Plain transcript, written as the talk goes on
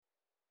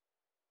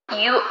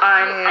You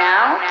are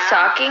now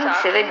talking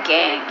to the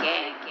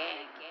gang.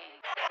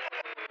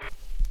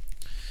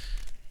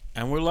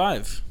 And we're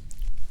live.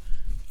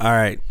 All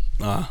right.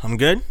 I'm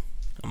good.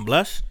 I'm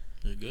blessed.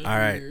 You're good. All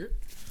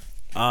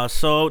right.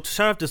 So to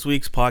start off this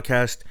week's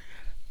podcast,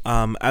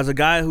 as a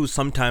guy who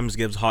sometimes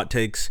gives hot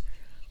takes,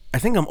 I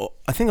think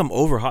I'm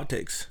over hot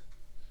takes.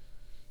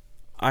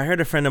 I heard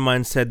a friend of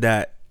mine said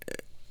that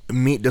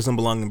meat doesn't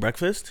belong in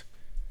breakfast,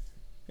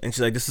 and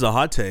she's like, "This is a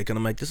hot take," and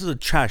I'm like, "This is a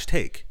trash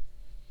take."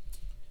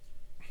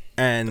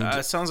 And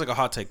It sounds like a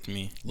hot take to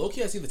me.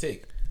 Low-key, I see the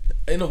take.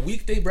 In a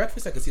weekday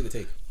breakfast, I can see the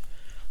take.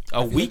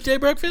 A weekday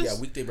breakfast? Yeah,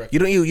 weekday breakfast.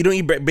 you don't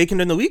eat bacon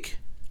during the week?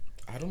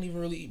 I don't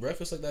even really eat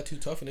breakfast like that too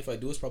tough, and if I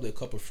do, it's probably a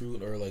cup of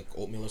fruit or like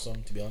oatmeal or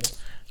something. To be honest,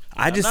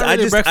 I just not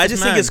really a breakfast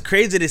think man. it's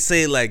crazy to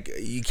say like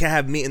you can't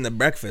have meat in the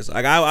breakfast.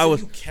 Like I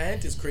was you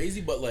can't is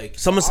crazy, but like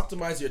Someone's-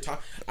 optimize your time.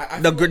 I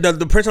the, feel like-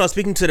 the person I was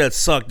speaking to that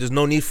sucked. There's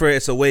no need for it.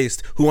 It's a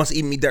waste. Who wants to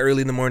eat meat that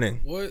early in the morning?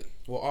 What?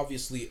 Well,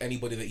 obviously,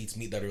 anybody that eats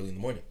meat that early in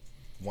the morning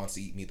wants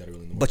to eat meat that early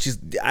in the morning.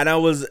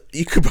 But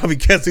you could probably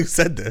guess who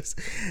said this,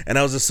 and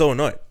I was just so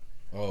annoyed.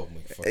 Oh my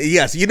fuck.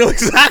 Yes, you know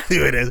exactly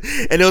what it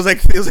is, and it was like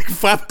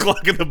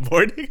 5:00 in the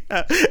morning,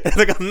 and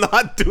like I'm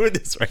not doing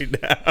this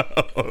right now.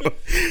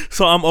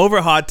 So I'm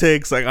over hot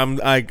takes. Like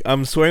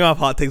I'm swearing off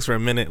hot takes for a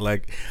minute.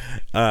 Like,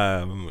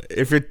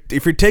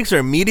 if your takes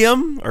are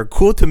medium or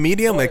cool to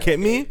medium, like hit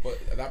me. But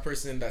that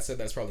person that said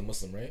that's probably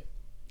Muslim, right?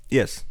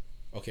 Yes.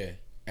 Okay.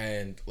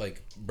 And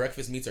like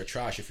breakfast meats are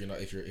trash if you're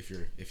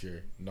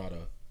not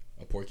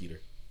a pork eater.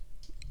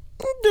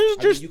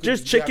 There's You could- there's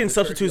you chicken have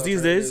substitutes turkey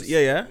these days.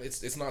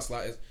 alternatives. Yeah. It's not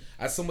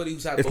as somebody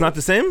who's had It's both, not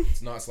the same.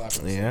 It's not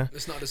slapping. Yeah.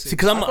 It's not the same. See,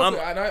 because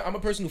I'm a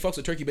person who fucks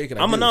with turkey bacon.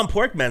 I'm a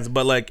non-pork man,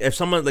 but like if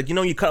someone like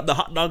you cut up the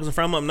hot dogs and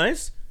fry them up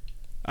nice,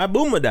 I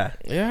boom with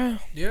that. Yeah.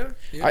 Yeah.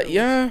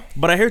 Yeah.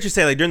 But I hear what you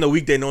say. Like during the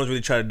weekday, no one's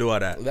really trying to do all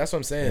that. That's what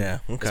I'm saying. Yeah,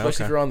 okay, Especially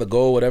okay. if you're on the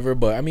go, whatever.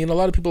 But I mean, a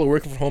lot of people are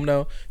working from home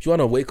now. If you want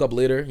to wake up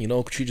later,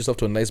 treat yourself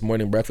to a nice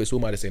morning breakfast. Who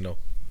am I to say no?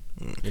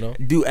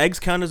 Do eggs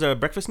count as a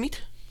breakfast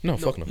meat? No,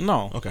 fuck no.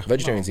 No. Okay.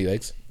 Vegetarians eat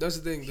eggs. That's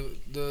the thing.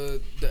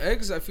 The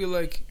eggs, I feel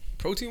like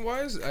protein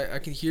wise, I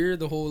can hear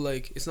the whole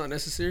like it's not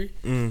necessary.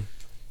 Mm.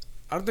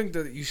 I don't think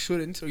that you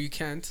shouldn't or you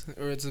can't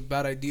or it's a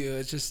bad idea.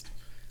 It's just,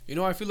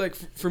 I feel like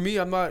for me,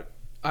 I'm not.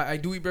 I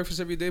do eat breakfast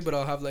every day, but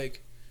I'll have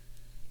like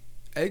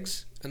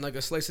eggs and like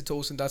a slice of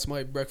toast, and that's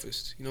my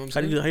breakfast. You know what I'm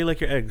saying? How do you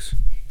like your eggs?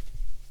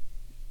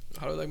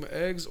 How do I like my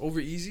eggs? Over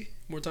easy.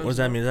 More times. What does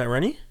that than mean? Is that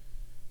runny?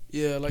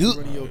 Yeah, I like the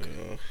runny yolk.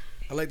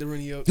 I like the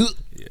runny yolk.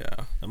 Yeah,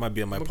 that might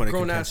be on my I'm a point of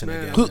grown ass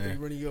contention man. again. I there.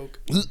 like runny yolk.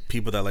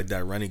 People that like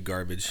that runny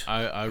garbage.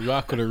 I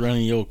rock with a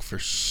runny yolk for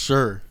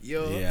sure.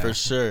 Yo. Yeah. For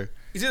sure.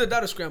 It's either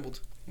that or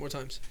scrambled. More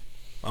times.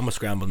 I'm a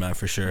scrambled man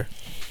for sure.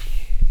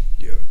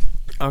 Yeah.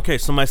 Okay,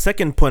 so my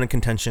second point of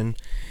contention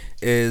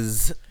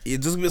is Wait,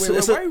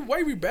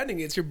 why are we rebranding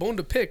it? It's your bone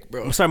to pick,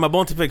 bro. I'm sorry, my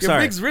bone to pick. Your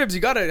Sorry, big ribs, you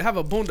gotta have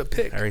a bone to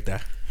pick. I rate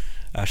that.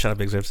 Shout out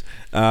Big Zips.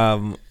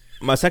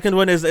 My second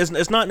one is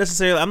it's not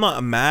necessarily. I'm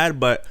not mad,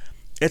 but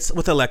it's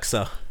with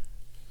Alexa.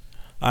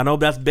 I know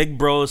that's Big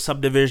Bro's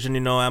subdivision,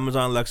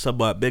 Amazon Alexa,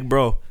 but Big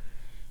Bro.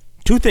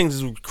 Two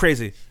things is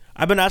crazy.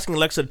 I've been asking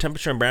Alexa the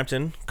temperature in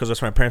Brampton because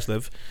that's where my parents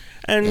live,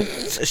 and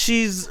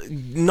she's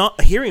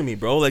not hearing me,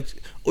 bro. Like,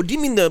 oh, do you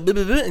mean the blah,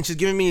 blah, blah? And she's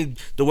giving me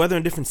the weather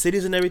in different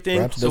cities and everything.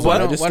 Brampton So doesn't why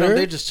register? don't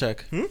they just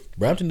check?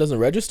 Brampton doesn't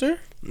register?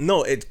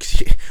 No,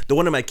 the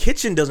one in my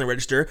kitchen doesn't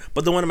register,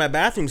 but the one in my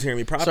bathroom's hearing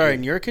me properly. Sorry,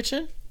 in your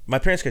kitchen? My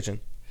parents' kitchen,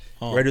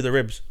 Oh. where I do the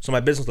ribs. So my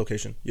business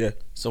location. Yeah.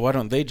 So why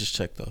don't they just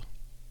check though?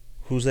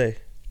 Who's they?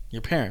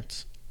 Your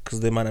parents.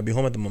 Because they might not be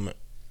home at the moment.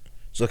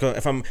 So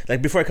if I'm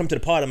like before I come to the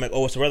pod, I'm like,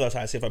 oh, what's the weather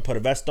outside? See if I put a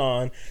vest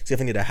on. See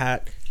if I need a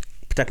hat.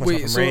 Protect myself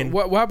Wait, from so rain.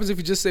 what happens if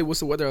you just say, what's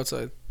the weather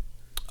outside?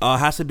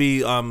 Has to be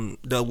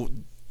the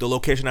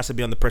location has to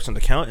be on the person's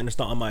account, and it's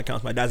not on my account.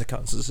 It's my dad's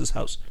account. So this is his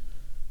house.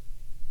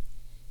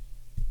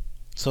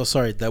 So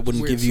sorry, that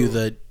wouldn't Weird, give you so-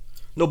 the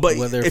No, but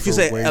weather if you for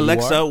say where you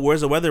Alexa, are?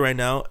 where's the weather right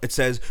now? It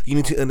says you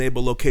need to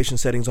enable location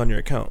settings on your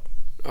account.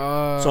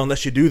 So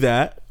unless you do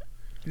that,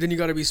 then you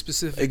gotta be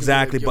specific.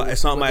 exactly. Like, yo, but what's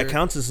it's the not my weather?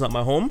 account. Since it's not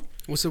my home.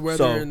 What's the weather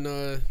So-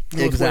 in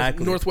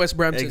Exactly. Northwest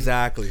Brampton?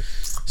 Exactly.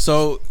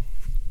 So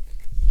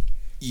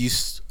you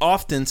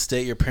often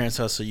stay at your parents'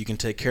 house so you can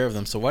take care of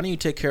them. So why don't you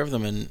take care of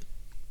them and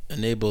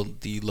enable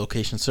the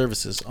location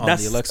services on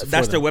the Alexa?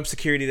 That's for their them? web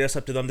security. That's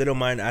up to them. They don't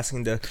mind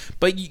asking the.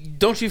 But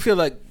don't you feel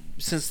like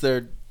since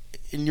they're,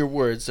 in your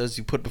words, as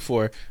you put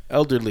before,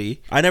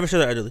 elderly? I never said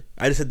they're elderly.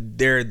 I just said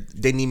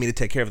they need me to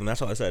take care of them.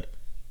 That's all I said.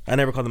 I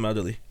never called them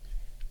elderly.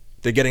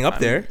 They're getting up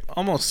there.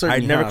 Almost certain. I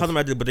you never have. called them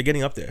elderly, but they're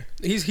getting up there.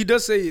 He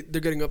does say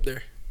they're getting up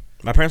there.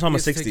 My parents' home He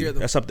is has to take 60. care of them.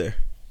 That's up there.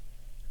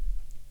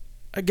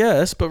 I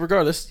guess, but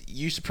regardless,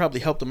 you should probably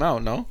help them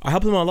out. No. I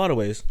help them in a lot of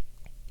ways,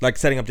 like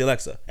setting up the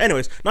Alexa.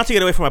 Anyways, not to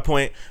get away from my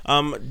point.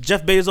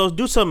 Jeff Bezos,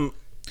 do some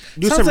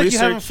Sounds like research. you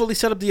haven't fully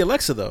set up the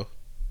Alexa though.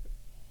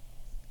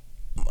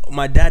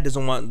 My dad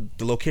doesn't want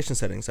the location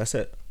settings. That's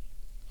it.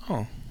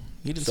 Oh,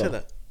 you didn't So- say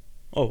that.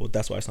 Oh, well,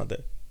 that's why it's not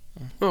there.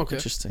 Okay.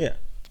 Interesting. Yeah.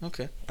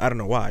 Okay. I don't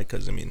know why,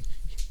 because I mean,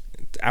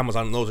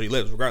 Amazon knows where he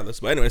lives, regardless.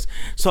 But anyways,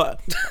 so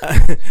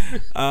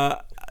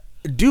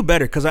do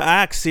better, because I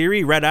asked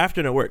Siri right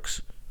after and it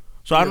works.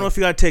 So I don't know if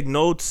you gotta take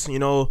notes. You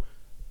know,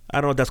 I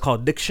don't know what that's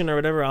called, diction or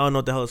whatever. I don't know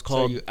what the hell it's So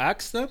called. you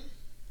asked them?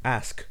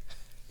 Ask.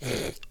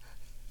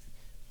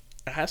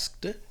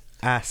 Asked it?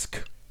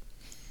 Ask.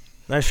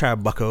 Nice try,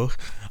 bucko.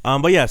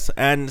 But yes,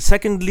 and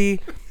secondly,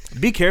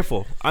 be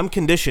careful. I'm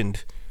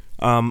conditioned.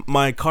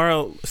 My car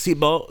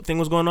seatbelt thing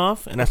was going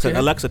off, and I said,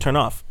 Alexa, turn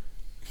off.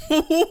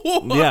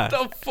 What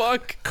the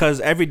fuck? Because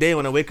every day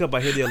when I wake up,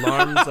 I hear the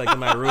alarms like in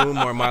my room,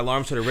 or my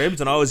alarms to the ribs,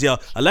 and I always yell,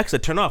 Alexa,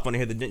 turn off, when I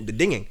hear the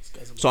dinging.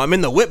 So I'm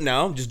in the whip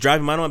now, just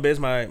driving my own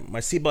business, my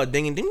seatbelt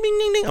dinging, ding, ding,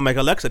 ding, ding. I'm like,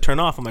 Alexa, turn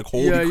off. I'm like,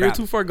 holy crap. You're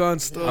too far gone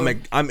still. I'm like,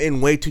 I'm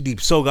in way too deep.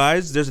 So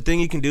guys, there's a thing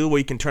you can do where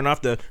you can turn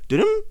off the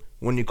ding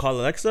when you call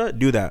Alexa.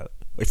 Do that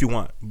if you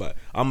want, but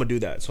I'm gonna do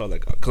that. So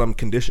like, cause I'm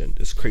conditioned.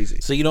 It's crazy.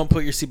 So you don't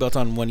put your seatbelt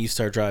on when you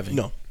start driving?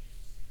 No,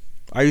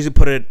 I usually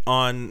put it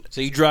on So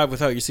you drive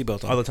without your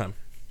seatbelt on? all the time.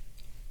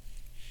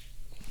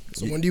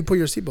 So when do you put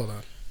your seatbelt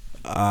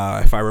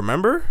on? If I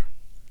remember,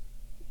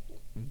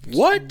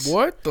 What?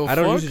 What the I fuck?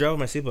 don't usually drive with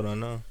my seatbelt on.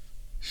 No,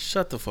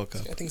 Shut the fuck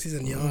up. I think he's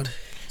in yard.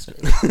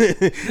 no, I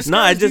He's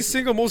the just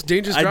single most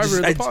dangerous driver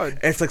in the pod.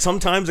 It's like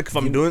sometimes like if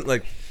I'm doing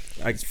like,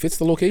 It fits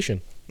the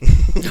location.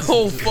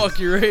 Oh fuck,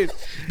 you're right.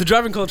 The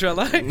driving culture I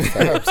like.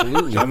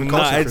 Absolutely. I mean,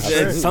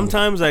 it's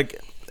sometimes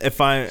like if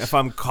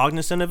I'm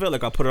cognizant of it,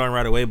 like I'll put it on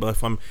right away. But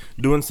if I'm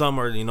doing some,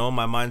 or you know,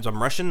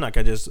 I'm rushing, like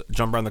I just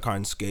jump around the car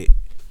and skate.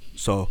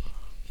 So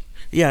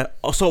yeah.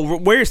 Also,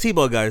 wear your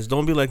seatbelt, guys.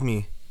 Don't be like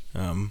me.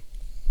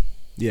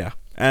 Yeah.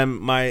 And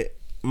my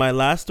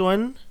last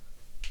one.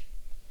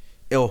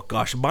 Oh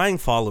gosh, buying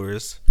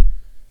followers.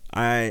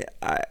 I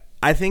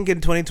think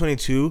in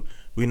 2022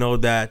 we know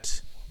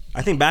that.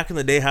 I think back in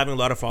the day having a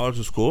lot of followers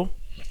was cool.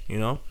 You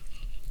know.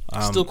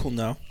 Still cool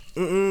now.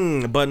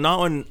 But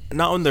not when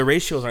the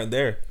ratios aren't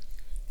there.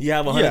 You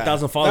have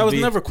 100,000 followers. That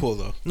was never cool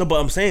though. No, but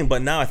I'm saying,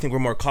 but now I think we're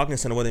more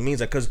cognizant of what it means.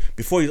 Like, because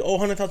before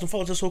 100,000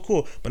 followers, that's so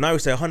cool. But now we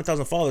say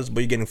 100,000 followers, but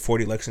you're getting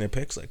 40 likes in your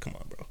pics. Like, come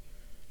on, bro.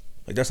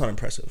 Like, that's not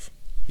impressive.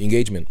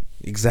 Engagement.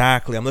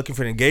 Exactly. I'm looking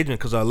for an engagement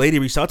because a lady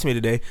reached out to me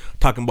today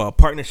talking about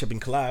partnership and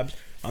collabs.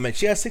 I'm like,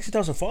 she has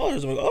 60,000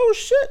 followers. I'm like, oh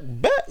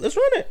shit, bet, let's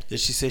run it. Did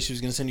she say she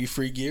was gonna send you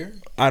free gear?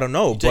 I don't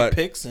know, Take but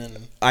pics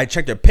and I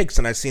checked her pics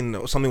and I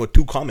seen something with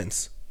 2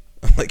 comments.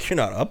 I'm like, you're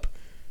not up.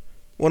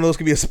 One of those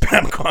could be a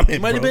spam comment.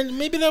 it might have been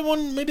maybe that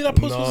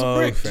post was a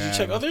brick. Did you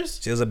check others?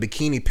 She has a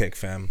bikini pic,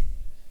 fam.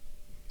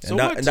 So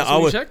what? And That's that what you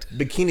always checked?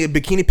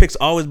 bikini pics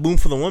always boom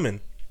for the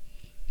woman.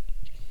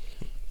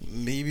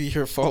 Maybe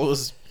her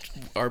followers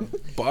are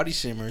body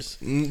shamers.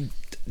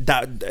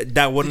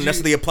 That wouldn't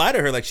necessarily apply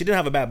to her. Like, she didn't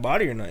have a bad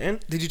body or nothing.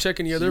 Did you check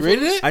any other? You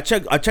rated photos?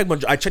 it?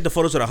 I checked the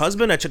photos of her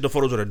husband. I checked the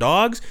photos of her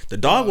dogs. The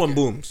dog one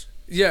booms.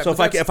 Yeah. So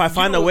but if I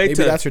find a you know, way Maybe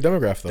to, that's her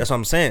demographic though. that's what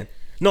I'm saying.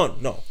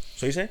 No.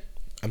 So you say?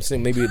 I'm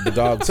saying maybe the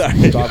dog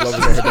Sorry. lovers are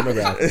her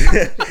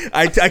demographic.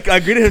 I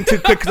greeted him too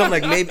quick because I'm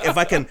like, maybe if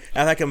I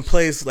can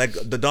place like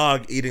the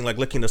dog eating, like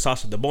licking the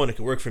sauce with the bone, it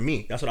could work for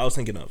me. That's what I was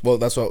thinking of. Well,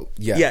 that's what.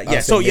 Yeah. Yeah, I was yeah,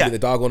 saying so, maybe yeah. the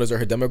dog owners are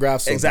her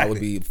demographic. So Exactly. that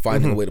would be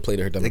finding a way to play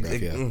to her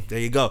demographic. Yeah. There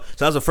you go.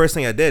 So that was the first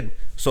thing I did.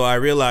 So I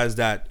realized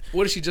that.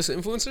 What is she, just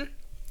an influencer?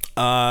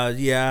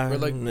 Yeah, Or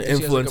like influencer.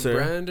 she has like a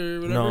brand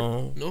or whatever?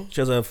 No. She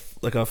has a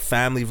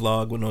family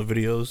vlog with no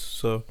videos.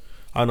 So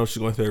I don't know if she's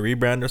going through a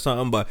rebrand or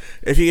something. But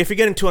if you're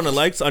getting 200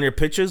 likes on your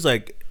pictures,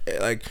 like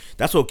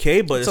that's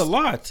okay. But It's a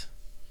lot.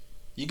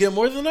 You get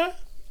more than that?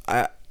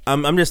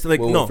 I'm just like,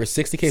 Well, no, for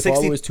 60K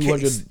followers,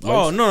 200 likes.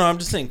 Oh no, I'm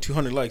just saying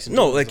 200 likes.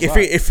 No, like That's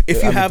if a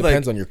lot. you I mean, have it like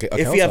depends on your account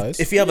size.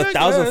 if you have Yeah, I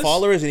 1,000 guess.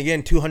 followers and you're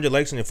getting 200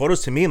 likes on your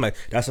photos, to me, I'm like,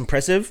 that's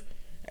impressive.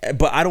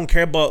 But I don't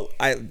care about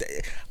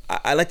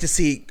I like to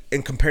see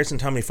in comparison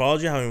to how many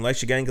followers you have, how many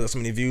likes you're getting, because that's how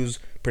many views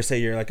per se.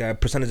 You're like a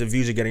percentage of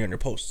views you're getting on your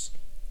posts.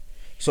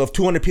 So if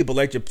 200 people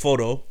liked your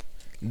photo,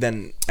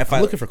 then if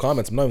I'm looking for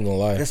comments. I'm not even gonna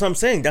lie. that's what I'm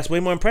saying. That's way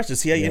more impressive.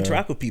 See how you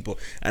interact with people,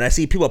 and I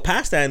see people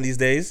past that in these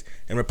days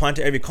and replying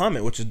to every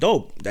comment, which is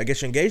dope. That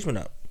gets your engagement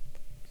up.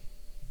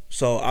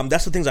 So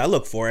that's the things I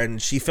look for, and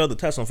she failed the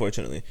test,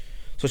 unfortunately.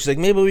 So she's like,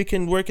 maybe we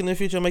can work in the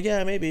future. I'm like,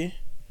 yeah, maybe.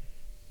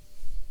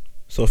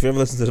 So if you ever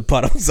listen to the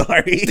pod, I'm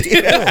sorry.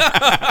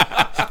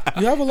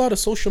 You have a lot of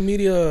social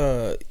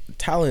media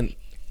talent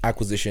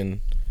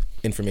acquisition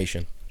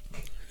information.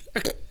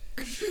 Because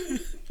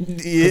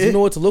you know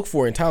what to look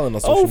for in talent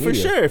on social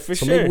media. for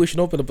So sure. maybe we should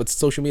open up a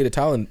social media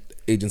talent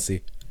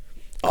agency.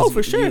 Oh,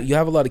 for sure. You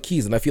have a lot of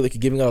keys, and I feel like you're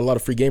giving out a lot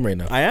of free game right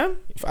now. I am.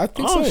 I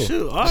think Oh so.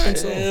 shoot! All I think right.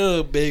 so.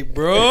 Ew, big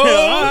bro. All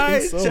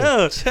right,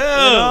 so.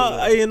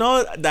 chill. You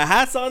know, the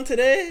hat's on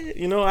today.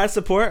 You know, I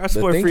support The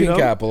freedom. thinking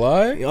cap,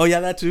 lie. Oh yeah,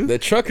 that too. The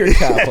trucker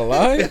cap,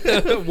 lie.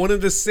 One of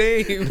the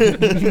same.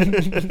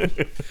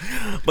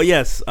 But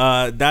yes,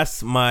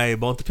 that's my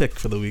bone to pick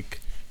for the week.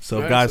 So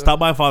Alright, guys, so stop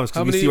by followers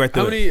How because we many? see right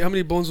How through it.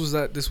 many bones was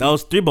that this That week?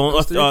 was 3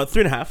 bones. That was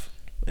 3 and a half.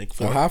 Like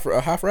 4.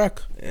 a half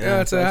rack.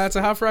 Yeah, it's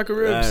a half rack of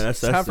ribs. Yeah,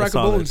 It's a half rack of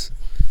solid. bones.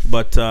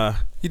 But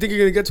You think you're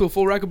gonna get to a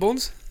full rack of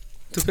bones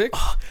to pick?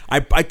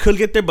 I could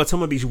get there, but some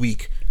would be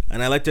weak.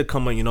 and I like to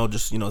come on,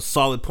 just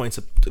solid points,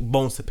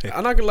 bones to pick.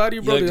 I'm not gonna lie to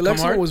you, bro. You like The to come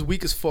Alexa hard? one was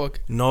weak as fuck.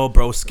 No,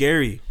 bro,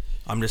 scary.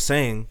 I'm just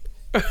saying.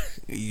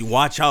 You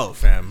watch out,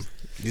 fam.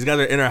 These guys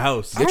are in our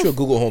house. Get you a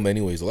Google Home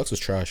anyways. Alexa's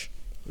trash.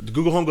 The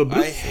Google Home go.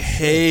 I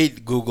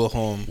hate Google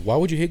Home. Why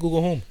would you hate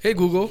Google Home? Hey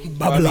Google.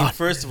 I mean,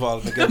 first of all,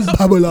 I'm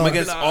against, I'm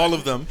against all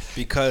of them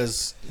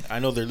because I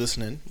know they're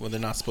listening when they're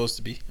not supposed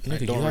to be. And I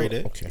Nigga, don't you rate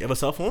have- it. Okay. You have a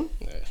cell phone?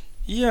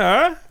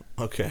 Yeah.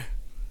 Okay.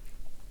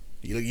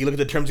 You look at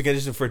the terms and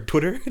conditions for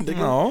Twitter? Nigga?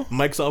 No.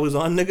 Mic's always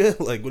on, nigga.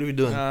 Like, what are we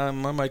doing?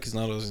 My mic is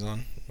not always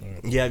on.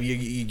 Yeah,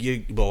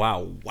 but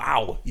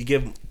wow. You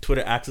give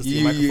Twitter access to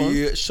your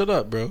microphone? Shut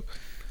up, bro.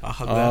 I'll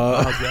hug that.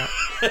 I'll hug that.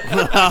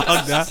 I'll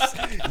hug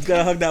that. You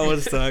gotta hug that one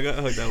still. I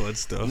gotta hug that one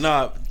still.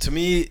 Nah, to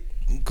me,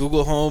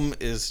 Google Home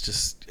is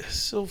just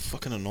so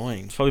fucking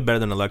annoying. It's probably better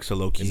than Alexa,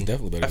 low It's key.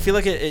 definitely better. I feel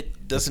like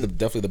it doesn't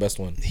definitely the best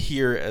one.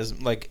 hear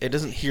as like it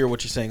doesn't hear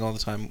what you're saying all the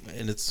time,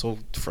 and it's so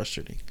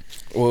frustrating.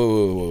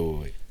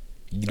 Wait.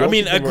 You I don't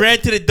mean, think they were-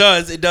 granted, it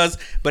does,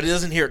 but it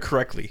doesn't hear it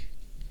correctly.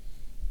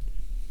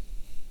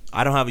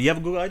 I don't have. You have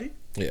a Google ID?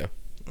 Yeah.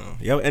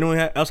 Anyone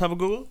else have a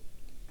Google?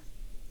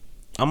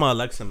 I'm an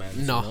Alexa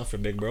man. No. For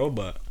big bro,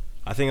 but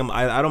I think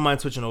I don't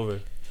mind switching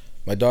over.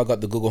 My dog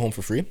got the Google Home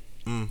for free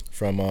from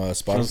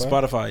Spotify. From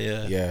Spotify,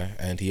 yeah. Yeah,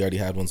 and he already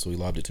had one, so he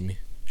lobbed it to me.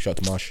 Shout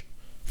out to Mosh.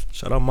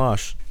 Shout out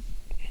Mosh.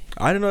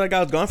 I didn't know that guy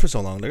was gone for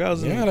so long. That guy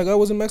was. Yeah, that guy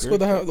was in Mexico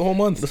the whole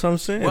month. That's what I'm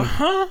saying.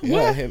 Huh?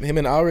 Yeah, him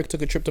and Alric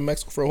took a trip to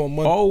Mexico for a whole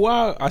month. Oh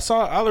wow! I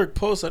saw Alec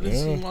post. I didn't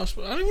Yeah. see Mosh.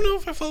 I don't even know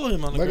if I follow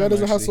him on the that guy gram,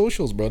 doesn't have actually.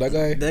 socials, bro. That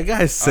guy That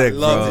guy's sick,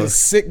 love bro. is a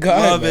sick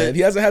guy, Love man. it.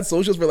 He hasn't had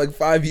socials for like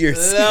 5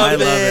 years. I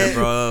love it,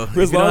 bro.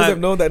 For as long as I've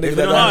known that nigga, if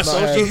that you don't guy have has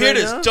not Mosh, had- you hear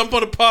this? Yeah. Jump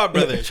on the pod,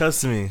 brother.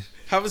 Trust me.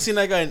 Haven't seen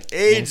that guy in I'm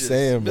ages.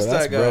 saying, bro. Miss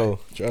That's that guy. bro.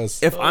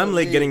 Trust. If I'm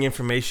late getting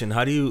information,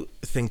 how do you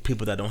think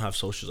people that don't have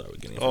socials are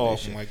getting Oh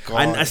information? my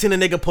god! I seen a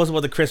nigga post about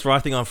the Chris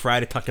Rock thing on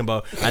Friday talking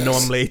about I know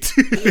I'm late.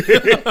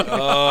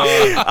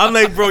 I'm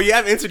like, bro, you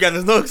have Instagram.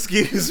 There's no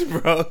excuse,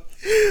 bro.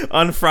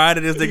 On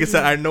Friday, this nigga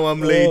said I know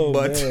I'm late, Oh,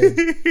 but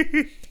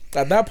man.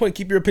 At that point,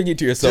 keep your opinion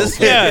to yourself. Just-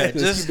 man. yeah, keep it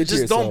to just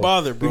yourself. don't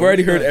bother, bro. We've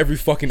already heard Yeah. every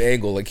fucking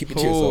angle. Like, keep it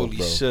to yourself, Holy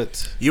bro.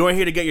 shit! you weren't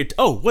here to get your.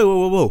 Oh,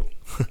 whoa.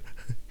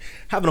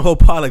 Having a whole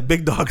pod like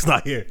Big Dog's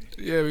not here.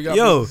 Yeah, we got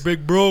Yo,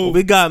 big bro.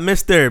 We got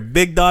Mr.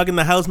 Big Dog in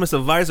the house, Mr.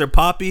 Visor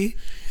Poppy,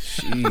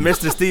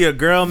 Mr. Steer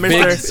Girl,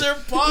 Mr. Sir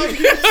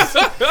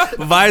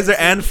Poppy. Visor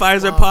and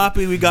Pfizer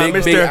Poppy. We got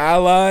Big Mr.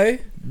 ally.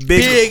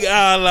 Big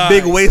ally.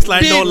 Big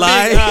waistline, don't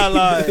lie. Big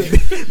ally.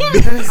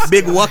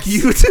 Big Wuck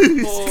you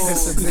too.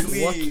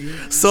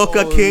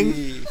 Soca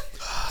King.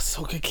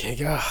 Soca King.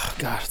 Oh,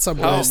 God. What's up,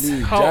 How, boys?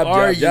 how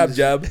are you?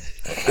 Jab.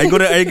 Are you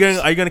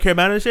gonna carry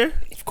manners here?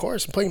 Of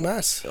course, I'm playing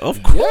Mass.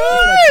 Of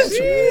course.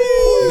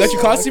 You got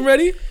your costume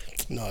ready?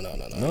 No.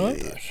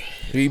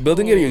 Are you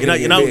building it or You're not.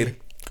 getting it made?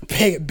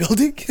 Paying a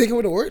building? You think it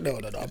would work? No.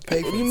 I'm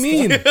paying. What do you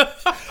mean?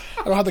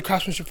 I don't have the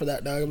craftsmanship for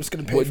that, dog. I'm just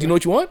gonna pay. What, for do you know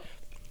what you want?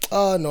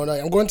 No.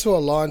 I'm going to a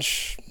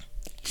launch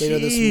later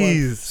this month.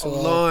 Jeez. So,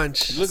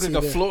 Launch. You look like See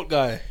a there. float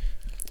guy.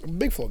 I'm a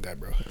big float guy,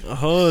 bro.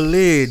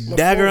 Holy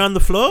dagger on the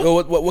floor.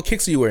 Yo, what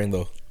kicks are you wearing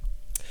though?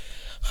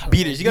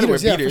 Beaters. You gotta wear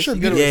Yeah, for beaters. sure.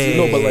 You gotta beaters.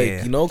 wear, Yeah.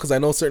 No, but like because I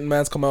know certain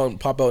mans come out and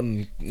pop out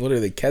in what are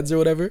they, Keds or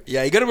whatever.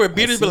 yeah, you gotta wear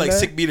beaters, but seen like that.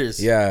 sick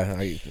beaters. Yeah,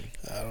 I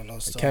I don't know.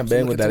 Still. can't I'm bang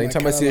looking with that. through my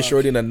Anytime I see a catalog.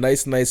 shorty in a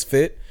nice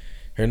fit,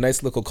 her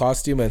nice little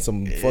costume and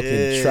some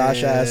fucking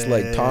trash ass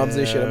like Toms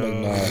and shit,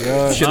 I'm like, nah.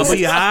 No, but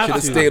you have Should have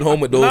to. stayed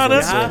home with those. Nah,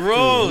 ones, that's bro.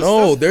 gross.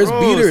 No, That's there's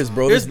gross. beaters,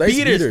 bro. There's nice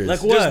beaters. beaters. Like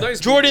There's what? nice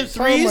Jordan beaters.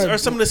 3s my- are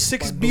some of the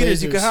sickest my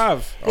beaters you could Blazers.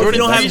 have. Or if you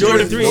don't have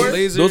Jordan 3s,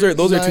 Blazers. those are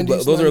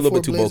 90s, those are a little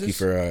bit too 94 bulky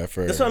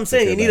for. that's what I'm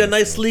saying. You need a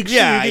nice sleek shoe.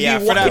 Yeah, you yeah.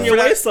 can be For that, walking your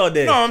for that- waist all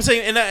day. No, I'm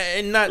saying in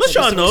that Let's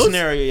show specific those.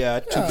 scenario, yeah,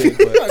 too Yeah, big.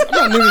 But I'm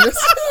not new to this.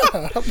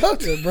 I'm not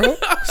there, bro.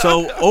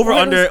 So over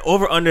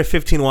under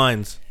 15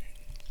 wines.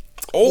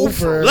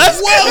 Over. let's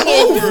go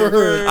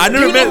over. I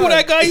never You met know who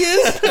that guy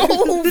is?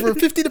 Over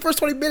 50 the first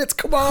 20 minutes.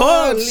 Come on.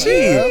 Oh, man.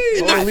 gee.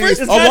 A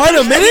wine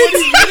a minute?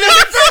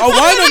 A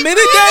wine a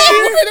minute,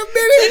 daddy? Wait a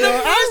minute.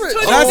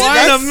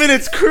 Wine a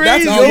minute's crazy.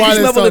 That's No, Yogi's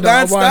whining level still of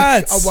down.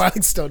 advanced stats. I'm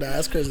whining still now.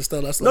 That's crazy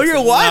still. That's No,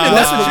 you're whining.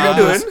 That's what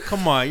you're doing.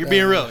 Come on, you're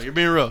being real. You're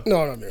being real.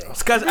 No, bro.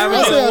 This guy's I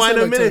averaging said a wine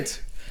a like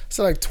minute.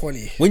 So like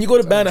 20. When you go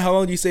to Banda, how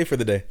long do you stay for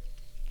the day?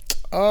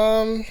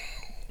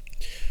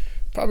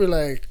 Probably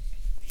like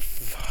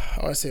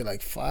I want to say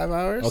like 5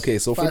 hours. Okay,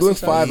 so if we're 5, doing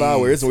 6 5 hours.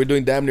 hours and we're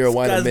doing damn near a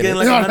wine a Guy's minute. getting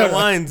like No, 100 no.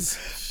 wines.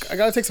 I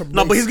gotta take some.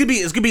 No, but breaks. it's gonna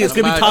be top That's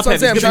what I'm heavy.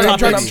 saying. It's gonna be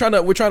top I'm heavy. trying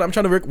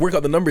to work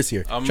out the numbers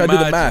here. Trying to do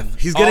the math.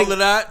 He's getting- all of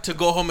that to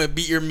go home and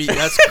beat your meat.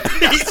 That's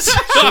crazy.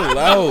 Chill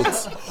out.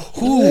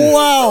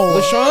 Wow.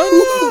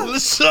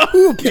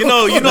 LaShawn? You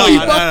know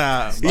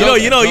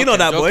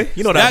that boy.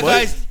 You know that boy.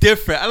 guy's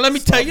different. And let me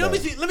tell you.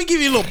 Let me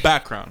give you a little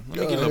background. Let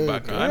me give you a little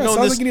background. Yeah, I've known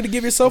sounds this. like you need to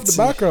give yourself the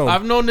background.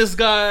 I've known this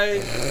guy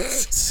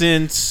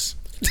since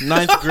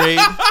 9th grade.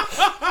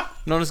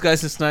 Known this guy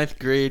since 9th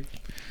grade.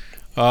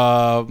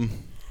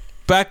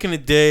 Back in the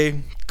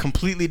day,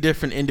 completely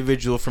different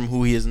individual from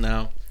who he is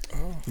now.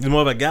 He's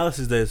more about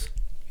Galaxy's days.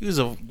 He was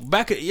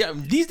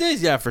these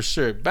days, yeah, for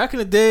sure. Back in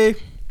the day,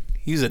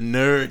 he was a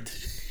nerd.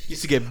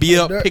 Used to get beat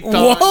up, picked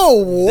on.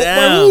 Whoa!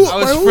 Damn.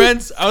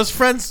 I was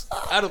friends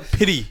out of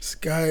pity. This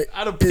guy.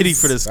 Out of pity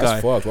for this guy.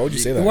 That's fucked. Why would you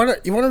say that?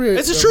 You want to be?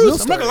 It's the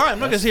truth. I'm not gonna lie. I'm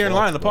not gonna sit here and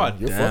lie in the pod.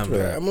 You're Damn, fucked with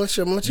bro. that. I'm gonna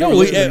let you. No,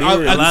 let it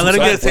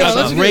get Yeah, a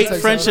let you great get a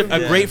friendship.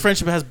 text. A great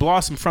friendship has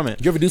blossomed from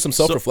it You ever do some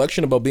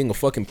self-reflection about being a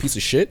fucking piece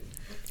of shit?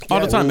 all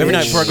the time. Every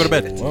night before I go to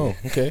bed. Oh,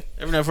 okay.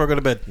 Every night before I go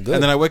to bed. Good.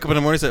 And then I wake up in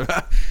the morning and say,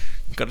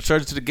 got to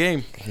charge it to the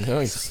game.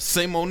 Nice.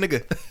 Same old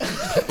nigga.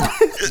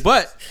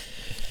 But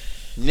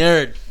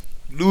nerd,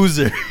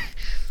 loser.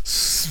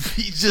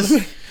 He just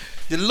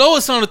the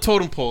lowest on the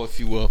totem pole, if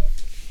you will.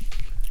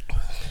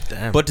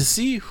 Damn. But to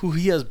see who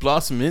he has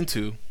blossomed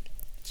into,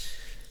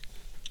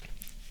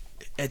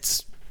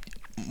 it's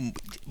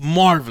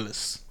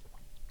marvelous.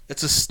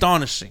 It's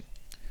astonishing.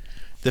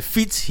 The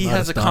feats he Not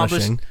has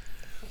accomplished. astonishing.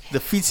 The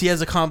feats he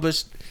has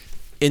accomplished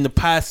in the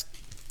past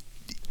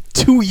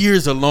 2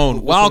 years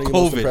alone, while Which one are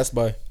you most COVID. impressed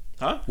by?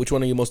 Huh? Which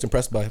one are you most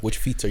impressed by? Which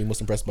feats are you most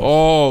impressed by?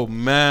 Oh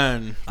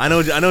man, I know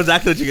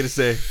exactly what you're gonna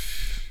say.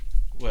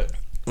 what?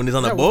 When he's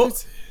on the Yeah,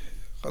 boat,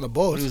 On the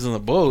boat? He was on the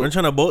we're boat.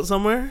 trying to boat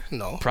somewhere.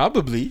 No,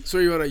 Probably. So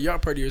you on a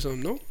yacht party or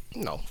something? No,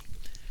 no.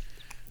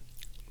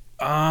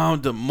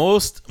 The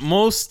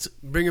most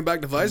bringing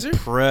back the visor.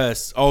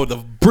 impressed. Oh, the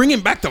bringing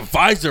back the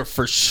visor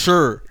for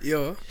sure.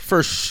 Yo,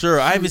 For sure.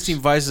 I haven't seen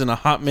visors in a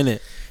hot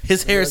minute.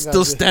 His hair is I got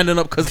still you. standing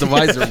up because the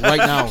visor right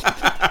now.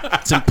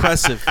 It's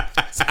impressive.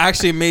 It's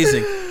actually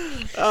amazing.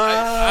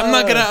 I'm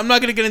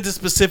not gonna get into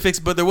specifics,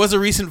 but there was a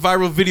recent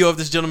viral video of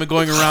this gentleman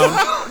going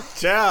around,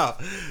 Ciao.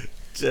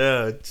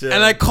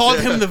 and I called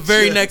him the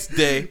very next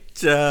day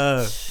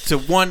Ciao.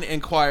 to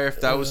inquire if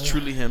that was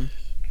truly him.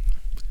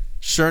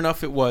 Sure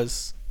enough, it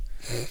was.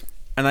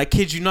 And I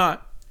kid you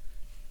not,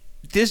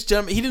 this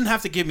gentleman, he didn't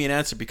have to give me an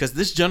answer because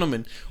this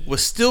gentleman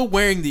was still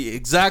wearing the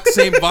exact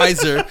same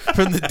visor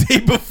from the day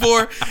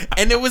before.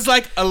 And it was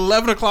like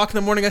 11 o'clock in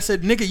the morning. I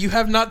said, nigga, you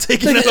have not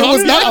taken it It off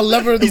was not yet?"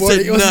 11 in the He morning.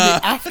 said, It was in "Nah."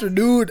 the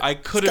afternoon. I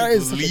This couldn't guy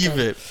is such a believe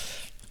guy. it.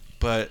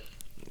 But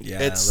Yeah,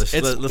 It's- let's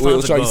it's- not Wait,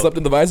 let sorry, go. you slept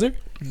in the visor?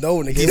 No,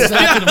 nigga. It was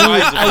afternoon.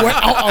 I went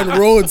out on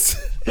roads.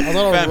 I was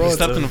out on fam, he roads.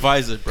 slept in the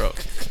visor, bro.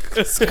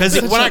 Because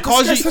when I This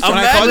called you, guy's such when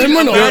a I called you,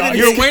 criminal.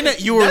 you were wearing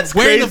the, you were That's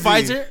wearing the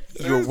crazy. visor.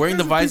 You were wearing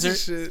the That's a visor.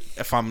 piece of shit.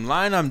 If I'm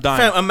lying, I'm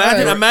dying. Fam,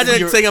 imagine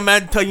Alright, saying a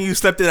man telling you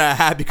slept in a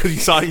hat because he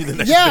saw you the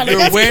next Yeah, day. like,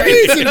 that's wearing-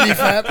 crazy to me,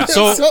 fam.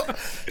 So- So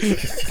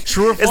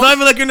True or false? It's not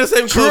even like you're in the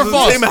same True or clothes,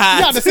 false? the same hat.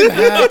 yeah, the same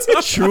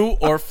hat. True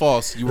or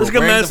false? You were There's like a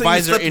wearing man the saying you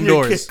visor slept in your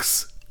indoors.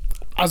 kicks.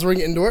 I was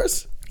wearing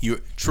indoors.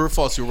 True or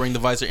false? You were wearing the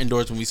visor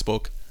indoors when we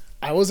spoke,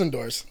 I was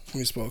indoors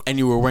when we spoke. and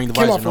you were wearing the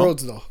Came visor. off No?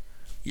 roads though.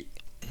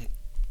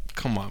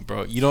 Come on,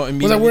 bro. You don't.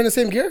 Was I wearing the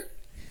same gear?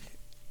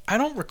 I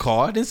don't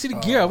recall. I didn't see the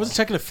gear. I wasn't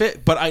checking the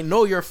fit, but I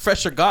know you're a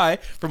fresher guy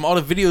from all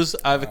the videos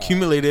I've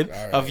accumulated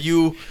of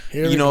you,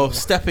 Here you we know, go.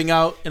 stepping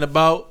out and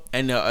about,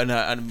 and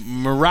a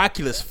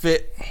miraculous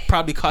fit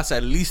probably cost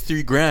at least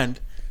 $3,000.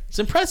 It's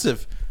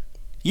impressive.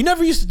 You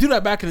never used to do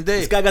that back in the day.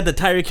 This guy got the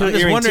Tyreek Hill I'm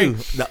just earring wondering-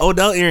 too. The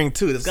Odell earring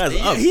too. This guy's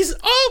Yeah, up. he's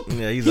up.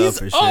 Yeah, he's up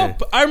for sure.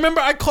 I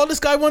remember I called this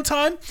guy one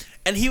time,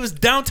 and he was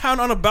downtown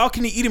on a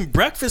balcony eating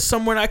breakfast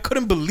somewhere, and I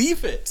couldn't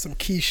believe it. Some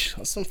quiche.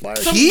 Some fire.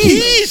 Some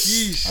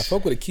quiche. I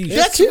fuck with a quiche.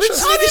 That's quiche rich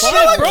is nigga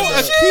fire, shit, bro. man. A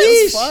That's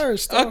quiche. fire A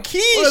stuff.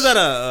 quiche. What is that?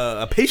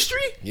 A pastry?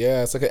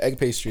 Yeah, it's like an egg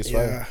pastry. It's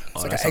Yeah, fire.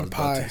 it's like an egg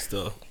pie.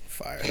 Still.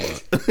 Fire.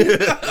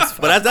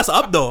 But that's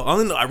up though. I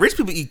only know rich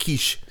people eat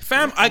quiche.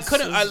 Fam, I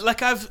couldn't.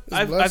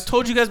 I've blessed.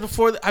 told you guys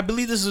before. I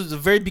believe this was the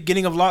very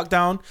beginning of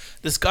lockdown.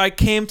 This guy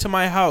came to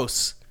my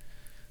house.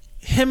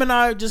 Him and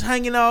I just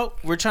hanging out.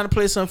 We're trying to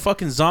play some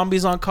fucking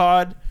zombies on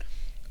COD.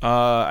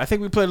 I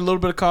think we played a little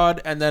bit of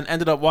COD and then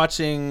ended up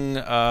watching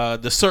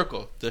The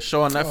Circle, the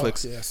show on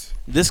Netflix. Oh, yes.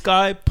 This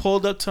guy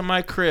pulled up to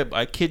my crib.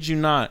 I kid you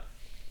not.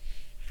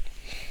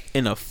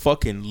 In a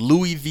fucking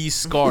Louis V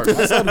scarf.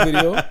 I saw the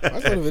video. I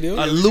saw the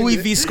video. A Louis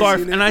V scarf,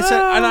 and I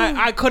said, and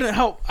I couldn't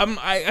help.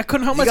 I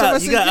couldn't help myself. I You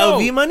said, got "Yo."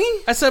 LV money?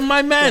 I said,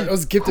 my man, Yeah, it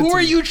was gifted who to are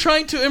me. you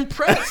trying to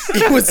impress?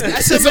 It was, I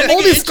said, it's "My the nigga,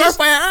 only it's scarf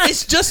just- I had.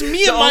 It's just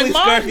me The and my only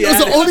mom. scarf you It was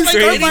had. the only It's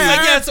scarf crazy. I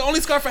had. Yeah, it's the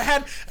only scarf I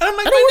had. And I'm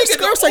like, I don't wear my nigga,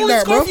 scarves the like only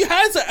that, scarf bro. you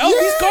had is an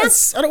LV scarf.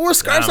 Yes, I don't wear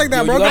scarves like that,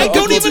 Yo, bro. you gotta I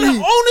don't upload even to me.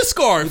 own a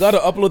scarf. You gotta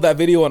upload that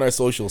video on our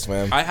socials,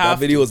 man. I have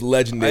That video to. is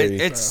legendary.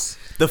 It's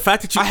The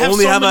fact that you I have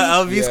only so have many-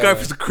 an LV Yeah.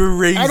 scarf is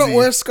crazy. I don't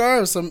wear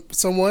scarves.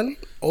 Someone,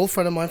 old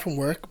friend of mine from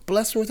work,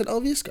 blessed me with an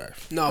LV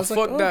scarf. I No, was fuck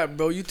like, oh, that,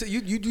 bro. You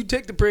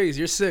take the praise.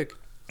 You're sick.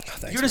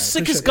 thanks, you're the man.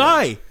 sickest Appreciate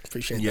guy. that.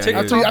 Appreciate Yeah,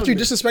 that. yeah, After you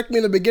disrespect me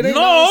in the beginning.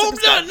 No, now I'm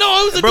sick as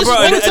no, it was a Bro,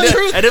 disrespect. it, It's the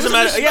truth. it doesn't It was a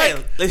matter. Yeah,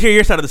 disrespect. let's hear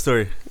your side of the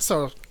story.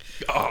 So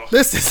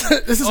this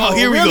is how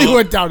here it we really go.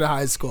 went down to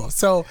high school.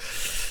 So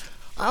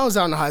I was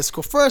down to high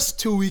school. First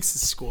 2 weeks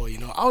of school, you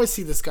know, I always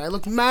see this guy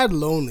look mad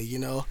lonely, you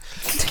know.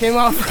 Came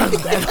out from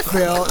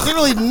Benfield, didn't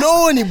really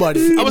know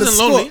anybody. I wasn't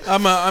lonely.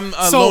 I'm a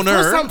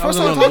loner. I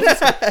wasn't lonely.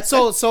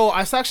 So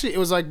I actually, it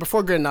was like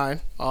before grade 9.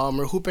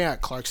 We're hooping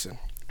at Clarkson,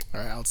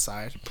 right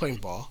outside playing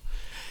ball,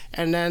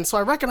 And then, so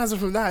I recognized him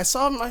from that. I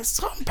saw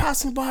him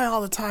passing by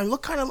all the time.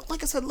 Looked kind of,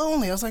 like I said,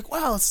 lonely. I was like,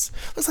 wow, looks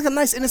like a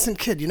nice, innocent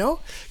kid, you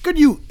know? Good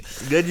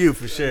youth. Good you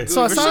for sure.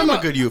 So I For saw sure, him,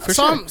 a good youth, for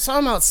saw sure. him, saw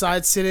him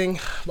outside sitting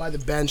by the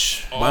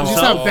bench. By He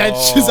used to himself? have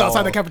benches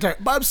outside the cafeteria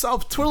by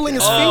himself, twiddling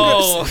his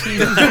Oh.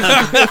 fingers.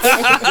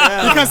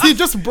 Because he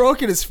just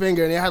broken his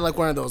finger and he had like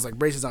one of those like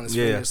braces on his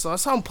Yeah. finger. So I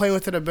saw him playing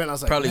with it a bit and I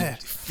was like, Probably man.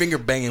 finger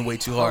banging way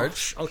too hard.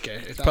 Okay.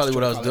 if that's Probably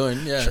true, what I was probably.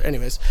 doing. Yeah. Sure,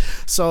 anyways,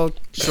 so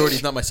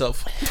Shorty's not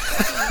myself.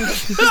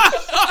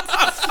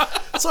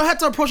 So I had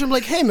to approach him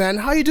like, hey man,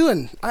 how you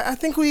doing? I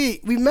think we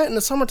met in the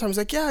summertime. He's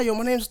like, yeah, yo,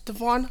 my name's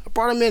Devon. I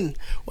brought him in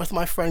with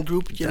my friend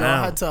group. You know,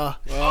 I had to.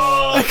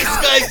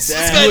 This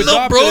guy You little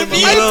adopted bro him,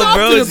 me. I Little adopted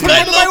bro, him. this Put guy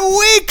him in my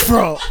week,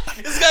 bro.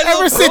 This guy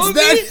Ever little since bro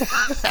then,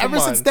 me. ever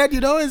since then, you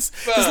know, his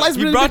life's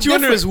He been brought you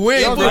under his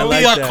wing, Yo, bro. bro. I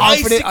like Be an that.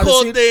 Confident, icy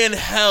cold unseen. day in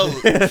hell.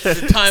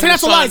 The time Say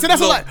that's a lie. Say that's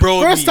a little lie.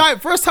 bro First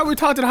me. time we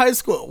talked in high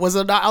school. Was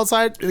it not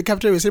outside in the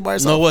cafeteria? We sitting by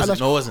No, ourselves.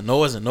 it wasn't.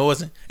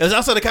 It was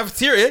outside the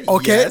cafeteria.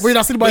 Okay, yes. were you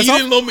not sitting by But you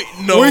yourself? didn't know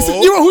me. No.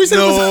 Who said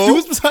no, who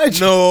was beside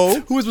you? No.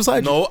 Who was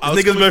beside you? No, I was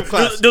Niggas coming were- from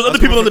class. there's I other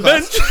was people on coming the from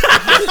bench.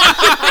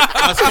 class.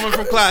 I was coming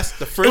from class.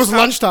 The first was time,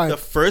 lunchtime. The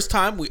first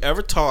time we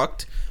ever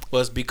talked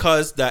was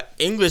because that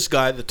English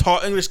guy, the tall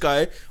English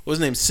guy, what was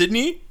his name?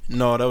 Sydney?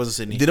 No, that wasn't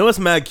Sydney. Do you know what's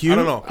mad cute? I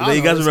don't know. That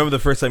you guys remember the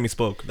first time you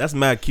spoke. That's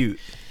mad cute.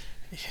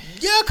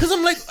 Yeah, because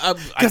I'm like, I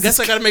guess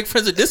I gotta make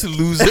friends with this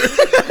loser.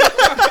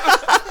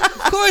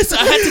 Of course,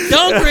 I had to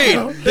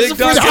downgrade. This is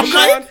the first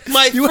time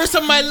first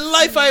time in my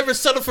life I ever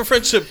settled for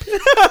friendship.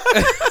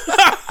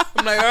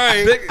 I'm like, all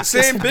right.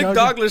 Big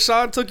Dog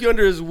LaShawn took you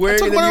under his wing.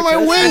 took and one then under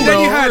my wing, and then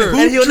you bro. had And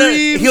hoop he'll never-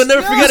 dreams. he'll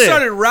never forget You it.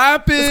 started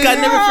rapping. This guy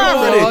never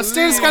forgot Bro, it.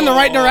 steer this guy in the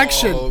right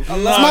direction. His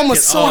mom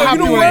was so off. happy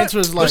You know when what? I entered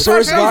his life. The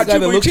First Shout out black to guy you,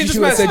 that bro. looked You at changed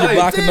you and his said man's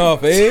you're life. blacking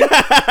off, eh?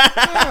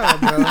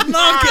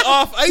 Knock it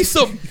off. I used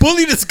to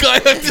bully this guy.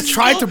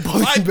 Tried to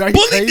bully I him. Are you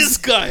bullied crazy? this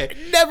guy.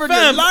 Never in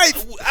Fam,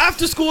 life.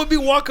 after school, would be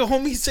walking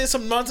home. He'd say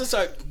some nonsense.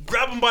 I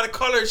grab him by the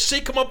collar,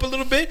 shake him up a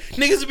little bit.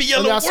 Niggas would be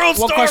yelling, Let me ask "World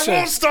one star, question.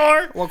 world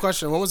star." One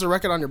question. What was the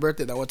record on your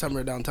birthday that one time we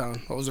were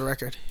downtown? What was the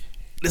record?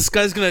 This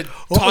guy's gonna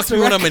What talk was to me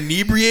the when I'm record?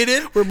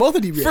 inebriated. We're both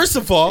inebriated. First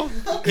of all,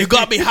 you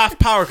got me half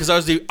power because I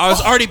was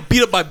already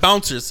beat up by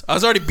bouncers. Oh,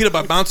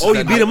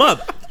 you beat him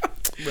up.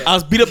 I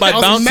was beat up by I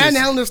was bouncers.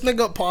 manhandling this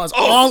nigga pause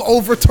all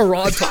over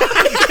Toronto.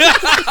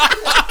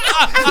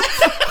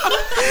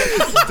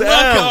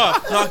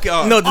 Knock it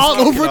off. No, all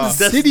this, over the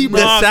city, the bro.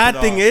 sad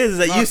it thing off. is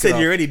that you Knock said it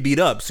you're already beat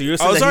up. So you're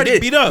saying was that already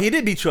beat up. He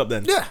did beat you up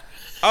then. Yeah.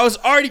 I was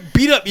already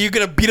beat up. You're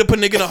gonna beat up a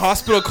nigga in a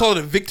hospital, call it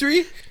a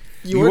victory?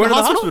 You were in the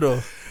hospital?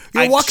 You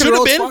were I walking should have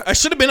around been. spot- I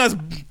should have been. I was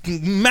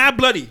mad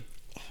bloody.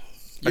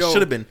 I Yo.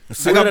 should have been.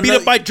 So I you got let beat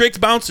another- up by Drake's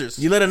bouncers.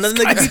 You let another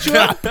nigga beat you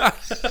up.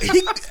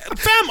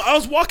 Fam, I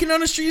was walking down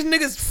the street,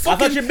 niggas I fucking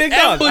thought you're big dog.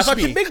 I ambushed thought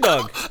me. you're big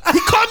dog. He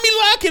caught me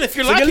lacking. If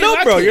you're So lacking, you're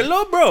little bro. lacking. You're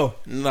little bro.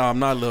 No, I'm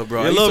not little bro.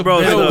 You're I used little to bro.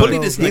 bully You're bully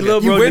little this bro. nigga. You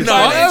little bro. win You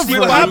now. little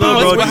Everyone. bro. What happened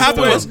was, What what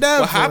happened was,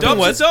 Never. what happened Dub's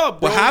was, a dub,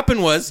 bro. what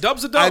happened was,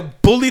 Dub's a I dub.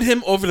 bullied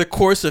him over the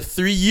course of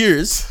 3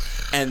 years,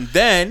 and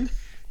then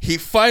he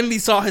finally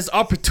saw his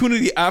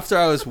opportunity after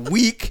I was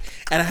weak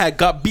and I had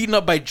got beaten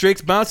up by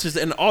Drake's bouncers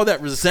and all that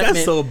resentment.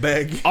 That's so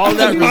big. all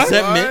that What?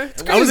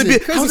 resentment. I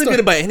wasn't Crazy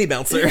beaten by any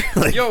bouncer.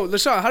 Like, Yo,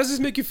 LaShawn, how does this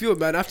make you feel,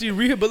 man? After you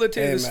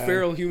rehabilitated Hey, this man.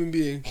 feral human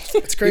being,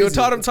 It's crazy. you know,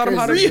 taught him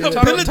how to It's crazy.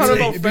 taught him about It'd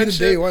be the friendship.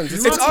 day ones.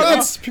 It's It's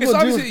obvious. people It's do.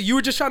 obviously you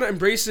were just trying to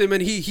embrace him,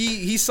 and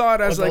he saw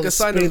it as like a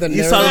sign Spinning of the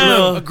you saw narrative. the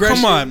real. aggression.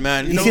 Come on,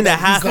 man. You seen that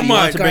half? Come you on,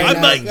 wanted to guy bring I'm it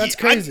now. like, down. That's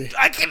crazy.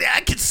 I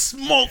can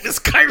smoke this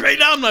guy right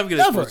now. I'm not even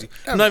gonna Never. expose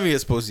you. I'm not even gonna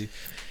expose you.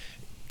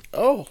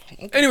 Oh,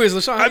 Anyways,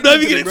 LaShawn, how I'm you not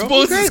even doing, gonna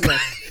bro? expose this guy.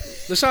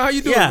 LaShawn, how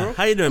you doing, Yeah, bro?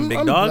 how you doing, big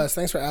I'm dog? blessed.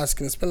 Thanks for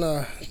asking. It's been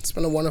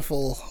a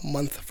wonderful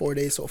month, 4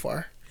 days so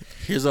far.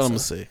 Here's what I'm gonna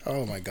say.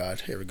 Oh my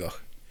God, here we go.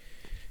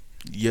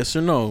 Yes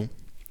or no?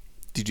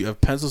 Did you have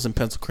pencils and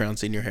pencil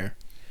crayons in your hair?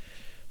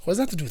 What does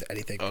that have to do with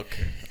anything?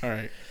 Okay. All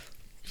right.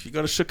 If you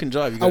got a shook and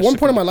jive, you got At a one shook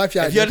point in and- my life,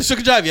 yeah, I If you had a did. shook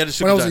and jive, you had a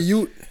shook When I and was a jive.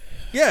 youth,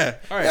 Yeah.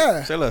 All right.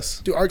 Yeah. Say less.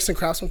 do arts and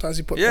crafts. Sometimes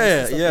you put. Yeah. pencils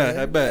and stuff in Yeah.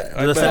 there. I bet.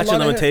 I There's a bet. statute lot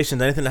of of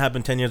limitations. Anything that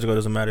happened 10 years ago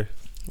doesn't matter.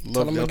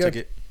 Love. them I'll again. take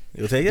it.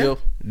 You'll take it? Deal.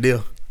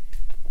 Deal.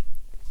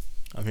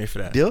 I'm here for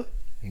that. Deal.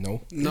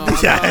 No. No,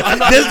 This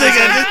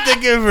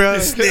nigga, bro.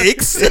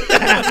 Snakes.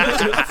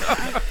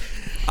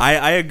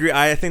 I agree.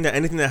 I think that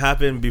anything that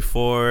happened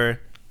before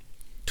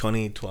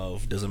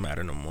 2012 doesn't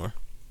matter no more.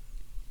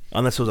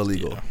 Unless it was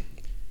illegal.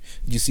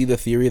 You see the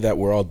theory that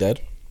we're all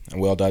dead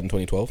and we all died in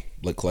 2012,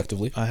 like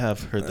collectively? I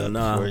have heard that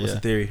Nah, before. what's Yeah.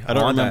 the theory? I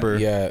don't want that. remember.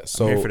 Yeah, here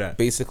so for that.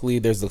 basically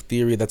there's a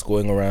theory that's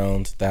going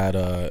around that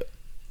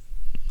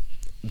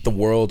the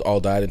world all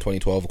died in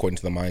 2012 according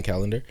to the Mayan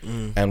calendar,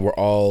 and we're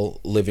all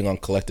living on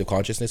collective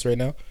consciousness right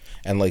now,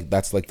 and like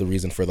that's like the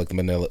reason for like the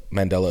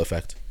Mandela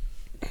effect.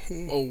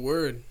 oh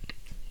word.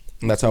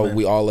 And that's how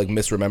we all like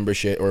misremember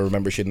shit or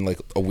remember shit in like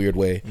a weird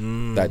way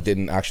that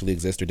didn't actually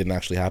exist or didn't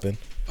actually happen.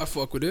 I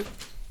fuck with it.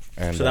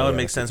 And So that would yeah,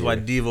 make that's the sense why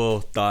theory.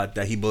 Devo thought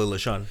that he bullied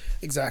LaShawn.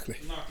 Exactly.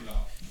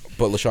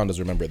 But LaShawn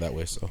doesn't remember it that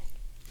way. So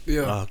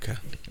Yeah. Oh, okay.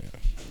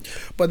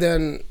 But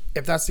then,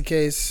 if that's the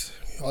case,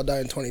 all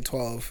died in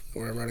 2012.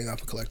 We're running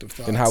off of collective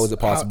thoughts. And how is it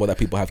possible that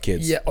people have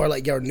kids? Yeah, or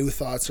like your new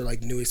thoughts or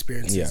like new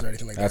experiences Yeah, or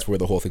anything like that's that. where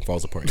the whole thing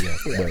falls apart. Yeah,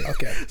 Yeah, right.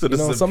 okay. So You this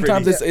know, is a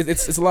sometimes pretty-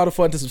 it's a lot of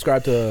fun to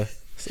subscribe to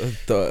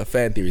the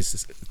fan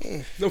theories.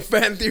 No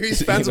fan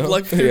theories, fans You of know?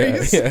 life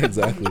theories. Yeah,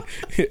 exactly.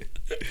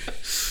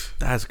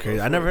 That's crazy.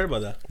 I never heard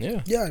about that.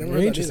 Yeah, Yeah, I never very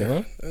heard that interesting, either.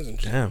 huh? That was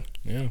interesting. Damn.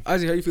 Yeah,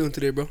 Isaac, how you feeling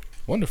today, bro?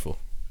 wonderful.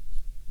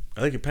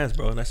 I like your pants,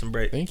 bro. Nice and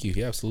bright. Thank you.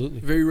 Yeah, absolutely.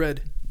 Very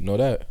red. Know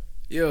that.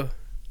 Yeah.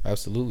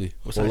 Absolutely.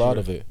 What A size lot you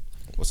of it.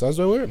 What size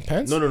do I wear?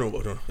 Pants? No.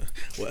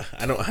 Well,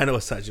 I know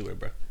what size you wear,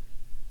 bro.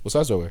 What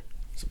size do I wear?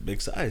 It's a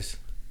big size.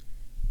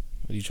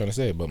 What are you trying to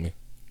say about me?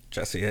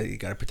 Just say, yeah, you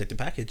gotta protect the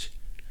package.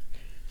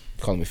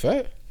 You calling me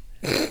fat?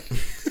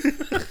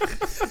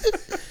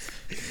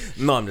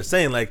 No, I'm just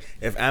saying, like,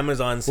 if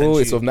Amazon sent Wait,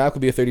 you, so if Nav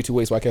could be a 32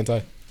 waist, why can't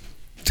I?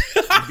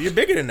 you're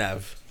bigger than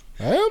Nav.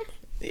 I am?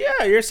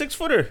 Yeah, you're a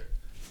 6-footer.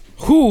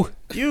 Who?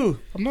 You.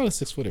 I'm not a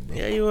 6-footer, bro.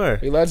 Yeah, you are.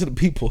 You lied to the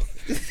people.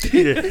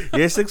 you're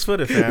a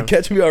 6-footer, fam.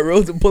 Catch me on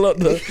roads and pull out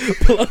the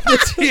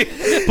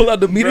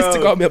meter Bro.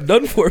 stick on me. I'm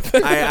done for.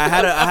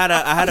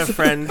 I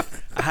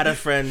had a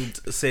friend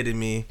say to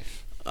me,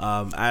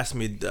 ask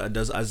me,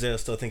 does Isaiah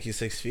still think he's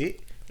 6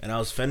 feet? And I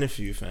was fending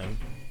for you, fam.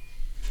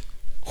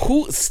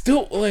 Who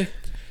still like?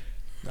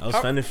 I was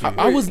fending for you.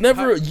 I was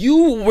never.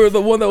 You were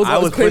the one that was I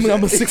always was claiming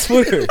pushing- I'm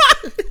a 6-footer.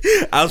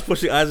 I was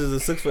pushing Isaac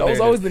as a 6-footer. That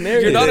was always the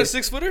narrative. You're not a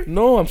 6-footer?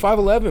 No, I'm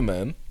 5'11",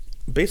 man.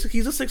 Basically,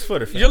 he's a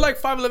 6-footer, fam. You're like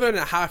 5'11" and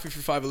a half if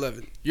you're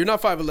 5'11". You're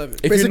not 5'11". If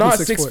you're Basically not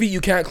 6 6 foot. feet,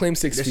 you can't claim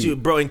 6 That's feet. you,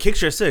 bro. In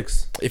kicks, you're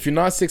 6. If you're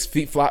not 6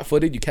 feet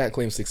flat-footed, you can't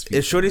claim 6 feet.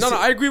 If Shorty's, No,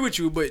 I agree with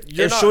you, but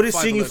you're if not Shorty's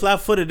seeing you 5'11".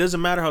 flat-footed, it doesn't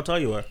matter how tall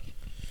you are.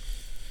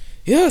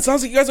 Yeah, it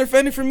sounds like you guys are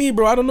fending for me,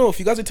 bro. I don't know. If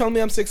you guys are telling me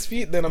I'm 6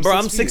 feet, then I'm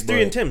Bro, 6 I'm feet, 6'3" but-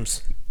 in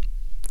Tim's.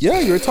 Yeah,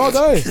 you're a tall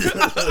guy.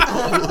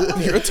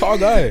 You're a tall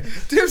guy.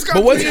 Tim's got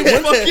But once three you,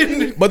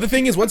 fucking... but the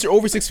thing is, once you're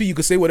over 6 feet, you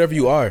can say whatever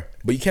you are.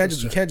 But you can't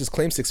just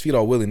claim 6 feet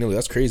all willy nilly.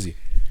 That's crazy.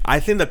 I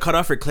think the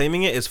cutoff for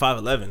claiming it is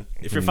 5'11".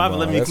 If you're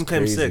 5'11", you That's can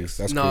claim crazy. 6.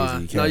 That's Nah,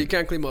 crazy. nah, you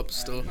can't claim up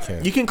still.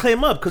 You can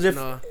claim up because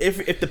Nah.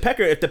 if the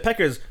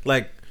pecker's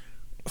like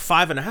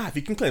 5.5,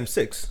 you can claim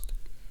 6.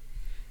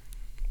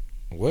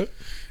 What?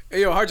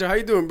 Hey, yo, Harja, how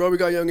you doing, bro? We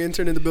got a young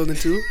intern in the building,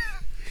 too.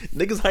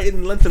 Niggas heighten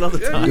and lengthen all the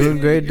time. you- Doing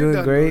great, you're doing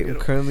done, great. bro. I'm Get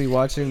up. currently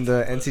watching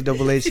the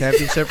NCAA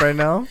championship right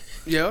now.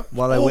 Yeah?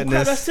 While I Oh, crap,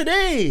 that's witness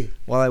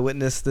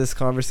today. this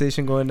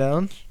conversation going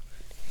down.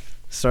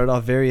 Started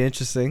off very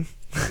interesting,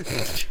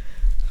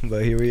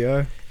 but here we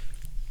are.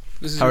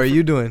 This is How your are fir-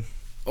 you doing?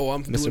 Oh,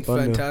 I'm Mr. doing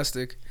Bundu?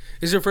 fantastic.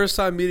 This is your first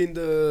time meeting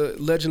the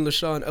legend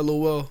LaShawn,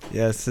 LOL.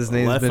 Yes, his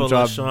name's Life been of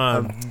dropped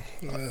LaShawn.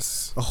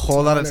 Yes. a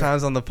whole lot of honor.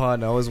 times on the pod,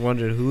 and I always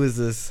wondered who is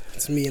this.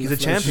 It's me in He's the a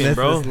flesh. champion, Smith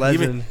bro. is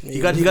legend. He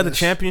got the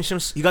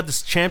championships. You got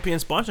this champion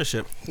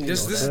sponsorship.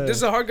 This that.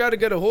 is a hard guy to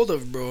get a hold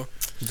of, bro.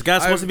 This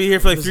guy's supposed to be here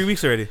for like 3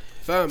 weeks already.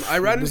 Fam, I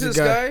ran into Who's this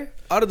the guy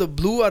out of the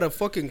blue at a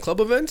fucking club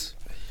event.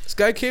 This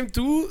guy came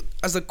through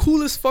as the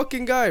coolest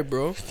fucking guy,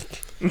 bro.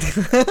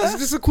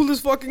 This is the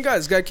coolest fucking guy.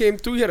 This guy came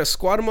through. He had a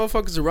squad of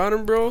motherfuckers around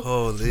him, bro.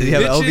 Holy. Did he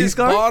have an LV Bitches,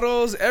 scarf?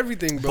 bottles,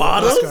 everything, bro.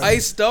 Bottles?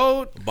 Iced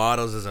out.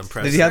 Bottles is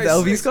impressive. Did he have the Nice.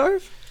 LV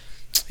scarf?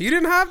 He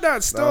didn't have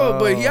that still,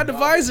 but he had the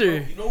visor.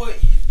 You know what?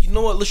 You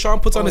know what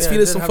LaShawn puts on Oh, his yeah, feet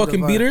I is did some have the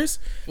fucking vibe. beaters.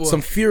 What?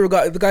 Some fear of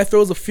God. The guy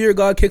throws a fear of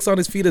God kicks on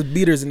his feet as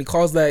beaters, and he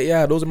calls that.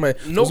 Yeah, those are my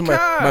No those are my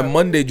cap.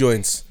 Monday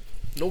joints.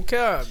 No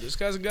cap. This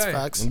guy's a guy.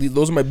 Facts.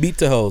 Those are my beat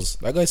to hells.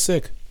 That guy's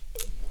sick.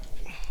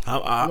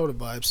 Know the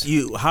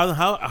vibes.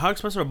 How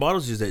expensive are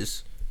bottles these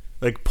days?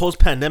 Like post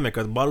pandemic,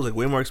 are the bottles like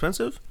way more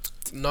expensive?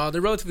 Nah,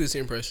 they're relatively the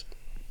same price.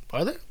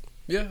 Are they?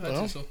 Yeah, I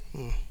Well, think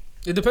so.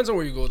 It depends on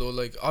where you go though.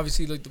 Like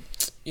obviously, like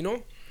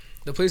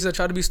the places that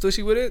try to be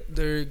slushy with it,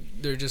 they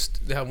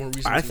have more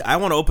reason. I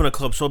want to open a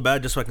club so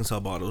bad just so I can sell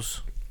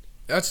bottles.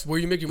 That's where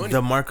you make your money.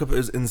 The markup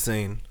is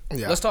insane.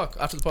 Yeah. Let's talk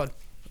after the pod.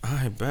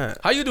 I bet.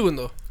 How you doing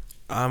though?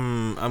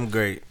 I'm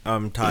great.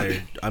 I'm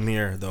tired. I'm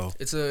here though.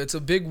 It's a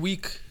big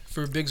week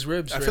for Big's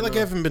Ribs. I right feel like now.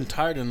 I haven't been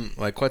tired in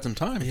like quite some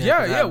time. Yeah,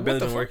 'cause yeah, I've barely what the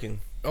been fuck? working.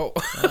 Oh,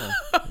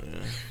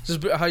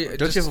 just how you?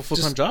 Don't you have a full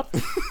time job?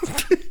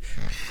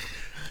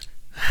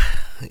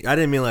 I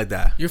didn't mean like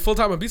that. You're full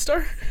time a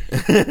BeatStar?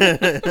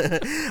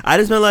 I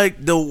just meant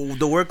like the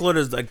workload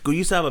is like we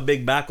used to have a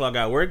big backlog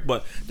at work,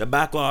 but the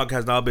backlog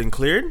has now been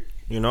cleared.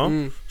 You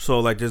know, so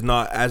like there's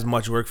not as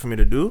much work for me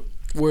to do.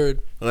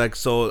 Word. Like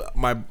so,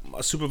 my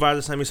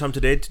supervisor sent me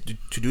something today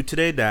to do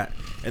today that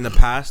in the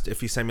past,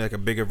 if he sent me like a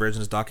bigger version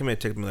of this document,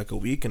 it'd take me like a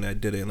week, and I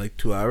did it in like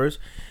 2 hours.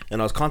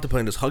 And I was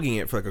contemplating just hugging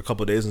it for like a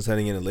couple of days and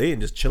sending it in late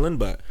and just chilling,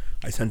 but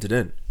I sent it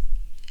in.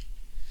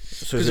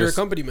 So Because you're a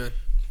company man.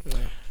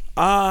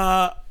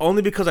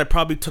 only because I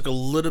probably took a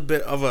little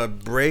bit of a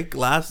break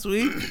last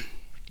week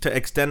to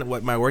extend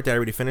what my work that I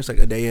already finished like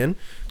a day in.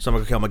 So I'm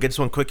like, okay, I'm gonna get this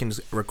one quick and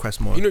just request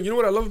more. You know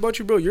what I love about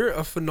you, bro? You're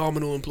a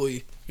phenomenal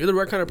employee. You're the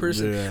right kind of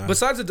person. Yeah.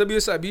 Besides the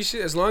WSIB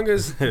shit, as long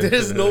as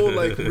there's no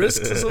like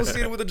risks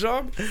associated with the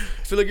job, I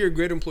feel like you're a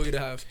great employee to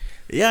have.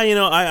 Yeah, you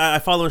know, I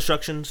follow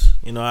instructions.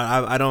 You know,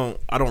 I don't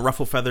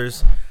ruffle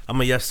feathers.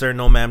 I'm a yes sir,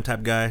 no ma'am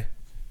type guy.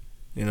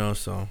 You know,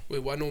 so Wait,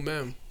 why no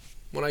ma'am?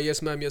 When I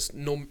yes ma'am, yes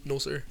no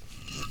sir.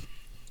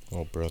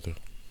 Oh, brother.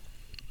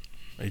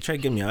 Are you trying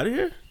to get me out of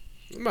here?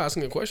 I'm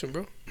asking a question,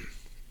 bro.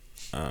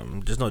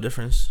 There's no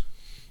difference.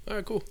 All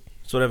right, cool.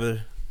 It's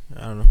whatever.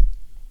 I don't know.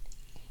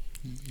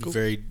 Cool.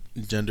 Very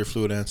gender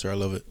fluid answer. I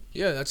love it.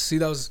 Yeah, that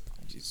was.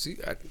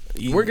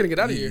 We're gonna get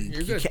out of here.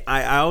 You're good.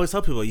 I always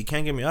tell people you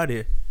can't get me out of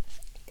here.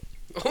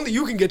 Only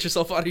you can get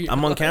yourself out of here.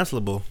 I'm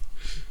uncancelable.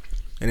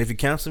 And if you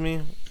cancel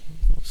me,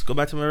 let's go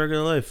back to my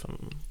regular life.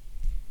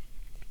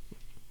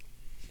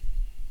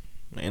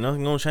 Ain't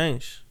nothing gonna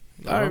change.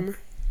 All right, man.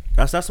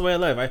 That's the way I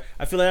live.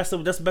 I feel like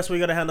that's the best way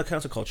you gotta handle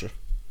cancel culture.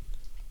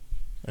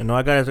 I know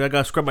I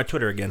gotta scrub my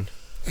Twitter again.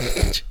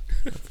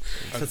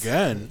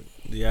 Again.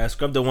 Yeah, I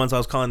scrubbed the ones I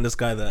was calling this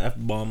guy the F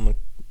bomb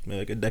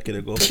like a decade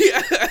ago.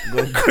 Yeah.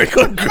 going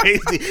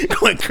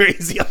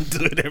crazy on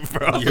Twitter,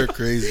 bro. You're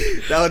crazy.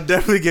 That would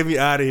definitely get me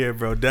out of here,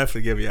 bro.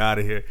 Definitely get me out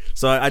of here.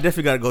 So I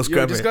definitely gotta go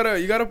scrub it.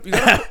 You gotta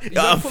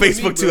On follow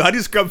Facebook me, too. bro. How do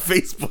you scrub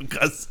Facebook?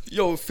 Cause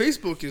Yo,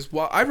 Facebook is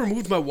wild. I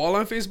removed my wall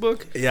on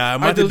Facebook. yeah,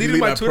 I deleted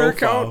my Twitter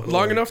profile, account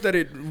long enough that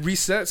it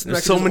resets. and I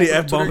There's can so just many open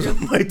up F bombs Twitter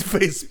on my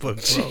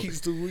Facebook, bro. again.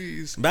 Jeez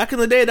Louise. Back in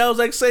the day, that was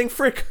like saying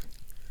frick.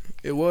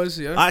 It was,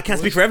 yeah. I can't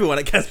speak for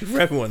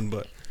everyone.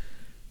 But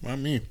Not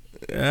me.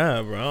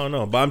 yeah, bro. I don't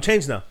know. But I'm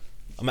changed now.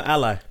 I'm an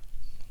ally.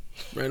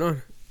 Right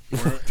on.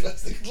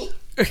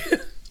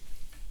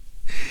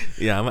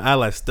 Yeah, I'm an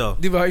ally still.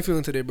 Diva, how you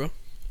feeling today, bro?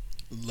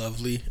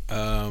 Lovely.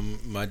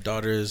 My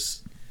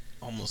daughter's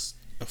almost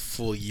a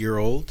full year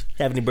old.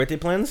 Have any birthday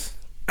plans?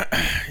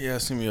 Yeah,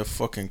 it's gonna be a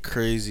fucking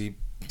crazy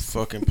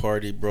fucking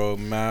party, bro.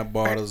 Mad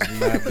bottles,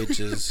 mad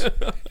bitches,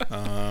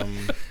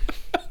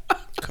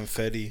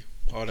 confetti,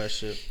 all that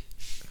shit.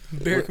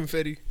 Bear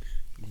confetti.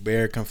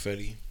 Bear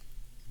confetti,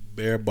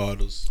 bear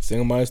bottles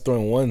Single Maya's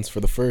throwing ones for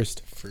the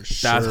first. for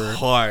sure. That's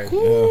hard.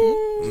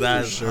 Yeah.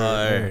 That's sure.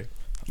 hard.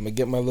 I'm gonna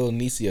get my little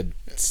niecey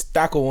a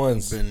stack of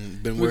ones.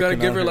 Been We gotta working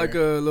give on her like a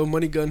little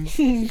money gun,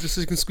 just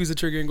so you can squeeze the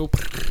trigger and go.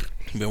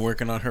 Been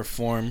working on her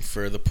form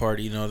for the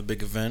party. You know, the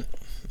big event.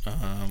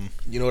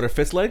 You know what her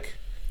fit's like?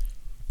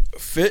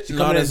 Fit She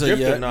not coming in as a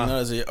dripped or yet. not? Not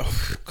as a.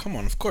 Oh, come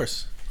on, of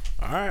course.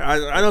 All right.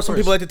 I know some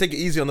people like to take it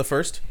easy on the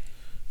first.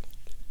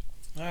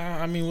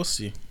 I mean, we'll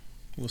see.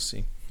 We'll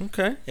see.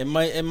 Okay. It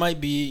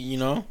might be. You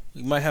know,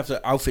 we might have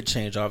to outfit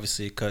change,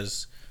 obviously,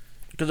 because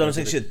Because I don't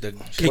think shit. The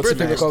What's your kids'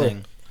 favorite color?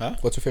 thing. Huh?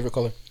 What's your favorite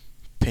color?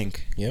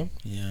 Pink. Yeah,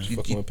 Yeah. you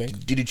fucking with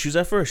pink. Did you choose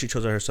that for her or she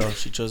chose it herself?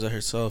 She chose it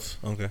herself.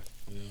 Okay.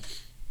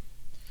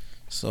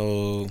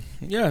 So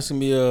yeah, it's gonna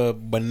be a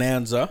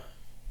bonanza,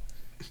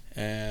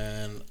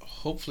 and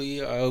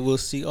hopefully I will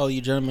see all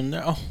you gentlemen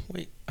there. Oh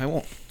wait, I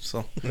won't.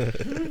 So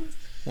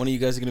one of you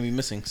guys are gonna be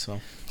missing. So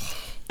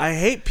I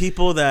hate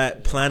people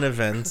that plan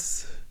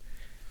events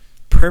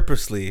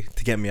purposely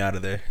to get me out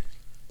of there.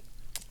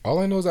 All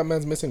I know is that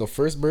man's missing a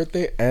first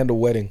birthday and a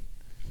wedding.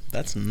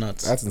 that's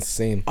nuts. That's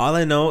insane. All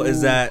I know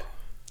is that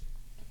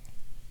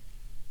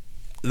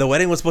the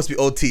wedding was supposed to be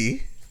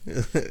OT,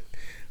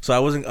 so I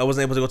wasn't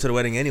able to go to the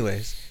wedding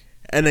anyways,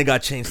 and then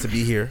got changed to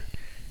be here,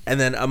 and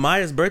then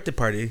Amaya's birthday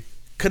party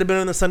could have been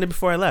on the Sunday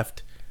before I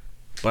left,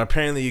 but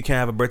apparently you can't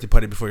have a birthday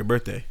party before your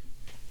birthday.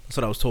 That's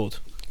what I was told.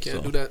 Can't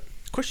So, do that.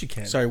 Of course you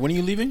can. Sorry, when are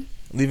you leaving?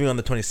 Leaving on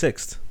the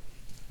 26th.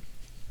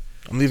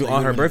 I'm leaving So on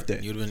you'd her have birthday,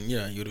 been,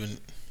 you'd have been.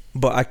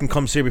 but I can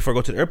come see her before I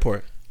go to the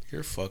airport.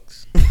 You're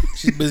fucked.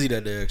 She's busy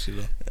that day, actually,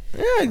 though.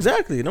 Yeah,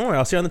 exactly. Don't worry,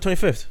 I'll see her on the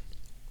 25th.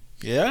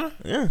 Yeah.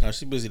 Yeah. No,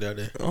 she's busy that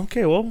day.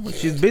 Okay, well, if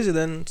she's busy,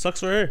 then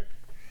sucks for her.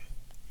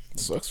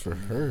 Sucks for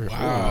her.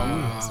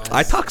 Wow.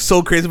 I talk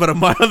so crazy about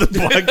Amaya on the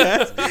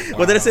podcast.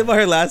 What did I say about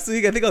her last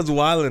week? I think I was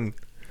wilding.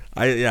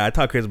 I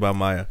talk crazy about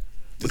Amaya.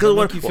 Does Because that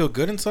when make you feel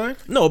good inside?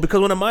 no, because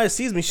when Amaya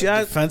sees me, she's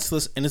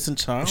Defenseless, innocent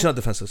child. not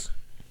defenseless.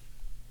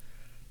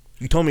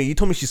 You told me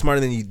she's smarter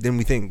than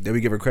we think that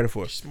we give her credit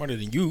for. Smarter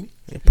than you.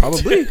 Yeah,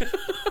 probably.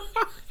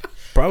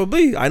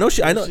 Probably. I know.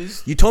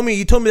 She's- You told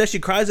me that she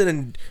cries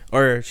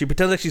or she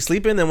pretends like she's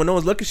sleeping, and when no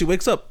one's looking, she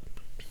wakes up.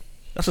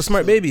 That's a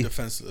smart baby.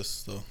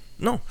 Defenseless, though.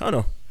 No, hell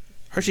no.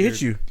 Her, she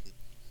hits you.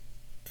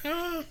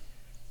 I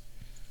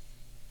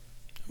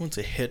wouldn't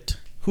say hit.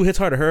 Who hits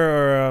harder,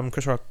 her or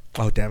Chris Rock?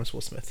 Oh, damn, it's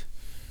Will Smith.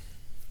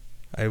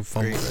 I Great.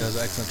 fumbled. That was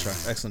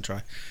an excellent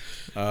try.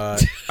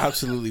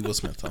 Absolutely Will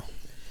Smith, though.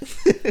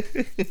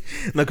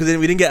 No, because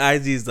we didn't get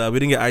IZ's. We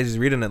didn't get IZ's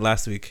reading it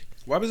last week.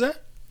 Why was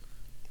that?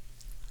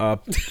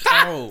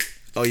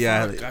 Oh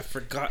yeah, Fuck, I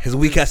forgot. his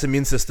weak ass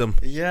immune system,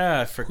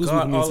 Yeah, I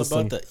forgot immune all system?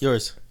 about that.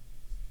 Yours.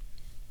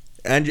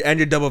 and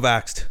you're double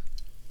vaxxed.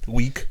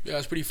 Weak. Yeah,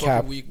 it's pretty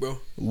Cap. fucking weak, bro.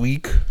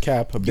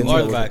 Cap. I've been You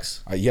are to the it.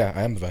 vax. Yeah,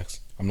 I am the vax.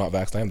 I'm not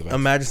vaxxed. I am the vax.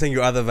 Imagine saying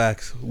you're other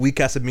vax. Weak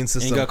ass immune And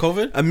system. you got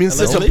COVID? Immune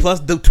system Allegedly? plus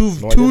the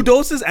No, I two didn't.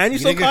 doses, and you You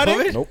still didn't get caught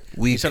it. COVID? Nope.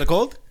 You Weak. had a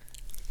cold?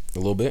 A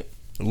little bit.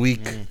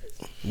 Weak.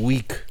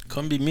 Weak.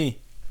 Couldn't be me.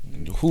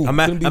 Who?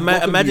 Couldn't be-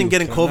 what could Imagine be?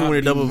 getting COVID when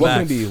you're double What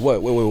can it vaxxed. be?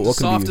 What? Wait. What can it be?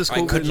 Softest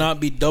I could not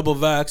be double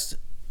vaxxed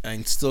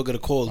and still get a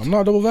cold. I'm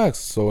not double vaxxed,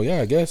 so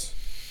yeah, I guess.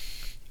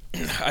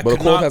 I But a could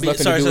cold not has be.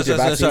 nothing to do with your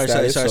vaccine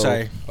status. Sorry.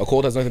 so a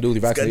cold has nothing to do with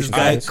your vaccination guy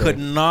I status. could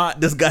so.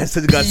 not. This guy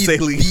said you got be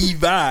saline. the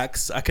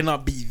vax. I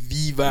cannot be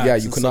the vax. Yeah,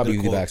 and you could still not get be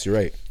a the cold vax. You're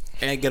right.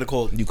 and get a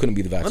cold. You couldn't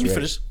be the vax. Let me you're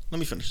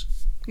right. finish.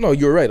 No,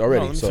 you're right already.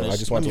 No, let me so finish. I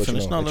just want to Let let me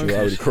you finish. know No, that let me you're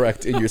already finish.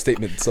 correct in your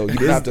statement. So you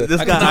didn't have to.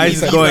 This guy I eyes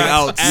can going give you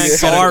out. facts.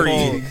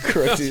 Sorry.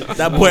 correct it.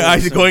 That boy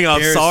eyes going out.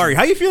 Embarrassing. Sorry.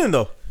 How you feeling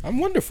though? I'm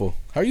wonderful.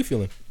 How are you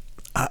feeling?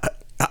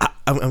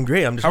 I'm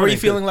great. I'm just. How are you wondering,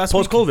 feeling last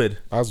post COVID?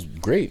 I was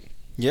great.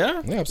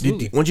 Yeah? Yeah,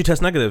 absolutely. When'd you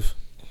test negative?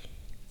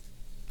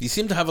 You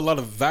seem to have a lot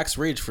of vax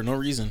rage for no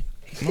reason.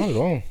 Not at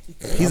all.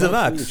 He's a I'm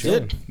vax. absolutely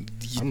chilling.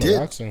 You I'm did.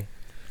 relaxing.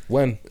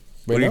 When? Right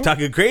When you now?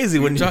 talking crazy,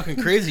 when You're you talking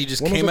crazy. You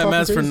just When was came I at talking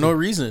man's for crazy? no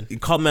reason. you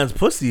call man's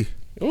pussy.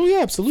 Oh yeah,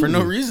 absolutely. For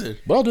no reason.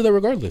 But I'll do that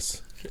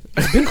regardless.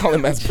 I've been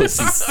calling man's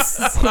pussy.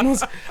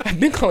 I've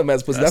been calling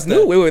man's pussy. That's new.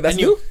 that. Wait, that's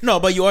And you- new. No,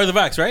 but you are the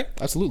vax, right?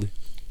 Absolutely.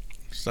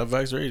 Stop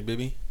vax rage,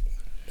 baby.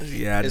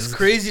 Yeah, It's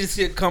crazy to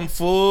see it come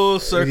full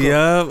circle.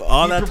 Yeah,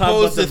 all You that talk about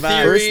proposed the the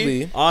vax. theory.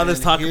 Firstly, All this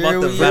And talk here about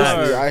the we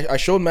vax. are. I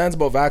showed mans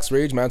about vax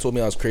rage. Man told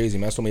me I was crazy.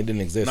 Man told me it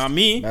didn't exist. Not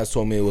me. Man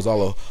told me it was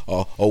all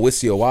a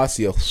wissi, a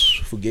wasi, a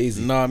fugazi.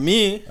 Not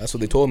me. That's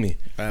what they told me.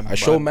 I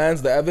showed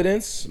mans the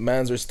evidence.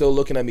 Mans are still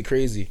looking at me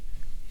crazy.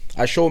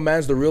 I showed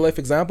mans the real life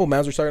example.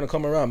 Mans are starting to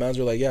come around. Mans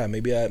are like, yeah,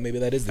 maybe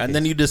that is the And case.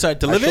 then you decide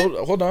to live it?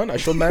 Hold on. I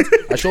showed mans.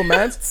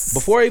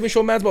 Before I even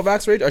showed mans about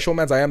vax rage, I showed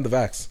mans I am the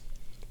vax.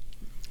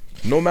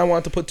 No man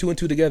wanted to put two and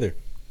two together.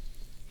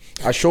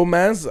 I showed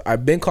mans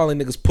I've been calling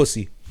niggas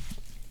pussy.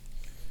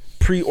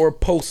 Pre or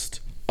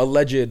post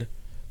alleged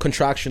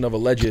contraction of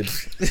alleged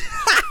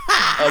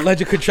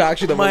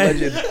contraction of My-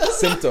 alleged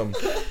symptom. My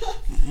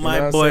You know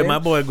what I'm boy, saying? my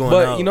boy going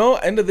But out. you know,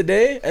 end of the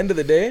day,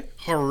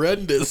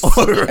 Horrendous.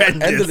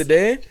 end of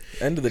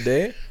the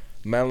day,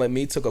 man like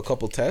me took a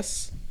couple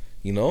tests,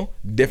 you know,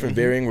 different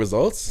varying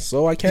results.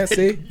 So I can't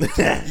say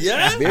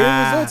Yeah?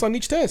 varying results on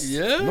each test.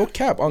 Yeah? No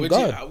cap on What'd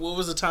you- God. what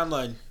was the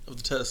timeline of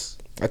the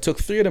test? I took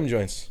 3 of them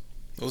joints.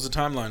 What was the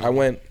timeline? I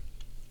went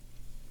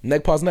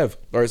neg pause nev.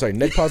 Or sorry,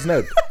 neg pause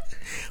nev.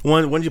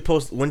 when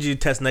did you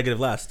test negative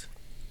last?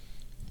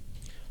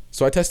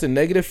 So I tested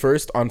negative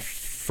first on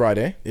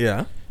Friday.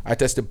 Yeah. I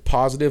tested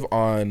positive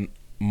on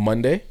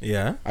Monday.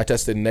 Yeah. I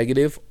tested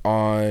negative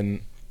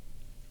on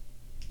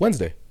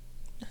Wednesday.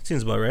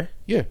 Seems about right.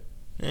 Yeah.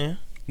 Yeah.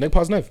 Neg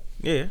pause nev.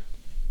 Yeah.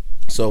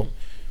 So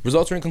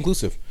results are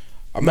inconclusive.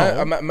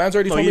 Man's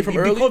already told me from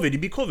you early.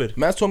 beat COVID.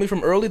 Man's told me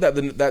from early that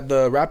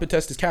the rapid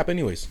test is cap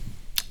anyways.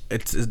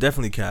 It's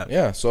definitely cap.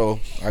 Yeah, so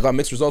I got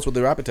mixed results with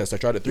the rapid test. I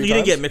tried it 3 You times.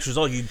 didn't get mixed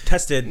results. You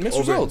tested Mixed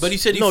over. results. But you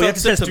said you No, you felt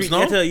have to test symptoms,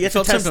 three- no? you have to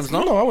felt test- symptoms,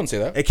 No, no? I wouldn't say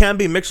that. It can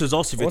be mixed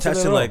results if I you're won't say that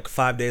testing at all. like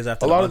 5 days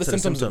after A lot of the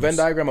onset symptoms, Venn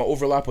diagram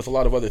overlap with a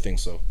lot of other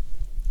things, so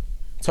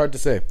it's hard to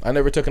say. I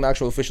never took an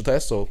actual official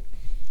test, so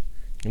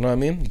you know what I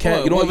mean. You can't.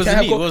 Well, You don't. what You was can't it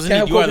have, need? co- What was it can't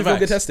have need? You are COVID the if you don't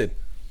get vax. tested.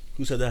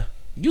 Who said that?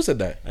 You said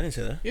that. I didn't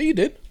say that. Yeah, you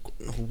did.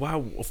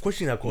 Wow. Of course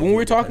you didn't have COVID. When we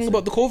were talking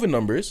about the COVID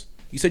numbers,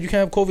 you said you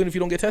can't have COVID if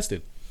you don't get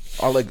tested.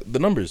 On like the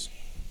numbers,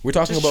 we're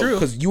talking Which is about true.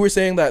 because you were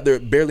saying that there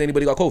barely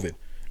anybody got COVID,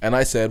 and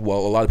I said, well,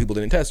 a lot of people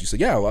didn't test. You said,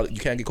 yeah, you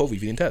can't get COVID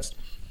if you didn't test.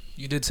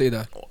 You did say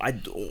that.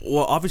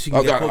 Well, obviously you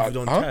can get Okay, COVID if you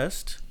don't huh?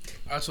 test.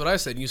 That's what I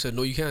said. You said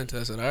no, you can't.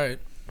 I said all right.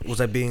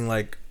 Was I being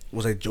like?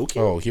 Was I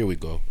joking? Oh, here we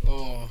go.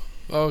 Oh,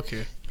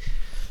 okay.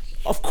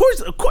 Of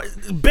course.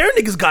 Bear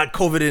niggas got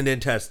COVID and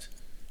didn't test.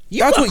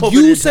 That's got what COVID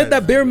you and said. test.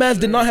 That Bear Mans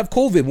did not have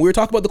COVID. When we were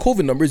talking about the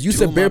COVID numbers, you Two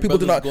said of Bear my people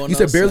did not. brothers You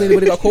going said barely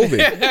outside.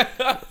 anybody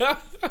got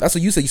COVID. That's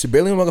what you said. You said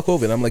barely anyone got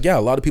COVID. And I'm like, yeah,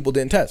 a lot of people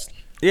didn't test.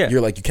 Yeah. You're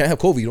like, you can't have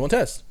COVID. You don't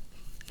test.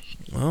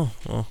 Oh,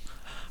 well.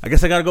 I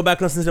guess I gotta go back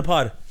and listen to the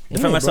pod.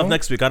 Defend Yeah, myself bro.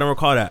 next week. I don't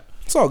recall that.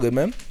 It's all good,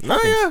 man.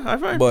 Oh yeah, I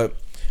find. But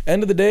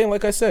end of the day,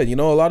 like I said, you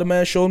know, a lot of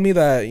men showed me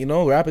that, you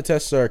know, rapid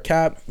tests are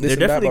cap. This They're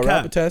and that definitely about cap.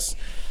 rapid tests.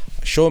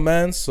 I showed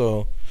man,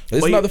 so this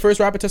But is not you- the first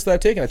rapid test that I've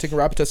taken. I've taken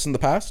rapid tests in the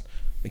past.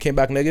 It came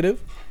back negative.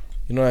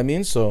 You know what I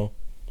mean? So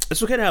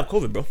It's okay to have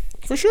COVID, bro.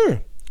 for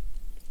sure,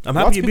 I'm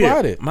Lots happy you of beat people it.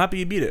 had it. I'm happy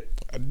you beat it.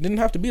 I didn't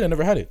have to beat. I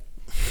never had it.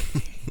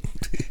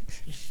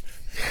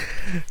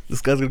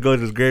 This guy's gonna go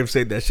to his grave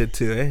saying that shit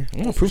too, eh?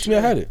 No, prove to me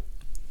I had it.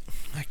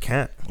 I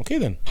can't. Okay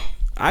then.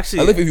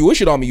 Actually, If you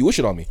wish it on me, you wish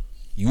it on me.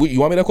 You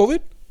want me to have COVID?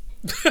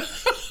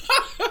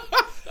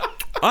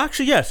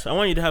 actually, yes. I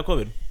want you to have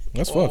COVID,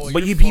 That's Oh, fucked.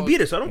 but Your he fault.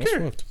 beat it, so I don't That's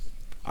care. fucked.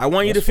 I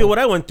want you to That's feel fucked. what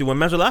I went through when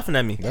men were laughing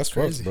at me. That's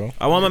fucked, bro.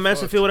 I want my You're man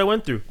to fucked. feel what I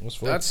went through. That's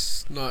fucked.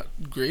 That's not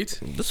great.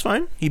 That's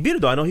fine. He beat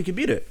it though. I know he can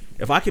beat it.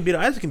 If I can beat it,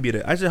 Isaac can beat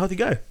it. Isaac's a healthy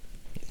guy.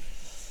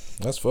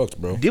 That's fucked,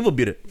 bro. Devo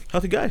beat it.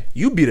 Healthy guy.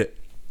 You beat it.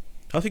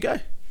 Healthy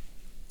guy.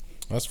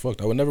 That's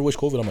fucked. I would never wish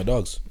COVID on my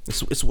dogs.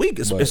 It's weak.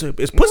 It's But-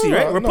 it's pussy, No,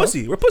 right? We're no.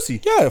 pussy. We're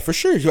pussy. Yeah, for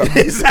sure. You're,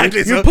 Exactly,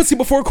 You're so- a pussy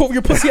before COVID.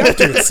 You're pussy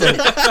after. So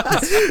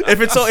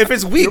If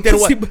it's weak, you're, then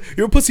pussy, what?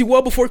 you're a pussy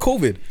well before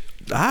COVID.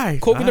 All right.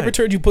 COVID never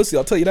turned you pussy.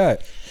 I'll tell you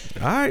that.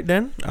 All right,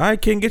 then. All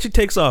right, Ken, get your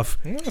takes off.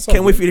 Yeah, that's all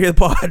Can't wait good. for you to hear the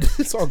pod.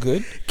 It's all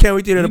good. Can't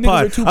wait to hear the You niggas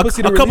pod. are too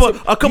pussy to A couple,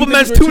 release it. a couple You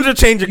men's niggas are tunes too- are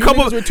changing. you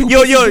Couple, niggas are too yo,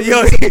 pussy yo, to yo,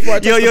 release it before I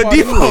yo, touch yo, the pod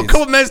Devo. anyways.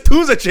 Couple men's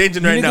tunes are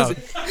changing right now. Where's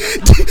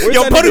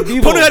Yo, that Punu,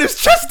 nigga Devo? Punu had his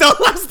chest out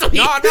last week.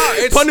 No,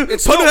 it's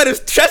Punu no. had his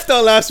chest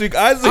out last week.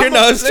 Eyes here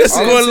now. His chest is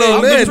listen, going a little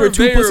I'm You niggas lit. were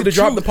too purveyor pussy to of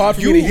drop truth. the pod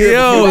for me You- to hear.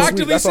 yo. before You this week.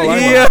 actively That's all say I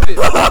you know.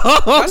 Yeah.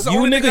 That's the You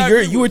only thing I nigga,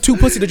 agree you were with. too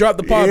pussy to drop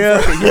the pod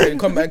Yeah. for me to hear it and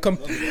come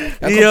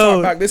Yo.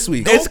 talk back this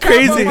week. It's Don't count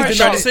crazy. on my I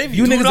tried to shit. save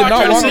You you. niggas Do did not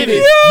try to want want me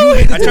save to. you. You I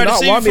did tried to not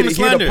save want you me from to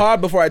hear slander. the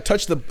pod before I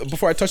touch the pod.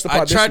 I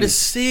this tried to week.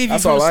 save you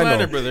That's from all I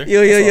slander, know. brother.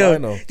 Yo, That's all I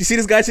know. You see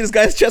this guy? See this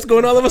guy's chest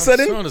going all of a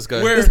sudden? What's wrong with this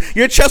guy? Where?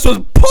 Your chest was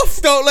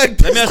puffed out like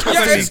this. Let me ask you a Yeah,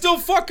 question. it's still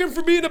fucking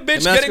for being a bitch, me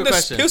ask you getting a the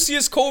question.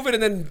 pussiest COVID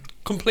and then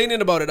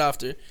complaining about it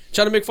after.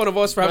 Trying to make fun of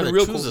us for having Brother,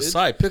 real choose a COVID.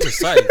 side. Pick a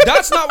side.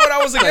 That's not what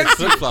I was against.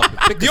 Flip flop.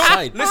 Pick a Yo,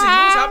 side. listen, you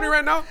know what's happening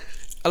right now?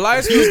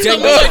 Elias feels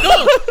ganged me.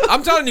 up.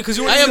 I'm telling you, because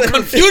you were I am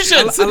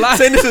confusion.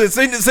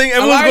 Saying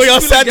everyone's going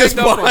outside this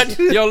pod.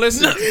 Yo,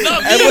 listen.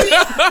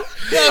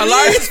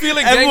 Elias is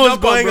feeling ganged Everyone's up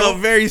on, going bro. out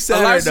very sad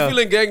Elias right is now.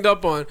 feeling ganged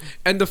up on.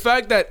 And the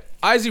fact that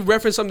Izzy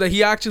referenced something that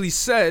he actually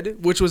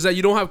said, which was that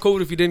you don't have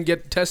COVID if you didn't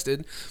get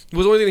tested,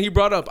 was the only thing that he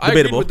brought up. I agreed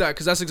Debatable. with that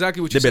because that's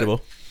exactly what you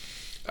Debatable.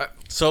 said.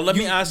 So let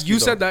me ask you. You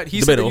said though. that. He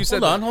Debatable.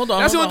 said that. You said Hold that. on.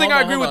 That's the hold only on, thing I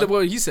hold agree on, with hold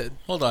what he said.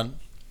 Hold on.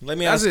 Let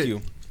me That's ask it.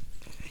 you.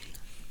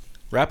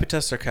 Rapid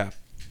tests are cap.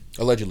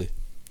 Allegedly,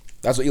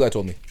 that's what Eli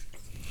told me.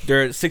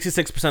 They're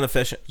 66%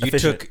 efficient.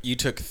 You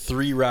took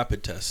 3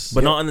 rapid tests.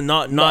 but not Recently,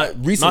 not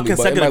but in my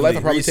consecutively. life,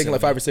 I've probably taken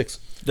like Recently. 5 or 6.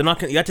 They're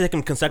not. You have to take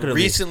them consecutively.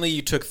 Recently,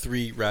 you took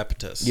 3 rapid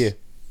tests. Yeah.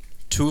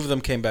 2 of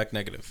them came back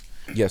negative.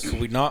 Yes.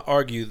 Could we not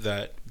argue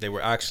that they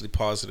were actually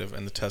positive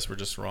and the tests were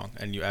just wrong,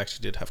 and you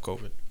actually did have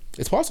COVID?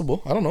 It's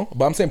possible. I don't know,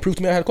 but I'm saying prove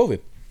to me I had COVID.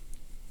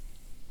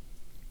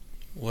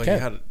 Well, Okay. you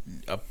had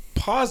a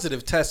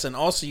positive test, and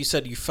also you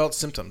said you felt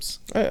symptoms.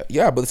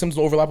 Yeah, but the symptoms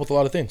overlap with a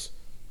lot of things.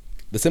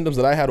 The symptoms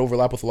that I had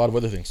overlap with a lot of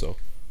other things. So,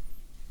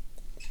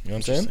 you know what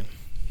I'm saying? Interesting.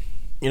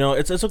 You know,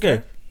 it's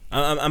okay.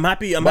 I'm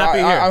happy. I'm But happy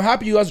here. I'm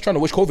happy you guys are trying to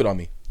wish COVID on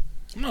me.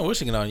 I'm not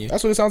wishing it on you.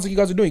 That's what it sounds like you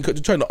guys are doing. You're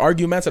trying to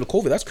argue man said of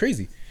COVID. That's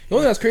crazy. You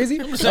know that's crazy?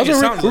 saying it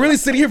sounds We're really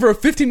sitting here for a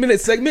 15-minute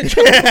segment.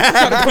 Trying to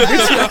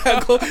convince you that I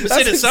go- That's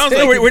saying it sounds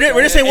insane. like-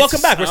 We're just saying welcome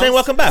It's- back. We're saying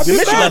welcome back. I've We been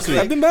missed you back. last week.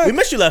 I've been back. We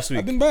missed you last week.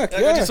 I've been back. I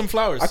Yeah. got you some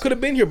flowers. I could have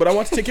been here, but I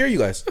want to take care of you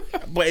guys.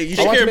 But you I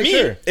should want care to of make me.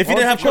 sure. If you I didn't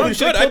want have to make COVID, you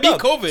sure. should Good. I have beat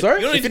pulled up. COVID. Sorry?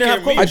 You don't If need you to didn't care have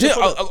of me.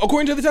 COVID, I did.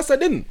 According to the test, I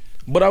didn't.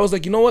 But I was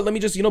like, you know what? Let me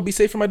just, be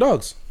safe for my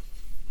dogs.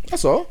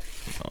 That's all.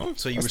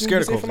 So you were That's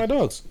scared of be safe for my COVID.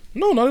 dogs.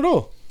 No, not at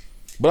all.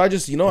 But I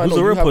just, I know Who's the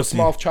you real have pussy? a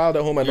small child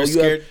at home. I know You're you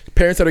scared? have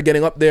parents that are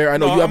getting up there. I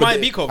know No, you I have.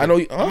 might be COVID. I know.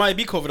 You, I might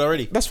be COVID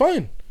already. That's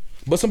fine.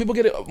 But some people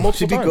get it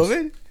multiple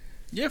times.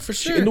 Yeah, for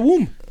sure. In the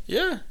womb.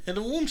 Yeah, in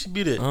the womb she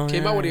beat it.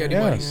 Came out with the Yeah.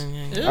 antibodies.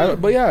 Yeah.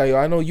 But yeah,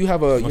 I know you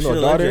have a she's a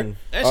daughter, legend.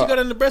 And she got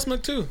it in the breast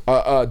milk too.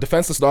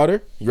 defenseless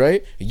daughter,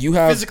 right? You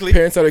have Physically.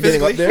 parents that are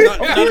getting up there. Not,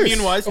 Of not course.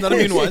 immune wise. Not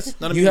immune wise.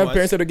 Not You immune have wise.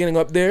 parents that are getting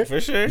up there. For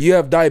sure. You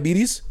have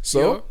diabetes, so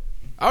Yo,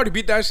 I already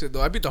beat that shit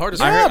though. I beat the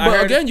hardest. I one. heard- yeah.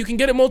 But again, you can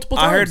get it multiple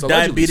times. I heard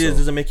allegedly, diabetes so.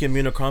 doesn't make you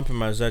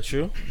immunocompromised. Is that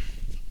true?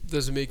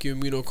 Does it make you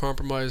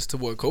immunocompromised to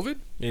what? COVID?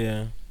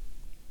 Yeah.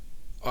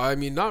 I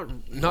mean, not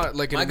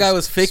like My guy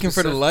was faking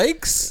for the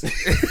likes.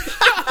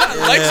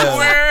 likes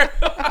where.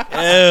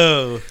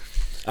 Ew.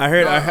 I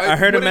heard. I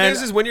heard a what man.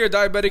 it is when you're a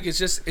diabetic, it's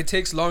just it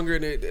takes longer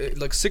and it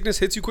like sickness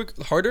hits you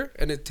harder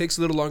and it takes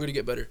a little longer to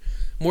get better.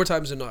 More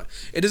times than not.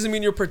 It doesn't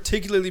mean you're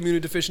particularly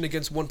immunodeficient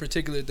against one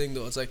particular thing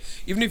though. It's like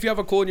even if you have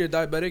a cold and you're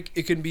diabetic,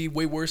 it can be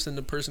way worse than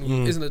the person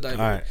who isn't a diabetic.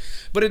 Alright.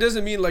 But it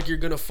doesn't mean like you're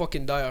gonna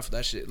fucking die off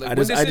that shit. Like I when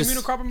just- they I say just-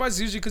 immunocompromised, it's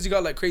usually because you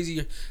got like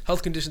crazy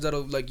health conditions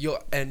that'll like you'll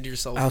end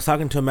yourself. I was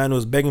talking to a man who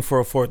was begging for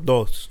a 4th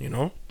dose. You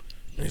know,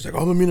 and he's like,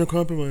 "I'm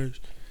immunocompromised,"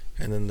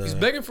 and then He's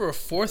begging for a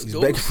fourth he's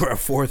dose. begging for a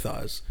 4th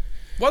dose.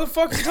 Why the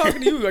fuck is he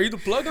talking to you? Are you the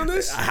plug on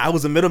this? I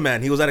was a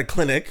middleman. He was at a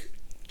clinic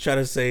trying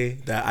to say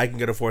that I can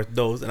get a 4th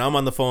dose, and I'm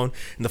on the phone,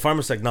 and the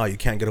pharmacist's like, "No, you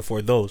can't get a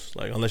 4th dose,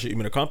 like unless you're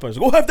immunocompromised.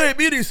 Go have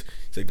diabetes."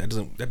 He's like,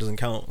 "That doesn't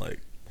count." Like,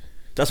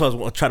 that's why I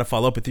was trying to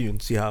follow up with you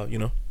and see how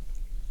Yeah,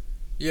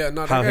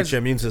 no, How it that hits guy's, your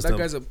immune system. that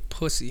guy's a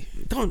pussy.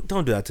 Don't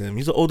do that to him.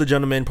 He's an older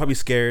gentleman, probably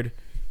scared.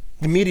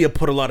 The media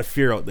put a lot of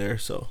fear out there,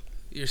 so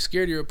You're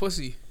scared you're a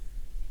pussy.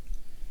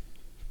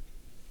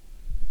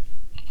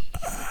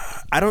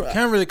 I don't.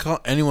 Can't really call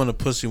anyone a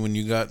pussy when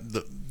you got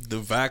the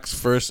vax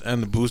first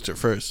and the booster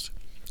first.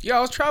 Yeah,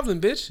 I was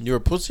traveling, bitch. You're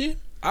a pussy?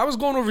 I was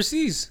going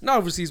overseas. Not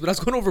overseas, but I was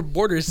going over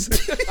borders.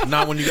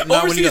 Not when you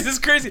not when you Overseas got, is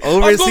crazy.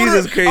 Overseas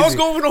is crazy. I was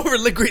going over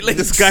Great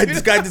Lakes.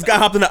 This guy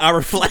hopped on an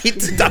hour flight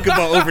to talk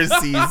about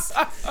overseas.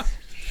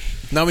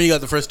 not when you got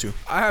the first 2.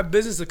 I have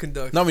business to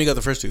conduct. Not when you got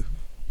the first 2.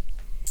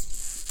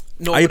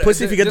 No, Are you but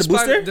pussy if you get this the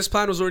booster? Plan, this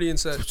plan was already in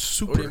set.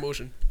 Super. Already in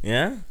motion.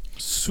 Yeah.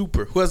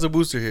 Super. Who has the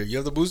booster here? You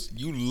have the booster?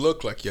 You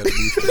look like you have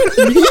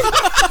the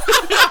booster.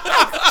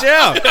 Chill.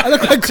 I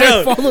look like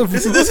Chill. I follow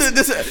This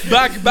is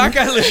Back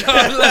at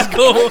LeSean. Let's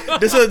go.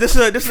 this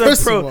is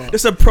First a of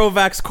all-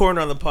 pro-vax corner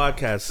on the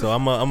podcast. So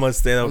I'm gonna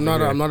stay over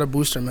here. I'm not a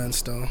booster man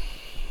still.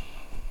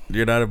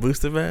 You're not a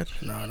booster man.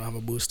 No, I don't have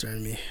a booster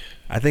in me.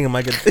 I think I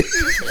might get.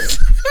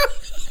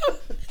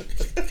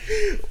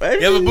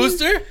 You have a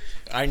booster?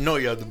 I know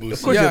you have the booster.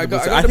 Of course Yeah, you have the I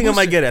booster. got I the think I might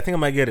booster. get it. I think I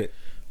might get it.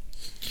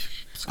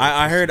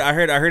 I heard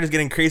it's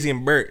getting crazy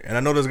in Burt, and I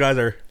know those guys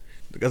are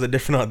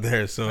different out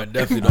there. So I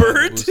definitely don't have the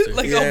Bird? booster.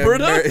 Like Yeah,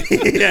 Alberta?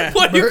 Burt. Yeah.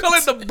 What do you call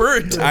it? The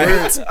bird?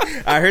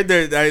 I heard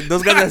those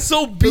guys That's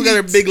so those guys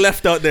are beats. big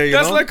left out there. You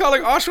That's know. like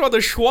calling Oshawa the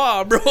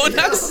Schwa, bro.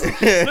 That's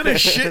what a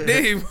shit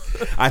name.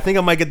 I think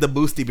I might get the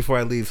boosty before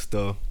I leave.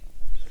 Still,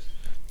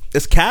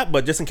 it's cap,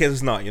 but just in case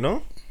it's not, you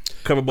know.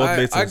 Cover both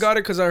bases. I got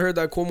it because I heard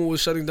that Cuomo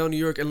was shutting down New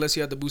York unless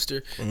he had the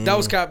booster. That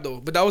was cap though,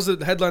 but that was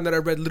the headline that I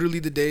read literally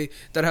the day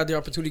that I had the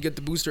opportunity to get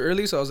the booster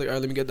early. So I was like, all right,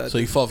 let me get that. So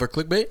you fall for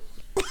clickbait?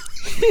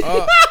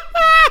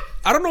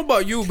 I don't know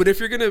about you, but if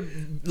you're gonna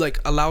like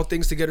allow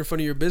things to get in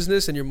front of your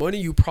business and your money,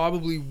 you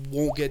probably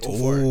won't get too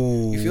far.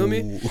 You feel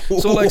me?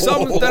 So like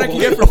something that I can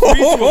get for free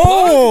through a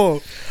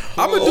plug,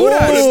 I'm gonna do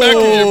that. Back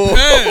in your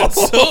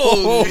pants.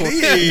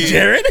 Holy.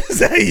 Jared, is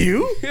that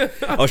you?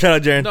 Oh, shout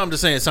out Jared. No, I'm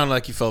just saying it sounded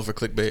like you fell for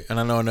clickbait, and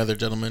I know another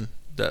gentleman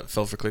that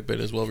fell for clickbait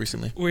as well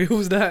recently. Wait,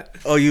 who's that?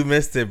 Oh, you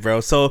missed it,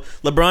 bro. So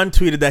LeBron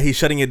tweeted that he's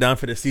shutting it down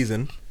for the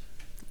season,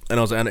 and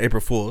it was on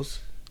April Fools.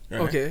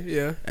 Right? Okay,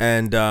 yeah,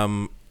 And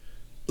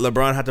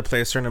LeBron had to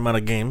play a certain amount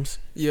of games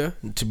yeah,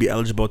 to be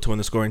eligible to win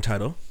the scoring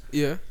title.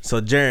 yeah.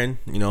 So Jaren,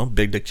 you know,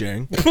 big dick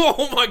Jaren,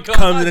 Oh my God!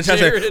 comes in the chat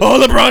saying, Jared. "Oh,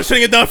 LeBron's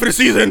shutting it down for the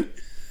season."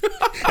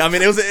 I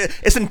mean,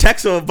 it's in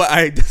Texas, but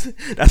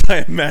that's how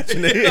I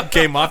imagine it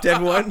came off to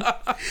everyone.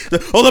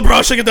 Oh,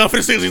 LeBron's shutting it down for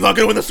the season. He's not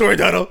gonna win the scoring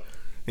title,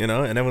 you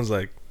know. And everyone's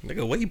like,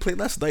 "Nigga, what you played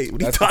last night?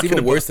 What are you That's talking even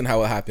about?" worse than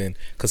how it happened.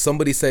 Because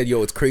somebody said,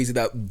 "Yo, it's crazy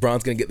that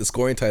Bron's gonna get the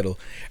scoring title,"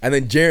 and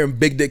then Jaren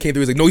Big Dick came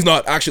through. He's like, "No, he's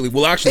not. Actually,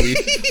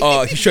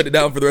 he shut it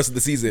down for the rest of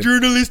the season."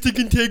 Journalistic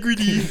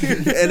integrity.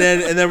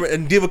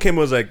 and Diva came and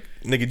was like,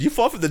 "Nigga, did you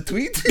fall for the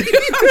tweet?"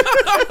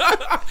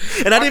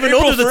 And I didn't even know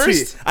April there was a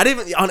 1st? tweet. I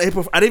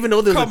didn't even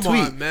know there was Come a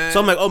tweet. on, man. So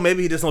I'm like, oh,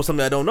 maybe he just knows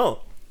something I don't know.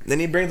 Then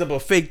he brings up a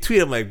fake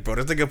tweet. I'm like, bro,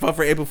 this nigga fell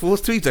for April Fool's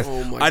tweets.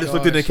 Oh my I just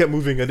looked at it and gosh. kept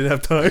moving. I didn't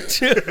have time.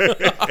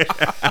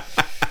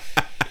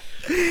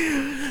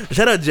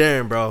 Shout out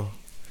Jaren, bro.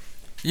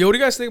 Yo, what do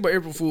you guys think about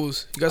April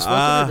Fools? You guys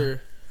fuck with it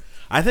or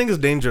I think it's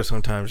dangerous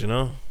sometimes, you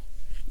know?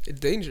 it's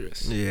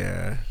dangerous?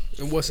 Yeah.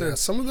 In what Yeah,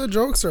 sense? some of the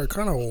jokes are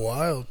kind of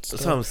wild.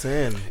 That's what I'm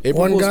saying.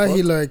 April One Fool's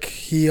guy, fucked.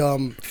 he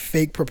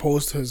fake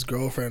proposed to his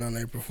girlfriend on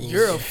April Fool's.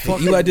 You're a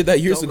fucking. Eli did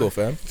that years ago,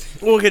 fam.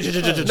 Okay,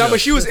 No, but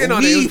she was in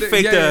on it. We It was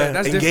faked the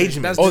that's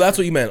engagement. different. Oh, that's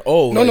what you meant.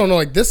 Oh, No,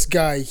 like this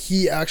guy,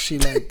 he actually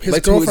like his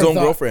Like to his girlfriend own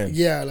thought, girlfriend.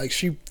 Yeah, like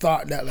she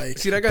thought that like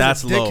See, that guy's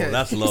That's a low. dickhead.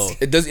 That's low.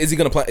 Is he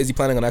gonna plan? Is he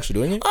planning on actually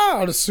doing it? I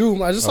would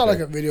assume. I just saw Okay. like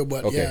a video,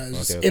 but Okay, yeah, it's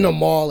just okay. in a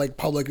mall, like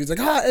public. He's like,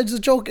 it's a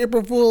joke,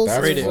 April Fool's.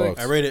 That's It's Rate it. like- fucked.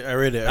 I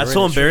rate it. That's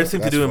so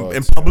embarrassing to That's do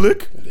in fucked. public.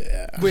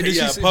 Wait, did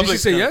Yeah, she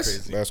public's say kinda yes?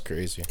 crazy. That's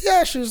crazy.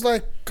 Yeah, she was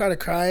like kind of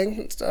crying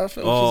and stuff.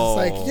 And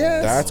Oh, she's just like,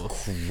 yes. That's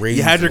crazy.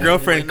 You had your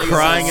girlfriend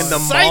crying in the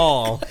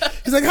mall.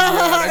 He's like, ha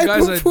ha ha, that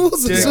guy's April a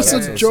Fool's. It's dickhead. just That's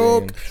a insane.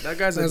 joke. That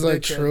guy's I a was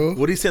like, dickhead. true.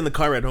 What do you say in the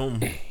car ride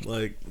home?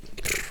 Like,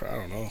 I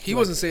don't know. He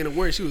wasn't saying a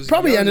word. She was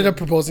Probably yelling ended at up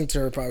proposing to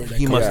her. Probably.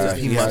 he must Yeah, have.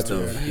 He he must had to.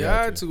 have. him. He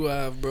had to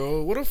have,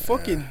 bro. What a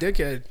fucking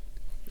dickhead.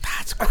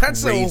 That's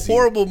That's a crazy.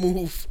 horrible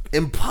move.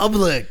 In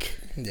public.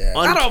 Yeah.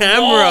 On At a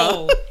camera.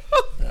 mall.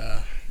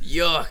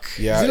 Yuck.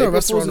 Yeah, Is it a April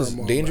restaurant Fool's or is a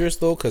mall, dangerous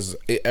though, because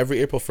every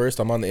April 1st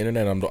I'm on the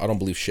internet and I don't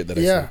believe shit that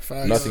I Yeah, see.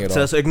 facts. Nothing at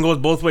So, all. so it can go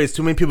both ways.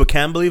 Too many people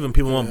can believe, and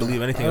people won't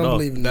believe I anything at don't all.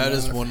 believe in That that.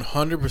 is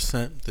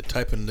 100% the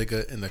type of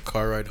nigga in the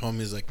car ride home.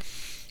 He's like,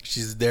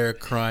 she's there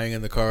crying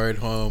in the car ride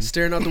home.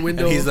 Staring out the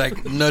window. And he's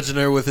like nudging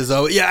her with his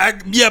elbow.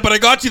 Yeah, but I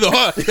got you though,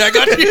 huh? Yeah, I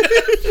got you.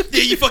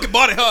 Yeah, you fucking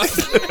bought it,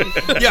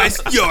 huh? Yeah,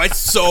 I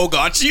so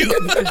got you.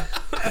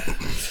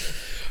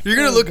 You're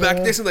gonna look back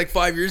at this in like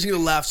 5 years. You're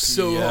gonna laugh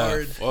so Yeah,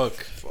 hard.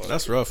 Fuck,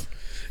 that's rough.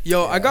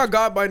 Yo, I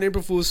got by an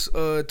April Fool's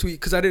tweet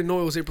because I didn't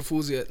know it was April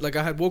Fool's yet. Like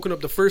I had woken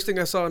up. The first thing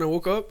I saw when I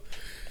woke up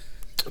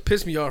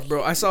pissed me off,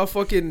 bro. I saw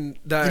fucking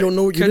that. You don't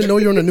know. You didn't know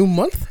you're in a new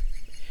month.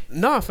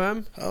 Nah,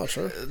 fam. Oh,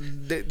 sure.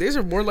 These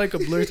are more like a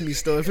blur to me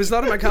still. If it's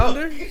not in my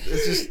calendar,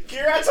 it's just.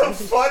 You're a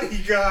funny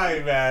guy,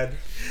 man.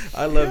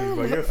 I love you,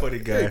 bro. You're a funny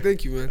guy. Hey,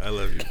 thank you, man. I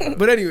love you. Bro.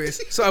 But anyways,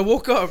 so I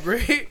woke up,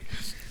 right,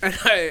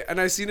 and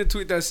I seen a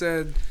tweet that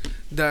said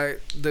that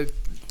the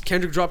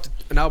Kendrick dropped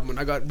an album, and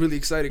I got really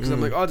excited because I'm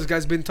like, oh, this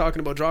guy's been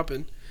talking about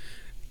dropping.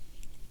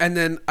 And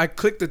then I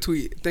clicked the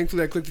tweet.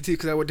 Thankfully, I clicked the tweet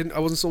because I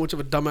wasn't so much of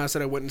a dumbass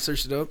that I went and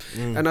searched it up.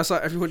 And I saw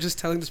everyone just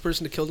telling this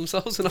person to kill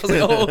themselves, and I was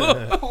like,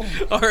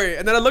 oh, all right.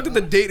 And then I looked at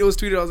the date it was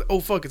tweeted. I was like, oh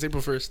fuck, it's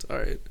April 1st. All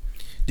right.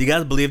 Do you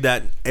guys believe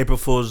that April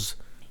Fools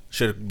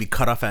should be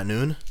cut off at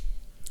noon?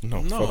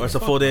 No, No. fuck Or it's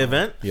no. a full day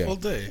event? Yeah. Full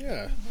day.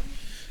 Yeah.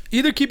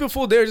 Either keep it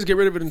full day or just get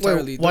rid of it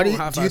entirely. why Don't do you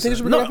half-ass think it it.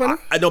 should be No, cut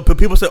off? I know. But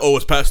people say, "Oh,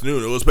 it's past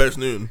noon. It was past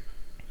noon."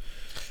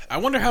 I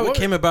wonder how What? it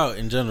came about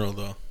in general,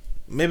 though.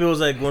 Maybe it was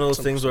like one of those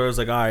things where it's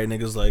like, all right,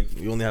 niggas, like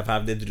you only have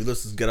half day to do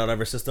this. Let's get out of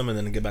our system and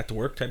then get back to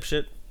work type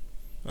shit.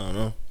 I don't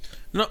know.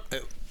 No,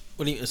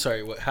 what do you?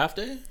 Sorry, what half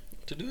day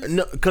to do it?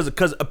 No, because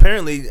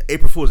apparently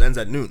April Fools ends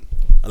at noon,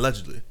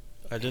 allegedly.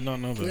 I did not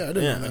know that. Yeah, I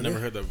didn't Yeah, know I that. never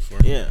heard that before.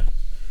 Yeah,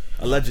 I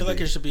feel allegedly.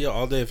 like it should be an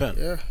all day event.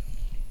 Yeah.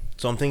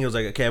 So I'm thinking it was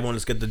like, okay, everyone,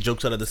 let's get the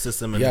jokes out of the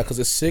system. And Yeah, because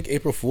a sick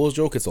April Fool's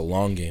joke, it's a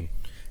long game.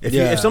 if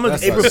Yeah, if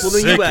someone's that's April like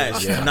Fooling you sick at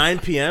as shit. 9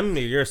 p.m.,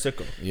 you're a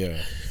sicko.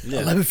 Yeah.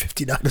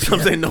 11:59. That's what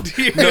I'm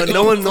saying.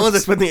 No one's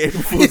expecting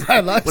April Fools Yeah,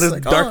 that's when it's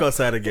like, dark oh.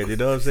 outside again. You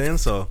know what I'm saying?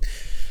 So,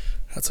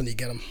 That's when you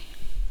get them.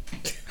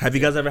 have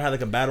you guys ever had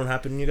like a bad one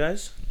happen to you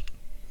guys?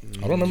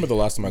 I don't remember the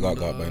last time I got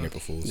by an April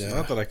Fool's. Yeah.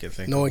 Not that I can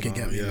think. No of, one can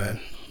get me, yeah. man.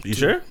 You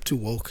sure? Too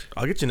woke.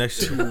 I'll get you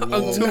next year.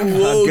 I'm too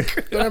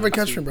woke. Don't ever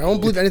catch me, bro. I don't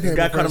believe anything. This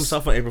guy April caught 1st.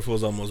 himself on April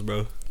Fools almost,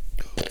 bro.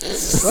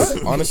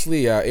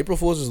 Honestly, yeah, April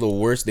Fool's is the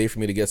worst day for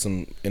me to get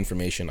some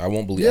information. I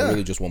won't believe. Yeah. I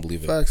really just won't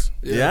believe it. Facts.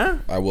 Yeah?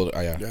 I will.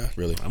 Yeah, Yeah.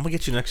 really. I'm gonna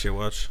get you next year.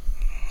 Watch.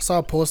 I saw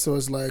a post that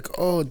was like,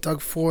 "Oh, Doug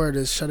Ford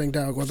is shutting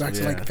down, going back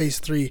to Yeah. like phase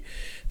 3."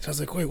 So I was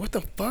like, "Wait, what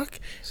the fuck?"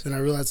 Then I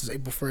realized it was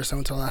April 1st. I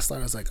went to last night.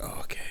 I was like, "Oh,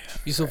 okay,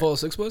 You still follow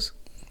Six Buzz?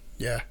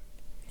 yeah."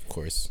 Of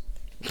course.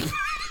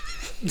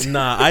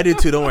 Nah, I do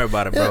too. Don't worry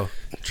about it, bro.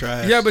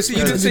 Trash. Yeah, but see,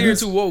 you didn't say you're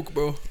too woke,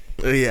 bro.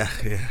 Yeah,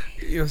 yeah.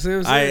 You know what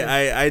I'm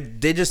saying?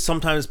 They just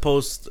sometimes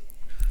post.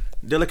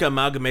 They're like an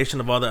amalgamation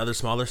of all the other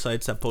smaller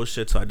sites that post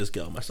shit, so I just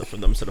get all my stuff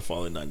from them instead of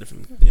following 9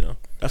 different. You know,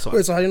 that's why.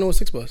 Wait, so how do you know what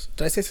 6 was?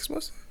 Did I say 6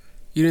 was?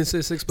 You didn't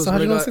say Six Buzz. So how'd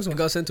but you know it got, Six Buzz? it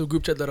got sent to a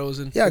group chat that I was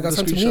in. Yeah, I With got the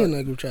sent to me screenshot. in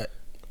the group chat.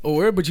 Oh,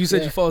 where? But you said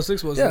Yeah. you follow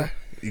Six Buzz. Yeah,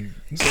 though.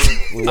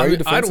 Why are you I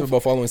defensive don't-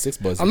 about following Six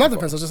Buzz? I'm not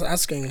defensive. I was just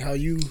asking how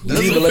you. You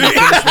didn't even let me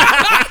finish.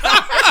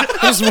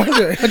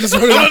 I just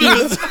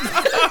wondering.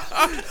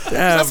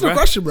 Yeah, That's the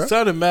question, bro.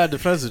 Sounded mad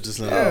defensive just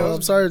now. Yeah, well,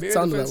 I'm sorry it Very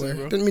sounded that defensive,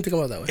 way. bro. Didn't mean to come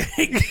out that way.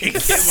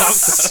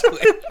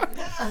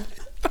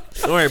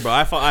 Don't worry, bro.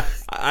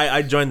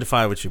 I joined the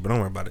fight with you, but don't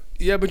worry about it.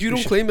 Yeah, but you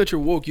don't claim that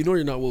you're woke. You know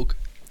you're not woke.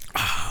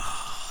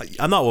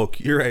 I'm not woke.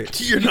 You're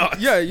right. You're not.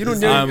 Yeah, you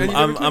don't.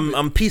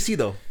 I'm PC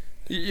though.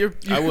 You're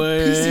I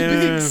would.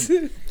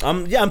 PC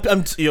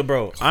bigs. Yo,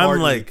 bro. I'm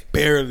Hardly, like,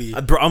 barely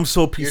bro. I'm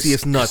so PC.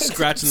 It's nuts.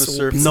 scratching the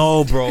surface.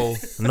 No, bro.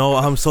 No,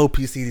 I'm so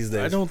PC these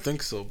days. I don't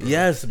think so, bro.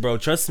 Yes, bro.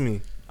 Trust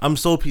me. I'm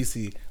so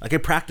PC. Like I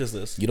practice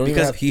this. You don't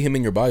even have he, him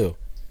in your bio.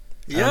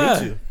 I don't Yeah.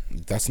 need to.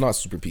 That's not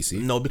super PC.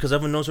 No, because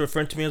everyone knows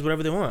referring to me as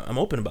whatever they want. I'm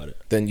open about it.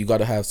 Then you got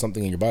to have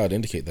something in your bio to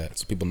indicate that,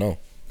 so people know.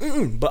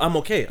 But I'm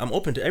okay. I'm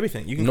open to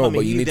everything. You can No, call me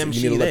but he, you need them, to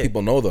she, let they.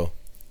 people know though.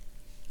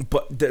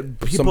 But the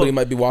people, Somebody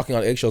might be walking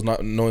on eggshells,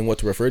 not knowing what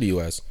to refer to you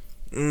as.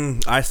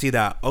 I see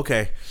that.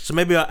 Okay, so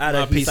maybe I'll add a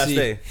Not piece I PC.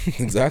 stay.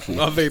 Exactly.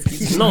 Not very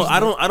PC. No, I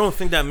don't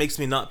think that makes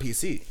me not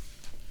PC.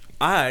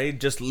 I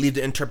just leave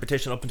the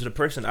interpretation open to the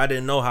person. I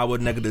didn't know how it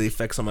would negatively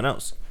affect someone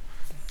else.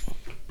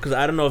 Because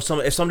I don't know if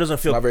someone doesn't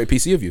feel Not very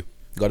PC of you.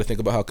 You got to think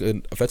about how it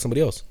could affect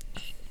somebody else.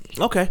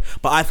 okay.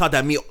 But I thought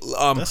that me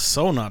That's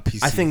so not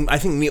PC. I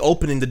think me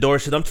opening the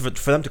doors to them for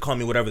them to call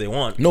me whatever they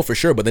want. No, for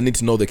sure, but they need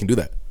to know they can do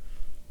that.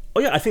 Oh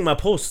yeah, I think my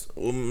posts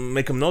will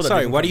make them know that. Sorry,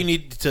 they can why call do you me.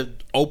 need to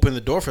open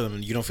the door for them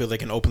and you don't feel they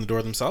can open the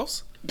door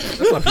themselves? That's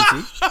not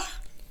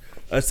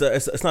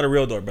PC. It's not a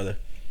real door, brother.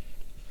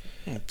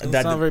 That's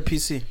That- not very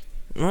PC.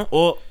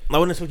 Well, I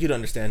wouldn't expect you to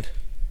understand.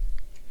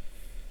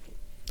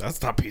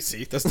 That's not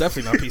PC. That's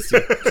definitely not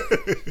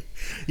PC.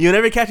 You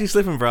never catch me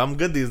slipping, bro. I'm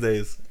good these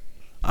days.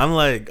 I'm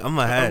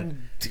ahead.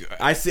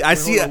 I see.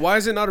 Hold on, why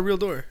is it not a real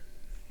door?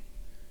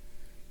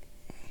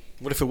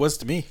 What if it was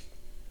to me?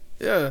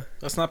 Yeah.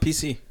 That's not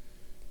PC.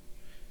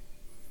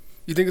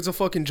 You think it's a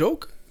fucking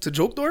joke? It's a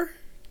joke door?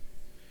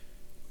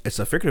 It's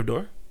a figurative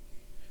door.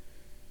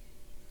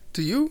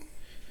 To you?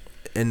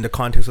 In the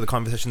context of the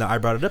conversation that I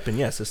brought it up in,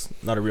 yes, it's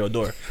not a real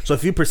door. So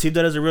if you perceive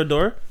that as a real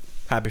door,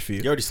 happy for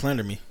you. You already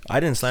slandered me. I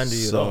didn't slander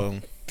you at all. So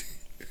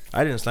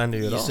I didn't slander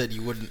you at you all. said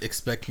you wouldn't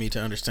expect me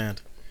to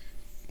understand.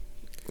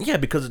 Yeah,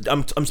 because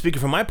I'm speaking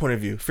from my point of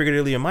view,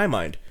 figuratively in my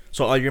mind.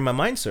 So are you in my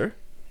mind, sir?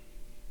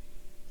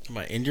 Am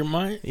I in your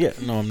mind? Yeah.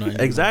 No, I'm not. In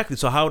your Exactly.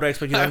 So how would I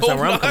expect you to I understand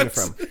hope where I'm coming not.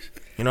 from?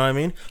 You know what I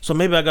mean? So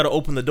maybe I got to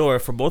open the door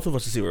for both of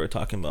us to see what we're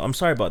talking about. I'm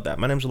sorry about that.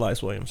 My name's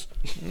Elias Williams.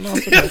 mind. No,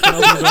 it's okay. I can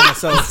open the door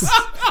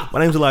myself. My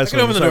name's Elias I can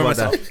Williams. open the Sorry door about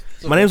myself.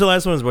 that. My name's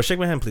Elias Williams, bro. Shake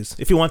my hand, please.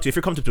 If you want to. If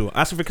you're comfortable.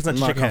 Ask for consent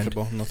I'm to not shake hand.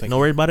 comfortable. No, thank No you.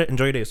 worry about it.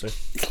 Enjoy your day, sir.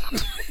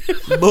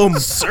 Boom.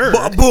 Sir.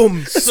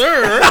 Boom.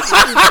 Sir.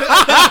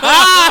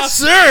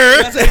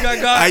 Sir.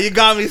 Ah, you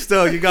got me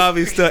still. You got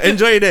me still.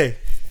 Enjoy your day.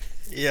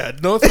 Yeah,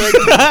 no thank you.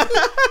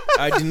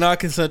 I do not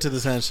consent to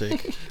this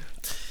handshake.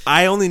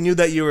 I only knew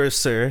that you were a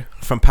sir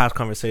from past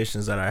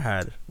conversations that I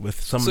had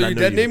with someone So that you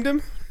knew dead you. named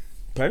him?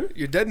 Pardon?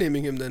 You're dead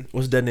naming him then.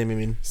 What's dead naming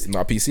mean? It's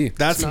not PC.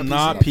 That's not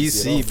not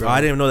PC. PC, bro.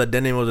 I didn't even know that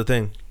dead name was a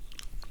thing.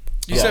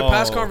 You said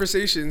past Oh.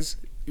 conversations,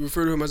 you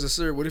refer to him as a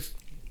sir. What if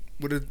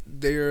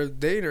they are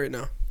dating right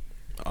now?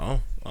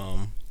 Oh,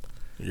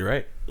 you're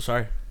right.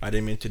 Sorry, I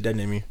didn't mean to dead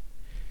name you,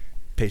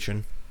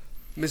 patron.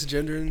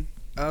 Misgendering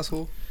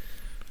asshole.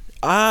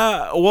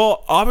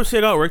 Well, obviously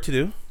I got work to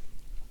do,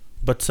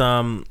 but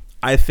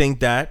I think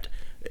that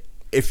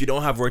if you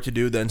don't have work to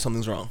do, then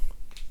something's wrong.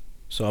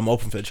 So I'm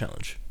open for the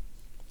challenge.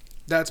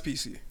 That's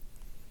PC.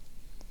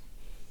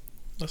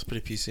 That's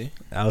pretty PC.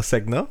 I was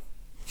sick, no.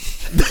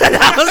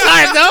 That was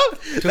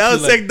sick, no. That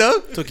was you, like- sick, no.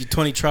 Took you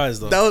 20 tries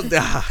though. That was.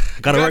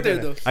 Gotta got work there, on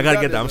it. though. I You gotta got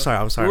get that. there, I'm though. sorry.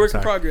 I'm sorry. Work I'm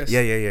in sorry. progress.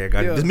 Yeah.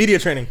 Got Yeah. it. This media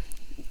training.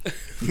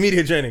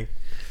 Media training.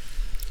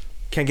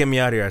 Can't get me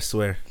out of here. I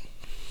swear.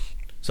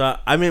 So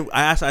I mean,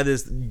 I asked I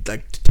this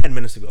like 10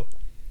 minutes ago,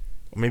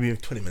 or maybe even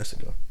 20 minutes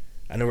ago.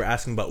 I know we're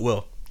asking about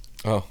Will.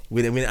 Oh,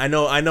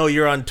 I know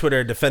you're on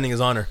Twitter defending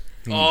his honor.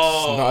 it's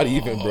not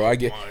even, bro.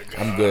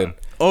 I'm good.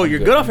 Oh, I'm you're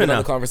good off I'm it on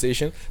now. the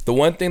conversation. The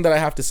one thing that I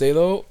have to say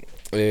though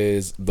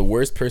is the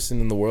worst person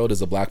in the world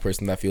is a black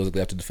person that feels like they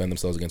have to defend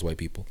themselves against white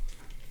people.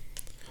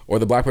 or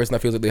the black person that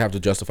feels like they have to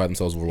justify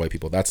themselves over white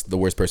people. That's the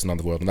worst person on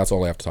the world, and that's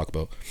all I have to talk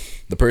about.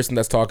 The person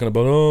that's talking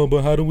about, oh,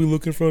 but how do we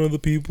look in front of the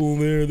people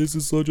there? This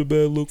is such a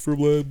bad look for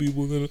black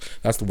people.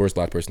 That's the worst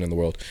black person in the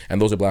world,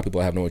 and those are black people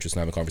I have no interest in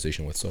having a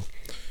conversation with. So,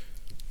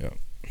 yeah.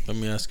 Let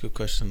me ask you a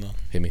question though.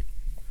 Hit me.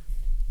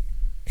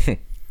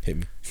 Hit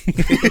me.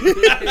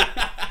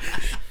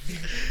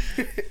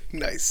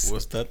 Nice.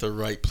 Was that the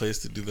right place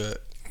to do that?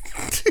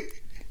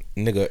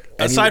 Nigga.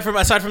 Aside from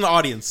the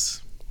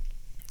audience.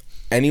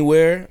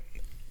 Anywhere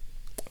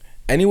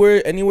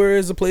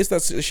is a place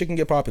that shit can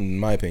get popping, in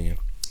my opinion.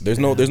 There's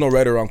no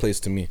right or wrong place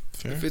to me.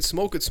 If it's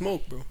smoke, it's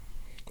smoke, bro.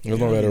 There's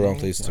no right or wrong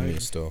place to me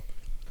still.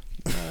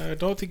 I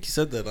don't think you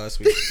said that last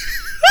week.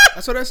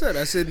 That's what I said.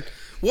 I said,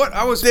 what?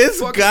 I was This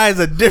fucking, guy's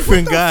a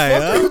different guy.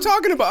 What huh? are you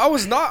talking about? I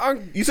was not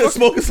on. You said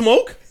smoke is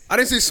smoke? I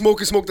didn't say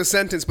smoke is smoke the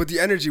sentence, but the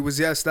energy was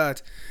yes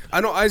that.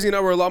 I know Izzy and I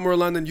were a lot more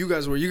aligned than you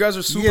guys were. You guys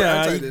are super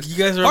anti this. you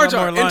guys are a lot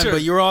more aligned,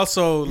 but you were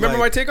also Remember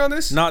my like, take on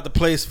this? not the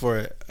place for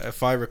it,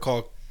 if I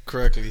recall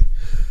correctly.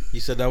 You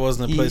said that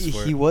wasn't a place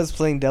for He it. was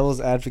playing devil's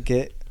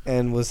advocate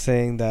and was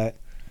saying that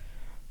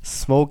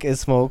smoke is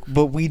smoke,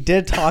 but we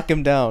did talk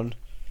him down.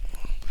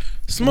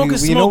 Smoke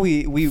is we smoke. know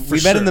we for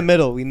met in the sure.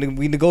 middle. We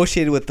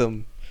negotiated with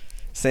him,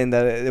 saying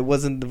that it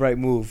wasn't the right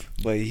move,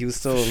 but he was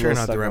still For a sure little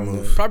not the stuck right on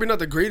move. it. Probably not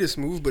the greatest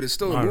move, but it's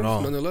still a I move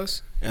don't know.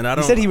 nonetheless. And I He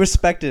don't. said he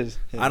respected.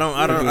 I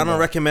don't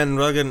recommend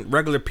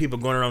regular people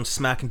going around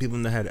smacking people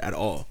in the head at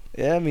all.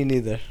 Yeah, me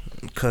neither.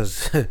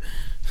 Because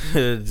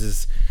you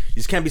just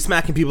can't be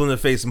smacking people in the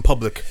face in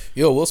public.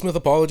 Yo, Will Smith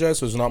apologized,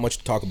 so there's not much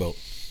to talk about.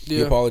 He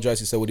Yeah. apologized.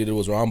 He said what he did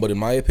was wrong, but in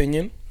my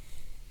opinion,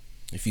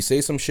 if you say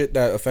some shit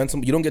that offends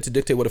somebody, you don't get to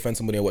dictate what offends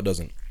somebody and what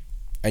doesn't,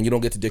 and you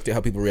don't get to dictate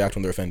how people react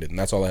when they're offended. And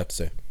that's all I have to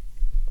say.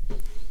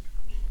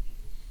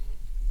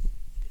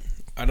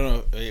 I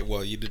don't know.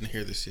 Well, you didn't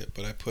hear this yet,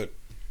 but I put,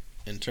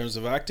 in terms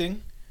of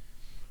acting,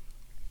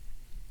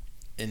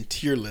 in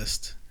tier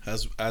list,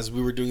 as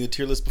we were doing the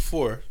tier list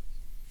before,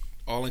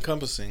 all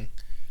encompassing.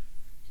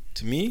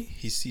 To me,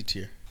 he's C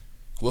tier.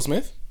 Will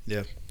Smith?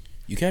 Yeah.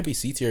 You can't be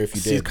C tier if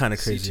you He's did. kind of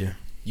crazy. C-tier.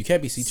 You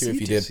can't be C tier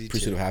if you did C-tier.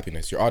 Pursuit of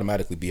Happiness. You're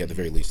automatically B at the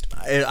very least.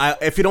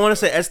 If you don't want to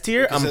say S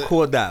tier, Because I'm cool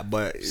with that.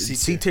 But C-tier.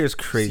 C tier is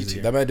crazy.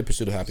 C-tier. That man did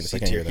Pursuit of Happiness. C I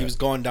can't hear tier. that. He was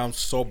going down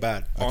so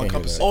bad. I All can't hear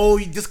encompassing. that. Oh,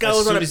 this guy As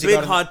was on soon a as he big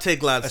got hot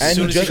take last. as and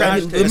soon he as just, he got-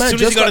 and the as man soon as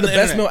just he got got on the the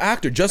best internet. male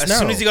actor just As now.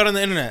 soon as he got on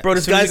the internet. Bro, this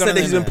As soon as guy he got said on that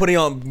the he's been internet. putting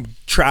on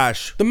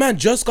trash. The man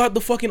just got the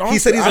fucking Oscar. He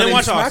said he's I didn't And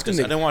watch he smacked Oscars.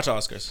 the I nigga. didn't watch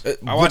Oscars.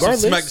 I watched him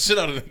Regardless, smack the shit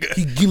out of the guy.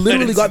 He I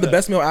literally didn't got see the that.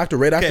 best male actor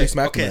right after he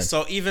smacked the Okay, man.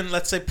 so even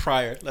let's say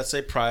prior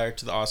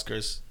to the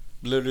Oscars,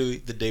 literally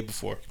the day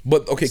before.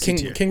 But okay,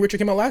 C-tier. King Richard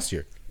came out last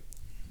year.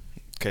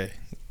 Okay,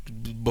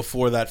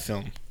 before that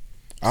film.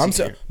 I'm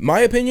C-tier.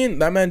 my opinion.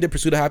 That man did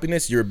Pursuit of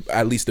Happiness. You're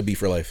at least a B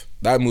for life.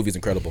 That movie's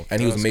incredible,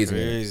 and he was That's amazing.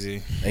 in it. Crazy.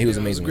 And he was Yeah, it was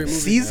amazing. a great in it.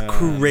 movie. He's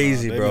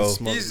crazy, they've bro.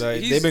 Been He's-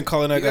 they've been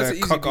calling that he guy gets a an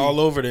easy cuck B. all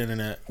over the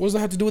internet. What does that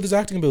have to do with his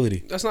acting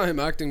ability? That's not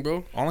him acting,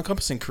 bro. All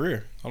encompassing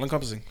career. All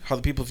encompassing. How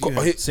the people view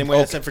Co- him. Same way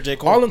I okay. said for J.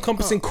 Cole. All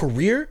encompassing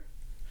career.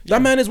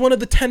 That man is one of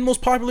the 10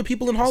 most popular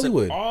people in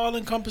Hollywood. All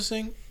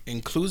encompassing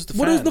includes the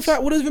What fans. is the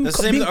fact? What does him That's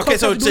cu- the same, being okay, cucked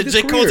so have to do with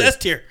J. his Cole's career? S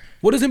tier.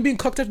 What does him being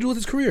cucked have to do with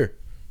his career?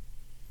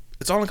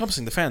 It's all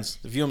encompassing. The fans.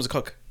 They view him as a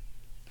cook.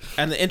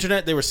 And the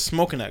internet, they were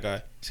smoking that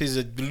guy. He's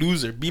a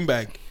loser,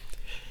 beanbag.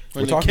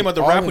 When he came out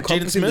the all rap with Jaden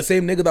encompassing Smith. the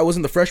same nigga that was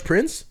in the Fresh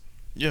Prince.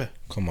 Yeah.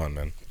 Come on,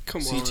 man.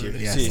 Come C on. tier.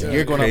 Yeah, See, yeah.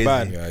 you're going Crazy.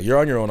 up bad. Yeah, you're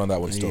on your own on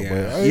that one still. But I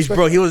Yeah. He's, respect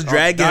bro, it. he was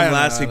dragging die him on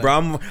last that week,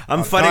 bro.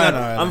 I'm fighting die on on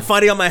that. I'm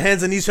fighting on my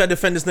hands and knees trying to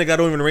defend this nigga I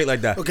don't even rate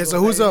like that. Okay, so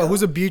who's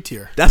a B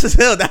tier? That's his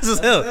hill. That's his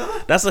hill.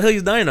 That's the hill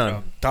he's dying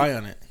on. Die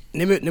on it.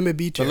 Name it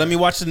B tier. But let me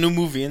watch the new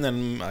movie and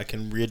then I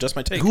can readjust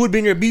my take. Who would be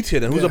in your B tier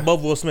then? Who's Yeah.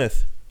 above Will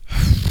Smith?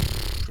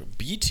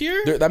 B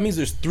tier? That means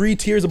there's 3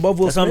 tiers above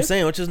Will That's what I'm Smith.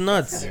 saying, which is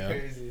nuts. Yeah.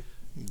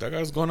 That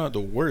guy's going out the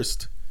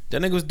worst.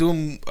 That nigga was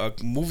doing a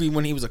movie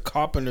when he was a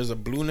cop and there's a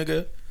blue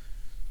nigga.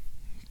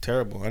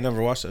 Terrible. I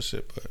never watched that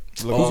shit. But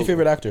Who's your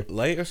favorite actor?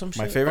 Light or some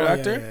shit? my favorite Oh, yeah,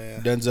 actor, yeah,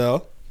 yeah.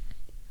 Denzel.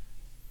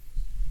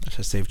 That's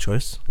a safe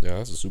choice. Yeah,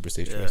 that's a super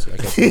safe choice.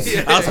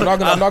 I'm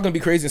not gonna be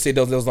crazy and say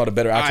Denzel's not a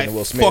better actor I than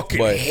Will Smith, fucking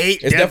but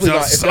hate it's definitely Denzel,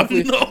 not. It's son.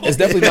 definitely, No. it's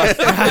definitely not.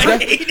 I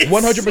hate it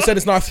 100%.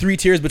 It's not 3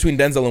 tiers between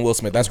Denzel and Will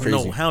Smith. That's crazy.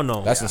 No, hell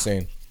no. That's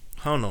insane.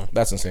 Hell no.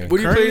 That's insane.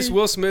 Would you Currently- place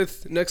Will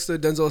Smith next to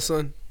Denzel's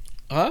son?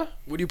 Huh?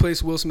 Would you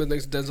place Will Smith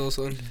next to Denzel's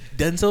son?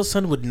 Denzel's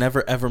son would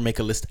never ever make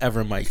a list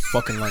ever in my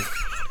fucking life.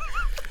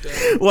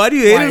 Why do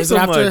you hate Why, him is so it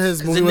after much? his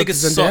The movie with nigga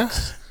Zendaya?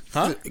 sucks.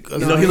 Huh?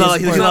 No, he's not allowed to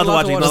watch it. He's not allowed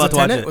to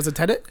watch it. Was it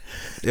Tenet?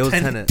 It was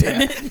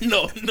Tenet.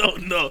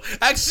 No.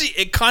 Actually,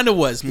 it kind of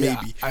was maybe.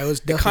 Yeah, I was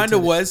It definitely kind of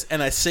Tenet. was,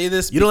 and I say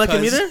this. You don't like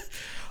him because either?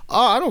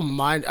 Oh, I don't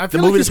mind. I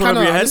feel movie like he's just went kind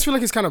over of. your I head? just feel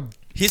like he's kind of.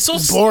 He's so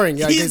boring,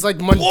 yeah, he's like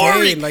mundane,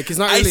 boring. like, he's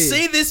not I really-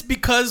 say this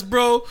because,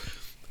 bro,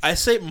 I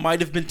say it might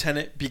have been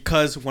Tenet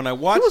because when I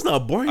watched, He was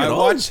not boring I at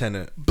all in watched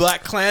Tenet.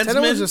 Black Klansman.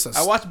 was just a-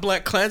 I watched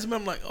Black Klansman.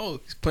 I'm like, oh,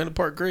 he's playing the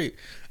part great.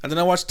 And then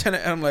I watched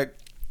Tenet, and I'm like,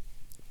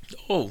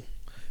 oh,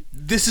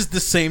 this is the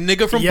same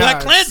nigga from Yeah, Black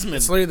it's- Klansman.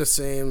 It's literally the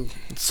same.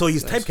 So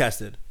he's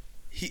typecasted.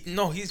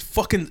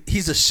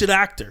 He's a shit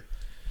actor.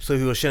 So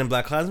he was shit in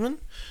Black Klansman?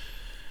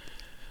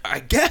 I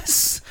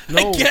guess.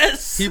 No. I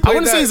guess. He I played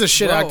wouldn't say that- he's a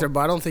shit bro. actor, but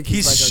I don't think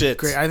he's He's like shit. a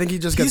great. I think he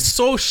just He's gets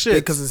so shit.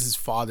 because it's his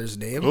father's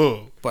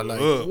name. But like,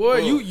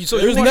 What you? So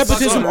There's you watch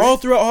nepotism Black all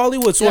throughout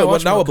Hollywood. So Yeah, I what,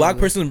 watch now a Black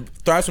black Panther. person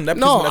thrives from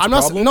nepotism. no, that's I'm a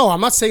not. problem? No,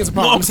 I'm not saying it's a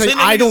problem. No, I'm saying I'm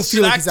saying I that don't he's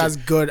feel an like he's actor. as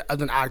good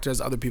as an actor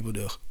as other people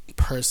do.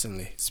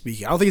 Personally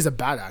speaking, I don't think he's a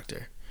bad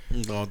actor.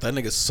 No, that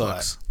nigga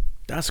sucks.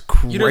 That's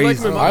crazy. You didn't like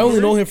him in I only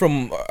Malcolm know him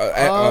from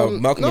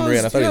Malcolm and Marie,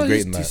 and I thought he was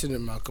great in that. Decent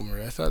in Malcolm and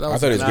Marie. I thought that I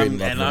was. thought he was I great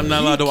And in I'm, Malcolm and and I'm Marie.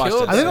 not allowed to watch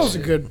killed that. think that was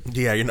shit. a good.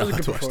 Yeah, you're not That was a allowed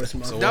good to watch performance. that.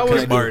 man. That Can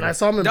was I do? I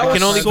saw him in. That I was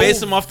can only so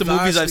base him off the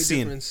movies I've vastly seen.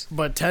 different.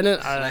 But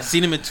Tenet. I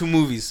seen him in 2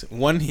 movies.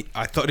 One,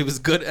 I thought he was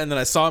good, and then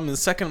I saw him in the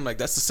second. I'm like,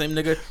 that's the same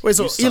nigga. Wait,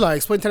 so You suck. Eli,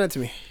 explain Tenet to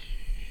me.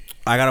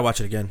 I gotta watch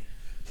it again.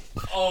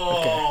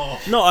 Oh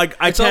no, I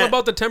It's all can't.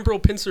 about the temporal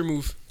pincer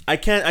move. I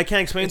can't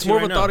explain It's to you more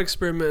right of a now. thought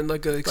experiment and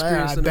like an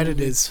experience. I than a bet it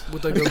movie is.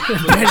 With like a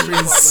bet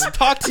it is.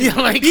 Talk to Yeah,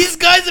 me. like- These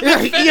guys have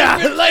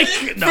been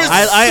like no.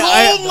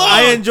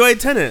 I enjoyed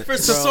Tenet. for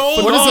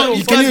so What long. is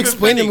You it? Can guys you been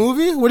explain the defending.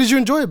 movie? What did you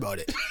enjoy about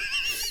it?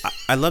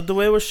 I love the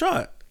way it was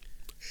shot.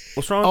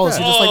 What's wrong Oh, with so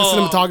that? you just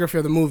like the cinematography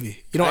of the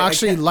movie. You don't I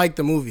actually can't- like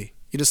the movie.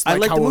 You just I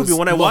like liked how the movie.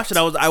 When I watched it,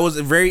 I was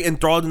very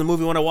enthralled in the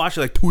movie when I watched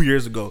it like 2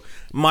 years ago.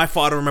 My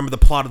fault. I don't remember the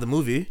plot of the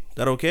movie.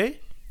 That okay?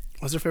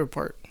 What's your favorite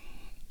part?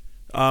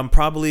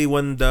 Probably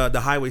when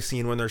the highway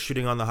scene when they're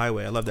shooting on the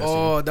highway. I love that scene.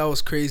 Oh, that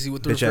was crazy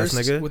with the Bitch ass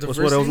reverse. nigga. With the What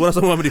reverse else? scene? What else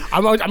do I want me to do?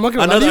 I'm not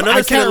gonna lie to you, I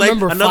scene I can't like-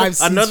 remember five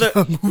scenes from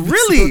the movie.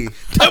 Really?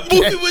 That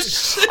movie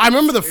was shit. I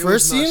remember the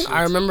first was not scene. shit.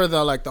 I remember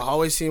the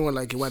hallway scene when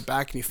like it went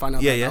back and you find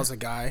out Yeah, that yeah. that was a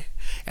guy.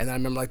 And then I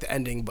remember like the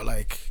ending, but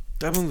like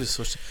That movie was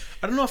so shit.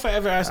 I don't know if I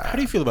ever asked. How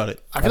do you feel about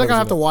it? I feel like I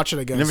have to watch it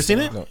again. You never seen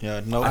still. it?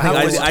 Yeah, no. I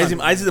haven't think watched it.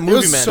 I see the It movie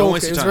was man. so Don't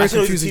waste it your was time. very I see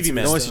the confusing TV to me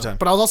man. Don't waste still. your time.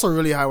 But I was also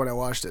really high when I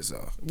watched it,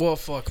 so Well,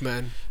 fuck,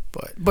 man.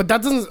 but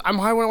that doesn't I'm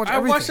high when I watch I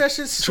everything. watched that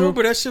shit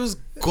sober. That shit was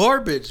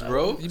garbage,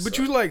 bro. But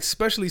you like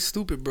especially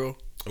stupid, bro.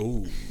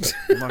 Ooh,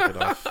 knock it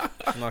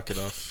off. Knock it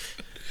off.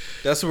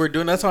 That's what we're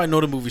doing. That's how I know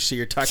the movie shit.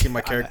 You're attacking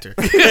my character.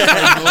 I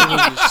know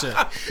the movie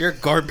shit. You're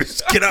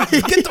garbage. Get out.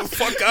 Get the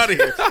fuck out of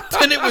here.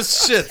 Tenet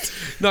was shit.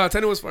 No,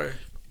 Tenet was fire.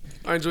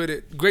 I enjoyed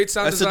it. Great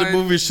sound I design. said the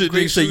movie shit.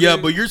 great They say, yeah,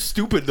 shooting. but you're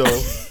stupid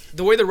though.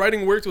 The way the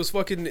writing worked was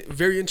fucking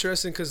very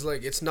interesting because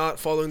like it's not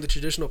following the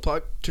traditional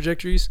plot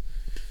trajectories.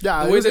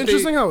 Yeah, the it way was that they-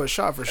 interesting how it was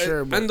shot for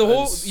sure. But and the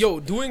whole it's-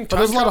 doing but time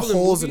there's a lot of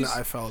travel holes in it. movies-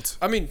 I felt.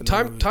 I mean, in the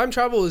time movie. time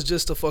travel is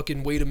just a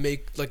fucking way to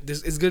make like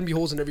this. It's gonna be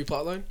holes in every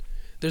plot line.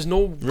 There's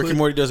no Rick good, and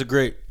Morty does it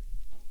great.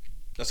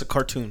 That's a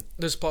cartoon.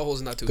 there's plot holes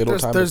in that too. They don't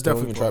There's they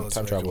don't definitely even balls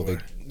time in travel. Rick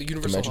They, and The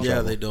universal Dimension hologram. Yeah,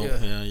 travel. they don't.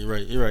 Yeah. Yeah, you're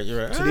right. You're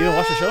right. So you didn't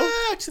watch the show?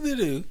 Actually, they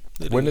do.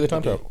 when did they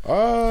time travel?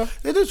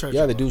 They do try.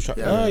 Yeah, they do.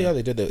 Yeah,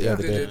 they did. Yeah,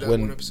 They they did did. that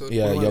When one episode.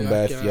 yeah, One Young of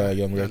Beth, them. yeah,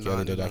 Young Rick, Yeah, yeah,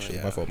 they did no, actually.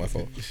 yeah. My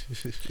fault.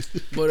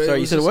 But Sorry,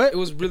 you said what? It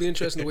was really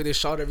interesting the way they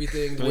shot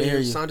everything, the I way hear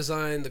the you. sound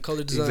design, the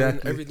color design,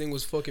 Exactly. everything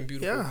was fucking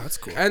beautiful. Yeah, that's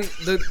cool. And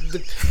the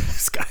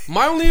This guy.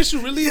 my only issue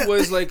really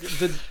was like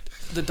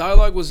the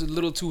dialogue was a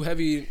little too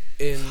heavy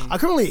in I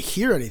couldn't really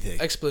hear anything.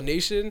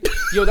 explanation.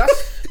 Yo,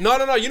 that's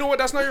no. You know what?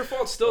 That's not your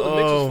fault. Still, the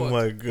mix was Oh fucked.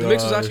 my The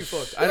mix was gosh. actually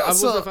fucked. I Yeah,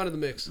 wasn't so- a fan of the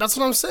mix. That's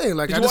what I'm saying.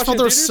 Like Did I you just watch felt it in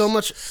there was so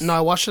theaters? much. No,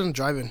 I watched it in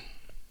driving.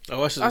 I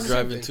watched it That's the same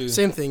driving thing. too.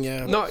 Same thing,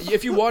 yeah. No,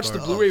 if you watch the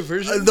Blu-ray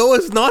version, No,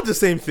 it's not the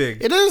same thing.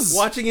 It is.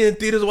 Watching it in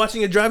theaters,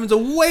 watching it driving is a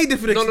way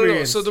different no.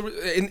 experience. So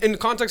in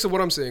context of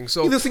what I'm saying,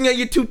 so You're listening at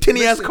your two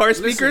tinny ass car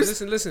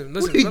speakers. Listen.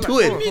 What are you Relax.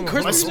 doing? Hold on, Car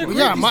hold on. speakers?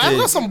 Yeah, I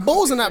got some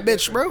bowls in that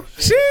bitch, bro.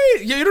 Shit,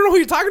 yeah, you don't know who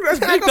you're talking about.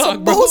 That's I Big got some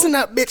Dog, bro. bowls in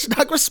that bitch.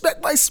 Dog,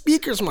 respect my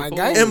speakers, my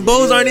guy. And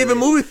Bose aren't even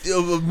movie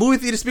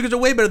theater speakers are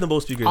way better than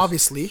Bose speakers.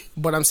 Obviously,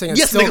 but I'm saying it's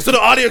Yes, still, nigga. So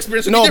the audio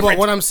experience would no, be but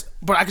different. what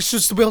but I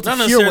should still be able to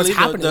Not hear what's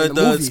necessarily. happening in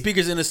the The movie.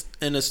 speakers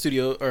in a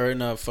studio or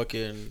in a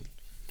fucking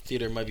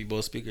theater might be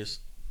both speakers.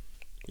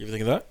 You ever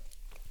think of that?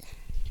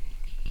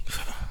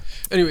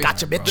 Anyway,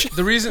 Gotcha, bitch.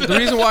 The reason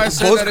why I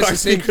said Both that it's car the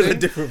same speakers are thing.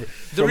 different. The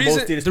from both reason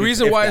theater the speakers,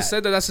 reason if why I that.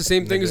 said that that's the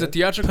same thing is the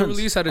theatrical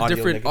release had a Audio,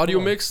 different nigga, audio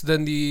come on. mix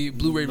than the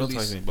Blu-ray Don't release.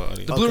 talk to me about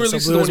audio. The Blu-ray Okay, so release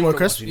is Blu-ray's the one you more wanna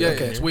crisp? watch. Yeah,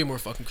 Okay. it's way more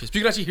fucking crisp.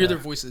 You can actually hear their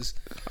voices.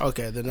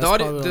 Okay, then The that's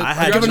audio, probably. I I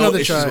had give it no another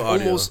issues try. with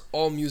audio. almost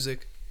all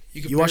music.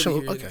 You can You watch barely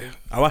it? hear Okay. anything.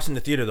 I watched in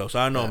the theater though, so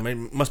I don't know.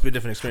 Maybe, must be a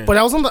different experience. But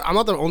I'm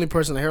not the only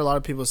person. I hear a lot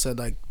of people said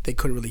like they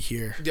couldn't really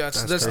hear. Yeah,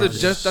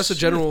 that's a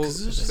general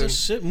It's just thing. a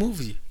shit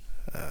movie.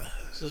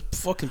 It's a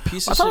fucking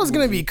piece of I thought shit it was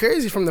gonna movie. be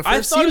crazy from the I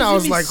first thought scene. it I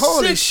was gonna be like,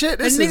 holy sick. shit!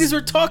 And This niggas is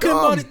were talking dumb.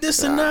 about it,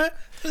 this and that.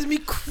 It's gonna be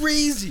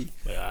crazy.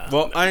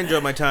 Well, I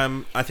enjoyed my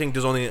time. I think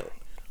there's only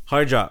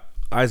hard job.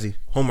 Izzy,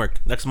 homework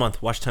next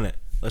month. Watch Tenet.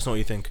 Let us know what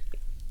you think.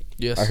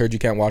 Yes. I heard you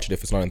can't watch it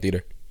if it's not in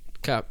theater.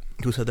 Cap.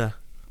 Who said that?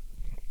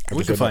 I've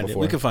We just can heard that find it.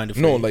 before. We can find it. For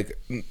No, you. like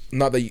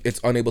not that it's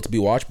unable to be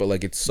watched, but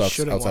like it sucks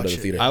Shouldn't outside of watch the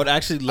it. theater. I would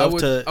actually love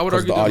to. I would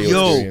Because argue the audio the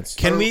Yo, experience.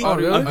 can we Oh,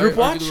 really? a group I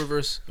watch? argue the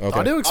reverse. Okay.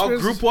 Audio I'll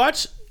experience. group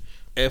watch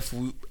if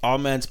we, all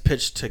man's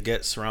pitch to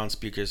get surround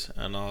speakers,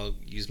 and I'll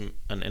use an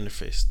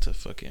interface to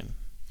fucking.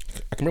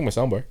 I can bring my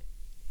soundbar.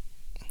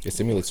 It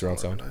simulates surround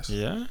sound.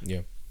 Yeah,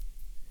 Yeah.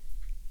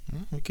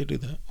 we could do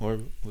that, or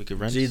we could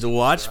rent. G's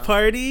watch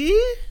party.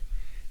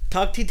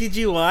 Talk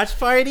TTG watch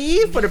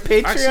party for the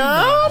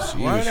Patreon.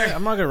 Why would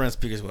I'm not gonna rent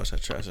speakers to watch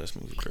that trash ass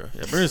movie, bro.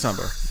 Yeah, bring the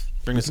soundbar.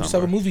 Bring the Just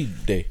have a soundbar. movie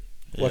day.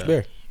 Watch Yeah.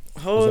 Bear.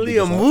 Holy,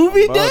 What's a up,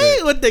 movie about day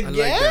it? with the I like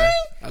gang? that.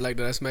 I like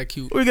that. That's mad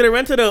cute. We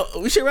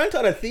should rent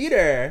out a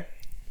theater.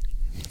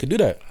 Could do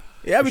that.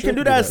 Yeah, we sure can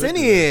do we can that. do that. Send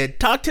it.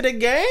 Talk to the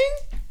gang.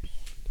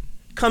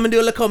 Come and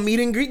do a little meet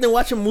and greet and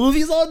watching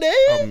movies all day.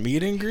 A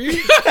meet and greet.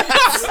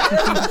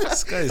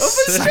 This guy's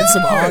sick.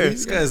 Some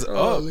hobbies. This guy's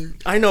up.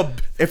 I know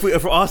if we're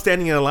all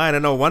standing in a line, I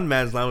know one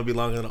man's line would be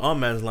longer than all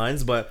man's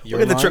lines, but Your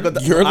look at the line? trick of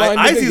the Your line,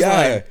 nigga? Icy's Yeah.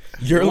 line.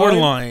 Your Your line.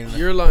 line.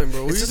 Your line,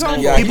 bro. What you just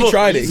talking how- about? Yeah, he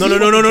tried it. No.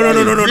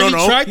 Really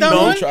tried that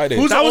No. one? Tried it.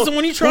 Who's that was the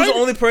one you tried? Who's the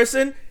only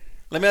person?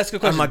 Let me ask you a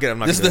question. I'm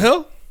not This is getting the it.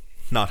 hill?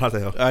 No, it's not the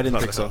hill. I didn't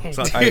It's think not so. the hill. It's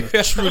not-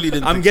 I truly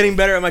didn't. I'm think getting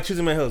better at my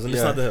choosing my hills, and so.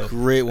 it's not the hill.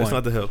 Great one. It's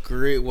not the hill.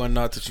 Great one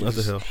not to choose. It's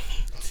not the hill.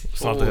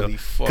 It's not the hill. Holy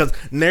fuck. Because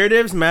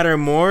narratives matter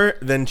more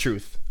than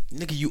truth.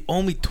 Nigga, you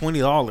owe me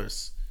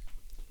 $20.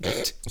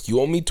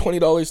 You owe me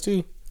 $20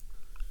 too.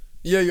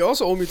 Yeah, you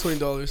also owe me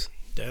 $20.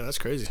 Damn, that's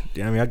crazy.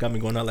 Damn, y'all got me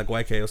going out like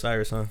YK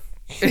Osiris, huh?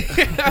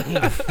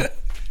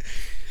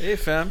 Hey,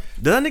 fam.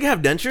 Does that nigga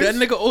have dentures? That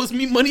nigga owes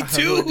me money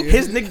too.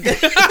 His nigga,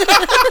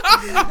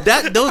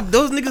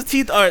 those niggas'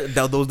 teeth are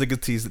those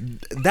niggas' teeth.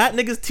 That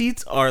nigga's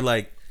teeth are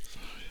like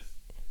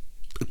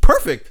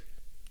perfect.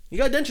 You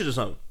got dentures or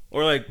something,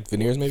 or like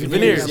Veneers maybe.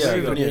 Veneers, Yeah,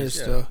 maybe veneers,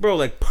 still. bro,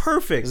 like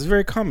perfect. It's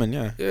very common,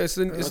 yeah. Yeah, it's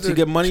To the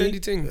get money?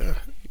 trendy thing.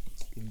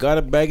 Got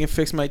a bag and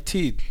fix my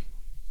teeth.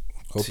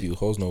 Hope you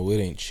hoes know it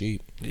ain't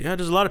cheap. Yeah,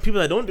 there's a lot of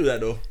people that don't do that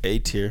though. A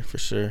tier for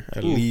sure,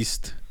 at Who?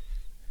 least.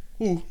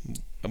 Who?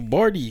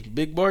 Barty,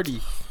 big Barty,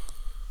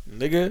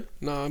 nigga.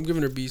 Nah, I'm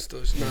giving her B's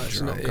though.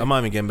 She's not A. I'm not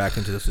even getting back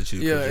into this with you.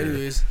 Yeah, 'cause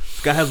anyways.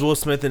 this guy has Will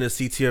Smith in a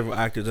C tier of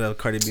actors, and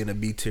Cardi B in a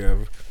B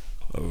tier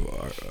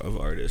of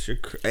artists. You're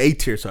A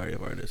tier, sorry,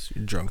 of artists.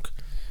 You're drunk.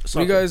 What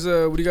do you guys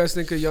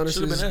think of Should've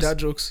been Giannis's S. dad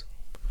jokes?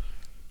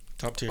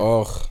 Top tier.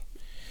 Oh,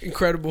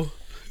 Incredible.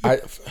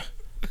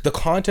 the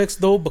context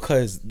though,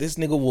 because this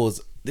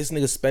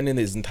nigga spending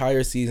his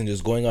entire season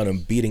just going out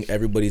and beating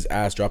everybody's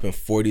ass, dropping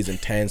 40s and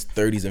 10s,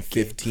 30s and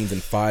 15s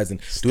and 5s, and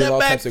doing all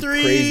back types of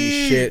three.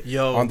 crazy shit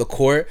Yo. on the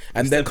court,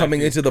 and then Step back coming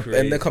three into the is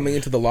crazy. coming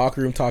into the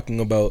locker room talking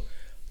about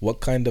what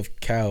kind of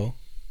cow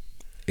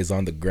is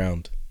on the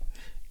ground.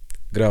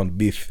 Ground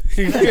beef.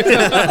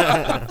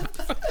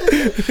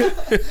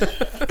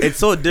 It's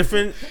so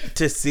different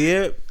to see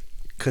it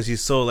because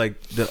he's so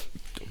like the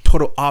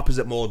total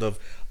opposite mold of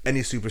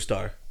any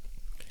superstar.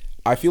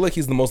 I feel like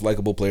he's the most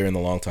likable player in a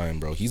long time,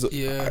 bro. He's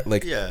Yeah.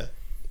 like Yeah.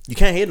 You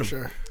can't hate him.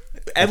 Sure.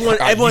 Everyone,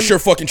 you sure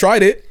fucking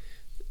tried it.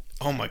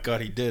 Oh my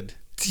god, he did.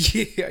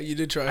 Yeah, you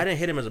did try. I didn't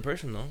hate him as a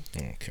person though.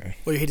 Okay.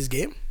 What, you hate his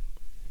game?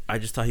 I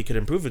just thought he could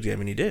improve his game,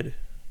 and he did.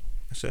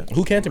 That's it.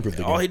 Who can't improve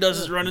the All game? he does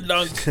is run and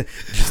dunk. Just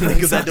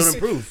niggas that don't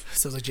improve.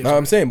 Sounds like James. No,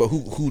 I'm saying, but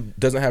who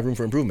doesn't have room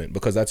for improvement?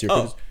 Because that's your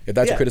Oh, if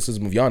that's yeah. your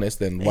criticism of Giannis,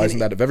 then why isn't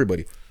that of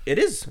everybody? It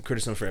is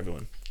criticism for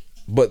everyone.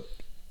 But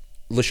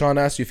LaShawn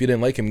asked you if you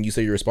didn't like him, and you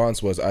say your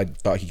response was, "I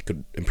thought he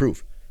could improve."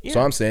 So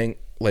Yeah. I'm saying,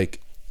 like,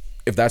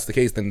 if that's the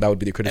case, then that would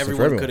be the criticism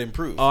for Everyone everyone. could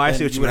improve. Oh, I see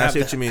Then what you would mean. I have see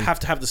to what you mean. Have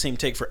to have the same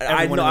take for I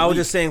everyone. know. in the I was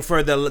league. just saying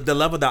for the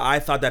level that I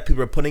thought that people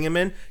were putting him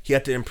in, he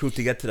had to improve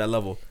to get to that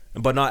level.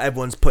 But not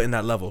everyone's put in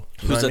that level.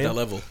 You know Who's what at I that mean?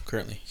 level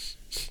currently?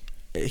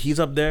 He's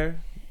up there.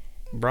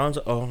 Brown's.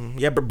 Oh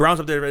yeah, but Brown's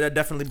up there.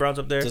 Definitely Brown's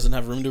up there. Doesn't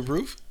have room to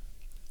improve.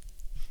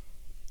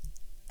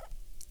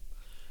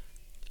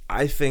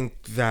 I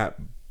think that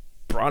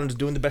Brown's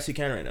doing the best he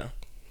can right now.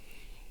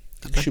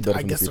 Shoot better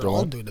I from the guess free they're throw all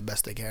line. doing the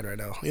best they can right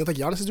now. You don't think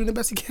Giannis is doing the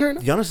best he can right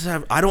now? Giannis is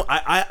have.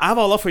 I have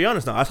all love for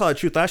Giannis now. I saw the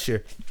truth last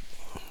year.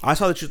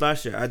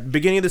 At the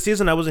beginning of the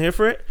season, I wasn't here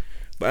for it.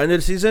 But end of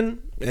the season,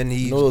 and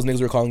he. You know those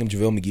niggas were calling him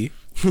JaVale McGee.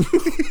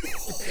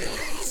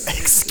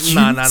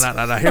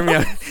 Nah. Hear me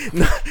out.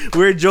 Nah, we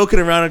were joking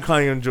around and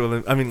calling him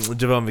JaVale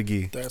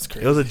McGee. That's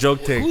It was a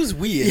joke thing. Who's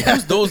we?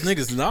 Who's those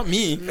niggas? Not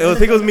me. I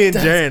think it was me and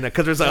Jaren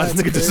because there's like,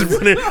 this nigga just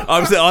running.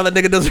 Obviously, all that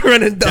nigga does is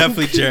run and dunk.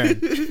 Definitely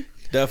Jaren.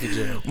 Definitely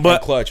Jaren. But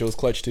But clutch, it was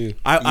clutch too.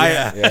 I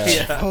Yeah.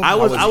 I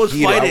was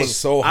heated. I fighting. was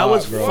so I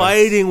was hot, bro.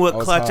 fighting with I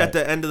was Clutch hot. at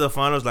the end of the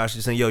finals last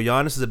year, saying, "Yo,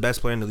 Giannis is the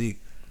best player in the league."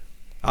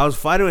 I was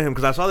fighting with him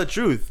because I saw the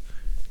truth.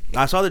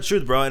 I saw the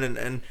truth, bro,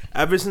 and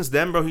ever since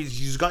then, bro,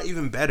 he's got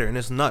even better, and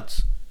it's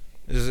nuts.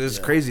 It's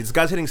crazy. This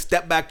guy's hitting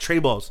step back tray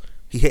balls.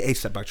 He hit a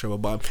step back tray ball,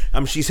 but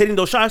she's hitting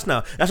those shots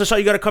now. That's a shot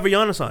you got to cover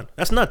Giannis on.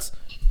 That's nuts.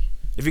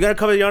 If you got to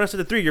cover Giannis at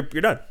the three, you're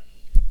done.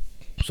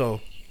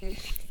 So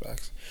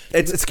Facts.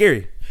 it's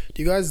scary.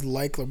 Do you guys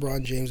like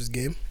LeBron James's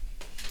game?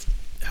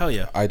 Hell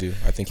yeah. I do.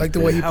 I think Like he's the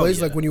way great. he Hell plays?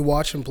 yeah. Like when you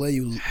watch him play,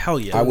 you Hell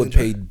yeah. I would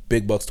pay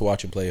big bucks to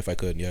watch him play if I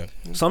could. Yeah.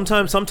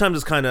 Sometimes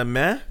it's kind of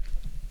meh.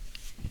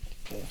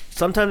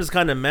 Sometimes it's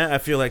kind of meh. I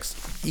feel like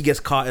he gets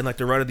caught in like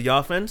the run of the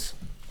offense,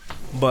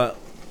 but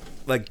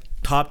like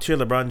top tier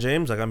LeBron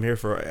James, like I'm here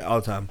for it all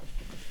the time.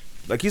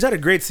 Like he's had a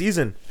great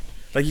season.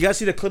 Like you guys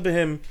see the clip of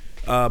him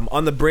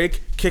on the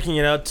break kicking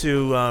it out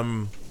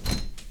to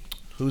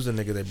who's the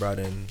nigga they brought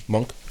in?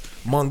 Monk.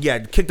 Monk. Yeah,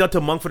 kicked out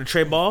to Monk for the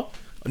tray ball.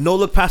 No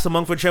look past the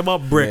Monk for the tray ball.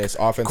 Brick. Yeah, it's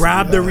offensive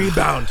Grab the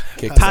rebound. rebound.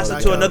 Kick Pass it it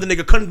out. to another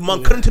nigga.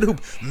 Monk cut into the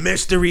hoop.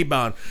 Missed the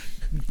rebound.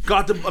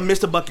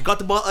 Missed a bucket. Got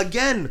the ball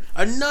again.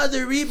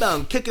 Another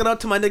rebound. Kick it out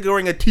to my nigga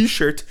wearing a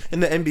t-shirt in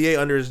the NBA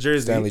under his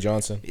jersey. Stanley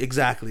Johnson.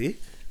 Exactly.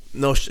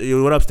 No,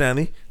 what up,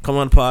 Stanley? Come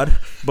on, pod.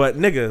 But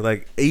nigga,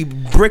 like he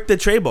bricked the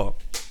tray ball.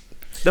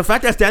 The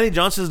fact that Stanley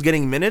Johnson is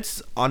getting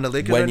minutes on the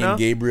Lakers right now Wenyan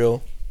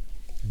Gabriel,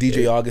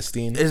 DJ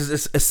Augustine,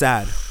 is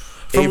sad.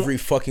 Avery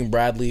fucking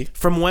Bradley,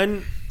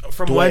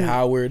 Dwight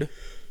Howard,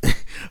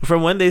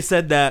 from when they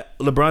said that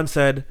LeBron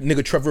said,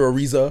 nigga Trevor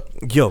Ariza,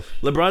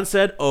 LeBron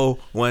said,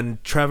 when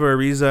Trevor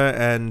Ariza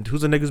and who's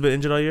the nigga's been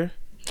injured all year?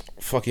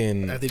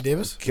 fucking Anthony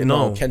Davis.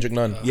 No. Kendrick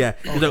Nunn. Yeah,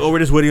 he's like, we're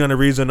just waiting on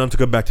Ariza and Nunn to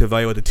come back to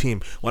evaluate the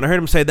team. When I heard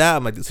him say that,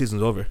 I'm like, the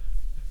season's over.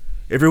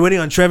 If you're waiting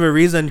on Trevor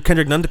Ariza and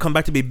Kendrick Nunn to come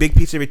back to be a big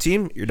piece of your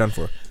team, you're done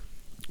for.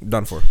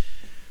 Done for.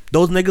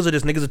 Those niggas are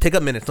just niggas that take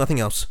up minutes, nothing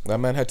else. That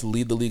man had to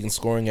lead the league in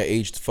scoring at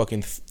age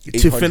fucking 800,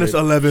 To finish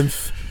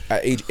 11th.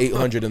 at age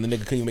 800, and the nigga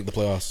couldn't even make the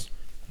playoffs.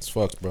 It's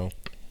fucked, bro.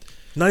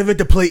 Not even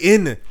to play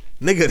in.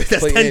 Nigga, that's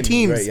Play 10 in,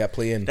 teams. right? Yeah,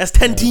 play in. That's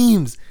 10 Yeah.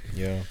 teams.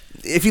 Yeah.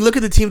 If you look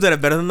at the teams that are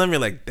better than them, you're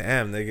like,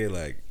 damn, nigga,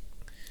 like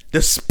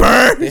the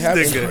Spurs. They have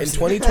in nigga.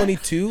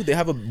 2022. They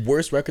have a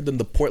worse record than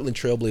the Portland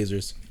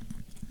Trailblazers.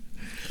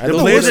 And The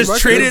those Blazers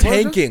Blazers traded-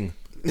 tanking.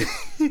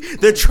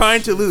 They're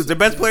trying to lose. Their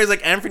best players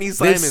like Anthony They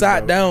Simons. sat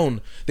bro.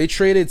 down. They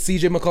traded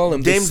CJ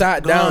McCollum. They Dame's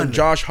sat gone. down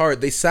Josh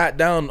Hart. They sat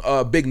down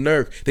Big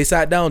Nurk. They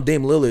sat down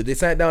Dame Lillard. They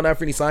sat down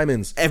Anthony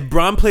Simons. If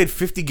Braun played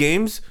 50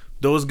 games,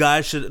 those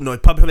guys should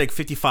probably like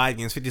 55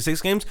 games,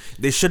 56 games.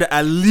 They should have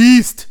at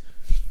least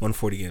won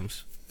 40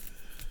 games.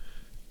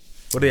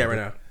 What are they at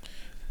right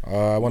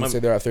now? I want to say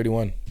they're at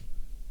 31.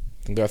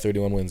 I think they're at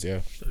 31 wins.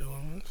 Yeah.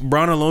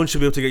 Braun alone should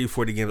be able to get you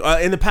 40 games.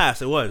 In the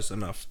past, it was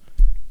enough.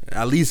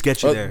 At least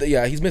get you there.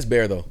 Yeah, he's missed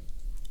Bear though.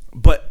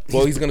 But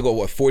Well, he's gonna go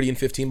what 40 and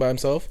 15 by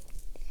himself.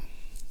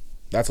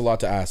 That's a lot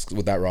to ask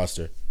with that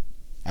roster.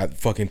 At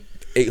fucking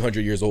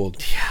 800 years old.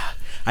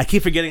 I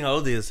keep forgetting how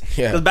old he is.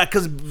 Yeah.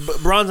 Because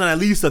Braun's on at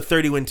least a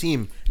 30-win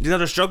team. These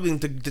guys are struggling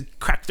to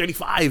crack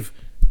 35.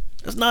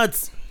 That's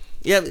nuts.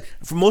 Yeah,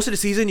 for most of the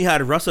season, you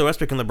had Russell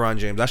Westbrook and LeBron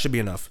James. That should be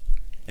enough.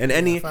 And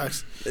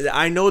Facts.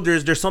 I know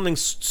there's something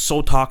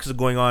so toxic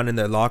going on in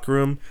their locker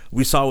room.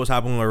 We saw what's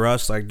happening with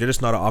Russ. Like, they're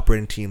just not an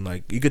operating team.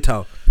 Like, you could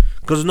tell.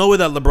 Because there's no way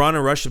that LeBron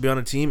and Russ should be on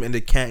a team and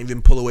they can't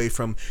even pull away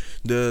from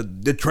the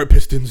Detroit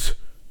Pistons.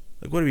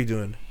 Like, what are we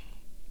doing?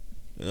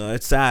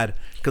 It's sad.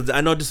 Because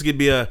I know this could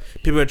be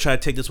people are trying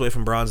to take this away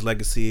from Bron's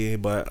legacy,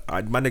 but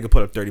my nigga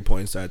put up 30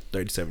 points at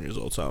 37 years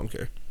old, so I don't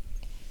care.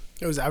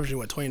 It was averaging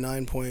what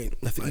 29 point.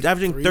 He's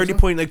averaging three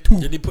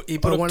 30.2. Did he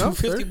put Oh, up went up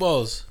 250 there?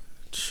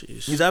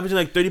 Jeez. He's averaging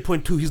like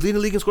 30.2. He's leading the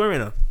league in scoring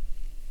right now.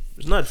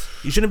 It's nuts.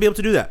 You shouldn't be able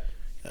to do that.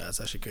 Yeah, that's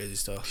actually crazy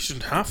stuff. He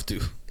shouldn't have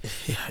to.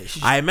 Yeah,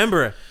 I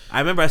remember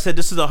I said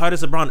this is the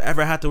hardest LeBron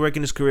ever had to work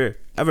in his career.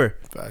 Ever.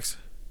 facts.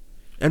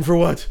 And for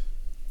what?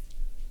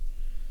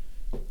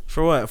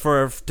 For what?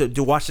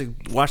 To watch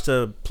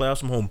the playoffs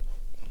from home.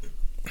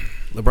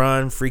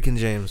 LeBron freaking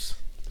James.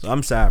 So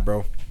I'm sad,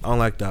 bro. I don't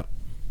like that.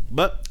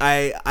 But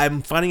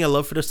I'm finding a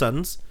love for the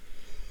Suns.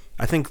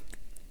 I think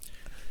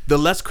the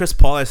less Chris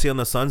Paul I see on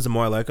the Suns, the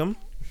more I like him.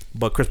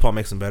 But Chris Paul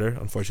makes him better,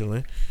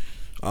 unfortunately.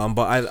 But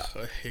I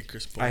hate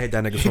Chris Paul. I hate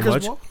that nigga so Chris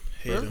much. Paul?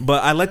 hate him.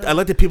 But I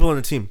like the people on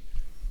the team.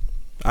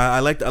 I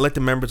like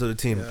the members of the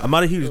team. I'm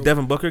not a huge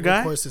Devin Booker Of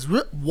guy. course,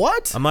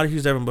 what? I'm not a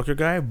huge Devin Booker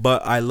guy,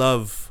 but I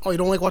love. Oh, you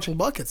don't like watching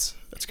buckets?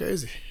 That's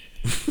crazy.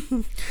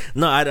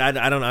 No, I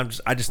don't.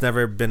 I just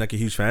never been like a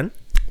huge fan.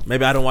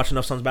 Maybe I don't watch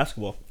enough Suns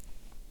basketball.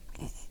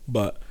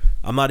 But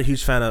I'm not a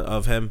huge fan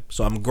of him,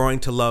 so I'm growing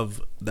to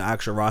love the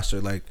actual roster.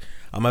 Like,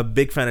 I'm a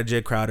big fan of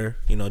Jay Crowder,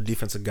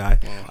 defensive guy.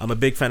 I'm a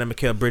big fan of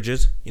Mikal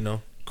Bridges,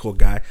 cool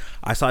guy.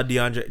 I saw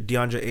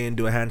DeAndre Ayton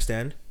do a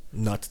handstand,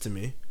 nuts to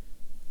me.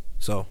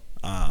 So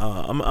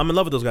I'm in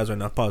love with those guys right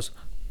now. Pause.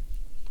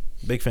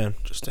 Big fan.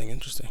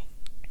 Interesting.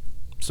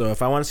 So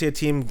if I want to see a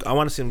team, I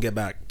want to see them get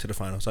back to the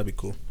finals. That'd be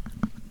cool.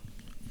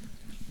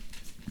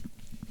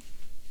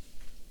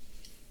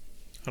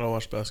 I don't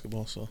watch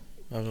basketball, so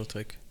I have no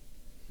take.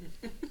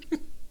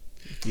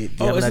 Do you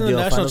have an isn't the ideal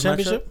national finals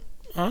championship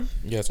matchup? on?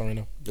 Yeah, it's on right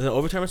now. Is it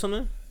overtime or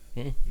something?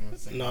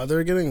 No,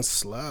 they're getting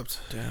slapped.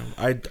 Damn,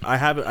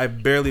 I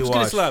barely Who's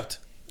getting watched. slapped?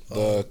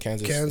 The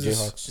Kansas Kansas.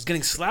 Jayhawks. He's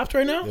getting slapped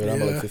right now? They're down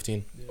by Yeah. like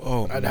 15.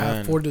 Oh, I'd man.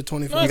 have 40 to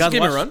 25. No, You guys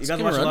give me watch, runs. you guys Give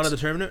me watch a lot runs. of the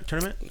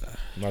tournament?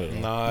 Not at all.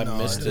 Nah, I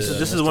missed it. This I is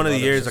missed one of a the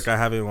lot years this. like I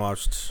haven't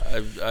watched.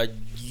 I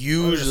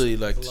usually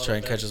like to try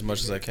and catch as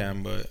much as I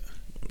can, but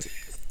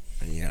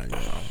Yeah,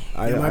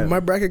 Yeah, my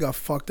bracket got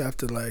fucked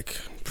after like.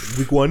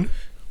 week one.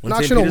 When No,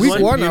 St. actually, no, Peter's week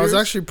won? one I was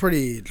Peters? actually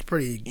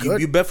pretty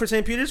good. You bet for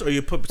St. Peter's or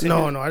you put St.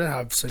 No, Peter's? no, I didn't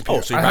have St. Oh,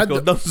 Peter. so your I had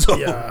bracket was done. So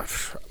yeah,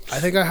 I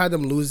think I had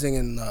them losing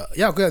in.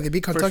 They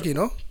beat Kentucky,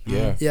 no?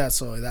 Yeah. Yeah,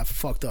 so that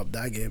fucked up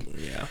that game.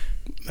 yeah.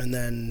 And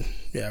then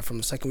from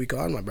the second week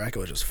on, my bracket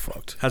was just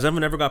fucked. Has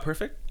everyone ever got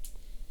perfect?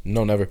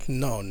 No, never.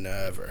 No,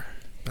 never.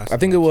 That's I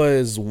think it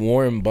was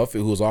Warren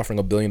Buffett who was offering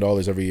 $1 billion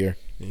every year.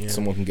 Yeah.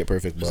 Someone can get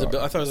perfect, was it,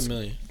 but I thought it was $1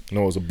 million.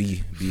 no, it was a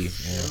B. Yeah.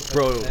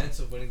 Bro. Chance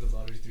of winning the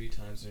lottery 3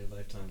 times in your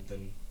lifetime,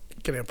 then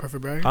Getting a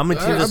perfect bracket. How many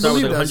teams I start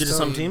with believe like that 100 and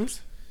some still.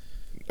 teams?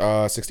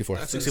 64.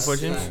 That's 64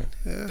 teams? insane.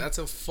 Yeah. That's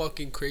a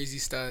fucking crazy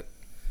stat.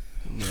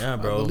 Yeah,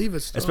 bro. I believe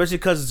it still. Especially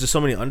because there's just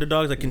so many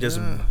underdogs that can just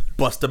Yeah.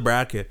 bust a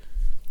bracket.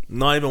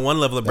 Not even one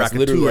level of That's bracket,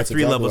 literally 2 or that's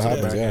 3 exactly levels what of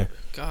happens, bracket.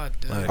 yeah. God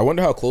damn. I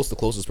wonder how close the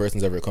closest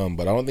person's ever come,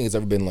 but I don't think it's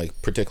ever been like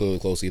particularly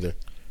close either.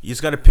 You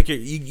just gotta pick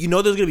you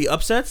know there's gonna be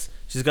upsets.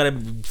 You just gotta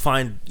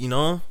find, you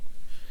know,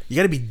 you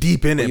gotta be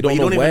deep in But it. you but don't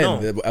you know don't when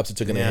even know. the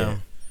upsets are gonna Yeah. hit.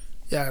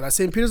 Yeah, that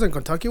St. Peter's and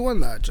Kentucky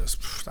one, that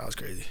was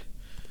crazy.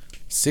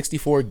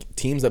 64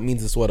 teams. That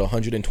means it's what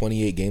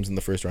 128 games in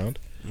the first round.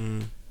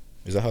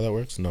 Is that how that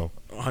works? No,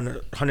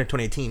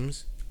 128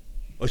 teams.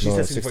 Oh, she no,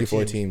 said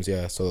 64 teams.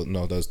 Yeah, so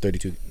no, that was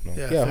 32. No.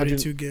 Yeah, 100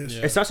 32 games.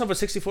 It starts off with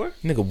 64.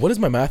 Nigga, what is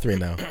my math right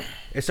now?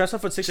 It starts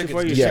off with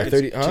 64. You Yeah, said.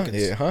 30. Huh?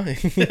 Yeah, huh?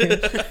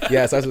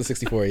 Yeah, it starts with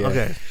 64. Yeah.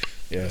 Okay.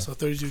 Yeah. So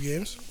 32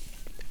 games.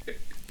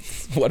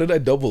 Why did I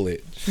double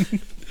it?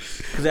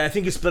 Because I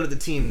think you split up the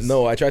teams.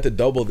 No, I tried to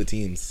double the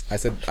teams. I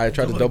said I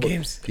tried to double.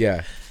 games.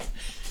 Yeah.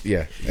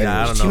 Yeah. Yeah,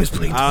 I Anyways. don't know. was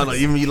playing I don't know.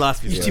 Even you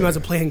lost me. Each team has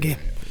a playing game.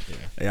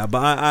 Yeah,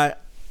 but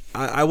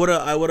I would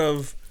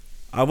have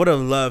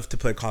loved to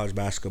play college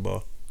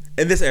basketball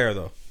in this era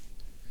though,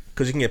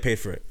 because you can get paid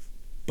for it.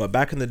 But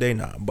back in the day,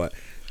 nah. But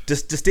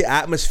just the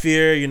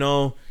atmosphere, you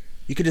know,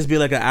 you could just be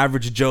like an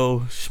average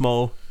Joe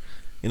schmo,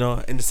 you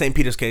know. In the St.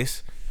 Peter's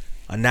case,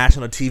 on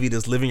national TV,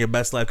 just living your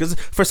best life. Because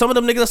for some of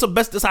them niggas, that's the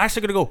best. That's how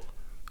actually gonna go.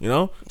 You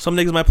know, some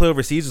niggas might play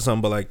overseas or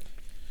something, but like.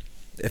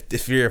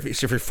 If you're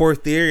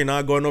fourth year, you're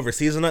not going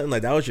overseas or nothing,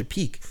 like that was your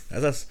peak.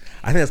 That's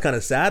I think that's kind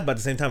of sad, but at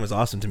the same time, it's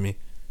awesome to me.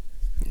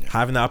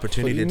 Having the What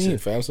opportunity do you to mean,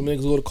 fam? Some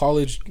niggas go to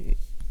college.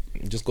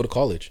 Just go to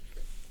college.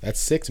 That's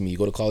sick to me. You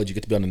go to college, you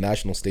get to be on the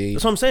national stage.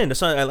 That's what I'm saying.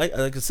 That's why I like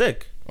it's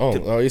sick.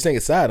 Oh, you're saying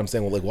it's sad. I'm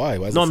saying, well, like, why?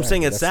 Why is No, it I'm sad?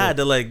 saying it's That's sad sick.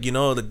 that like, you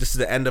know, that this is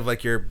the end of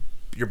like your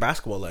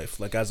basketball life,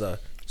 like as a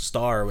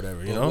star or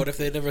whatever, you know. What if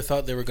they never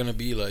thought they were gonna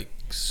be like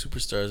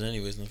superstars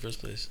anyways in the first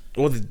place?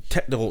 Well,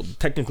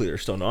 technically they're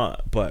still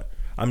not, but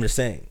I'm just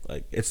saying,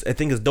 like, I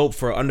think it's dope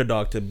for an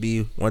underdog to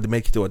be wanted to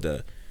make it to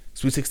the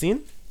Sweet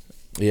 16.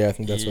 Yeah, I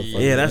think that's what.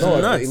 Yeah, that's no,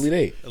 nuts. Elite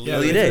Eight. Yeah,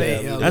 Elite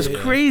Eight. yeah, That's Elite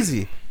Eight.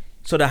 crazy.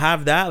 So to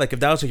have that, like, if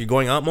that was like your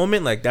going out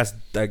moment, like that's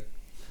like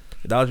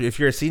that was if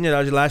you're a senior, that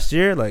was your last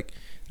year, like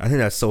I think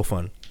that's so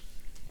fun.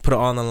 Put it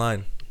all on the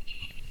line.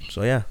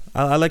 So yeah,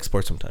 I like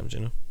sports sometimes, you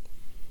know.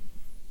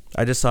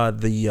 I just saw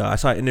I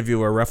saw an interview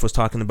where a ref was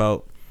talking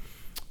about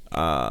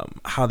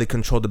how they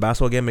controlled the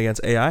basketball game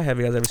against AI. Have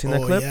you guys ever seen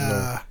that clip?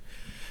 Yeah.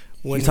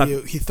 When He's talk-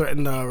 he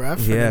threatened the ref,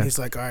 and Yeah. then he's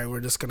like, "All right, we're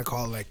just gonna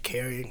call it like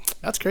carrying."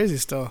 That's crazy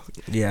still.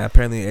 Yeah,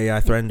 apparently AI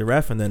threatened the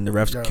ref, and then the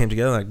refs Yeah. came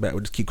together like, "Bet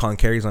we'll just keep calling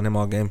carries on him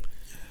all game."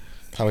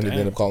 How many did they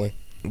end up calling?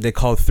 They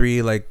called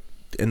 3 like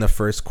in the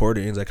first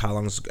quarter. He's like, "How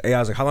long?" AI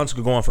was like, "How long is it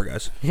gonna go on for,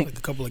 guys?" Like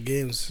a couple of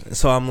games.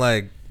 So I'm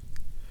like,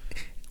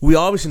 we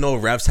obviously know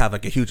refs have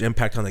like a huge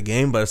impact on the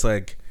game, but it's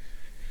like,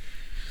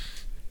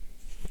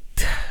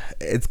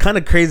 it's kind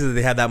of crazy that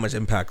they have that much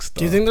impact. Still.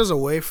 Do you think there's a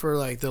way for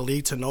like the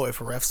league to know if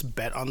refs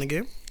bet on the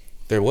game?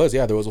 There was a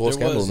whole There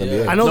scandal was, in the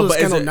yeah. NBA. I know No, there's but a is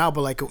scandal it- now,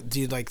 but like, do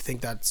you like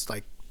think that's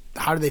like,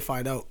 how do they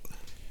find out?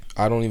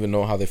 I don't even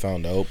know how they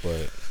found out,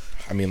 but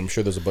I mean, I'm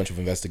sure there's a bunch of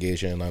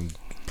investigation. I'm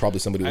probably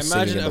somebody I was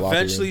sitting imagine in the locker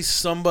eventually room.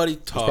 somebody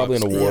There's talks. probably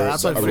an award. Yeah,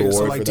 that's what I a figured. So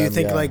reward like, for do you them,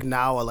 think yeah. like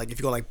now, like if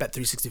you go like Bet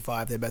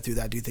 365, they bet through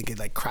that. Do you think it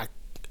like crack?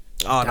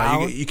 Oh no,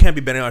 down? you can't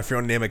be betting off your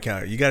own name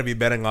account. You got to be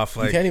betting off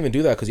You like can't even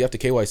do that because you have to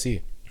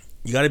KYC.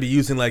 you got to be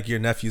using like your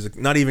nephew's,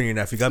 not even your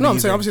nephew. You got to No, be I'm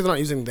using, saying obviously they're not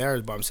using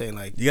theirs, but I'm saying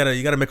like, you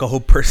gotta make a whole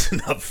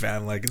person up,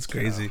 fam. Like it's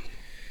crazy.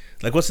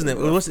 Like what's his name?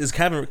 Is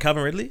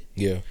Calvin Ridley?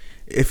 Yeah.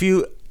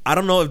 I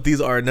don't know if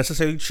these are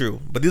necessarily true,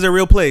 but these are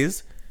real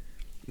plays.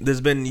 There's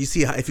been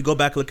if you go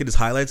back and look at his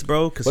highlights,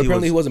 bro, because But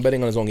apparently he wasn't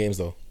betting on his own games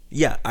though.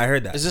 yeah, I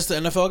heard that, Is this the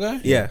NFL guy?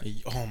 Yeah.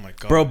 Oh my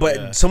god, bro. But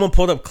yeah. someone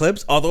pulled up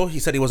clips, although he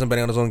said he wasn't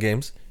betting on his own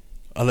games,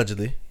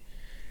 allegedly.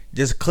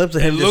 Just clips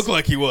of it him. looked just,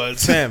 like he was.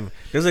 Sam,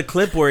 there's a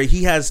clip where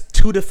he has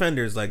 2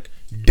 defenders like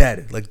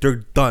dead, like they're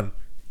done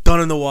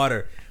in the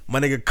water. My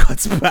nigga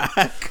cuts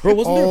back. Bro,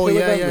 wasn't there a Oh, play like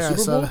yeah, that yeah, in I the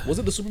Super saw Bowl? that. Was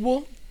it the Super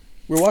Bowl?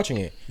 We were watching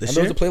it. This And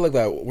there was year? a play like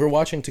that. We were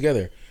watching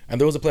together. And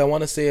there was a play, I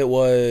want to say it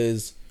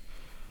was...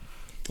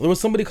 There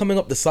was somebody coming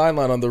up the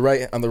sideline on the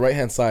right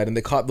hand side, and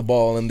they caught the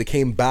ball, and they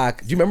came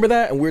back. Do you remember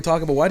that? And we were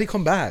talking about, why did he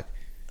come back?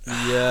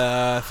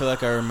 Yeah, I feel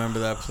like I remember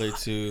that play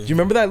too. Do you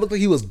remember that? It looked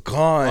like he was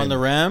gone. On the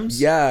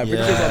Rams? Yeah, I'm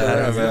pretty sure it was on the I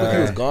Rams. It looked like he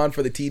was remember. gone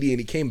for the TD, and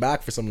he came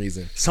back for some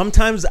reason.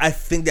 Sometimes I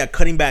think that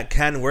cutting back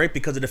can work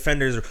because the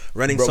defenders are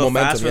running Bro, so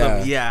momentum, fast for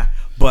them. Yeah.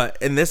 But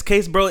in this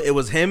case, bro, it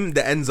was him,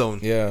 the end zone.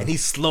 Yeah. And he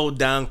slowed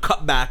down,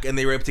 cut back, and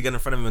they were able to get in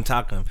front of him and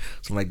tackle him.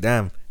 So I'm like,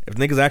 damn, if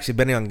niggas actually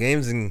betting on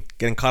games and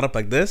getting caught up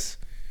like this.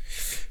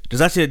 There's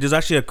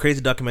actually a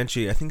crazy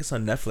documentary, I think it's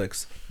on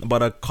Netflix,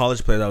 about a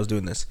college player that was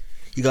doing this.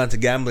 He got into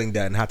gambling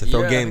debt and had to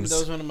throw yeah, I think games. that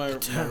was one of my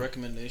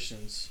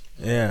recommendations.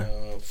 Yeah.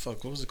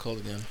 Fuck, what was it called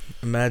again?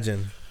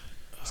 Imagine.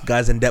 This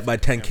guy's in debt by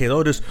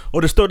 10K.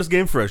 Just throw this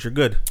game for us. You're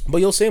good.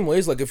 But yo, same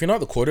ways, like, if you're not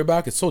the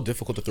quarterback, it's so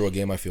difficult to throw a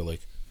game, I feel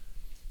like.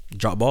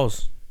 Drop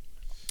balls.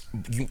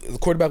 The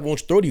quarterback won't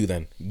throw to you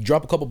then. You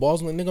drop a couple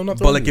balls, and then nigga, I'm not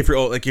But throwing like to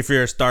you. if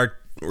you're a star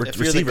If you're the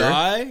receiver,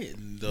 guy,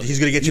 he's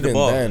gonna get you the Even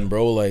ball. then,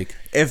 bro, like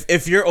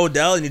If you're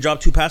Odell and you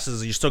drop 2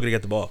 passes, you're still gonna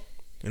get the ball.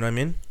 You know what I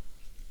mean?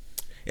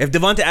 If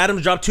Devontae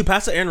Adams dropped 2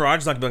 passes, Aaron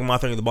Rodgers is not gonna be like, I'm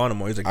not throwing you the ball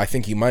anymore. He's like, I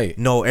think he might.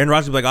 no, Aaron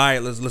Rodgers will be like,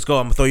 all right, let's go.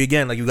 I'm gonna throw you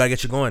again. Like, you gotta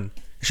get you going.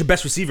 It's your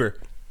best receiver.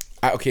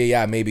 Okay,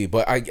 yeah, maybe,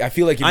 but I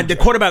feel like if And the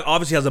quarterback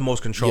obviously has the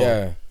most control.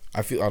 yeah,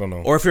 I don't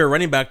know. Or if you're a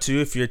running back too,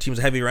 if your team's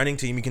a heavy running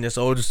team, you can just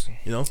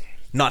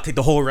not take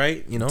the whole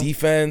right. You know,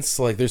 Defense,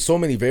 like there's so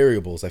many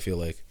variables. I feel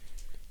like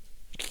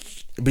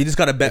but you just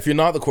gotta bet. if you're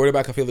not the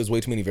quarterback, I feel there's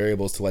way too many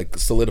variables to like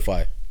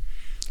solidify.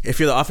 If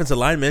you're the offensive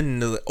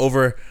lineman, and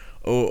over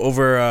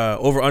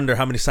under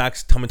how many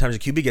times your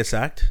QB gets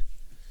sacked.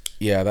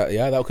 Yeah,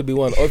 that could be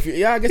one. Or if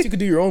I guess you could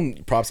do your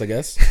own props. I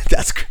guess.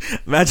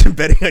 Imagine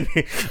betting on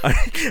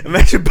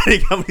imagine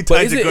betting how many But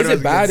times is your it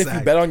quarterback bad gets if you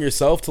sacked. bet on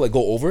yourself to like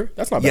go over?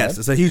 That's not bad. Yes,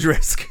 it's a huge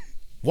risk.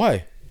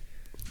 Why?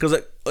 Because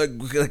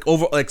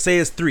like say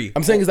it's 3.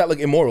 I'm saying, is that like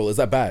immoral? Is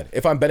that bad?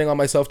 If I'm betting on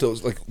myself to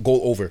like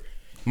go over,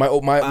 my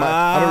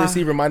I'm a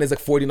receiver. Mine is like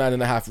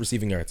 49.5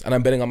 receiving yards, and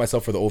I'm betting on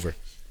myself for the over.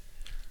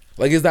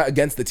 Like, is that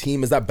against the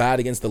team? Is that bad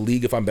against the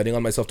league if I'm betting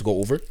on myself to go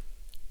over?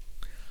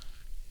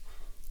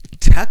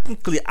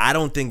 Technically, I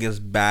don't think it's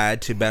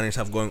bad to bet on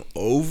yourself going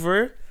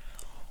over,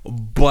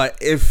 but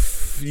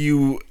if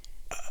you,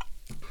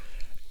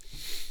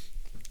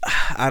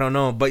 I don't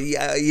know, but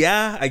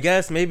yeah, I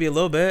guess maybe a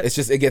little bit. It's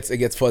just it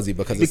gets fuzzy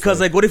because Because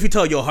what if you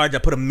tell yo hard I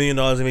put $1 million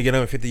in me get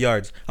over 50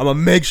 yards? I'm gonna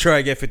make sure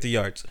I get 50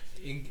 yards.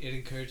 It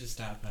encourages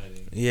stat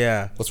padding.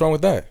 Yeah, what's wrong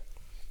with that?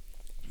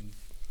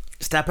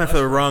 stat pad for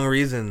the wrong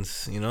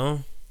reasons, you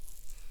know.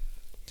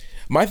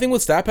 My thing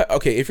with stat pad,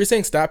 okay, if you're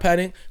saying stat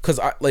padding, because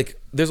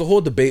there's a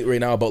whole debate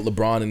right now about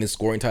LeBron and his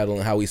scoring title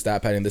and how he's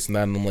stat padding this and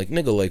that, and I'm like,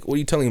 nigga, like, what are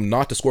you telling him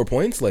not to score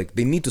points? Like,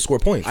 they need to score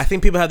points. I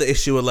think people have the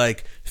issue with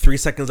like 3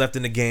 seconds left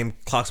in the game,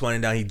 clock's winding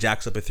down, he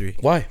jacks up a 3.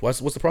 Why? What's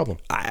the problem?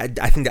 I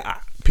think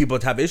that people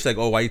have issue like,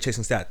 oh, why are you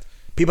chasing stats?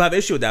 People have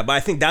issue with that, but I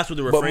think that's what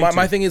they're referring But to.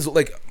 my thing is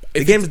like,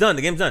 the game's done.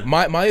 The game's done.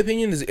 My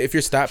opinion is if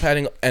you're stat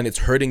padding and it's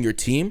hurting your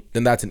team,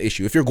 then that's an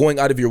issue. If you're going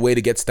out of your way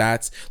to get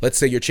stats, let's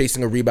say you're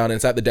chasing a rebound and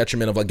it's at the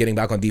detriment of like getting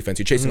back on defense.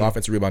 You're chasing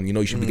offensive rebound, you know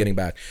you should be getting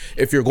back.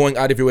 If you're going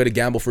out of your way to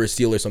gamble for a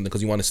steal or something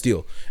because you want to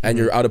steal and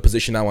you're out of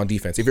position now on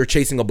defense. If you're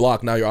chasing a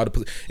block, now you're out of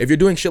position. If you're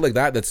doing shit like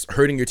that that's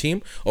hurting your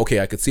team,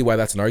 okay, I could see why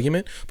that's an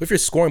argument. But if you're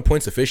scoring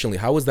points efficiently,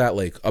 how is that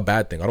like a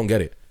bad thing? I don't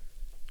get it.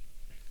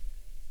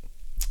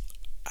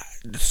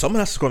 Someone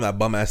has to score on that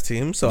bum ass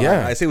team, so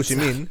Yeah. I see what you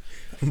mean.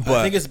 But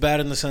I think it's bad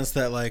in the sense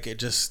that like it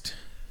just.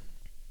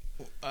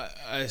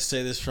 I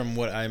say this from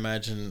what I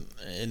imagine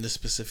in this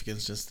specific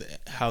instance,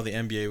 how the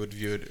NBA would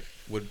view it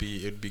would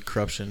be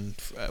corruption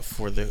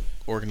for the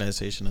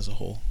organization as a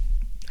whole.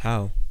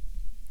 how?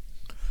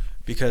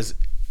 Because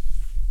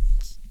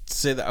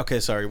say that okay,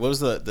 sorry, what was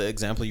the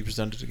example you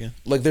presented again?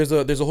 Like there's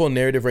a whole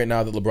narrative right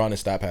now that LeBron is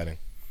stat padding.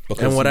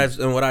 And what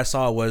I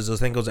saw was I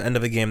think it was the end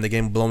of the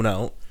game blown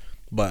out,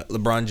 but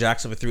LeBron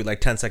jacks up a 3 with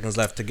like 10 seconds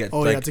left to get. Oh,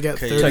 like, yeah, to get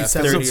okay,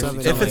 37 30 7.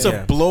 something If it's like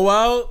a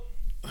blowout,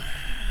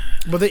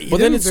 But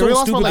then it's so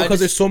stupid because there's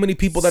there's so many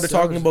people that are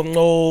talking about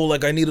no,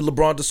 like I needed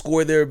LeBron to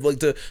score there, like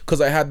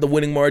because I had the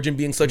winning margin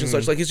being such and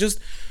such. Like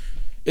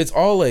it's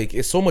all like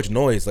it's so much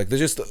noise. Like there's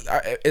just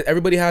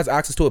everybody has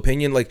access to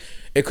opinion. Like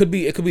it could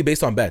be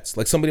based on bets.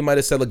 Like somebody might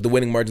have said like the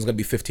winning margin is gonna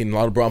be 15. And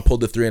now LeBron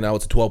pulled the 3 and now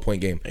it's a 12-point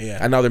game. Yeah.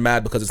 And now they're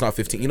mad because it's not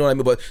 15. You know what I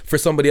mean? But for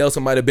somebody else,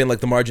 it might have been like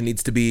the margin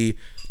needs to be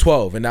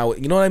 12, and now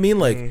you know what I mean?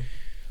 Like.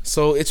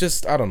 So it's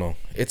just I don't know.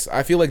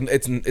 I feel like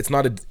it's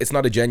not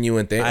a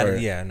genuine thing.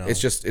 No.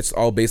 It's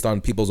all based on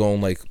people's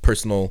own like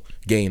personal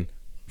gain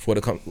for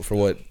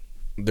what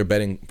their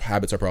betting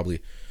habits are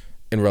probably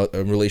in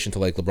relation to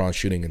like LeBron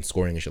shooting and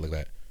scoring and shit like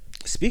that.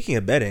 Speaking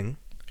of betting,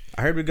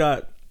 I heard we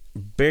got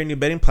very new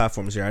betting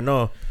platforms here. I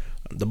know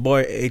the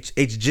boy H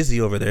Jizzy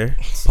over there.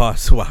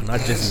 Pause. Wow, not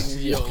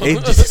Jizzy. H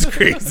Jizzy's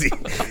crazy.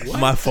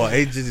 My fault.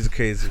 H Jizzy's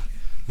crazy.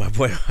 My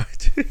boy.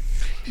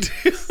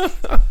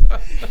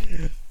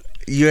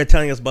 You're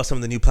telling us about some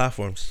of the new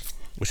platforms.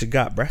 What you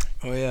got, bruh?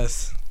 Oh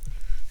yes,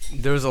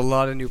 there's a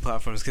lot of new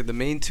platforms. 'Cause the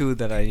main 2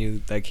 that I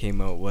knew that came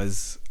out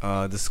was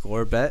the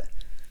Score Bet.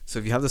 So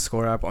if you have the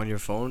Score app on your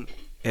phone,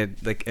 it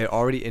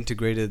already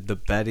integrated the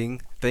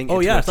betting thing. Oh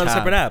into yeah, a it's not a tab.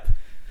 separate app.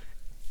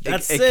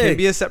 That's it sick. can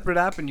be a separate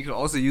app, and you can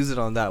also use it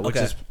on that, which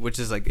Okay.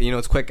 is like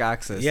it's quick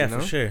access. Yeah, you know?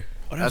 for sure.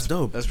 Oh, that's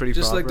dope. That's pretty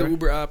Just like the proper.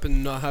 Uber app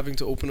and not having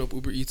to open up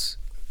Uber Eats.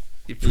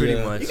 Pretty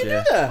much,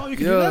 yeah. oh, you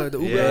can do Yeah, that. the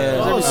Uber Yeah.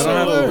 app. I has don't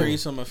have everything. Uber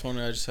Eats on my phone.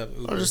 I just have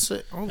Uber. I'll just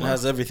say, oh, It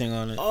has everything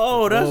on it.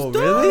 Oh, that's Oh,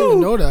 dope. really? I didn't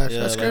even know that. Yeah,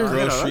 That's like crazy. I gotta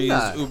run groceries,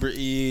 that. Uber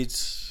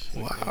Eats.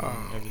 Wow.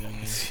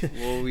 Everything.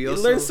 Well, we You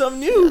also learned something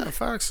new. Yeah,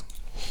 facts.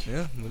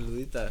 Yeah, I'm gonna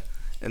delete that.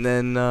 And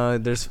then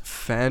there's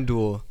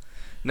FanDuel.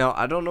 Now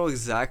I don't know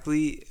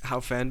exactly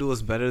how FanDuel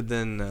is better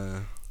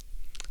than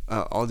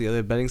all the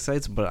other betting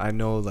sites, but I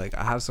know like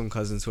I have some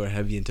cousins who are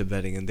heavy into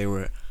betting, and they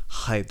were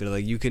hyped. They're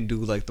like, you can do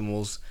like the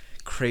most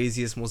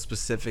craziest, most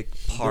specific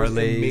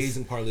parlays.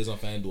 parlays on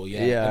FanDuel. Yeah,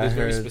 and there's I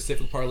very heard.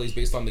 specific parlays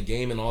based on the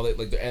game and all that.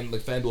 Like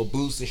FanDuel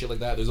boosts and shit like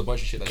that. There's a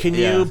bunch of shit like Can that.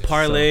 you Yeah,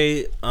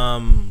 parlay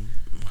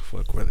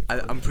fuck were they?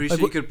 I'm pretty Like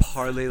sure you could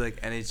parlay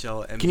like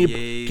NHL,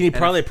 NBA. Can you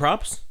parlay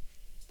props?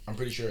 I'm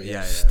pretty sure. Yeah,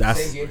 Yeah. yeah.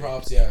 That's Same game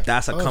props. Yeah.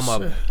 that's a Oh, come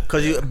up shit.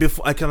 because you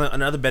before like on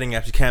another betting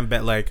apps you can't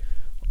bet like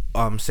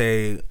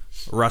say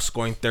Russ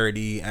scoring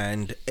 30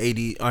 and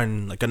 80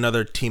 on like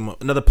another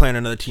player and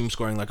another team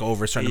scoring like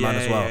over a certain amount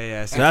as well.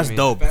 Yeah, So that's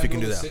dope if you can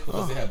FanDuel do is that. sick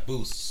because they have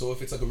boosts. So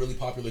if it's like a really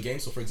popular game,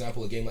 so for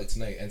example, a game like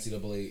tonight,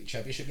 NCAA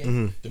championship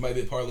game, there might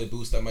be a parlay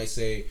boost that might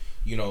say,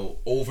 you know,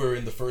 over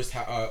in the first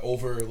half,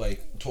 over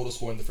like total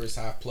score in the first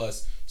half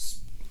plus.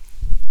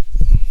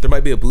 There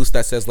might be a boost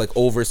that says like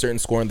over a certain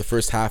score in the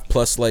first half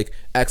plus like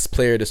X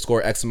player to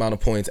score X amount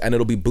of points, and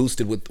it'll be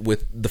boosted with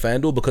the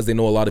FanDuel because they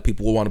know a lot of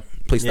people will want to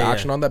place the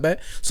action on that bet,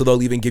 so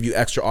they'll even give you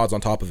extra odds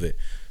on top of it.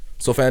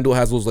 So FanDuel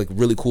has those like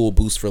really cool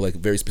boosts for like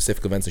very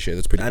specific events and shit.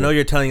 That's pretty. I cool. know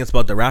you're telling us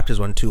about the Raptors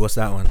one too. What's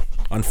that one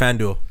on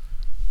FanDuel?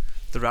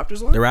 The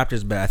Raptors one? The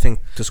Raptors bet I think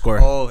to score.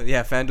 Oh,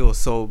 yeah, FanDuel.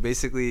 So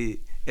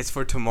basically, it's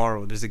for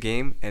tomorrow. There's a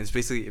game, and it's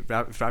basically if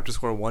Raptors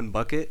score one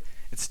bucket,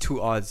 it's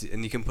 2 odds,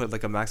 and you can put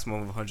like a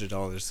maximum of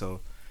 $100. So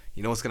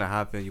you know what's going to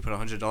happen. You put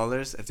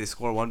 $100. If they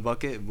score one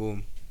bucket,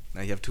 boom.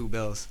 Now you have 2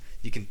 bills.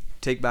 You can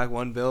take back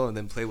 1 bill and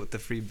then play with the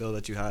free bill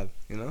that you have,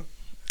 you know?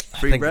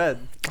 Free bread.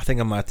 I think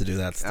I might have to do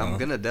that still. I'm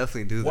going to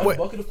definitely do that. One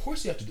bucket, of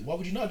course you have to do. Why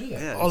would you not do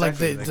that? Yeah, Oh, like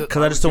exactly. the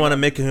Because I just don't want to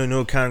make a new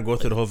account and go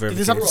through the whole you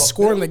just have verification. to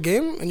score in the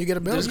game and you get a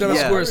bill. Just gotta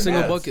Yeah. score a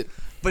single Yeah. bucket.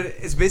 But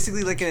it's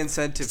basically like an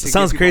incentive to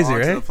Sounds get people crazy,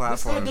 onto right? the This guy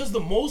platform. does the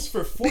most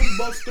for $40,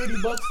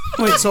 $30.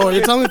 Wait, so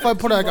you're telling me if I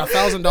put like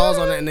 $1,000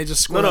 on it and they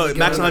just score? No, they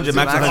max get 100, it?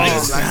 max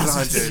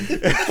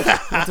 100.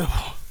 Max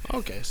 100.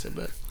 Okay, so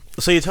bet.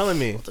 So you're telling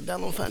me The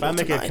download if I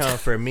make an account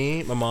for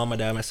me, my mom, my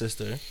dad, my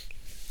sister,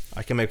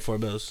 I can make 4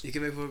 bills. You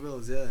can make 4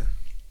 bills, yeah.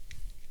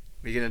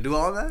 Are you gonna do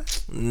all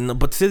that? No,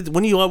 but see,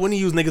 when you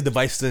use niggas'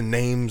 devices and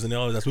names and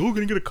all that, who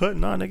gonna get a cut?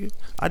 Nah, nigga,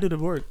 I do the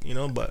work, you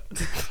know. But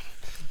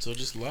So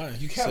just lie.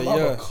 You can't Say love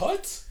yeah. a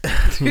cut.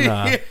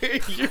 nah,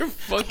 You're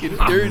fucking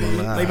dirty.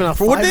 Like even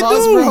For what they $5,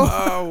 do?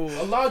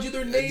 bro. Allowed you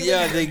their name.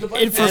 Yeah, and they- device.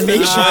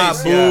 Information.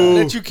 Ah, Yeah. boo,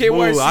 Let you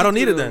KYC boo. I don't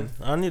need it to then.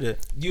 I don't need it.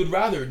 You'd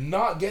rather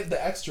not get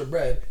the extra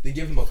bread than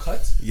give them a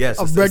cut. Yes,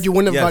 Of bread you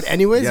wouldn't have got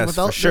anyways Yes,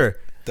 without for sure.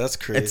 That's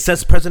crazy. It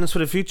sets precedence for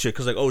the future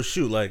because like, oh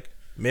shoot, like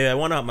maybe I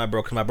want to help my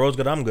bro because my bro's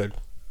good, I'm good.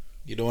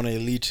 You don't want any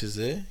leeches,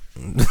 eh?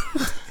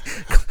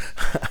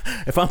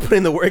 If I'm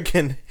putting the work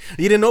in,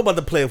 you didn't know about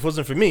the play if it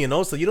wasn't for me, you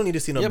know. So you don't need to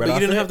see no Yeah, bread. but you off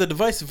didn't it. have the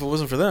device if it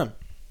wasn't for them.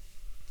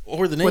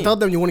 Or the name. Without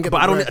them, you wouldn't get But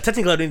the I don't. bread.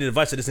 Technically, I don't need a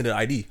device. I just need an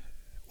ID.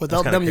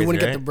 Without kinda them, you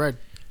wouldn't crazy, get the bread.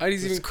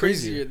 ID's even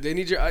crazier. crazier. They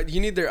need you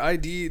need their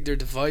ID, their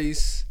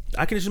device.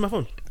 I can just use my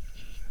phone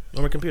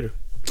on my computer.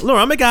 Look,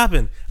 I'll make it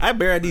happen. I have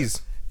bare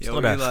IDs. It's Yo, not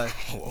we bad. like,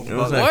 You know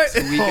what I'm What?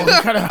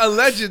 saying?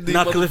 Allegedly,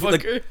 Not 'cause if,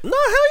 like, motherfucker. no,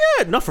 hell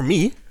yeah, not for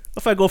me.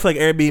 If I go for like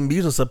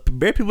Airbnbs and stuff,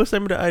 bare people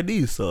send me their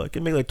IDs, so I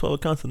can make like 12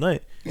 accounts a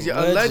night. Yeah,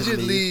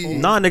 allegedly.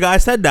 Nah, nigga, I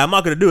said that. I'm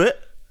not gonna do it.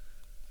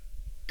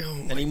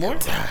 Anymore?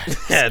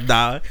 Yeah,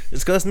 nah.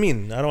 It's cause that's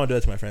mean. I don't want to do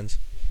that to my friends.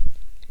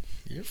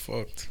 You're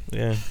fucked.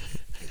 Yeah,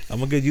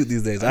 I'm a good youth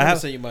these days. I I have.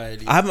 sent you my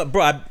ID. I haven't,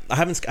 bro. I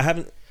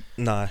haven't.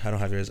 Nah, I don't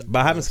have yours, but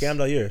I haven't scammed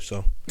all year.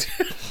 So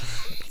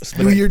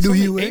Do you It's do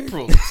only you?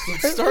 April.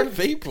 It's the start of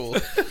April.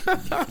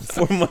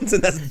 4 months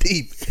and that's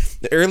deep.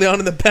 Early on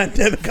in the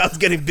pandemic, I was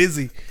getting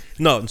busy.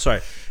 No, I'm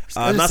sorry.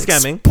 Not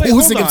scamming.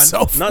 Posing on.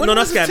 himself. No,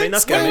 not scamming.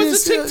 Not When scamming.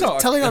 was the TikTok?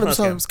 Telling on That's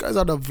not himself. This guy's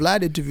on a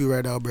Vlad interview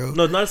right now, bro.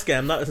 No, not a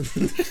scam. Not.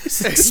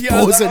 He's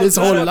exposing his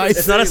whole life.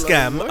 It's not a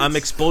scam. I'm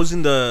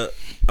exposing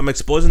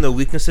the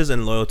weaknesses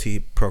and loyalty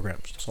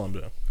programs. That's all I'm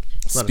doing.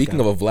 It's not a Speaking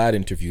scam. of a Vlad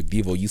interview,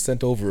 Devo, you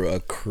sent over a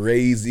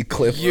crazy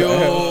clip.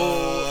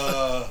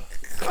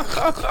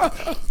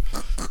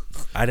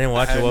 I didn't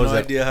watch I it. have What was no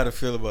it? idea how to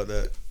feel about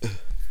that.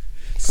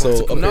 So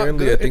Not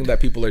apparently, a good. thing that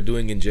people are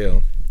doing in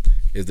jail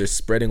is they're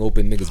spreading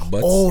open niggas'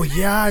 butts Oh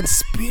yeah, and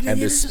spitting.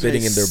 and they're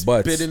spitting in their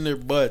butts. Spit in their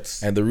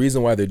butts. And the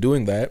reason why they're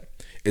doing that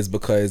is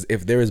because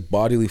if there is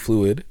bodily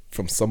fluid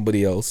from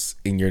somebody else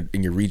in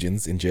your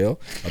regions in jail,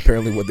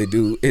 apparently what they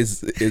do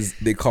is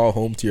they call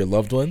home to your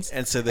loved ones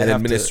And so they have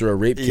administer to, a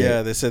rape kit.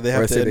 Yeah, they said they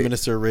Or have say to they-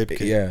 administer a rape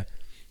kit. Yeah.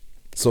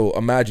 So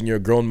imagine you're a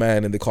grown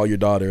man and they call your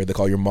daughter, they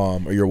call your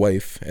mom or your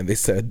wife, and they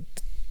said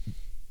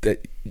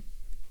that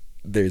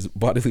there's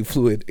bodily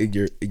fluid in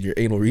your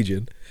anal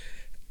region,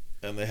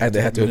 And they and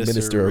they have to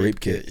administer a rape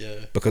kit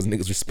Yeah. because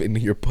niggas are spitting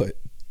in your butt.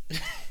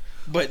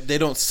 But they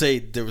don't say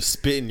there was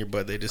spit in your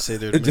butt. They just say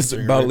they're It's just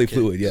administering a bodily rape kit.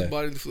 fluid, yeah.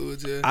 Bodily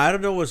fluids, yeah. I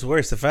don't know what's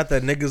worse: the fact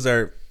that niggas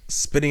are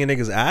spitting in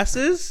niggas'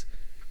 asses.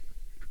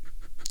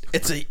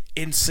 It's a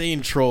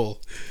insane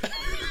troll.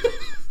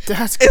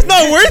 That's It's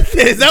not worth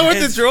it. Is that worth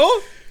the troll?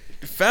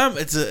 Fam,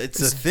 it's a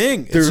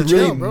thing. They're It's a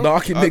really troll, bro.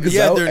 knocking niggas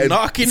yeah, out. they're and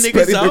knocking niggas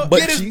spreading their out. butt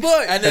Get his cheeks.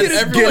 butt. And then Get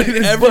everyone in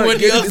his everyone butt,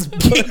 get in else his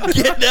butt.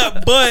 get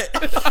that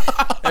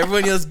butt.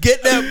 Everyone else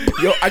get that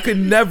butt. Yo, I could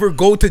never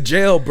go to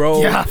jail,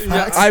 bro. Yeah,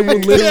 facts. I will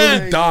literally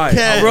Yeah, die.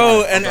 yeah.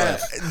 Bro, and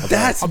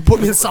that's I'll put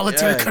me in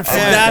solitary Yeah.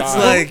 confinement. that's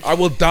like, I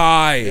will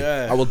die.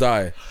 Yeah. I will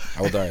die.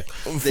 I will die.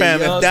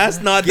 fam, yell, if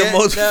that's not the "Get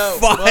most that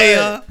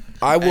fire.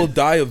 I will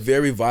die a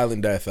very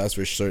violent death. That's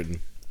for certain.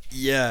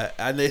 Yeah,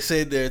 and they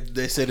say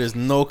there's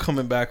no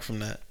coming back from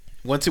that.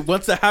 Once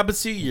that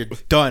happens to you, you're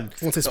done.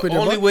 Once they the spit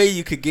your only butt? way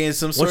you could gain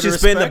some sort Once of you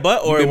spit in the respect,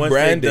 butt, or You've been once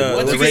branded. the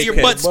once you Like, get your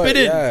kid. butt spit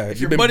in, Yeah, if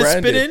you've your been butt is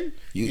branded. spit in,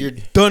 You- you're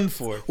done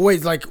for.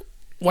 Wait, like,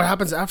 what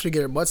happens after you get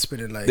your butt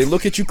spitted? Like, They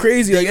look at you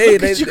crazy, like, hey,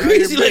 look at you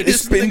crazy, like, they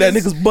this spit in that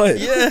nigga's- nigga's butt.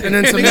 Yeah, and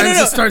then some No, men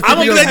just start I'm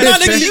thinking gonna be like, of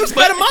nah, bitch. nigga, you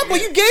spit him up,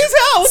 but you gay as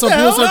hell. What Some the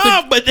people hell?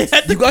 start Nah, but they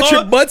had to You got call,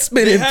 your butt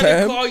spit They in, had to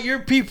fam. call your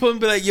people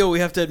and be like, "Yo, we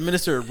have to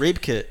administer a rape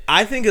kit."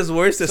 I think it's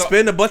worse to spit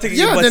in the butt to get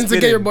your Yeah, butt then to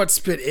spit get your in. butt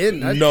spit in.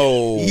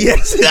 No.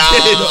 Yes, it did.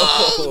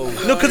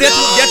 No, because they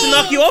have to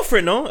knock you off for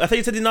it, no? I thought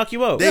you said they knock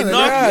you out. They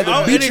knock Yeah, you they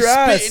out beat and they your spit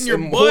ass in your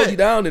and hold you butt.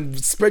 down and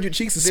spread your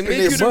cheeks and spit in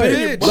make your you butt. spit in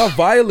your You're not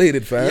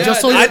violated, fam. Yeah,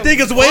 Just so I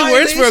think it's way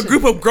worse for a Violation.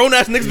 group of grown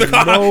ass niggas.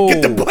 Like, No.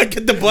 get the butt,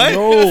 get the butt.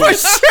 No. For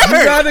sure. You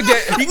rather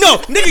get. No,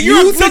 nigga, You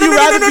you're said you'd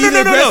rather be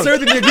the aggressor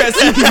than the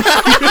aggressor.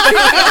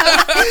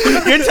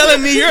 You're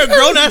telling me you're a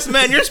grown ass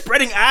man. You're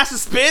spreading ass and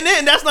spitting it,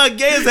 and that's not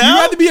gay as You hell.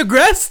 rather be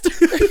aggressed?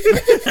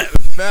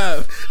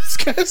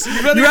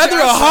 You rather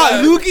a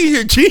hot loogie in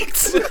your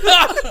cheeks?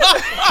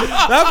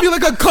 That'd be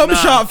like a cum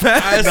shot,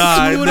 fam. As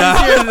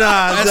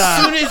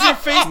soon as your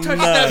face touches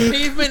that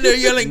pavement, they're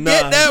yelling, Nah.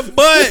 "Get that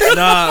butt!"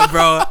 Nah,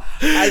 bro.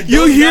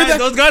 You hear that?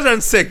 Those guys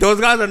aren't sick. Those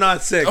guys are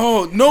not sick.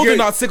 Oh no, You're- they're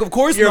not sick. Of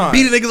course You're not.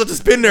 beating niggas up to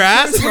spin their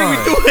ass. What are we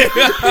doing?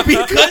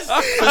 Because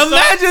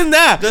imagine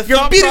that. You're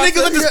thought beating niggas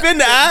up to process- spin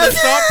the The ass.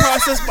 thought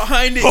process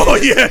behind it. Oh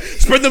yeah,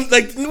 spread them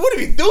like. What are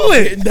we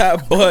doing? in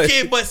that butt.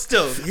 Okay, but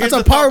still, here's That's the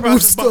a thought power process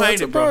boost still. behind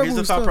That's a it, bro. power Here's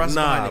the boost thought still. process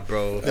behind Nah, it.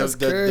 bro. That's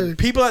The crazy.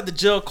 people at the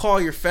jail call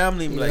your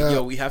family and be like, Yeah.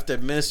 "Yo, we have to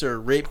administer a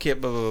rape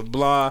kit, blah blah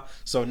blah."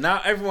 So now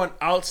everyone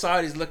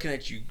outside is looking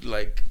at you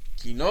like,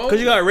 you know, 'Cause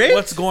you got raped?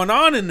 What's going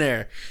on in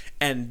there?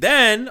 And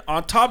then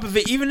on top of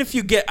it, even if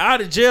you get out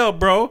of jail,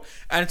 bro,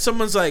 and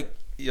someone's like,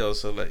 "Yo,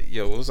 so like,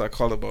 yo, what was I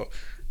called about?"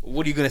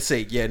 What are you gonna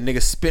say? Yeah,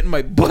 nigga, spit in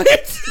my butt.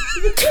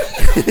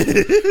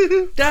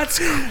 That's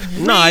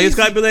crazy. Nah, you just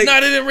gotta be like, Nah,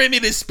 they didn't rape me.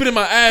 They spit in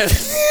my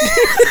ass.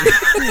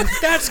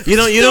 That's you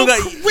don't still got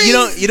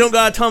crazy. you don't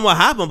gotta tell them what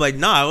happened. Like,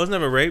 nah, I was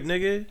never raped,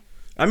 nigga.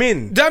 I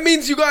mean, That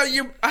means you got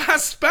your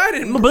ass spat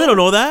in. but they don't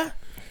know that.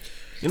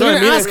 You know They're what I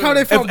gonna mean? ask how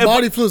they found If-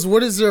 body fluids.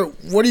 What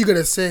are you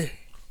gonna say?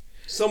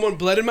 Someone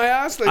bled in my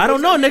ass. Like, I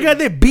don't what's know, that nigga.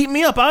 They beat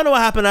me up. I don't know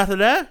what happened after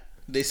that.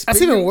 They spit That's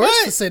in even your worse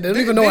butt. to say. They don't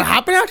even know what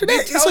happened after They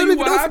that. tell So they you don't even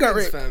what know if you got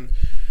happens, raped. fam.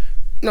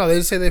 No, they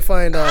just say they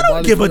find I don't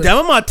body give a fluids. damn.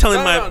 I'm not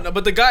telling No,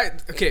 but the guy.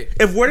 Okay.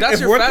 If word that's if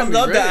your word family, comes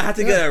out that I right? had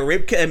to get a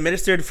rape kit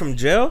administered from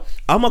jail,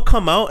 I'm gonna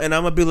come out and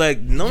I'm gonna be like,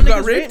 no You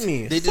got niggas raped? raped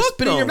me. They just Fuck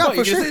spit in your no. butt. for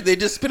You just sure. say, they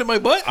just spit in my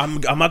butt. I'm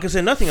not gonna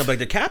say nothing. I'm like,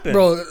 they're capping.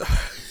 Bro,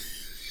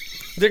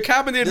 Their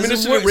cabin, they This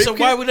is administered what- a rape so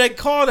kit. why would they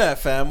call that,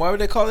 fam? Why would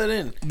they call that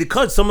in?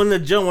 Because someone in the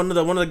jail, one of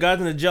the guys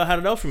in the jail had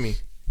it out for me.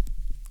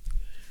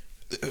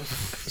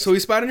 So he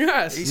spat in your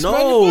ass.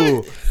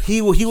 No,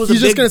 he was. He's a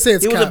just big, gonna say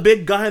it's he was a cap.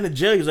 big guy in the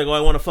jail. He was like, oh,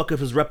 I want to fuck up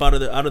his rep out of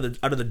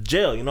the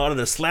jail. You know, out of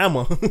the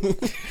slammer.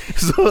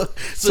 So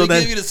he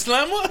then gave you the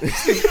slammer?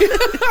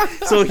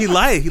 so he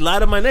lied. He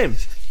lied on my name.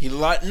 He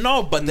lied.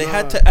 No, but they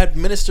had to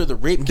administer the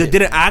rape They kit.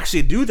 didn't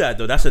actually do that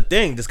though. That's the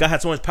thing. This guy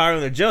had so much power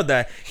in the jail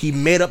that he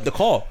made up the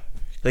call.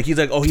 Like he's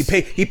like, oh, he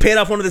paid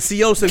off one of the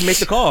CEOs to make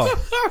the call.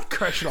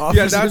 correctional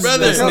Yeah, officers.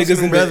 that's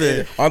Niggas in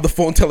the, on the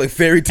phone telling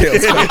fairy tales.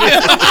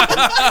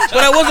 But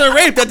I wasn't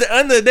raped. At the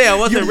end of the day, I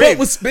wasn't Your butt raped.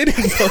 was spitting.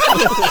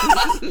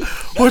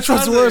 Which one's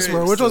Sounds worse, like bro?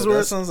 rape Which one's still. That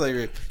worse? sounds like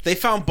rape. They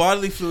found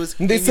bodily fluids.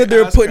 They in said your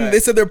they're ass putting. crack. They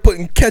said they're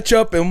putting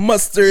ketchup and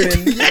mustard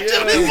and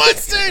Ketchup and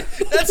mustard.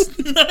 That's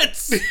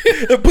nuts.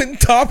 they're putting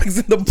toppings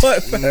in the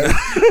butt. Man.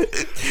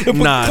 They're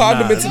putting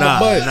condiments in the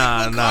butt.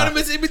 Nah.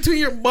 Condiments in between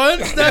your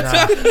buns.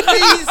 That's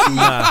crazy.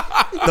 Nah.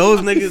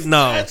 Those niggas,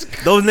 no.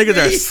 Those niggas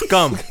are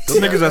scum. Those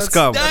niggas are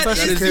scum. That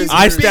actually is crazy. the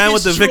I stand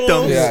with the biggest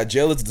troll. victims. Yeah,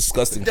 jail is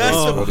disgusting. That's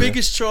place, the brother.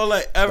 biggest troll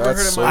I ever That's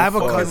heard in so my I have a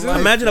fucking cousin. life,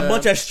 Imagine a man.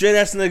 bunch of straight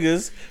ass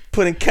niggas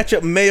putting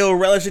ketchup, mayo,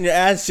 relish in your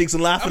ass cheeks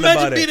and laughing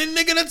Imagine about being it. a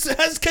nigga that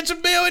has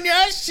ketchup mayo in your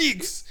ass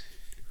cheeks.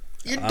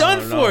 You're I done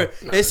don't know.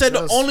 for. They said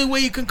the just- only way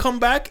you can come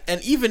back,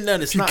 and even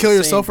then, it's You not kill same,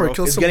 yourself or bro.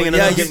 kill It's someone. getting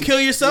Yeah, another- you kill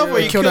yourself or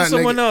you Kill kill that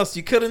someone nigga. else.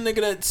 You kill a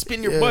nigga that spit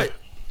in your Yeah. butt.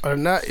 Or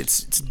not,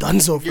 it's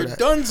donezo for You're that.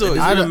 done, so. It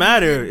doesn't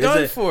matter. You're Is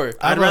done it- for.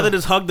 I'd don't rather know.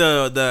 just hug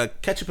the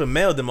ketchup and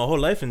mayo than my whole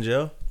life in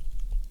jail.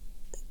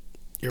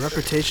 Your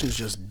reputation's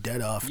just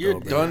dead off. You're though,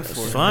 bro. done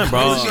for. It's fine,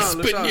 bro. You're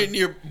spitting in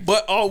your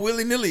butt all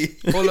willy nilly.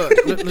 Hold up,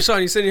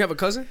 LaShawn, you said you have a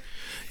cousin?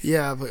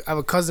 Yeah, but I have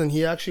a cousin.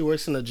 He actually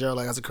works in the jail,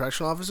 like as a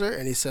correctional officer,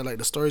 and he said like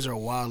the stories are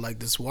wild. Like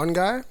this one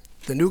guy,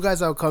 the new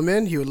guys that would come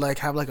in, he would like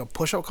have like a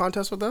push-up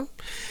contest with them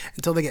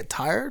until they get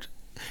tired,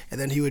 and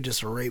then he would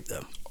just rape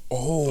them.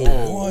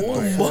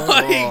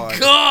 My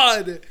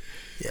God.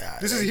 Yeah,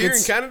 This is like, here in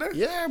it's- Canada?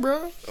 Yeah,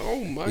 bro.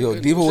 Oh, my Yo,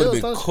 goodness. Diva would have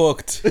Jail's been done.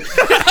 cooked.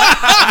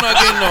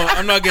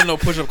 I'm not getting no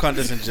push-up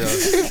contest in jail.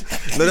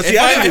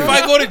 If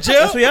I go to jail,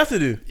 That's what you have to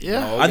do.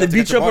 Yeah. Either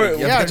beat you up or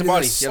you have to catch a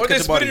body. Yeah, You Or have to they catch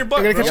a spit body. in your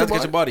butt, You're gonna bro. catch You have to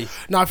catch a body.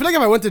 No, I feel like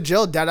if I went to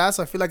jail, dead ass,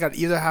 I feel like I'd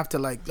either have to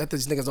like let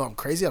these niggas know I'm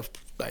crazy,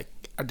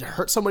 I'd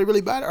hurt somebody really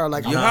bad, or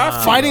like You I'm have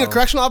to, fighting a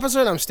correctional officer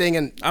and I'm staying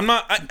in. I'm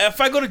not.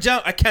 If I go to jail,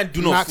 I can't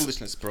do no Max-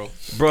 foolishness, bro.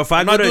 Bro, if I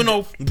I'm go not to doing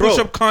no bro,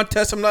 push-up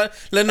contest. I'm not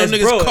letting no as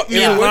niggas bro, cut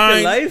me in in working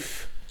line.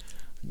 life,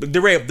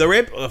 The rape,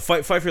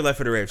 fight for your life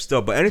for the rape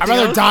still. But anything I'd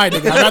rather else, die,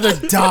 nigga. I'd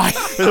rather die.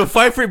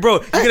 fight for it,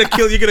 bro. You're gonna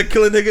kill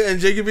a nigga, and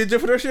Jake can be in jail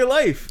for the rest of your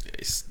life.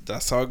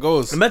 That's how it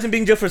goes. Imagine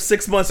being in jail for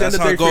 6 months and That's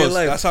end how the it day for your goes.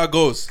 life. That's how it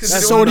goes.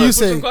 So what do you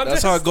say?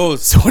 That's how it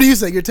goes. So what do you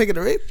say? You're taking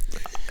a rape?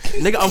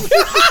 Nigga, that's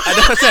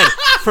what I said.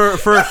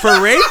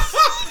 For rape,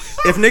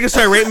 if niggas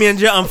try to rape me in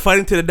jail, I'm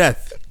fighting to the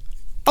death.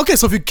 Okay,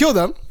 so if you kill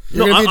them,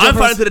 No, you're gonna be in jail I'm for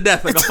fighting to the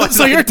death. Like,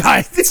 so you're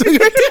dying. So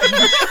you're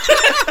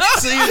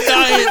So you're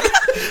dying.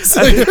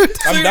 so you're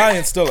I'm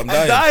dying still. I'm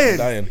dying. dying. I'm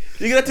dying.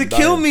 You're gonna have to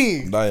kill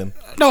me. I'm dying.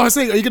 No, I'm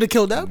saying, are you gonna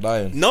kill I'm them?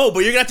 dying. No, but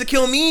you're gonna have to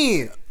kill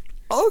me.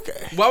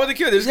 Okay. Why would they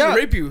kill you? They're just gonna Yeah.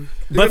 rape you.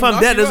 But if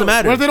I'm dead, it doesn't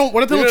matter. What if they don't?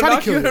 What if they They're don't try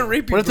gonna to kill knock you you? and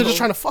rape you, What if they're just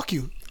bro. trying to fuck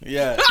you?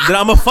 Yeah. Then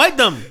I'm gonna fight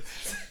them.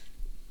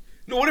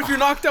 No, what if you're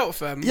knocked out,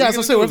 fam? Yeah, What so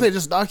are you say, what if gonna they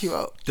just knock you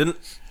out? Then,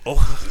 do?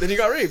 Then you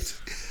got raped.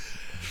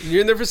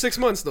 You're in there for 6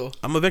 months though.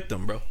 I'm a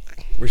victim, bro.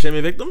 We're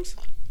shaming victims.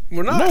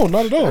 We're not. No,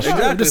 not at all.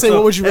 I'm just saying,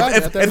 what would you rather?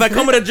 at the If end I of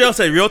come the to jail,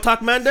 say real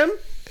talk, man, them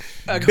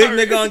big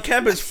nigga on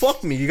campus,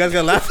 fuck me. You guys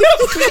gonna laugh? You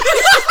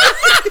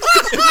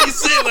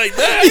say it like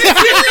that.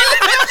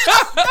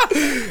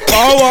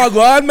 Oh,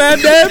 God,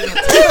 man, then.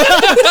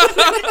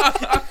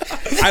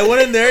 I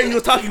went in there and he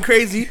was talking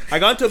crazy. I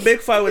got into a big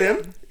fight with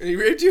him. And he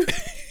raped you?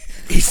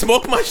 He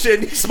smoked my shit.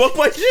 He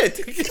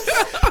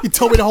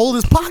told me to hold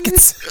his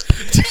pockets.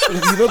 You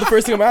know the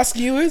first thing I'm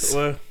asking you is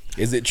What?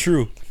 it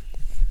true?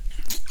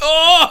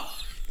 Oh.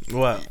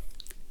 What?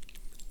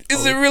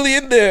 Is it really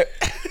in there?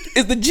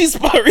 Is the G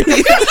spot really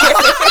in there?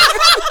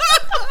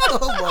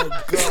 Oh my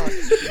god.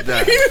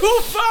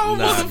 You foul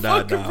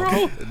motherfucker,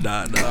 bro.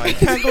 Nah. You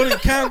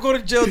can't go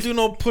to jail, do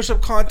no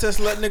push-up contest,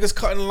 let niggas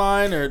cut in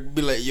line, or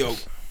be like, yo,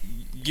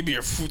 give me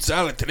your fruit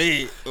salad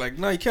today. Like,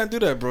 no, you can't do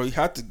that, bro. You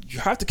have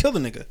to kill the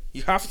nigga.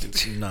 You have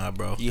to. Nah,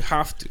 bro. You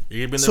have to.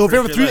 So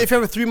if you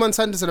have a 3-month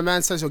sentence and a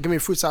man says, "Yo, give me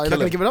a fruit salad," you're not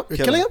gonna give it up.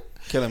 You're killing him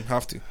Kill him.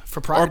 Have to. for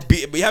Or pride.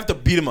 but you have to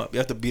beat him up. You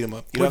have to beat him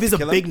up. You What if don't he's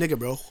have a to big kill him. nigga,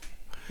 bro?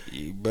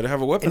 You better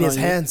have a weapon In his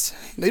on you. hands.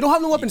 No, you don't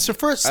have no weapon. It's your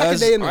first, second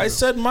As day in. I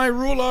said my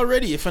rule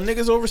already. If a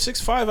nigga's over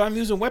 6'5", I'm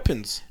using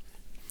weapons.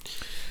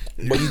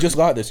 But you just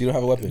got this. You don't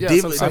have a weapon. Yeah,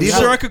 Deep- so I'm deep- saying, I'm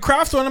sure I could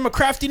craft one. I'm a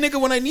crafty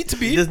nigga when I need to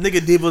be. This nigga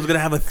Devo's gonna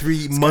have a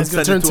 3-month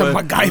gonna turn sentence to to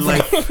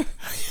MacGyver.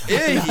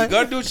 Hey, you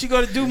gotta do what you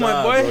gotta do,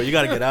 my boy. Bro, you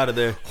gotta get out of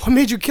there. what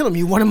made you kill him?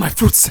 You wanted my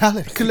fruit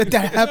salad. Could let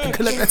that happen.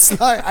 Could let that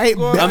slide. I ain't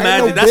bad. Imagine I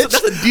ain't no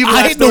that's bitch. a Devo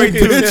I ain't no story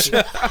too. bitch.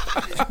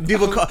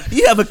 Devo call.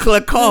 You have a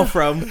collect call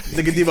from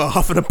nigga Devo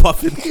huffing and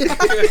puffing.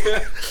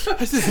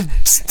 I just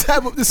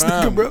stab up this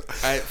nigga, bro.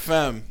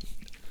 Fam.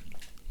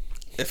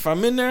 If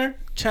I'm in there,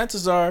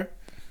 chances are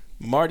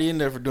Marty in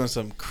there for doing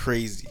something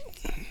crazy.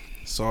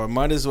 So I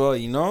might as well,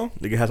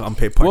 Nigga has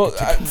unpaid parking Well,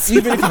 tickets.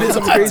 even if you did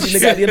something crazy,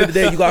 nigga, at the end of the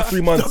day, you got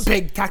 3 months.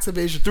 Big tax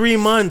evasion. 3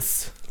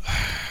 months.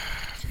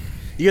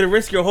 You gonna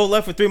risk your whole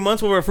life for 3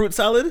 months over a fruit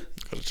salad?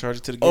 gotta charge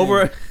it to the game.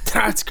 Over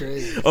That's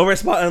crazy. over a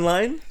spot in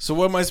line? So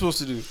what am I supposed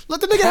to do?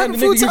 Let the nigga have Hand the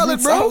the fruit nigga your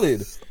salad, fruit bro.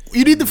 salad.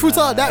 You need the fruit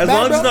salad that As bad,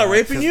 long as he's bro? not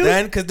raping you,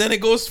 Cause then it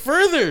goes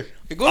further.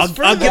 It goes I'll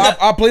further. get that-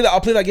 I'll play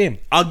that game.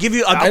 I'll give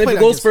you. And play if it that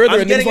goes game. further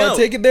I'm and niggas getting want out.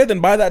 to take it there, then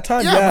by that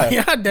time, Yeah,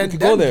 yeah, then, we could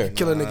go there.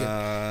 Kill a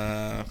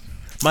nigga.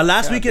 my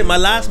last weekend. My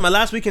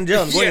last week in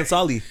jail. I'm going in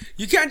Solly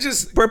You can't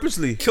just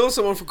purposely. kill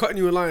someone for cutting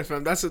you in line,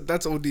 fam. That's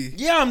OD.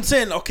 Yeah, I'm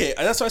saying okay.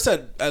 That's why I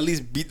said at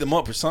least beat them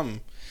up or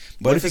something.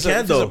 But What if if it's you a,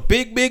 can't, if it's a though?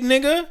 big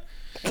nigga,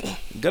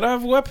 you gotta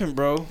have a weapon,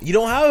 bro. You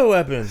don't have a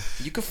weapon.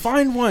 You can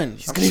find one.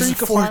 I'm gonna sure use you a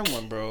can fork. find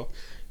one, bro.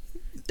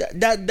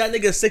 That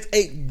nigga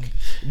 6'8",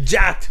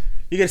 jacked.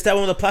 You gonna stab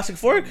him with a plastic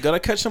fork? Gotta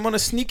catch him on a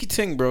sneaky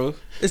thing, bro.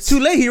 It's too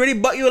late. He already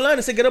butt you in line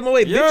and said, "Get out my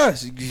way, bitch."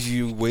 Yes,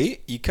 you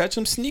wait. You catch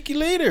him sneaky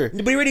later.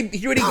 But he already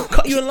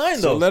cut you in line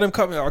So though. let him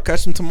cut me. I'll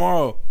catch him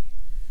tomorrow.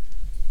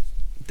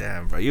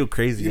 Damn, bro, you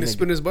crazy. You gonna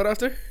spin his butt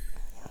after?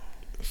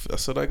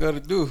 That's what I gotta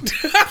do.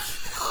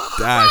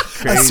 That's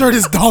crazy. Assert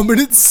his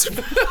dominance.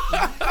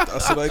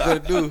 That's what I gotta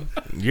do.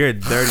 You're a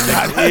dirty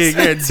nigga.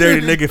 You're a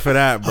dirty nigga for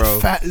that, bro.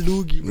 Fat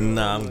loogie, bro.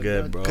 Nah, I'm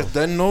good, bro. Cause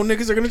then no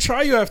niggas are gonna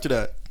try you after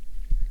that.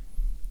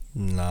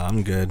 Nah,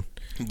 I'm good.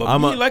 But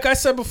I'm me, a- like I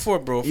said before,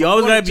 bro. if You I'm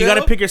always going gotta- to you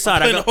gotta jail, pick your side.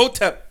 I'm I playing got-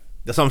 Hotep.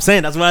 That's what I'm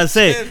saying. That's what I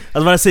say. I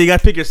was about to say you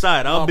gotta pick your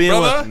side. I'll be in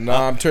brother. one.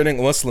 Nah, I'm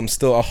turning Muslim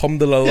still.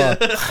 Alhamdulillah.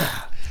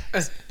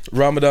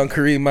 Ramadan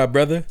Kareem, my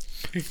brother.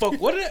 Fuck.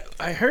 What did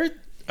I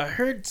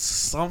heard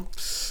some.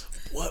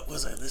 What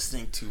was I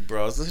listening to,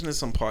 bro? I was listening to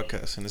some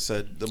podcast and it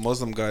said the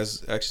Muslim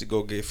guys actually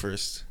go gay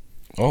first.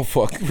 Oh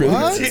fuck, really?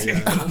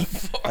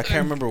 I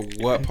can't remember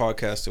what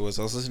podcast it was.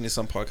 I was listening to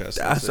some podcast.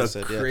 That's and it a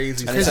said,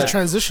 crazy And it There's a said,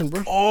 transition,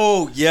 bro.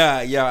 oh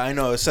yeah, I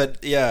know. It said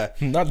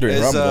Not during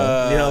It's,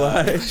 Ramadan. You know,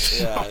 like,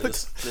 yeah,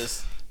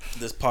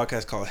 this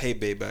podcast called Hey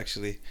Babe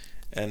actually,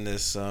 and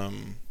this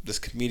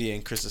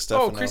comedian Chris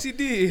Stefano. Oh, Chrissy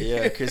D.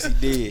 Yeah, Chrissy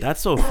D.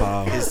 that's so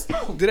foul.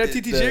 Did that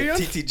TT Jerry on?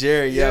 TT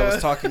Jerry, yeah, Yeah.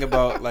 was talking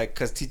about like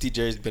because TT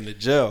Jerry's been to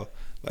jail,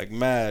 like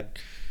mad.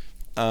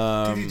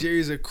 TT Jerry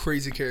is a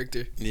crazy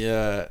character.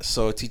 Yeah,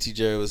 so TT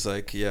Jerry was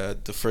like, yeah,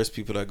 the first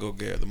people that go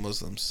gay are the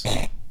Muslims.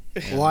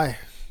 Why?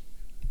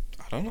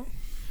 I don't know.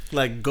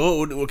 Like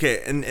go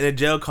okay in a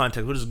jail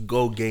context. What does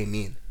go gay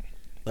mean?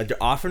 Like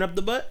they're offering up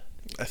the butt?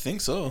 I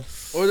think so.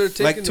 Or they're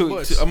taking Like the to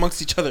bus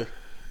amongst each other.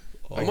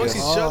 amongst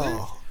each other.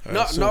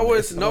 Not so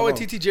with I don't know.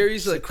 TT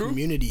Jerry's like crew.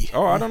 Community.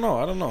 Oh, I don't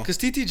know. Because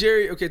TT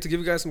Jerry, okay, to give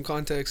you guys some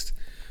context,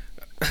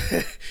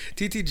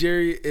 TT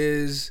Jerry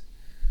is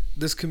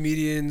this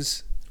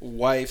comedian's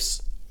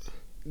Wife's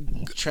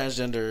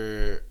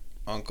transgender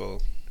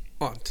uncle,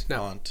 aunt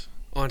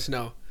aunt.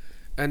 now,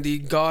 and the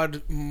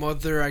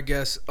godmother, I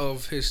guess,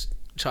 of his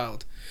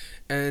child.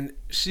 And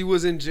she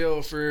was in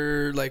jail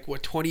for like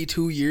what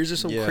 22 years or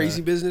some Yeah.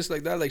 crazy business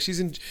like that. Like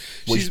she's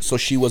So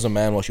she was a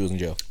man while she was in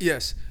jail.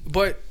 yes,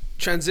 but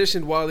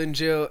transitioned while in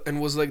jail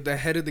and was like the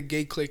head of the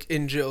gay clique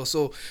in jail.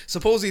 So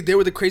supposedly they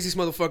were the craziest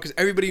motherfuckers.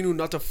 Everybody knew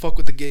not to fuck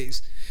with the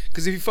gays,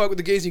 because if you fuck with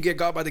the gays and you get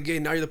got by the gay,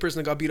 now you're the person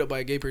that got beat up by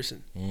a gay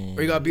person,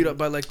 or you got beat up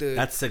by like the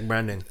That's sick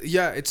branding.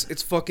 yeah.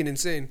 It's fucking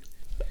insane.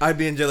 I'd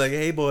be in jail like,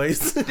 hey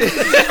boys.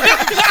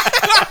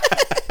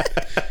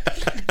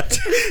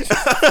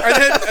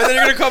 And then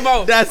you're gonna come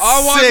out. That's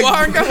I want sick.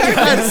 one guy.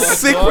 That's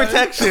sick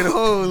protection.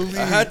 Holy.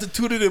 I had to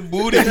toot it and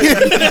boot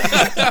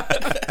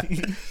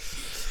it.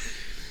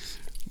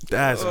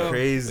 That's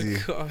crazy.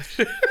 God.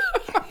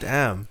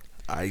 Damn.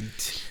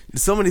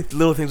 So many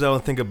little things I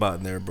don't think about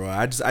in there, bro.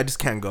 I just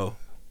can't go.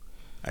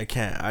 I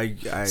can't.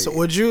 I So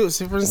would you,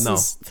 say for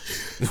instance,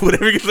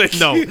 whatever you say,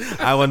 no,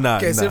 I will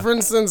not. okay, nah. say for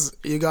instance,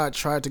 you got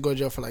tried to go to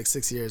jail for like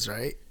 6 years,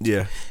 right?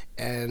 Yeah.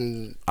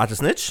 And I just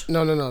snitch.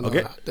 no.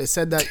 Okay. They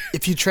said that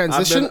if you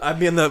transition, I've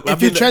been the.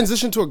 if you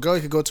transition to a girl,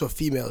 you could go to a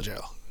female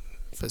jail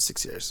for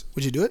 6 years.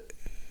 Would you do it?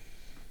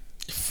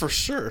 For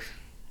sure.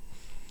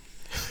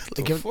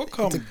 Like, The if- fuck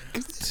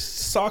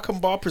sock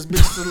and boppers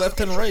bitches to the left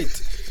and right.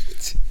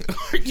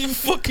 Are you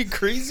fucking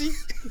crazy?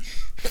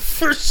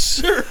 For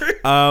sure.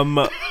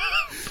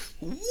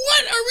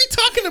 What are we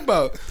talking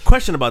about?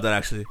 Question about that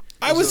actually.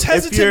 I was If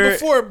hesitant you're-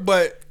 before,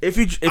 but If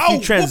you I'll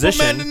whoop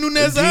transition, Amanda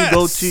Nunes' do you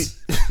go ass. to?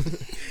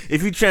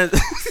 if you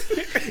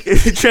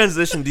if you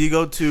transition, do you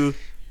go to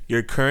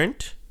your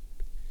current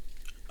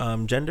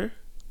gender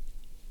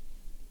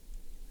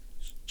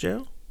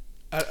jail?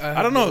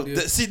 I don't know.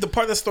 See, the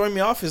part that's throwing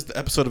me off is the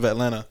episode of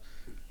Atlanta.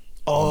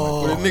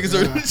 oh, Where the niggas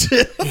are in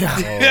jail.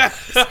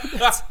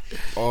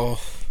 Oh,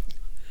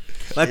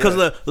 Like, cause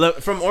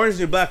from Orange is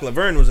the New Black,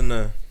 Laverne was in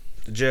the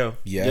jail.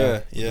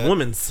 yeah. Yeah.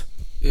 Women's,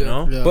 Yeah. you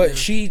know. yeah. But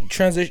she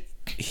transitioned.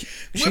 She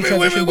Wait,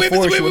 transitioned wait,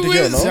 before she went to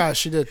jail. No. Yeah,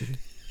 she did.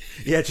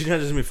 Yeah, she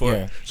transitioned before.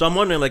 Yeah. So I'm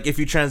wondering, like, if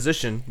you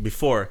transition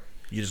before,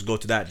 you just go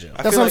to that jail.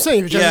 That's feel what I'm like-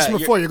 saying. If you yeah, transition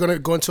you're- before, you're gonna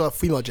go into a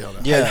female jail now.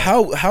 Yeah. And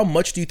how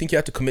much do you think you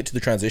have to commit to the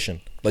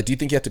transition? Like, do you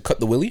think you have to cut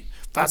the willy?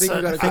 I think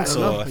you gotta I think don't so.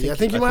 know. I Yeah, I think-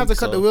 think you I might have to think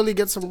cut the so. willy,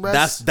 get some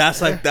rest.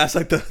 That's like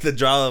the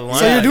draw of the line.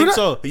 So you I do think that?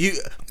 So you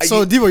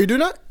So Devo, you do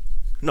that?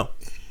 no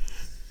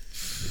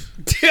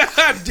It's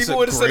Devo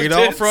would a have said great it.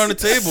 offer on the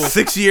table.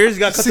 6 years. You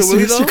got to cut 6 the willy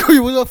years, you though. go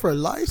your willy for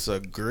life. It's a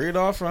great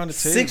offer on the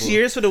table. 6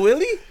 years for the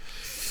willy.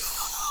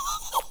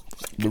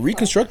 The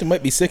reconstructing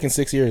might be sick in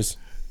 6 years.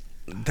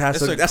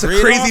 That's a great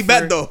crazy offer.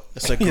 bet though.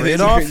 It's a great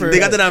offer. They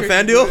got that on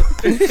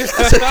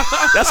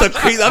FanDuel. that's a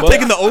crazy. I'm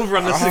taking the over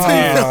on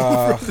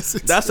the 6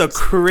 years. That's a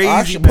crazy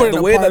Actually, bet. but in the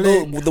a way that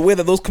parlay. the way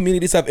that those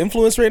communities have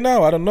influence right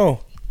now, I don't know.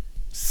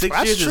 6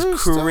 That's years true.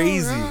 is still,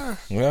 crazy. yeah.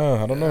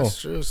 Yeah, I don't know.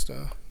 That's true.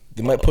 Still.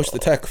 They might push the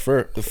tech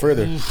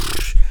further.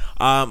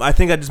 I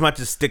think I just might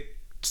just stick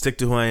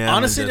to who I am.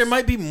 Honestly, and there just-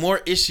 might be more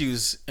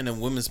issues in a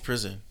women's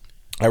prison.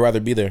 I'd rather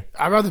be there.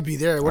 I'd rather be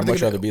there. What I'd are they much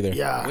gonna- rather be there.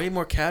 Yeah. Way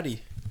more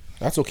catty.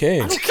 That's okay.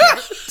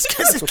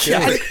 That's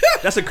okay.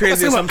 That's a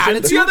crazy assumption.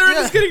 Yeah, they're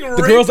just getting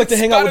The girls like to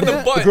hang out with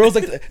the butt. the girls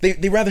like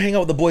they rather hang out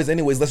with the boys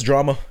anyways. Less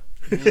drama.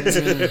 It's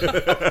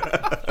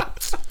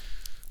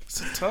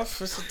a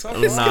tough. Nah,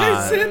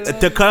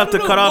 to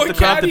cut off the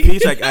caddy.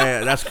 piece, like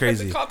that's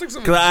crazy. context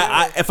of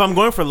Because a if I'm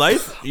going for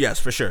life, yes,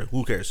 for sure.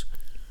 Who cares?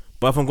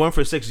 But if I'm going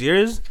for 6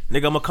 years,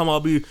 nigga, I'm gonna come. I'll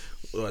be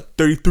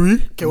 33.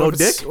 Okay, No what if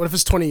dick. it's, what if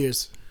it's 20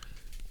 years?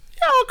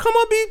 Yeah, I'll come.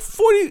 I'll be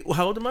 40.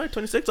 How old am I?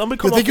 26. I'm gonna You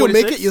come. think you'll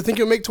make 46. it? You think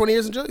you'll make 20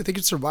 years in jail? You think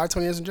you'd survive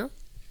 20 years in jail?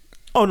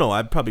 Oh no,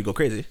 I'd probably go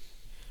crazy.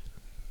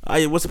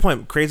 What's the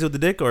point? Crazy with the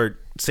dick or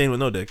sane with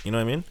no dick? You know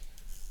what I mean?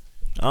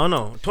 I don't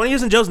know. 20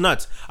 years in jail's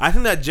nuts. I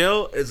think that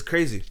jail is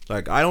crazy.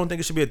 Like, I don't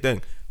think it should be a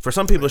thing. For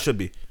some people, it should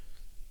be.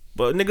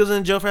 But niggas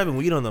in jail for having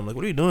weed on them. Like,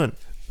 what are you doing?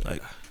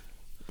 Like,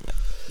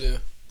 Yeah.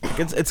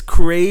 it's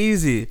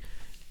crazy.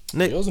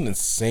 It was an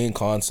insane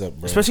concept,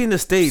 bro. Especially in the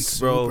States,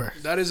 bro. Super.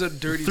 That is a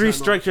dirty 3 time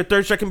strikes, your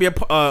third strike can be a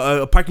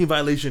parking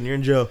violation. You're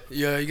in jail. out.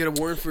 Yeah, you get a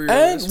warrant for your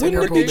And arrest.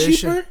 wouldn't it be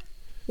probation. cheaper?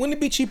 Wouldn't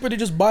it be cheaper to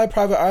just buy a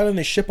private island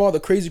and ship all the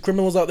crazy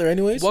criminals out there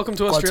anyways? Welcome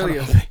to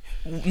Australia.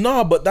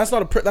 No, but that's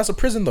not that's a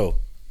prison though.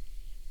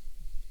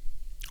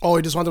 Oh,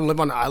 you just want them to live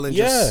on the island?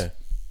 Yeah.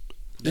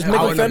 Just Yeah,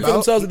 make out a and fend for about.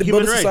 themselves. They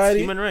build a society.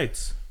 Human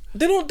rights.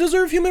 They don't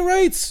deserve human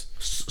rights.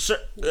 Sir,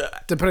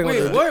 Depending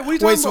Wait, on the, what are you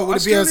talking wait, so about? would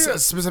it be a Australia?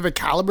 specific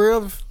caliber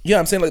of? Yeah,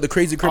 I'm saying like the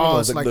crazy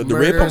criminals, it's like, like the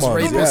rape murderers,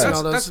 monsters. rapists, Yeah. and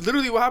all those. That's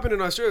literally what happened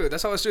in Australia.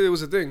 That's how Australia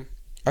was a thing.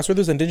 I swear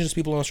there's indigenous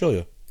people in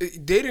Australia. They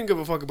didn't give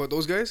a fuck about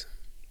those guys.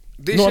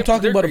 They No, I'm shipped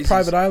talking their about a crazies.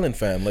 private island,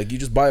 fam. Like you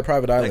just buy a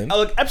private island.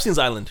 like Epstein's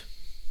Island.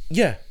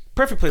 Yeah.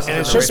 Perfect place.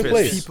 Yeah, for just Perfect rapists.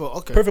 place. people,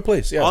 okay. Perfect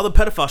place. Yeah. All the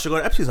pedophiles should go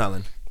to Epstein's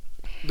Island.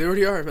 They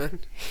already are, man.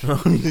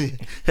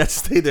 Let's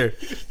stay there.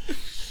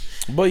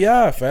 But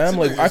yeah, fam.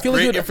 Like I feel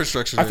like great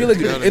infrastructure. I feel there,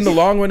 like to be in the honest.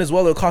 long run as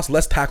well, it'll cost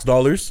less tax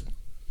dollars.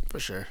 For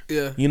sure.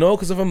 Yeah. You know,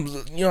 because if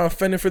I'm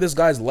fending for this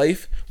guy's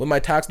life with my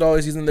tax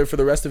dollars, he's in there for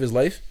the rest of his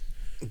life.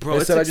 Bro,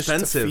 it's Instead, I just-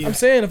 expensive. I'm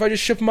saying if I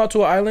just ship him out to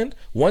an island,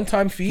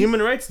 one-time fee,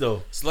 Human rights,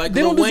 though. It's like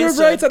they Lil don't Wayne deserve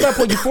said. rights at that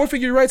point. You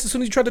forfeit your rights as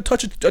soon as you try to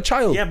touch a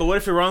child. Yeah, but what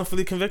if you're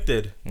wrongfully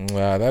convicted?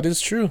 That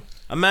is true.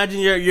 Imagine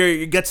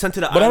you get sent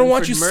to the But I island don't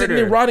want for you sitting murder.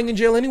 there rotting in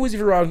jail anyways. If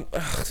you're rotting,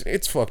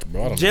 it's fucked,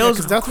 bro. I don't know. Jail's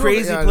 'cause a death row-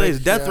 crazy yeah, place.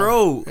 like, Death yeah.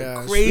 row,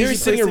 Yeah, crazy. You're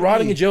place sitting here to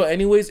rotting be. in jail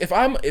anyways. If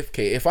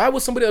I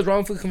was somebody that was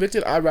wrongfully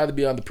convicted, I'd rather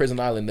be on the prison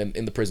island than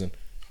in the prison.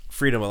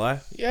 Freedom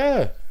alive.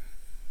 Yeah.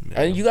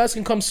 And you guys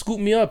can come scoop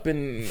me up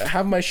and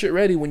have my shit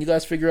ready when you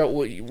guys figure out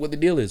what the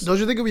deal is. Don't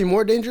you think it'd be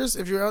more dangerous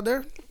if you're out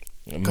there?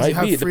 It you might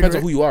have be. It free depends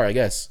on reign. who you are, I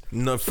guess.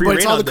 No free But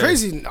it's reign all out the there.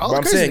 crazy. All But the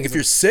I'm crazy saying, things. if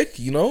you're sick,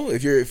 you know,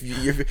 if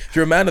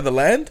you're a man of the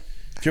land,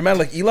 if you're a man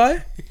like Eli,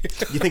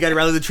 You think I'd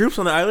rally the troops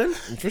on the island?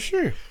 for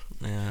sure.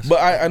 Yeah.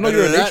 But I know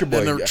you're a nature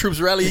boy. Then the troops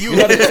rally you.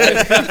 You're not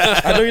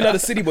I know you're not a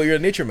city boy. You're a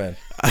nature man.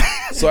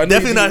 So I know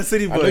Definitely you not a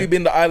city I know boy. you've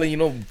been to the island. You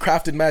know,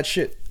 crafted mad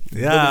shit.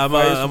 Yeah, I'm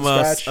Building fires from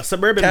a scratch,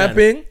 suburban man.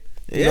 camping.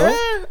 You Yeah.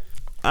 know?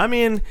 I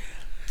mean,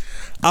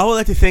 I would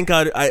like to think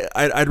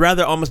I'd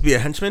rather almost be a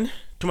henchman.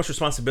 Too much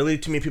responsibility,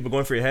 too many people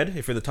going for your head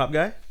if you're the top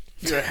guy.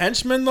 You're a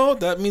henchman though.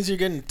 That means you're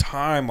getting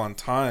time on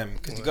time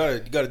because you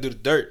gotta do the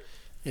dirt.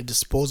 You're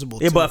disposable.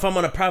 Yeah, too. but if I'm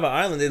on a private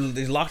island,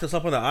 they locked us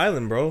up on the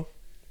island, bro.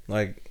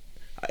 Like,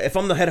 if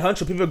I'm the head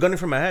honcho, people are gunning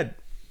for my head.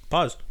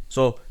 Pause.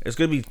 So it's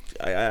gonna be.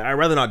 I'd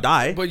rather not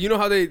die. But you know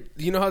how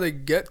they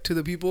get to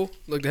the people,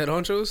 like the head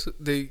honchos?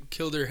 They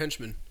kill their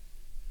henchmen.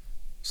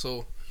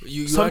 So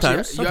you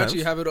Sometimes.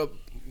 actually have it up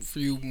for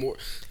you more.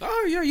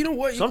 Oh yeah, you know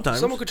what? Sometimes.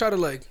 Someone could try to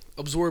like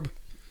absorb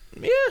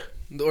Yeah.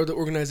 the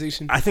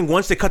organization. I think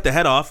once they cut the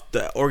head off,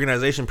 the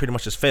organization pretty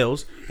much just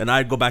fails. And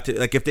I'd go back to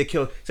like if they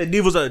kill, say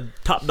Devo's a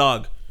top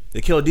dog,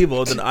 they kill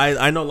Devo, then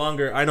I no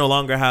longer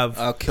have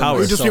I'll kill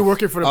power. You just be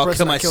working for the I'll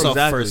person kill that killed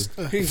myself you.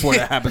 Exactly. first before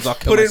that happens. I'll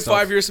kill Put in myself.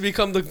 5 years to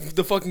become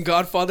the fucking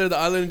godfather of the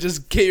island and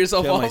just get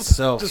yourself Kill off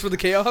myself. just for the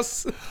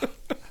chaos.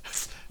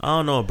 I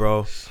don't know,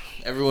 bro.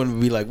 Everyone would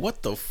be like,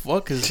 "What the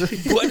fuck is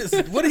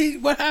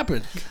what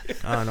happened?"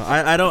 I don't know.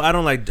 I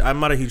don't like.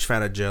 I'm not a huge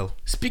fan of jail.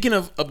 Speaking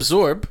of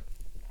absorb,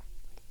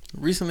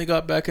 recently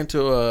got back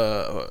into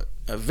a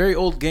very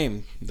old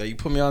game that you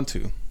put me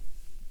onto.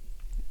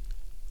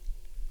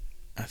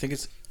 I think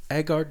it's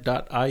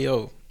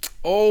Agar.io.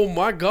 Oh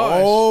my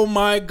gosh. Oh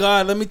my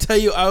god! Let me tell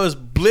you, I was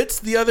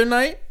blitzed the other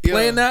night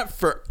playing that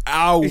for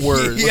hours.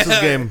 What's this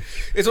game?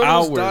 It's one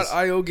of those Hours.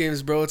 .io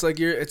games, bro. It's like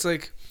it's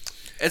like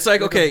It's like,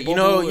 Like a okay, you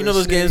know bubble or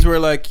those snake. games where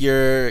like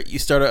you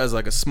start out as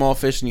like a small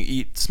fish and you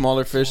eat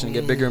smaller fish and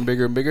get bigger and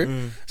bigger and bigger.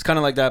 It's kind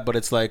of like that, but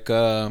it's like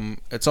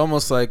it's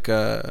almost like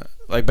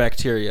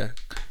bacteria.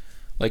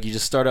 Like you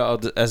just start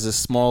out as a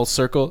small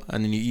circle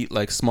and then you eat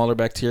like smaller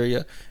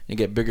bacteria and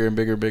get bigger and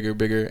bigger, bigger,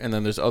 bigger, and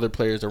then there's other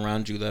players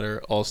around you that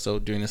are also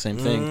doing the same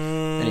thing,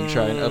 and you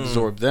try and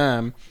absorb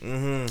them,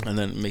 and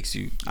then it makes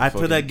you. I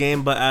play that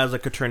game, but as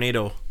like a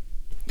tornado,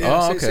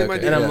 Oh, same- okay, same okay.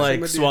 idea, and I'm same like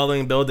idea.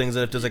 swallowing buildings.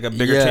 And if there's like a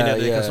bigger Yeah, tornado,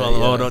 they yeah, can swallow.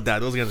 yeah. Oh no,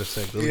 those games are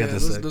sick. Those Yeah, games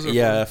are sick. those are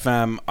Yeah,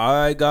 fam.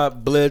 I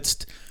got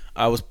blitzed.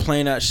 I was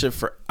playing that shit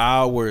for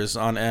hours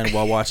on end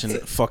while watching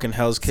fucking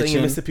Hell's Saying you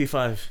Kitchen. missed the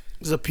P5.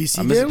 It's a PC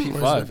I missed a game. or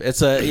P5.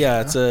 is it-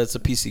 It's a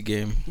PC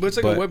game. But it's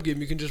like a web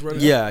game. You can just run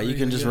it. Yeah, out. you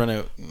can just run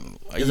it.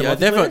 Is it Yeah,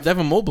 they multiplayer? have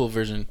a mobile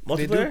version.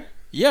 Multiplayer?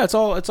 Yeah, it's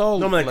all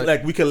No, I'm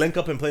like we could link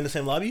up and play in the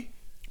same lobby.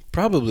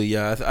 probably.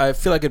 Yeah, I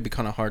feel like it'd be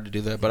kind of hard to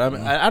do that, but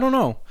I don't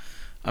know.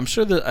 I'm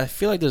sure that I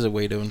feel like there's a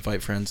way to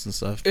invite friends and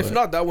stuff. If but-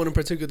 not that one in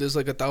particular, there's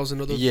like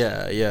 1,000 other.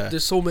 yeah.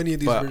 There's so many of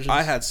these But versions.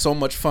 I had so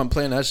much fun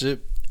playing that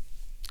shit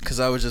because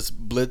I was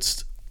just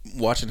blitzed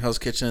watching Hell's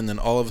Kitchen, and then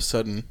all of a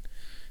sudden,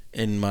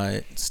 in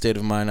my state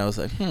of mind, I was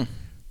like, let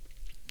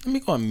me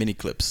go on mini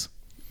clips.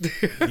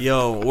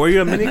 Yo, were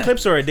you a mini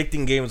clips or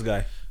addicting games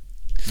guy?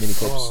 Mini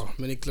clips. Oh,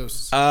 many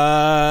close.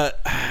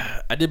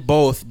 I did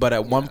both, but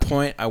at one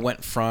point I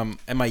went from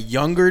in my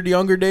younger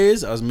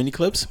days I was mini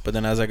clips, but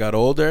then as I got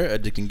older,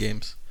 addicting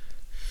games.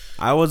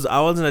 I was an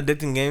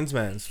addicting games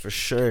man for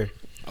sure.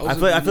 I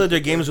feel like their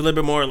games are a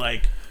little bit more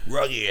like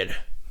rugged.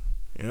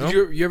 You know?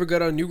 Did you ever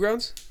got on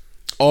Newgrounds?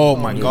 Oh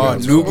my god,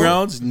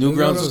 Newgrounds.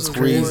 Newgrounds was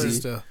crazy.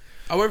 Stuff.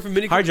 I went from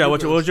mini. Hard to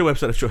what Newgrounds. was your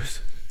website of choice?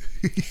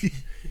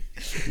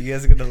 You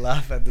guys are gonna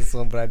laugh at this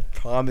one, but I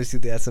promise you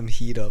they had some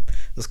heat up.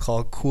 It's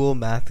called Cool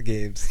Math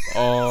Games.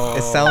 Oh,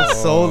 It sounds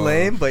so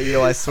lame, but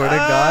I swear to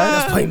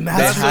God, Just play math.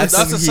 they That's had That's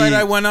some the site heat.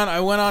 I went on. I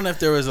went on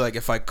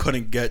if I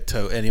couldn't get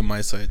to any of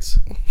my sites.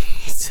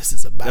 This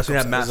is a That's backup. when you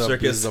have Math This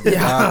Circus. is a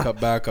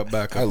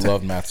backup. I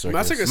love Math Circus.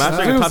 Math Circus. Math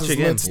Circus top chick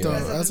game.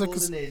 Stuff. Yeah. That's like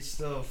golden age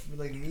stuff.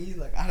 Like me,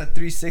 like I had a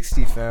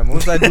 360, fam. What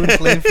was I doing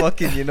playing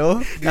fucking,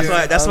 That's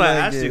why I online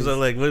asked you. games. So I was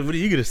like, what are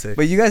you gonna say?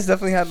 But you guys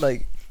definitely had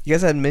you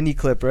guys had Mini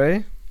Clip,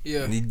 right?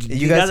 Yeah. you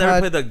guys guys ever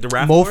had played the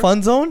Raft Mo War?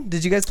 Fun Zone?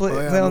 Did you guys play,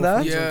 Oh, yeah, play on Mo that?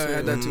 Fun Yeah, Zone I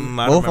had that too. I don't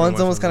Mo remember Fun Mo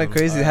Zone was kind of Zone.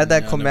 crazy. They had that Yeah,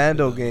 I never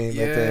commando played that.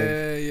 game, I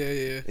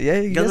think. Yeah.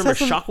 Yeah, You guys remember had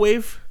some-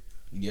 Shockwave?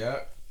 Yeah.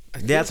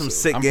 They had some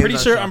sick I'm games. pretty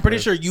on sure. I'm pretty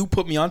Chopper. sure you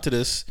put me onto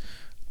this.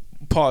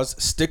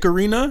 Pause. Stick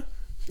Arena.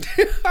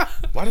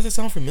 Why does it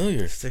sound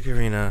familiar? Stick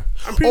Arena.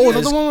 Oh, is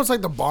that the one with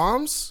like the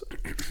bombs?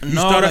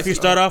 You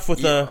start off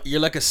with You're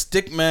like a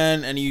stick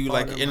man, and you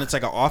like, and it's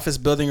like an office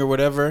building or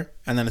whatever,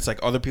 and then it's like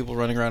other people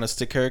running around as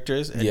stick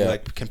characters, and you Yeah.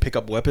 like can pick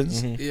up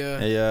weapons.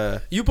 Yeah. Yeah.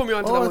 You put me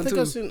onto Oh, that I one think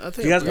too. I've seen. I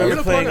think You guys I've-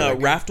 remember playing that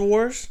game. Raft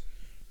Wars?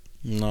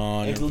 No,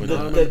 I Like,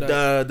 never played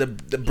the,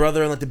 that. the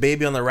brother and like the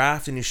baby on the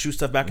raft, and you shoot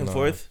stuff back and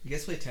forth. You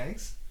guys play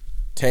tanks?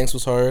 Tanks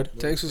was hard.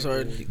 Tanks was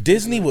hard.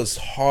 Disney was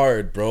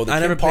hard, bro. The I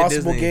Kim never played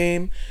Possible Disney.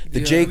 game, the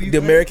Yeah. the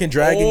American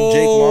Dragon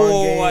Jake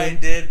Long game. I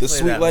did. The play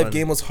Sweet that Life one.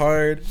 game was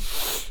hard.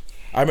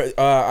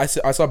 I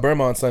saw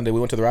Burma on Sunday. We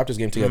went to the Raptors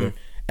game together,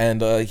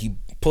 and he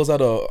pulls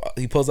out a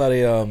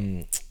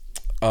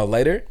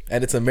lighter,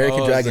 and it's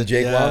American Oh, Dragon is it-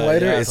 Jake yeah, Long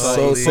lighter. yeah, It's I so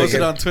saw it. sick. Post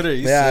it on Twitter.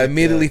 You Yeah, I sick,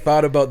 immediately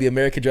thought about the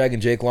American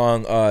Dragon Jake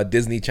Long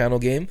Disney Channel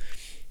game,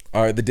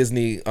 or the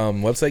Disney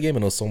website game,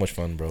 and it was so much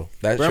fun, bro.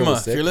 That show Grandma, was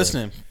if sick, you're bro.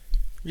 listening,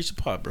 reach a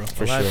pod, bro.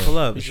 For Live sure. pull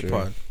up. Reach sure. a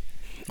pod.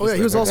 Oh yeah,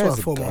 he was That also guy's at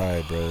a football.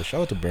 guy, bro.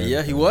 Shout out to Burma.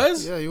 Yeah, he bro.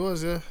 was. Yeah, he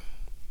was. Yeah.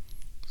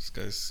 This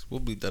guy's.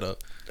 We'll bleep that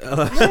up.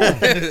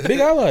 Big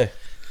ally.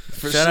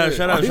 Shout out,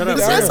 shout out, shout out.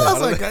 This guy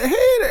sounds like a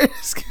hater.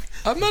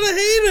 I'm not a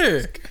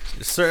hater.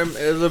 Certain,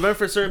 it was a event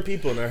for certain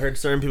people, and I heard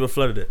certain people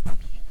flooded it.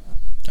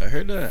 I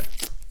heard that.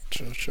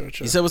 True.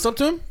 You said what's up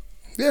to him?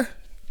 Yeah,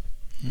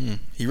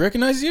 He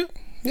recognized you?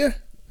 yeah.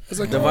 It's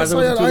like The oh, I visor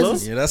saw you wasn't at too low?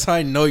 Isis. Yeah, that's how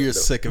I know you're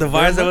sick. If The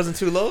visor Burma- wasn't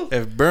too low.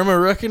 If Burma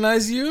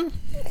recognized you, you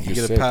You're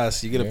get sick. a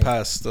pass. You get a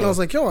pass. And I was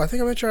like, yo, I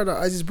think I met you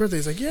at Izzy's birthday.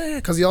 He's like, yeah,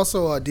 because he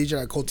also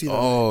DJ at Cotina.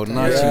 oh,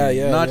 not Yeah, you,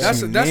 yeah, not yeah.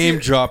 you That's name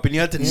it. dropping.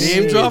 You had to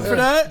name drop for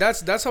that.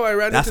 That's how I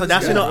ran That's into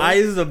that's this you guy, know, bro.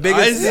 Eyes is the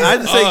biggest. Eyes is- Eyes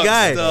the same oh,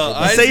 guy. still, You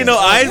Eyes say you know is-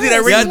 Eyes, that Yeah,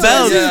 rings yeah,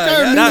 bells. yeah,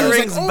 That yeah.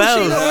 rings Oh,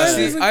 bells.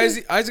 shit,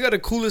 See, Izzy got the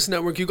coolest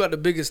network. You got the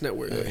biggest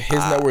network. His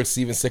network's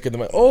even sicker than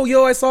mine. Oh,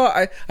 yo, I saw.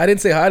 I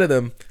didn't say hi to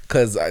them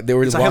because they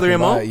were just saw Hillary walking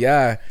and Mo? by.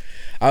 Yeah,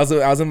 I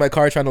was in my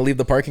car trying to leave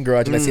the parking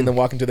garage, and I seen them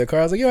walking to their car.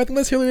 I was like, yo, I think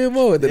that's Hillary and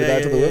Mo. And then the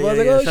guy to the left, I was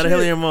like, oh Shout out shit.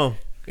 Hilly and Mo.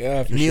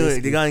 Yeah, for Knew sure.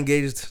 it. They got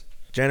engaged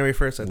January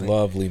 1st, I think.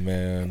 Lovely,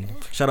 man.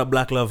 Shout out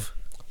Black Love.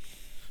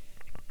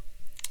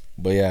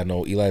 But yeah,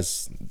 no,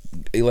 Eli's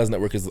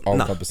network is all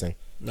encompassing.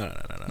 No.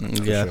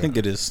 Yeah, I think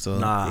it is still.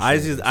 Nah,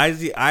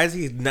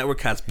 Izzy's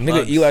network has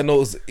Nigga, plugs.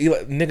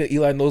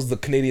 Eli knows the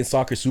Canadian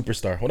soccer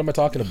superstar. What am I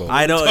talking about?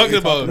 I don't. Talking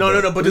about-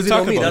 No, but What does he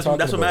are know you me? talking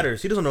That's about? what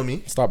matters. He doesn't know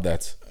me. Stop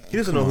that. He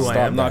doesn't know who I Stop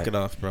am. that. Knock it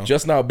off, bro.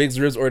 Just now, Big's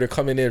Ribs order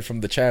coming in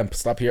from the champ.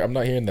 Stop here. I'm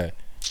not hearing that.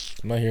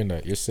 I'm not hearing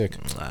that. You're sick.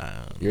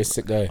 You're a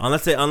sick guy.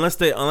 Unless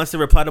they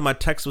reply to my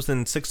text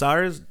within 6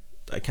 hours,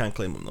 I can't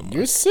claim them no more.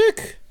 You're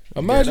sick.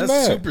 Imagine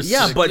that's that. super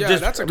Yeah, sick. but Yeah,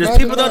 just that's a there's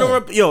crazy people that line.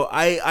 don't. Yo,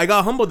 I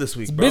got humbled this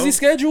week, bro. Busy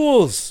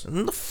schedules.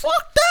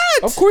 Fuck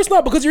that. Of course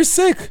not, because you're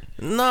sick.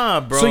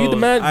 Nah, bro. So you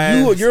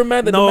demand- you're a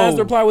man that demands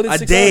to reply within a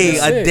 6 day. hours.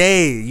 You're A sick.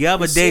 day. You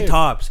have a You're day sick.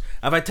 tops.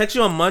 If I text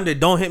you on Monday,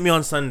 don't hit me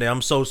on Sunday.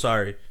 I'm so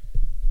sorry.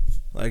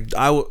 Like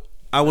I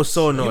was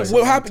so annoyed.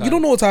 What happened? You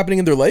don't know what's happening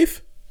in their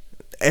life.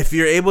 If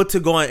you're able to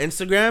go on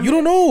Instagram, You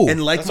don't know.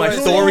 and like That's my why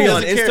he story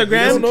on doesn't care. He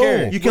Instagram. doesn't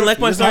care. You can like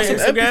my Just story have on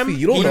some Instagram. empathy.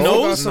 You don't he know.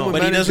 knows, No,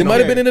 but he he doesn't They know. might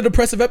have been in a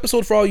depressive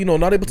episode for all you know,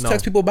 not able to No.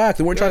 text people back.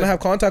 They weren't trying to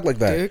have contact like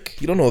that. Dick.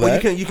 You don't know Well,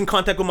 that. you can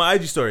contact with my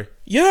IG story.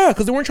 Yeah,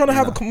 because they weren't trying to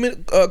have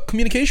a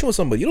communication with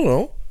somebody. You don't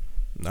know.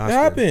 Nah, It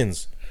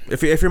happens.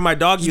 If you're my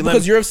dog, Just you because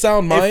let you're of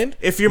sound mind.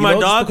 If you're you my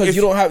know, just dog, because if,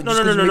 you don't have no,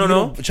 just because you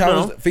don't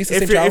challenge, face the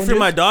same if you're challenges.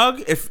 my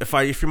dog,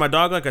 if you're my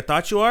dog like I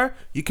thought you are,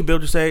 you could be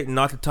able to say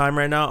not the time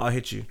right now. I'll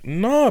hit you.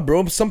 Nah,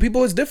 bro. Some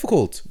people it's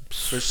difficult.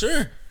 For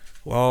sure.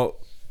 Well,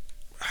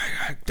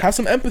 Have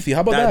some empathy.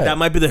 How about that? that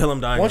might be the hill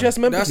I'm dying. Why don't you have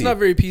some empathy? That's not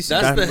very PC.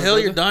 That's That- the hill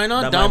you're dying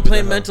on. that might be the Downplaying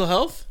hill. mental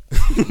health.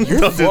 Don't do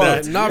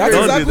that. Not That's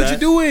very- exactly do what that. you're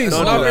doing.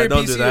 Don't not do very that.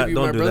 Don't PC do of that. you,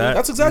 Don't my do brother. that.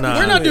 That's exactly Nah. what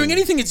We're not doing. doing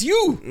anything. It's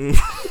you.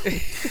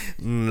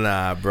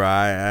 Nah, bro.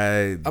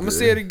 I'm gonna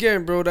say it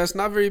again, bro. That's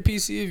not very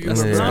PC of you, my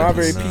It's Yeah. brother. not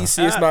very Nah.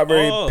 PC. It's not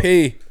very all.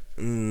 pay.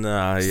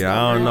 Nah, yeah, not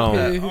I don't know.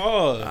 very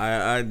Oh.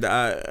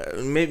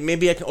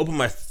 Maybe I can open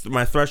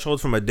my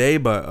threshold from a day,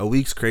 but a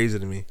week's crazy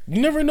to me.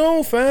 You never know,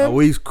 A fam.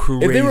 week's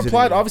crazy. If they to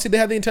replied, me. obviously they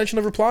had the intention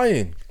of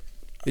replying.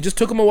 It just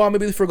took them a while.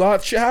 Maybe they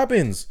forgot. Shit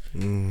happens.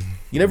 You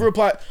never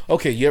replied.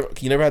 Okay, you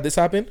never had this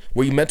happen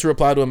where you meant to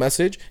reply to a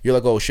message. You're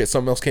like, oh shit,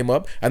 something else came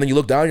up, and then you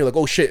look down. You're like,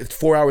 oh shit, it's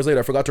 4 hours later.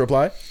 I forgot to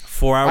reply.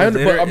 4 hours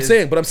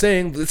later. But I'm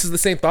saying this is the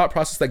same thought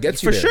process that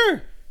gets you for there.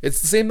 sure.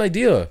 It's the same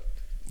idea.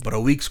 But a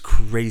week's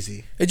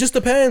crazy. It just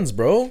depends,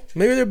 bro.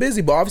 Maybe they're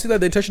busy, but obviously they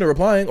had the intention of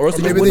replying, or else Or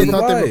they maybe just they wouldn't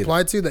thought they reply.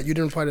 replied to you that you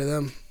didn't reply to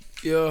them.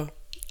 Yeah.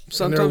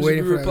 Sometimes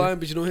waiting you for reply,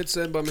 but you don't hit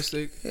send by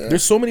mistake.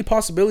 There's so many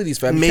possibilities,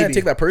 fam. You can't Maybe.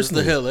 take that This is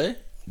the personally. hill, eh?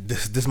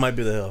 This might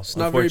be the hill. It's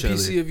not very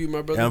unfortunately. PC of you,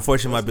 my brother. Yeah,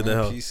 unfortunately, might be the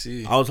hell.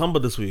 PC. I was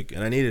humbled this week,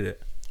 and I needed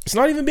it. It's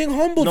not even being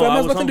humbled, No, fam. It I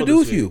has was nothing to humbled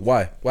do this with you.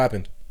 Why? What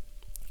happened?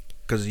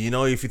 Because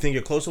if you think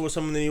you're closer with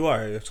someone than you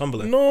are, it's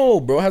humbling. No,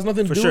 bro. It has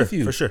nothing to for do sure, with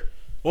you. for sure.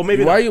 Well,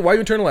 maybe Why are not.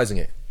 you internalizing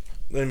it?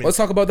 What do you mean? Let's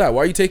talk about that.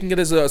 Why are you taking it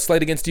as a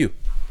slight against you?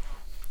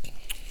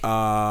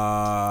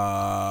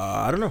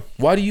 I don't know.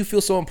 Why do you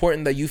feel so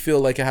important that you feel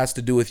like it has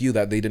to do with you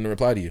that they didn't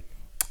reply to you?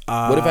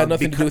 What if it had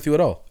nothing to do with you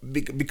at all?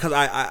 Because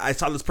I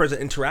saw this person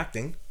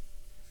interacting,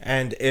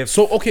 and if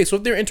So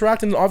if they're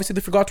interacting, then obviously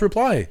they forgot to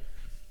reply.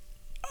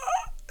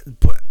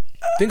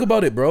 Think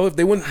about it, bro. If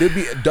they wouldn't, they'd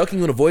be ducking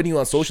you and avoiding you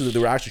on socials if they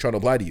were actually trying to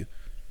reply to you,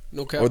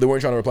 No cap. or they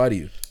weren't trying to reply to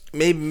you.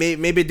 maybe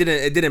it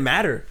didn't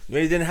matter.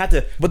 Maybe it didn't have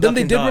to. But then duck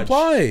they and did dodge.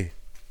 reply.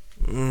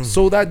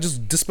 So that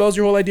just dispels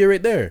your whole idea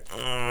right there.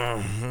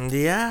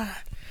 Yeah,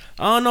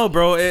 I don't know,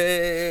 bro.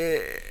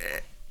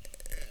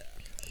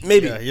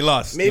 Maybe Yeah, you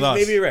lost. Maybe You lost.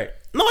 maybe you're right.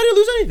 No, I didn't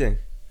lose anything.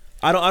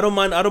 I don't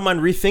mind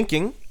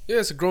rethinking. Yeah,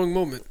 it's a growing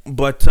moment.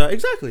 But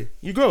exactly,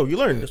 you grow, you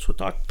learn. That's what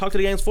talk to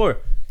the gang's for.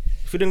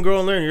 If you didn't grow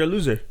and learn, you're a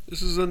loser.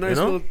 This is a nice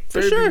know? little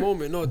For therapy sure.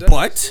 moment. No, definitely,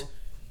 But bro.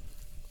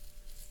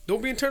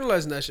 Don't be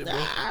internalizing that shit,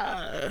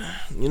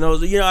 bro. You know.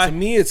 To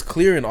me, it's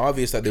clear and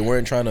obvious that they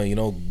weren't trying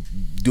to,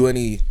 do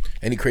any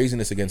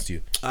craziness against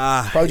you.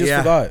 Probably just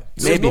forgot.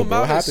 Maybe, no bro.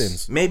 What malice.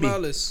 happens? Maybe. No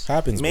malice.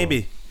 Happens. Bro.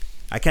 Maybe.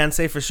 I can't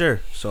say for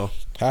sure. So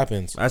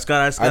Happens. I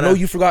I know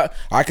you forgot.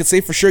 I could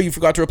say for sure you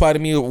forgot to reply to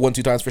me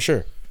 1-2 times for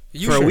sure.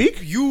 For a week?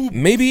 You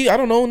Maybe, I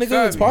don't know,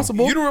 nigga. It's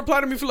possible. You don't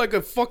reply to me for like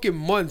a fucking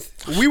month.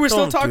 We were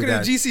still Don't do talking to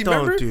that. GC. Don't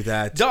Remember? do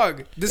that.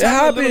 Dog. This It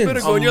happened a little bit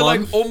happens. ago, and A you're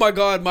month? like, "Oh my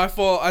god, my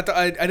fault.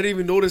 I didn't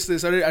even notice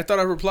this. I thought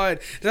I replied."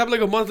 This happened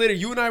like a month later.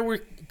 You and I were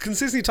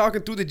consistently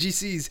talking through the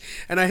GCs,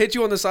 and I hit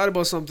you on the side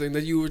about something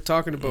that you were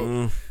talking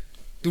about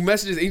through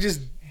messages, and you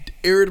just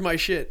aired my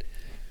shit.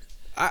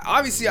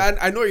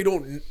 I know you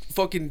don't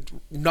fucking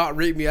not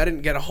rate me. I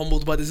didn't get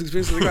humbled by this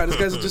experience. Like, God, this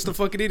guy's just a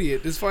fucking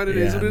idiot. It's fine. It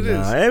is what it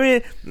is. I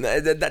mean,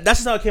 that's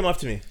just how it came off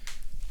to me.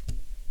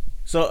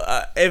 So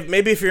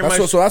if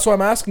you're so that's why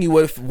I'm asking you.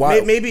 Why?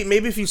 maybe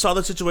if you saw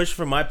the situation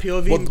from my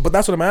POV, But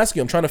that's what I'm asking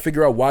you. I'm trying to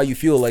figure out why you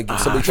feel like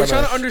somebody We're trying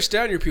trying to. to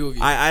understand your POV.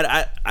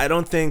 I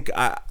don't think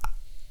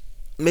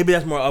maybe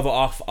that's more of an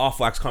off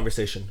wax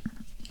conversation.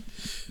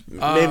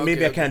 Maybe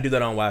I okay. can't do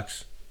that on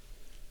wax.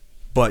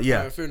 But yeah,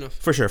 Alright, fair enough.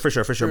 for sure.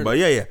 Fair But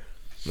yeah,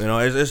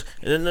 it's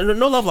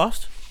no love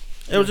lost.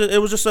 It was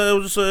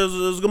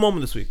a good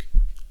moment this week.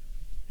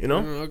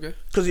 Okay.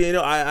 Because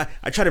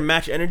I try to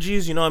match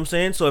energies. You know what I'm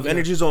saying. So if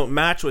energies don't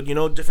match with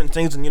different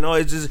things, and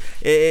it's just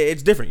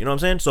it's different. You know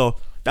what I'm saying. So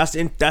that's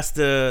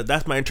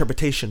my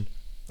interpretation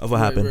of what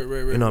happened. right,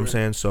 you know what I'm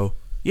saying. So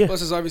yeah, Plus,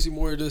 there's obviously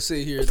more to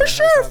say here. for that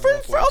sure, has to have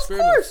enough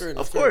words.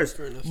 of course.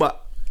 Fair enough.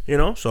 But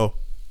so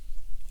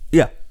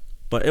yeah,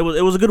 but it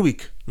was a good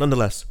week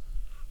nonetheless.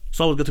 It's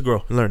always good to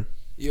grow and learn.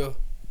 Yo,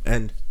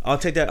 And I'll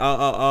take that.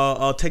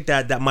 I'll take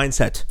that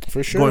mindset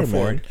For sure, going man.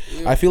 forward.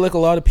 I feel like a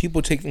lot of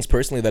people take things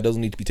personally that doesn't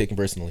need to be taken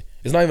personally.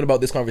 It's not even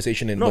about this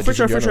conversation. No, but for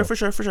just in sure.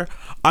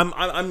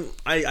 general.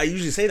 I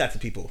usually say that to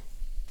people.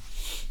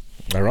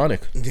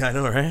 Ironic. Yeah, I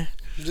know, right?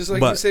 just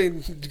like But- you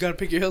saying, you gotta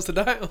pick your hills to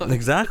die on.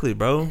 Exactly,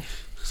 bro.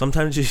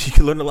 Sometimes you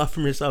can learn a lot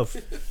from yourself.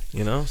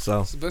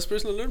 So It's the best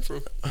person to learn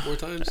from. More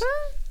times.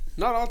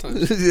 Not all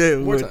times. yeah,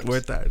 More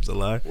more times. times a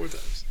lot. More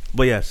times.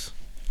 But yes,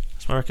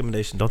 that's my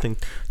recommendation.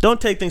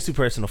 Don't take things too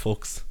personal,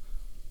 folks.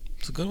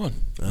 it's a good one.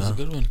 It's a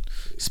good one.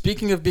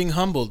 Speaking of being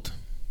humbled,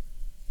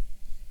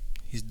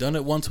 he's done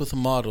it once with a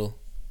model,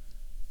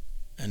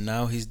 and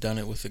now he's done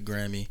it with a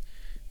Grammy.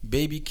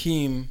 Baby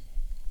Keem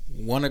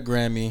won a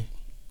Grammy.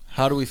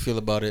 How do we feel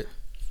about it?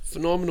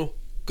 Phenomenal.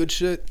 Good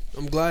shit.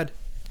 I'm glad.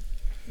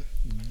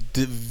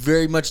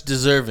 Very much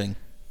deserving.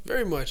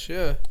 Very much,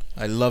 yeah.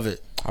 I love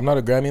it. I'm not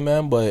a Grammy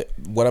man, but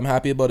what I'm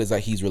happy about is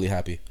that he's really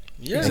happy.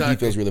 Yeah. And he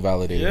feels really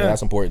validated. Yeah. And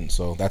that's important.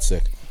 So that's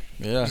sick.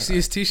 Yeah. You see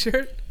his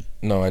t-shirt?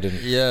 No, I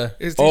didn't. Yeah.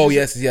 His Oh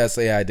t-shirt? yes,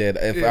 yeah, I did.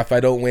 Yeah. If I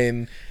don't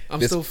win, I'm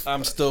this-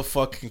 still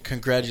fucking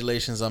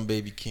congratulations on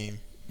Baby Keem.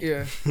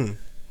 yeah.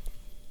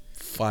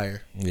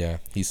 Fire. yeah,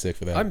 he's sick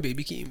for that. I'm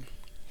Baby Keem.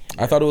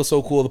 I thought it was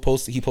so cool. The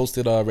post he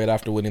posted right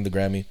after winning the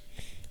Grammy,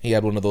 he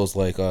had one of those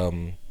like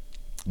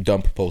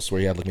dump posts where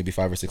he had like maybe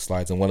 5 or 6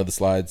 slides, and one of the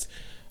slides,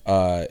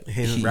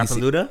 He's rapping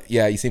Luda?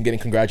 Yeah, you see him getting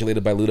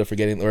congratulated by Luda for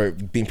getting or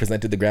being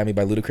presented the Grammy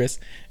by Ludacris,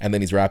 and then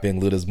he's rapping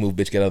Luda's "Move,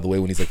 Bitch, Get Out of the Way"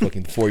 when he's like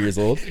fucking 4 years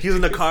old. He's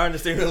in the car in the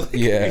steering wheel.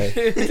 Yeah,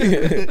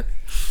 that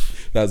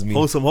was me.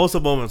 Wholesome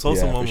moments.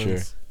 Yeah, for sure.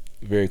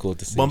 Very cool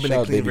to see. Bumping Shout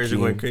the out clean Baby version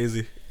Keem. going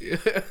crazy.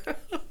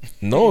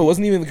 No, it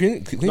wasn't even the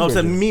clean No, it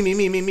said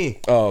version. me.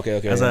 Oh, okay.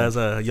 As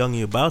yeah. a young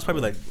you, but I was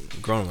probably like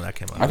grown when that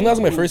came out. I think that was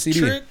my first CD.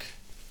 Trick?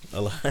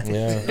 A lot.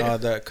 Yeah. Oh,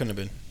 that couldn't have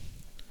been.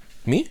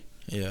 Me?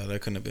 Yeah, that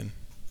couldn't have been.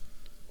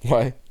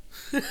 Why?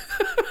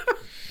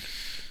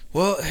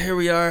 Well, here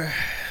we are.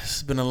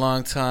 It's been a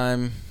long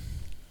time.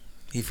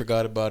 He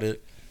forgot about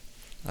it.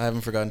 I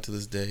haven't forgotten to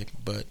this day,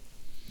 but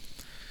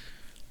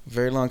a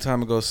very long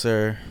time ago,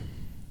 sir,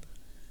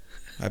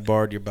 I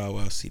borrowed your Bow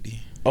Wow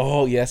CD.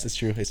 Oh yes, it's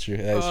true. It's true.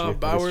 That is true.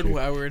 Boward,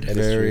 Woward. That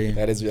is Very, true.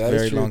 That is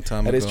very true. long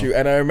time That is ago. true.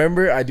 And I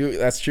remember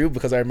that's true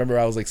because I remember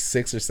I was like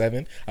 6 or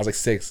 7. I was like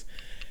 6,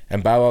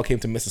 and Bow Wow came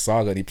to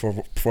Mississauga and he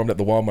performed at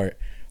the Walmart.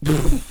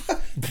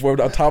 Performed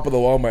on top of the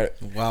Walmart.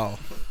 Wow.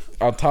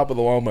 On top of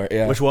the Walmart.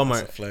 Yeah. Which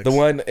Walmart? Flex. The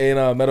one in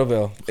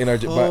Meadowville in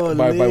our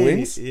by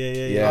Wings. Yeah.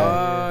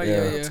 Yeah.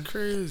 That's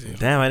Crazy.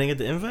 Damn, I didn't get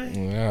the invite.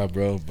 Yeah,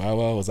 bro. Bow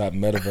Wow was at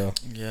Meadowville.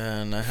 Yeah,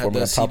 and I had From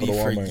that the top of CD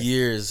the for Walmart.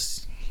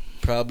 years.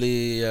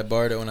 Probably I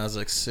borrowed it when I was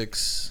like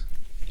 6.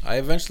 I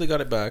eventually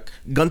got it back.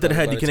 Gun to the By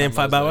head. the You can time name I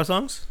 5 was Bow Wow like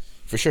songs.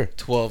 For sure.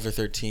 12 or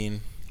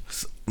 13.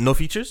 No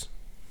features.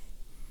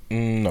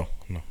 No.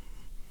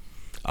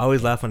 I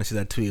always laugh when I see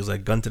that tweet. It's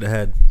like gun to the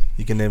head.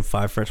 You can name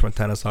 5 French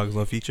Montana songs,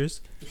 no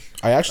features.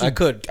 I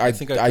could. I I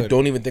think I could.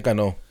 don't even think I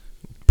know.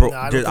 Bro, Nah,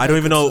 I don't dude, think I I don't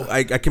even could know.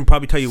 say- I can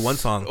probably tell you one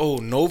song. Oh,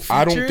 no features?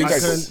 I don't think I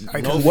couldn't- I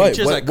could. couldn't- What?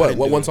 features, I What? couldn't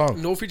What do one it.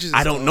 song? No features.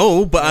 I don't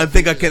know, but I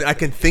think I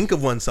can think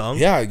of one song.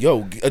 Yeah,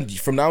 yo,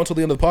 from now until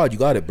the end of the pod, you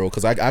got it, bro.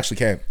 Because I actually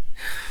can't.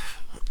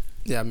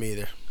 Yeah, me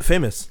either.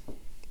 Famous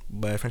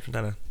by French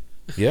Montana.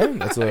 Yeah,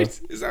 that's a.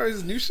 Is that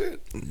his new shit?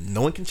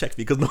 No one can check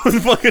because no one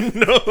fucking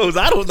knows.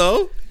 I don't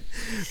know.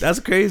 That's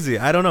crazy.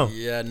 I don't know.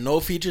 Yeah, no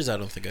features. I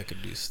don't think I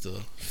could do still.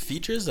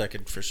 Features, I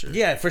could for sure.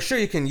 Yeah, for sure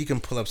you can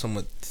pull up some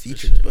with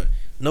features, sure. but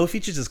no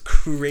features is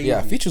crazy.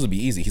 Yeah, features would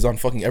be easy. He's on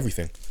fucking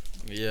everything.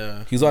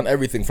 Yeah. He's on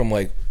everything from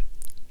like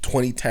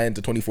 2010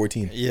 to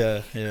 2014.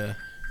 Yeah, yeah.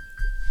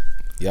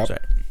 Yep. Sorry.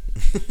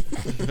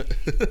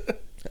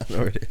 I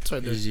know it is. It's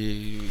right there.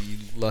 You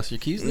lost your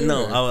keys there?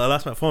 No, or- I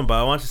lost my phone, but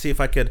I wanted to see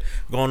if I could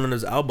go on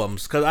his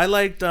albums because I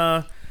liked.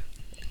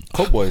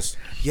 Coke Boys.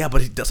 Yeah,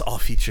 but he does all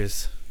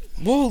features.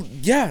 Well,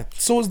 yeah.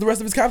 So is the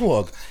rest of his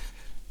catalog.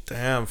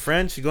 Damn,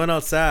 French, you going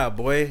outside,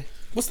 boy?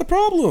 What's the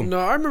problem? No,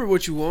 I remember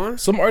what you want.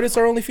 Some artists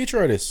are only feature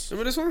artists.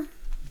 Remember this one?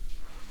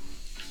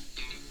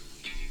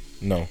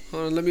 No,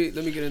 Hold on, let me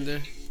get in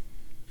there.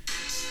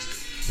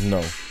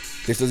 no.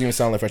 This doesn't even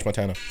sound like French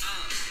Montana.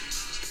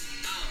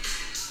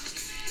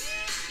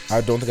 I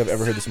don't think I've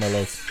ever heard this in my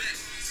life.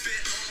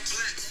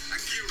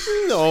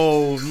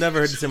 No, never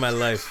heard this in my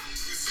life.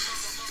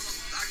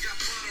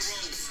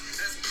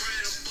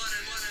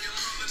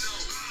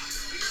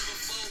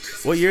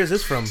 What year is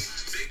this from?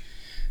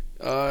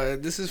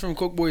 This is from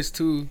Coke Boys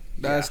 2.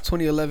 That's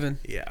 2011.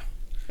 Yeah.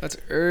 That's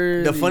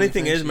early. The funny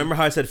thing is, Frenchie. remember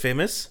how I said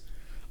famous?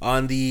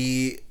 On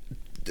the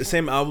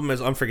same album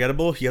as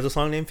Unforgettable, he has a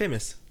song named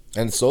Famous.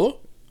 And solo?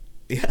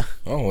 Yeah.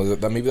 Oh, well,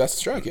 that maybe that's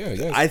the track. Yeah, I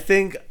guess. I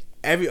think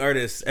every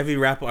artist, every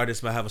rap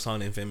artist might have a song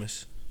named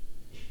Famous.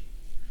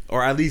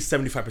 Or at least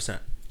 75%.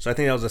 So I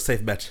think that was a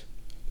safe bet.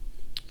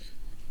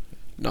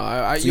 No,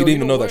 I So you didn't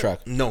even know that what?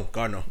 track. No,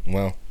 God no.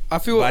 Well, I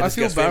feel But I just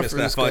feel guessed bad Famous for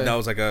 'cause I this felt like guy. that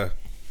was like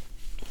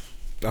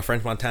a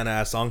French Montana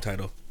ass song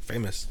title.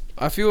 Famous.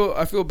 I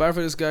feel bad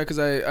for this guy because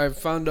I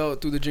found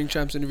out through the Drink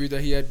Champs interview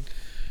that he had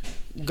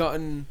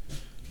gotten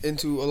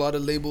into a lot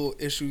of label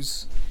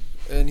issues,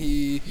 and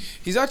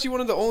he's actually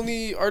one of the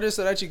only artists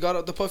that actually got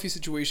out the Puffy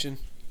situation,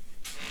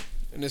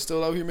 and is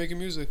still out here making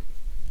music.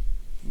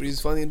 But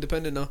he's finally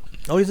independent now.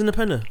 Oh, he's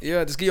independent.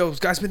 Yeah, this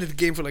guy's been in the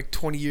game for like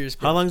 20 years.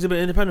 Bro. How long has he been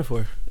independent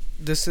for?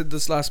 This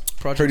last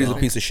project. heard he's a now.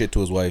 piece of shit to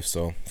his wife,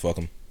 so fuck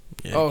him.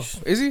 Yeah. Oh,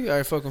 is he?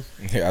 Alright, fuck him.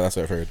 Yeah, that's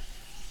what I've heard.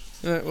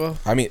 Alright, well,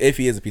 I mean, if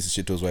he is a piece of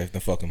shit to his wife,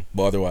 then fuck him.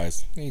 But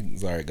otherwise,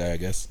 he's alright guy, I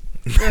guess.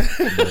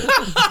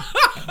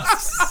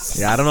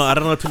 Yeah, I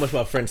don't know too much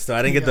about French though.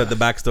 I didn't get the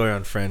backstory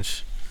on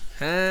French.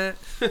 huh?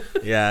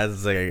 Yeah,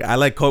 it's like I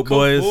like Coke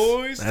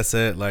Boys. That's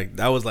it. Like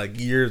that was like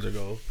years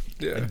ago,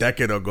 a Yeah.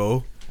 decade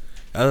ago.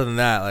 Other than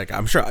that, like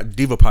I'm sure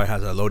Diva probably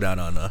has a lowdown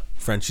on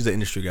French. She's an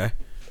industry guy.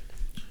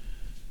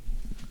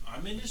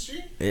 I'm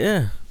industry?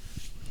 Yeah.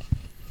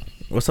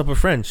 What's up with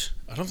French?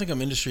 I don't think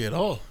I'm industry at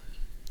all.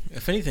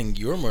 If anything,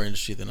 you're more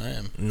industry than I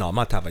am. No, I'm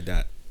not top like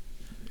that.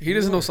 He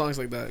doesn't know songs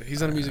like that.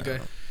 He's not a music guy.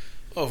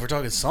 Oh, if we're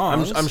talking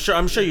songs. I'm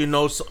sure you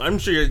know. I'm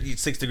sure you're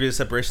 6 degrees of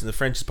separation. The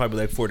French is probably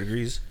like 4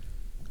 degrees,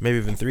 maybe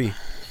even 3.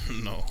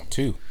 No.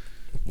 2.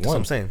 That's what 1.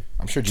 I'm saying.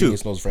 I'm sure 2.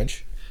 Genius knows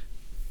French.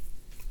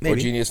 Or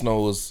Maybe Genius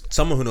knows.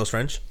 someone who knows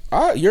French.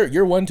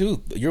 You're one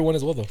too. You're one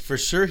as well though. For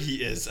sure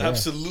he is. Yeah.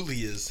 Absolutely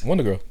is.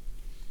 Wonder Girl.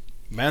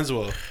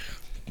 Manswell.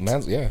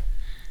 Man's yeah.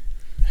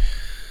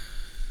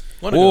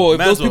 Wonder Whoa, Girl. if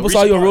those Manswell, people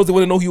saw reach you on the roads, they bar.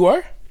 wouldn't know who you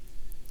are.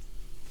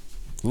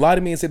 Lie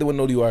to me and say they wouldn't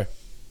know who you are.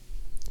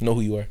 Know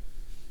who you are.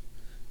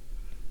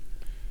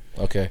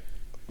 Okay.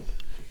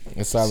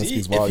 The silence See,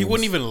 speaks if volumes. he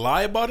wouldn't even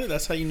lie about it,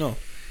 that's how you know.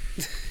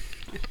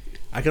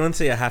 I can only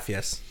say a half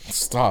yes.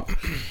 Stop,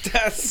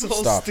 That's so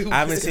Stop. stupid. I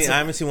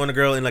haven't seen Wonder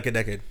Girl in like a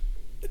decade.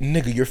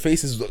 nigga. Your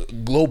face is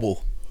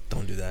global.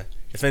 Don't do that.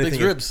 If anything,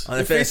 Big ribs. Your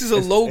Your face is a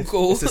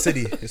logo. It's a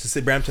city. It's a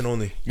city. Brampton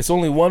only. It's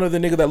only one other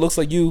nigga that looks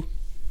like you.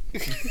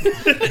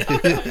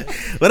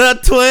 What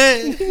up,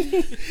 twin?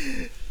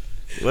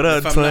 What up,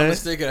 If I'm not twin?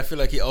 mistaken, I feel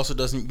like he also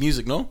does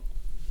music, no?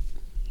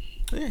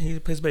 Yeah, he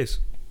plays bass.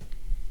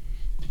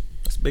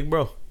 That's big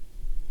bro.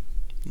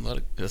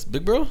 That's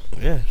Big Bro?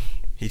 Yeah.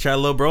 He tried to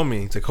low bro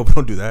me. He's like, hope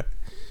don't do that.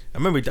 I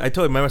remember I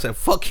told him, I said,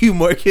 fuck you,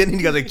 Morgan. And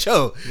he goes like,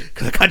 chill.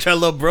 Because I can't try to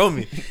low bro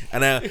me.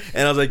 And I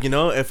was like, you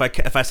know, if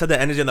I said that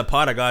energy in the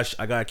pod, I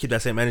gotta keep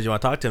that same energy when I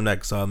talk to him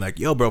next. So I'm like,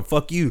 yo, bro,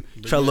 fuck you.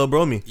 Try to low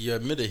bro me. You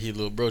admitted he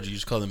little bro. You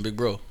just call him Big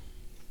Bro.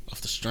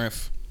 Off the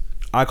strength.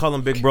 I call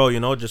him big bro, you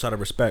know, just out of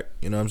respect.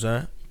 You know what I'm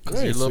saying?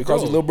 Because Right, so he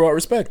calls you little bro out of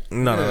respect.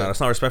 No, that's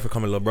not respect for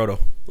calling me little bro, though.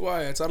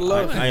 Why? It's out of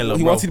love. I ain't little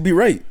He bro. wants you to be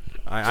right.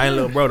 I ain't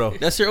little bro, though.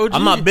 That's your OG.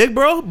 I'm not big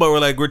bro, but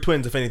we're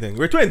twins, if anything.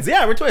 We're twins.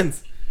 Yeah, we're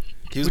twins.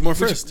 He was more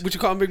first. What you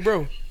call him, big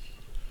bro?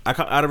 I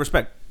call out of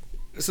respect.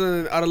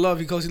 So out of love,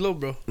 he calls you little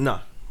bro. Nah.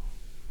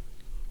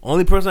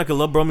 Only person I can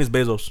love bro me is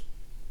Bezos.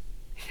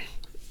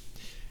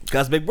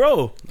 God's big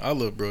bro. I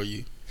love bro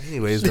you.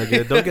 Anyways,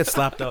 nigga, don't get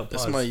slapped out.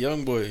 That's Pause. my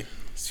young boy.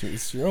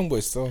 It's your own boy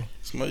still.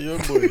 It's my young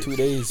boy. 2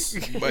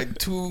 days. By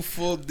 2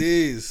 full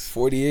days.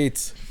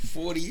 48.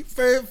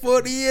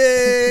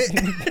 48.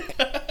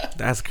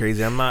 That's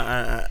crazy. I'm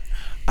not.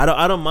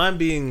 I don't mind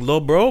being low,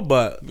 bro,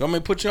 but I'm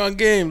gonna put you on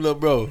game, little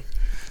bro.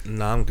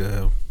 nah, I'm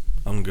good.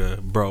 I'm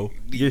good, bro.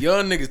 The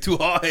young niggas too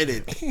hard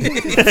headed.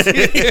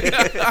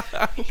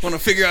 Wanna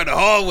figure out the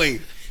hard way.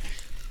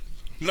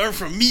 Learn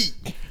from me.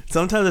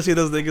 Sometimes I see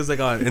those niggas like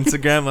on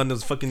Instagram on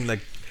those fucking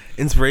like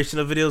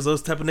inspirational videos.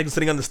 Those type of niggas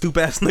sitting on the stoop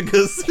ass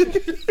niggas.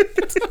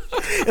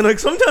 And like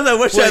sometimes I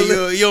wish Wait,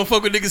 you don't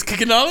fuck with niggas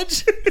kicking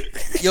knowledge?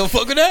 You don't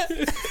fuck with that?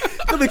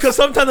 No, because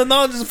sometimes the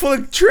knowledge is full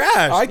of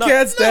trash. I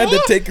can't stand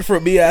to take it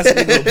from me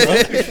asking him, bro.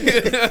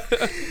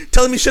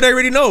 Telling me shit I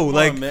already know.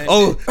 Like, man.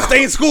 oh,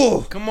 stay in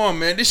school. Come on,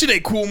 man. This shit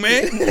ain't cool,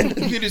 man. You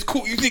think it's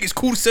cool? You think it's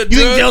cool to sell You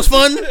think drugs? jail's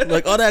fun?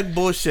 Like all that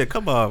bullshit.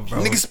 Come on, bro.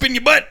 Niggas spin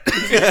your butt.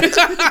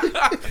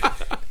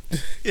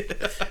 Did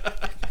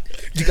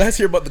you guys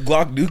hear about the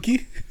Glock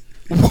Dookie?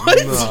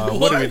 What? Nah,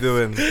 what are we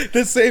doing?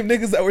 The same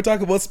niggas that were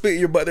talking about spitting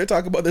your butt, they're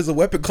talking about there's a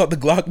weapon called the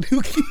Glock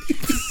Dookie.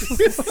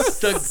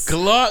 The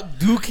Glock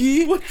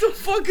Dookie? What the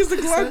fuck is the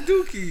Glock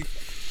Dookie?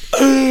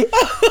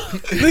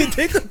 They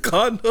take a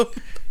condom.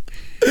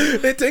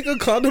 They take a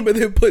condom and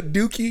they put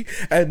dookie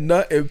and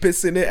nut and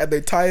piss in it and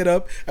they tie it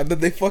up and then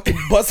they fucking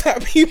bust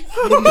at people.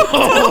 They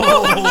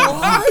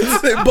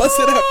bust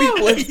it at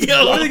people. And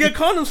Yo, where do they get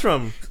condoms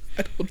from?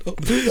 I don't know.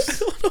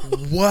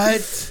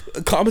 What?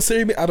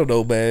 Commissary, I don't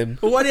know, man.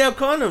 But why do you have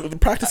condoms?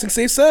 Practicing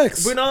safe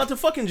sex. We're not allowed to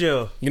fucking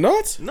jail. You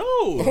not? No.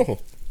 Oh.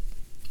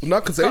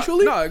 Not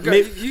consensually? No,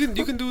 Maybe- you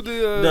can do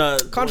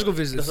the conjugal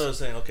That's visits. what I was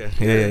saying. Okay.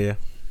 Yeah.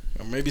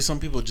 Or maybe some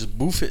people just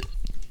boof it.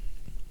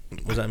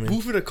 What does that mean?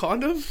 Boofing a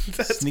condom?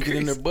 That's Sneak it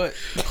in their butt.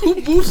 Who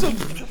boofs a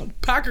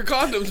pack of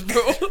condoms,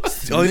 bro?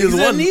 All you need is Niggas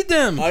that one. need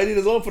them. All you need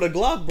is one for the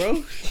Glock,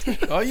 bro.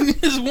 All you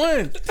need is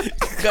one.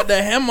 Got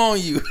that hem on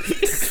you.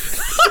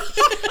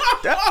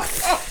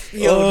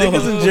 Yo,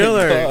 niggas in jail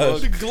are.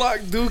 The Glock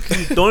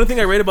Dookie. The only thing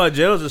I read about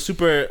jail is the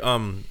super.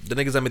 The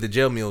niggas that made the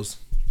jail meals.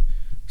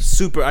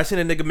 Super. I seen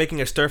a nigga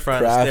making a stir fry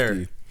on the stair.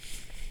 Crafty.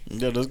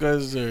 Yeah, those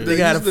guys are. They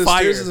got a Using the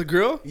fire. stairs as a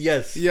grill?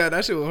 Yes. Yeah,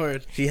 that shit was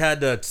hard. He had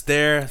the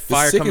stair The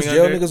fire coming sickest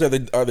jail under.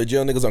 niggas are the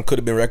jail niggas on Could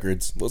Have Been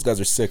Records. Those guys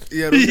are sick.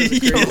 Yeah, those guys are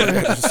crazy. Those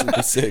guys are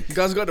super sick. You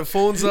guys got the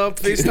phones up,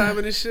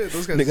 FaceTiming and shit.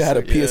 Those guys Nigga are had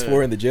a sick.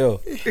 PS4 in the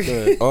jail.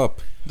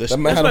 Up. That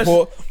man had a that's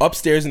whole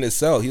upstairs in his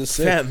cell. He was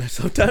sick. Fam,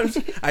 sometimes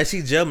I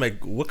see jail. I'm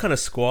like, what kind of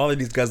squalor are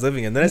these guys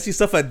living in? Then I see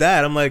stuff like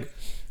that. I'm like,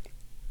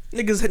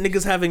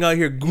 niggas having out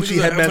here Gucci Niggas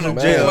are headbands having in a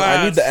Man, jail.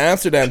 I need the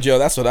Amsterdam jail.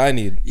 That's what I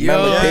need. Yo,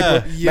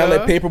 Man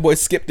like Paperboy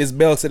skipped his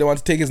bell, said he wanted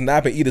to take his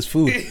nap and eat his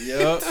food.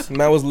 Yup.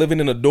 Man was living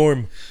in a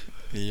dorm.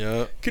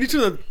 Yup. Can you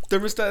turn the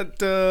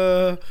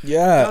thermostat?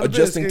 Yeah, Down a bit,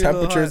 adjusting it's getting a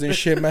little temperatures hot. and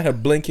shit. Man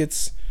had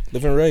blankets.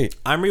 Living right.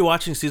 I'm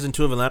rewatching season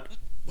 2 of Atlanta.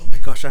 Oh my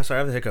gosh, I'm sorry, I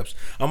have the hiccups.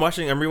 I'm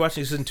rewatching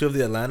season 2 of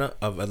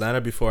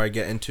Atlanta before I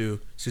get into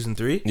season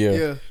 3. Yeah.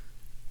 Yeah.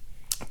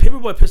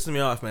 Paperboy pisses me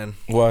off, man.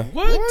 Why?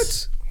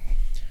 What?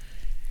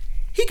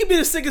 He could be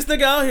the sickest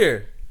nigga out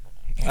here.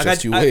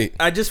 Just you wait.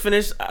 I just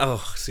finished.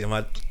 Oh, see, I'm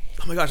not.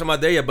 Oh my gosh, I'm not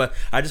there yet. But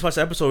I just watched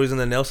the episode where he's in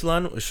the nail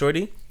salon with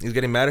Shorty. He's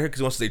getting mad at her because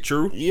he wants to stay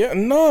true. Yeah,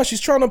 no,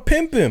 she's trying to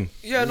pimp him.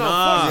 Yeah, no,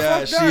 Nah. fuck, Yeah,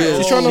 fuck she that. is.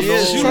 She's trying to, She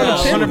is. she's trying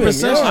to pimp him. 100%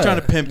 she's Yeah.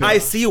 trying to pimp him. I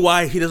see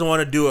why he doesn't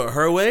want to do it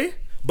her way.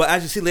 But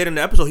as you see later in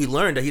the episode, he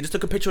learned that he just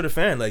took a picture of the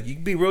fan. Like, you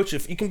can be roach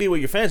if you can be with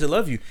your fans that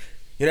love you.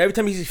 You know, every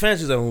time he sees fans,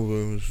 he's like,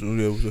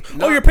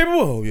 oh, you're Paperboy.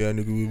 Oh, yeah,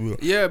 nigga.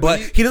 Yeah, But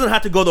he doesn't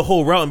have to go the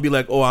whole route and be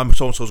like, oh, I'm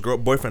so and so's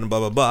boyfriend, and blah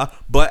blah blah.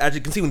 But as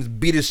you can see, when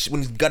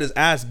he's got his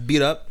ass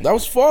beat up, That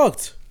was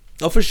fucked.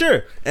 oh for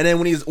sure. And then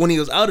when he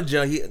was out of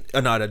jail,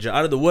 not out of jail,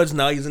 out of the woods.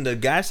 Now he's in the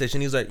gas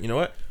station. He's like, you know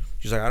what?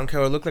 She's like, I don't care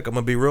what I look like. I'm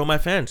gonna be real with my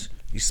fans.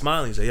 He's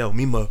smiling. He's like, yo,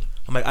 Mima.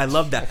 I'm like, I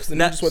love that. Then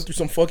he just went through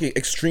some fucking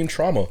extreme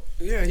trauma.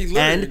 Yeah, he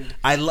learned. And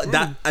I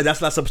that. That's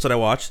the last episode I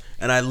watched,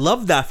 and I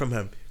love that from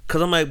him.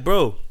 Cause I'm like,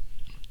 bro,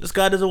 this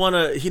guy doesn't want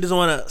to. He doesn't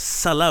want to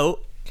sell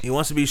out. He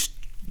wants to be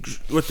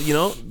with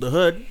the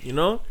hood,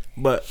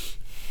 But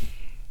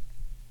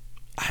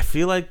I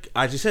feel like,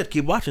 as you said,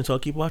 keep watching. So I'll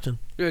keep watching.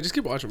 Yeah, just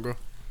keep watching, bro.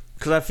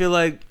 Cause I feel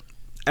like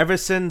ever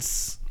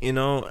since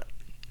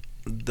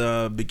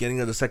the beginning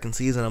of the second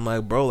season, I'm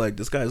like, bro, like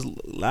this guy's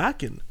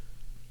lacking.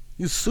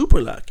 He's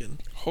super lacking.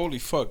 Holy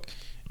fuck.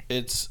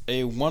 It's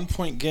a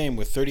 1-point game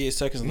with 38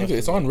 seconds left. Nigga,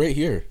 it's on right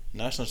here.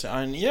 National.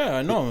 Yeah,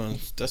 I know.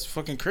 That's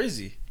fucking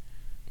crazy.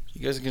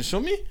 You guys can show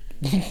me?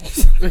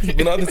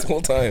 Been on this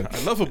whole time.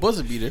 I love a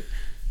buzzer beater.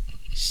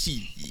 Shit.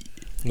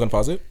 You gonna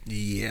pause it?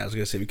 Yeah, I was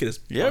gonna say we could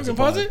just Yeah, we can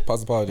pause it. Pause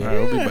the pod. All Yeah. right,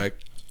 we'll be back.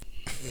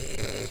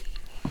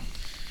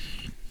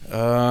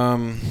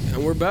 And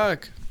we're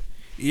back.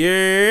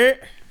 Yeah.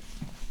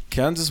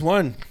 Kansas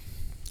won.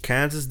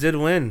 Kansas did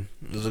win.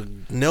 It was a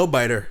nail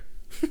biter.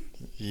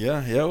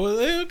 Yeah, well,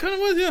 it kind of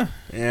was, yeah.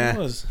 Yeah. It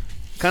was.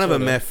 Kind of a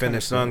Sorta, meh kinda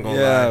finish, so I'm sorta.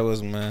 gonna Yeah, lie. it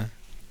was, man.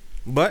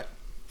 But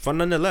fun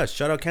nonetheless.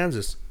 Shout out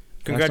Kansas.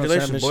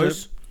 Congratulations, National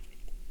boys.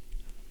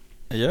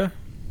 Yeah.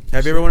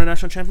 Have you ever won a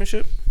national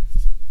championship?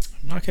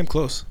 No, I came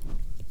close.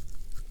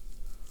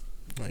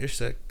 Oh, you're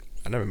sick.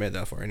 I never made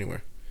that far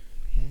anywhere.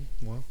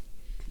 Well,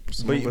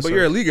 But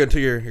you're a league into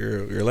your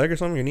leg or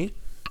something, your knee.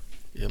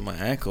 Yeah, my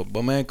ankle,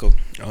 bum ankle.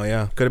 Oh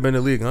yeah, could have been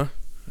the league, huh?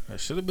 I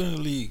should have been in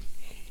the league.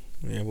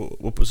 Yeah.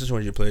 What position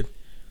was you played?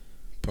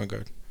 Point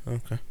guard.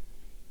 Okay.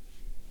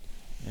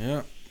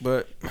 Yeah,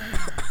 but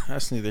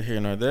that's neither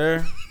here nor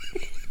there.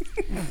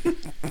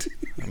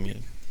 I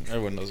mean,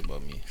 everyone knows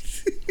about me.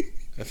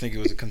 I think it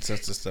was a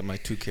consensus that my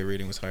 2K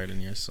rating was higher than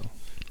yours. So,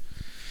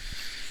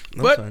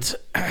 No, but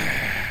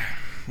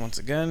once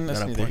again, that's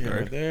Not a neither point here nor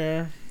guard.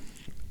 there.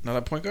 Not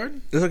a point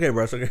guard. it's okay,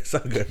 bro. It's okay. It's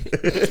all good.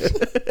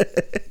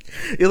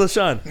 Yo,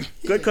 LaShawn,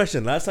 good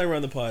question. Last time we were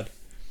on the pod,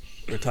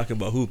 we were talking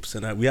about hoops,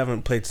 and we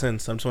haven't played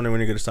since. I'm just wondering when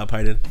you're gonna stop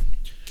hiding.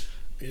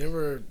 You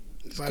never.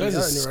 This guy's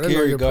a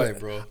scary guy,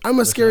 bro. I'm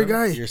a scary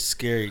guy. You're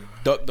scary.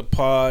 Duck the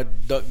pod.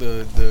 Duck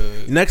the.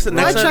 Next If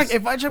time,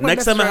 I check my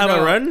next time I message have right a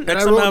now, run, and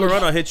next I time I wrote have a the-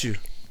 run, I'll hit you.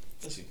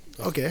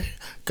 Okay,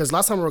 because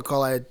last time I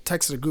recall, I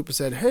texted a group and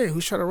said, "Hey,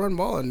 who's trying to run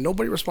ball?" And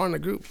nobody responded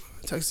in the group.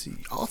 I texted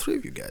all three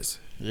of you guys.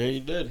 Yeah, you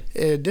did.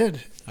 It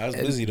did. I was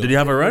And- busy though. Did you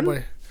have a run?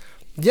 Nobody-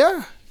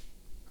 Yeah,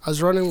 I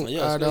was running.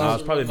 Yeah, at, I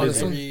was probably on a busy.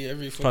 Sunday.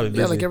 Every Probably fucking-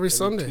 busy. Yeah, like every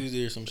Sunday.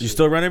 Tuesday or some shit. You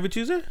still run every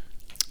Tuesday,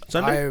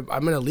 Sunday?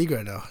 I'm in a league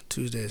right now.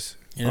 Tuesdays.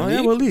 In a Oh yeah,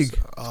 league? what league?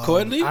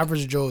 Co-ed league?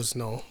 Average Joe's.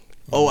 No.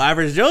 Oh,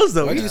 Average Joe's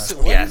though. Why do you say-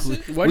 why Yeah, do you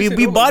say- why do you we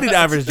say no? bodied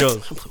Average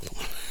Joe's.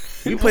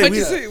 We played.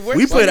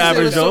 We played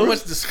Average There's so Joe's.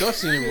 much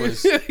disgussion in your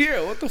voice.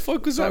 Yeah, what the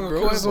fuck was that,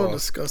 bro? There's no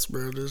discuss,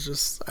 bro. There's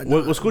just. I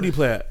What school do you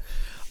play at?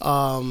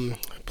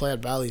 Play at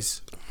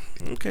Valleys.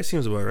 Okay,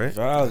 seems about right.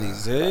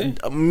 Valleys, eh?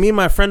 Me and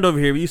my friend over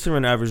here, we used to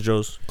run Average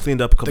Joe's.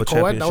 Cleaned up a couple The co-ed?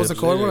 championships. That was the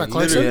co-ed one at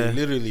Clarkson?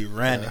 Literally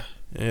ran it.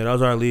 Yeah, that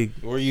was our league.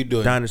 What are you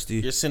doing?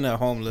 Dynasty. You're sitting at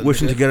home. little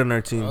Wishing to nigga. get on our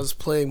I team. was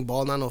playing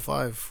ball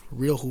 905.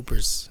 Real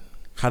hoopers.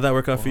 How'd that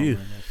work out for you?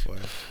 Man, that's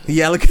why.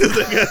 Yeah, look at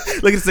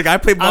this. Look at this. I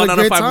played ball I had a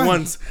great 905 time.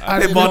 once. I I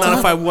had a played ball great time.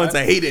 905 once.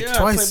 I hate it. Yeah, I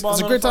Twice. played It ball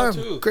was a great time.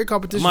 905 too. Great I'm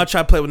competition. gonna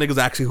try to play with niggas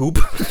that actually hoop.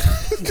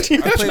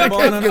 I played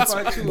ball in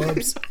 95 too.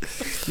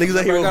 Niggas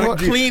that here I got a hoop.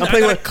 clean, I'm I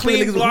playing got a with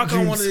clean niggas block with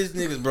on one of dreams.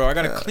 these niggas, bro. I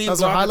got a clean That's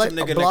a block on highlight, some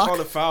a nigga. They block? called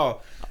a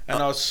foul,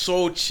 and I was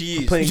so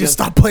cheesed. Playing You just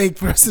stop playing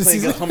for the rest of the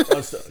Playing season.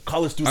 against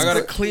college I students. got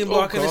a clean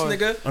block on this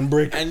nigga. On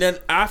break. And then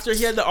after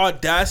he had the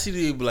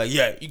audacity to be like,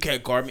 "Yeah, you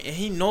can't guard me," and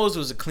he knows it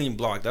was a clean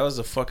block. That was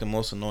the fucking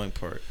most annoying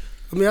part.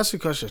 Let me ask you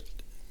a question.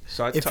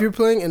 So If you're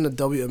playing in the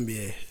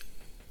WNBA,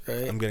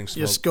 right? I'm getting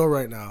your smoked. skill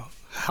right now.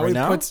 How Right many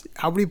now? points?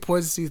 How many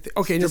points do you think?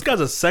 Okay, in your, This guy's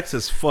a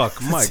sexist fuck.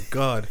 My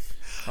God.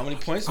 how many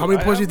points? how many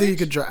I points do you think you average?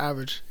 could draw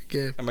average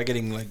game? Am I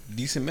getting like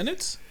decent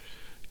minutes?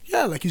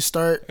 Yeah, like you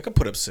start. I could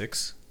put up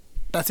 6.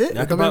 That's it. I,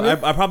 Like could probably,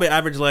 WNBA? I probably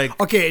average like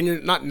Okay, and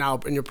you're not now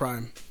in your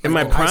prime. in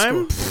my Like, high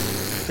prime.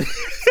 school.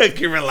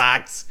 Okay,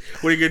 relax.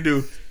 What are you gonna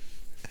do?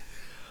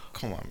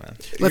 Come on, man.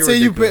 Let's You're say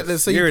you play. ridiculous.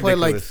 Let's say You're you play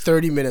like ridiculous.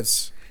 30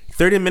 minutes.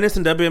 30 minutes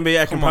in WNBA,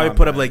 I can Come probably on,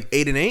 put up man. like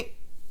 8 and 8.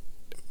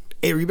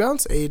 8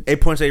 rebounds. 8. 8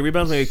 points, 8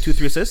 rebounds, maybe 2,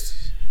 3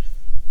 assists.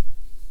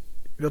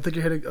 You don't think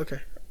you're hitting? Okay.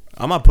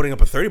 I'm not putting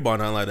up a 30 ball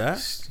nothing like that.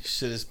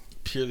 Shit is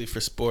purely for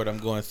sport. I'm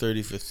going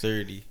 30 for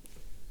 30.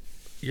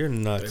 You're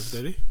nuts.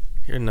 30.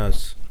 You're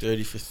nuts.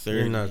 30 for 30.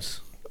 You're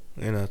nuts.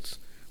 You're nuts.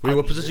 Wait,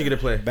 what position you gonna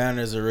play?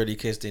 Banners are ready in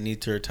case they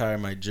need to retire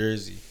my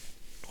jersey.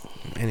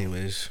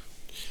 Anyways,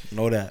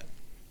 Know that.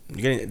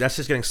 that's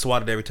just getting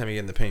swatted every time you get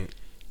in the paint.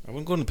 I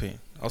wouldn't go in the paint.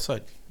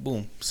 Outside.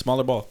 Boom.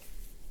 Smaller ball.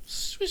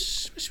 Swish,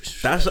 swish, swish,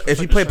 swish. That's if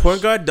you play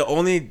point guard, the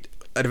only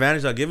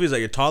advantage I'll give you is that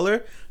you're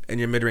taller and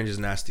your mid range is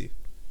nasty.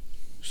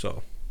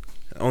 So,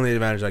 the only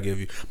advantage I give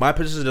you. My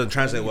position doesn't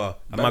translate well.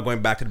 I'm not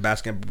going back to the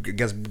basket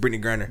against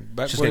Brittany Griner.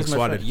 Back- She's where's getting my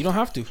swatted. friend? You don't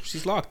have to.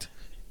 She's locked.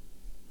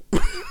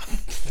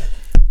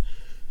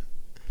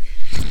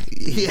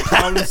 Yeah.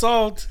 Problem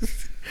solved.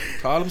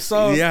 Problem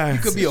solved. Yeah. You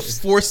could be a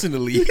force in the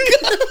league.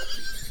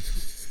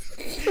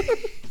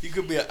 You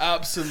could be an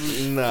absolute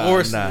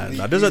force in the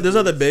league. There's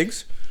other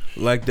bigs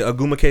like the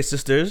Agumake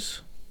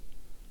sisters.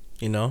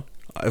 You know,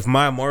 if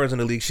Maya Moore is in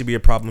the league, she'd be a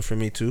problem for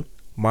me too.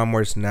 Maya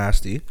Moore's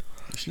nasty.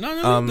 She's not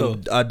in the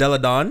league, though. Della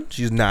Don,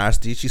 she's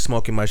nasty. She's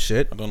smoking my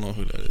shit. I don't know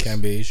who that is.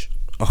 Cam Beige,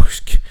 Oh,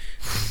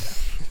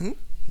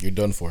 you're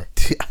done for.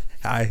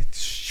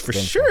 for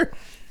sure,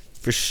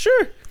 for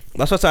sure.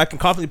 That's why I said I can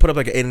confidently put up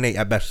like an 8 and 8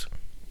 at best.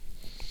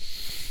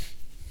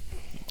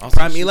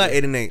 Prime Eli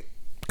 8 and 8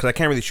 because I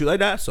can't really shoot like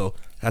that, so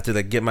I have to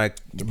like get my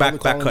back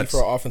cuts,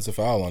 for an offensive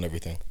foul on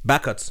everything.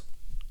 back cuts,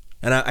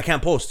 and I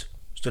can't post.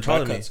 So they're taller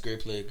than me. Backcuts, great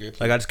play, great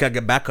play. Like I just gotta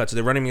get back cuts.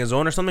 They're running me a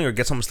zone or something, or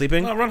get someone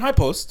sleeping, No, run high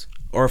post.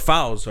 or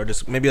fouls, or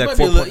just maybe You like might,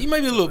 be a 4 little, points. you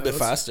might be a little bit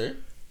faster.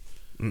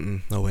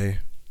 No way.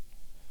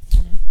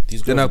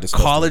 These Then girls a are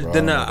disgusting, college, bro.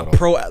 then I don't a know about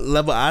pro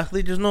level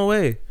athlete. There's no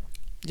way.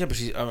 Yeah,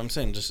 but I'm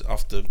saying just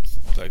off the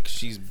like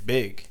she's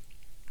big.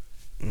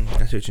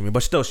 I see what you mean,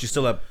 but still, she's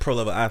still a pro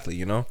level athlete.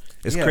 You know,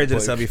 it's Yeah, crazy to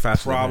but still be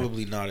faster. than her.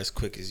 Probably not as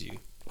quick as you.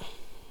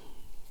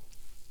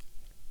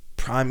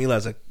 Prime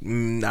Eli's like,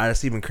 nah,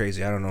 that's even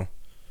crazy. I don't know.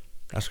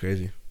 That's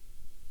crazy.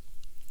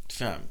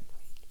 Fam,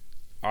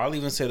 I'll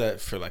even say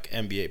that for like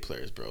NBA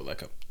players, bro.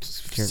 Like a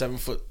 7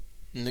 foot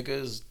nigga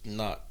is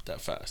not that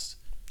fast.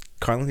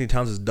 Karl Anthony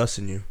Towns is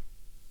dusting you.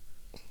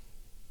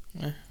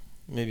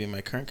 Maybe in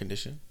my current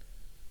condition.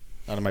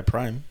 Not in my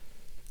prime.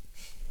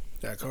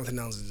 Yeah, Carlton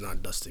Towns is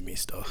not dusting me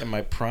still. In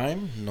my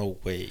prime? No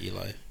way,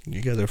 Eli.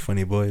 You guys are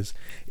funny boys.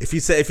 If you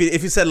said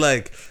if you said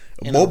like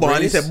In a Boban,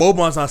 you race? said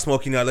Boban's not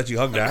smoking, I'll let you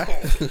hug that.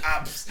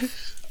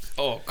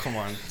 Oh, come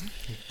on.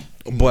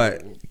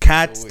 But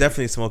Cat's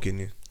definitely smoking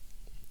you.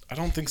 I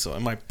don't think so.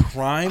 In my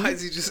prime? Why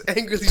is he just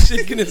angrily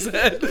shaking his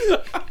head?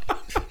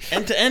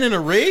 End to end in a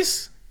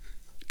race?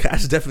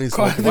 Cat's definitely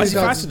smoking. Why is he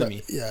Towns faster is than not-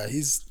 me? Yeah,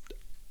 he's.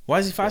 Why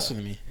is he faster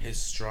than me?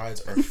 His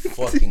strides are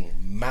fucking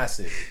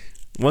massive.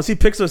 Once he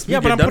picks up speed, Yeah,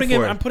 but you're I'm done putting for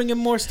him. it. I'm putting in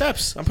more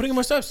steps. I'm putting in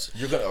more steps.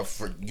 You're gonna,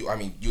 I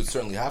mean, you would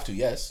certainly have to,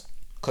 yes,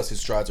 because his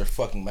strides are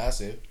fucking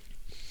massive.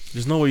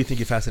 There's no way you think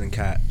you're faster than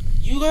Cat.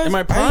 You guys, In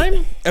my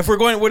prime? If we're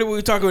going, what are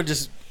we talking about?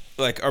 Just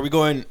like, are we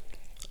going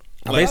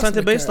Baseline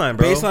to baseline,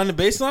 bro. baseline to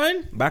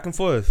baseline? Back and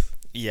forth.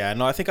 Yeah,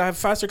 no, I think I have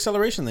faster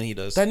acceleration than he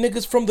does. that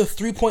nigga's from the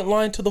 3-point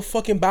line to the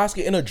fucking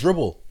basket in a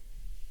dribble.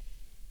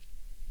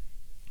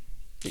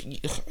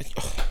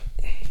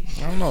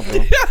 I don't know, bro.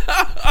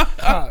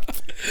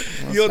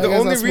 Yo, the That guy's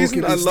only not reason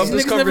smoking I these love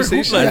things. this Niggas never hoop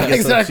conversation. like Yeah, that.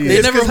 exactly.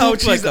 They never It's 'cause how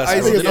hooped like cheese us. the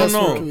Bro. ice They is. don't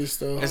Smoking know. these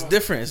still. It's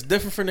different. It's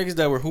different for niggas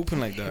that were hooping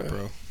like that,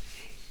 bro.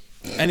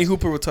 Any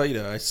hooper will tell you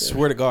that. I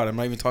swear to God, I'm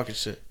not even talking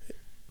shit.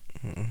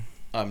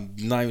 I'm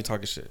not even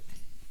talking shit.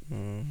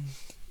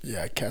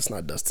 Yeah, Cat's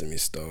not dusting me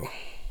still.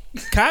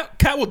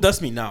 Cat will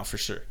dust me now for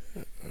sure.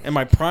 In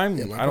my prime,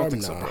 Yeah, my I don't prime,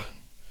 think so, nah. bro.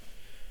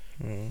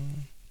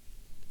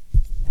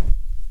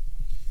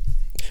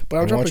 But I'm I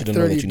want dropping you to know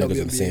 30 that you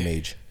niggas are the same WNBA.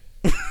 age.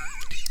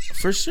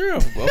 For sure.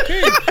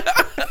 Okay.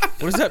 What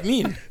does that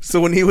mean? So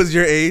when he was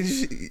your age,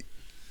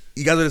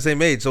 you guys are the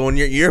same age. So when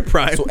you're your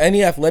prime, So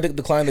any athletic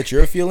decline that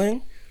you're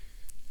feeling,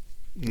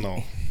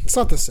 No, It's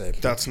not the same.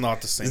 that's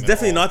not the same. it's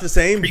definitely not the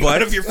same. But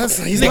But of your That's,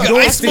 he's nigga, not I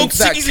doing smoked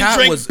ciggies and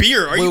drank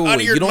beer. Are you out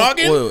of your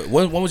noggin?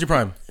 When was your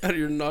prime? Out of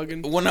your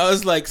noggin. When I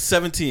was like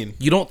 17.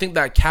 You don't think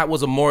that Cat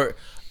was a more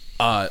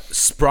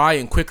spry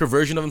and quicker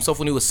version of himself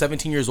when he was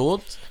 17 years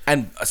old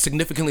and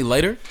significantly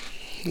lighter?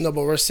 No,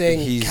 but we're saying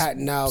He's Cat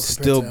now compared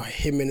still- to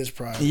him in his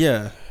prime.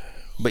 Yeah,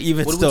 but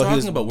even What are still, we he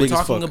was talking about? We're big as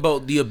talking fuck.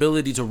 about the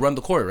ability to run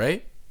the court,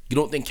 right? You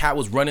don't think Cat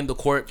was running the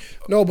court?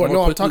 No, but more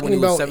no, I'm quickly when talking he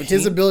was about 17?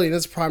 his ability in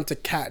his prime to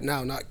Cat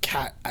now, not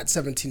Cat at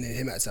 17 and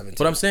him at 17.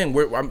 But I'm saying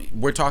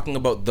we're talking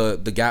about the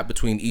gap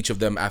between each of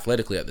them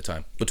athletically at the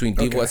time, between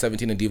Devo Okay. at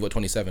 17 and Devo at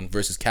 27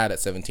 versus Cat at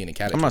 17 and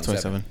Cat at I'm not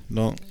 27.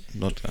 27.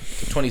 Don't do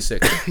that.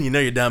 26. you know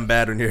you're down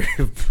bad when you're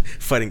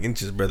fighting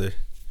inches, brother.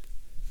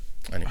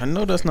 I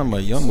know that's not my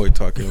young boy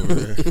talking over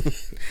there.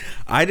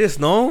 I just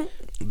know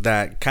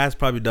that Cat's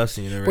probably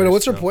dusting you. Wait,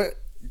 what's your point?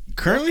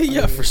 Currently,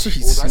 yeah, for sure.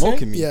 He's was I saying?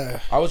 smoking me. Yeah.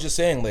 I was just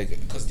saying, like,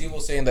 because Devo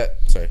was saying that.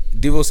 Sorry,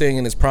 Devo was saying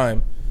in his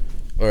prime,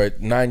 or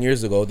 9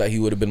 years ago, that he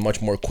would have been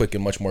much more quick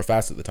and much more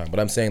fast at the time. But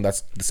I'm saying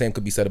that's the same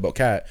could be said about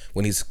Cat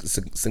when he's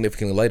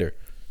significantly lighter.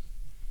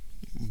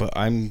 But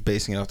I'm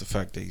basing it off the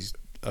fact that he's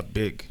a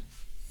big.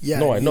 Yeah.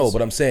 No, I know, he's-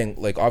 but I'm saying,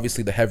 like,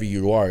 obviously the heavier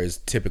you are is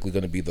typically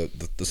going to be the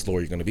slower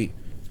you're going to be.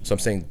 So I'm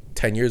saying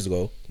 10 years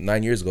ago,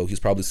 9 years ago, he's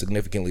probably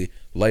significantly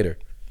lighter.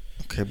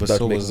 Okay, but That's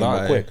so making was him more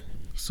I. quick.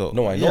 So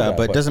No, I know yeah, that,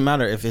 but it but- doesn't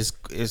matter if his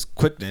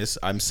quickness.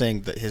 I'm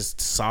saying that his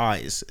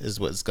size is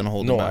what's gonna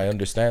hold No, him back. I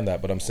understand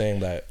that, but I'm saying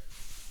that.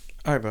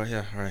 All right, bro.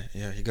 Yeah, all right.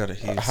 Yeah, you got it.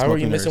 How are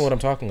you missing what I'm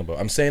talking about?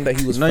 I'm saying that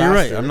he was No, faster. you're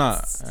right. I'm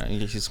not.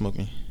 He smoked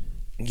me.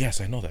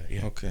 Yes, I know that.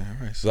 Yeah. Okay,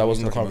 all right. So that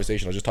wasn't the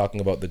conversation. I was just talking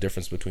about the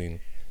difference between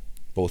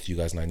both you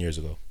guys 9 years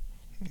ago.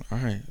 All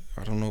right.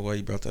 I don't know why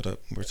you brought that up.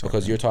 We're talking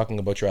Because you're talking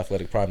about your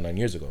athletic prime 9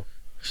 years ago.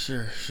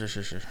 Sure.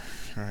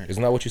 All right.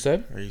 Isn't that what you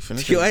said? Are you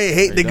finished? Yo, I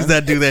hate Are you niggas done?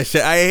 that do that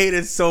shit. I hate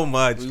it so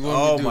much. What do you want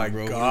me to Oh do, my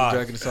bro? We're god.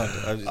 dragging this on.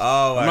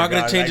 Oh my I'm not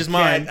gonna God. change I his can't-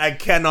 mind. I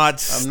cannot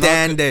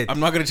stand it. I'm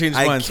not gonna change his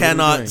I mind. so what are we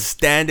cannot doing?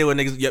 stand it when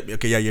niggas. Yep.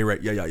 Okay. Yeah. You're right.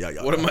 Yeah.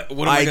 What am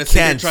I gonna sit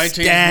here and try and change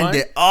his stand mind?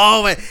 it.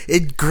 Oh my!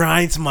 It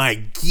grinds my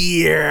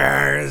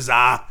gears.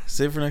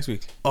 Save it for next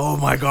week. Oh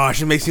my gosh!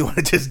 It makes me want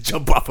to just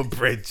jump off a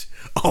bridge.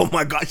 Oh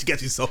my gosh! It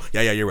gets you so.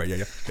 Yeah. You're right.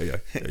 Yeah.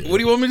 What do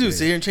you want me to do?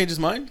 Sit here and change his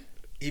mind?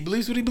 He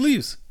believes what he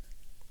believes.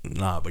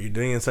 Nah, but you're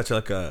doing it in such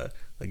a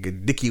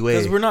dicky way.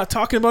 Because we're not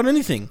talking about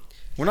anything.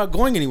 We're not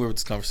going anywhere with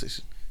this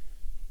conversation.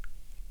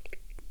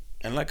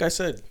 And like I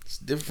said, it's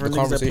different for The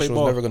niggas that play conversation was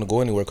ball. never going to go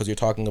anywhere because you're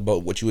talking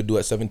about what you would do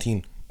at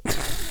 17.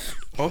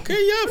 Okay,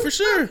 yeah, for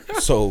sure.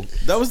 So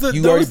That was the.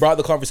 you that already was- brought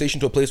the conversation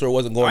to a place where it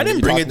wasn't going. I didn't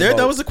You're bring it talking there. That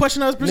about- was the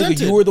question I was presented.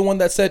 Nigga, you were the one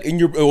that said in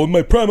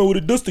my prime I would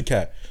have dusted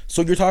Cat.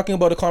 So you're talking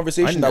about a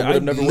conversation that would I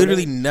have never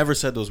literally went. never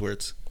said those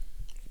words.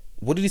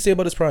 What did he say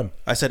about his prime?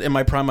 I said in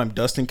my prime I'm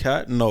Dustin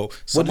Cat. No,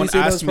 someone say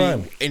about asked his me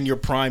prime? in your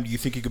prime, do you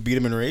think you could beat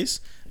him in a race?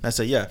 And I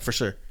said yeah, for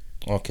sure.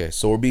 Okay,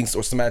 so we're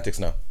semantics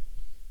now.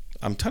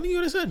 I'm telling you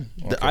what I said.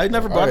 Okay, I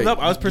never all brought it right, up.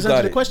 I was you presented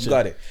got the it, question. You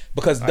got it.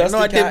 Because I know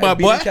Dustin I did, Cat my and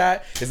beating boy.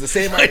 Cat is the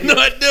same I idea.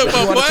 know I did, But my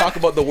you want boy. to talk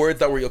about the words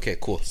that were okay,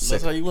 cool. Sick.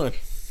 That's how you won.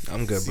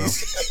 I'm good, bro.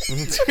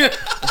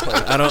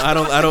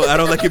 I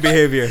don't like your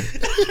behavior.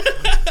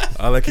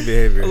 I like your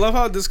behavior. I love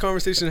how this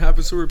conversation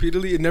happens so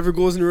repeatedly. It never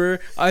goes anywhere.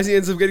 Izzy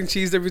ends up getting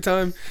cheesed every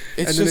time.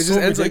 It's and then just it just so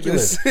ends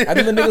ridiculous. like this. And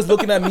then the niggas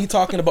looking at me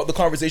talking about the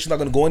conversation not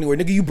going to go anywhere.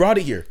 Nigga, you brought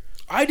it here.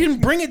 I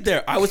didn't bring it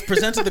there. I was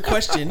presented the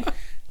question.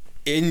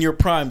 in your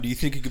prime, do you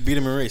think you could beat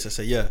him in a race? I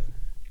said, yeah.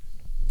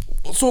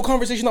 So a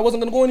conversation that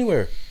wasn't gonna go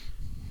anywhere.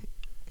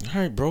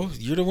 All right, bro.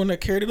 You're the one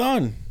that carried it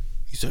on.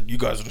 You said you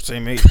guys are the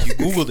same age.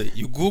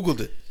 You Googled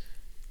it.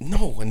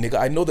 No, nigga,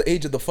 I know the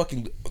age of the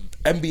fucking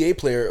NBA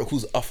player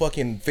who's a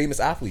fucking famous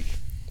athlete.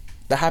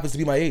 That happens to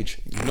be my age.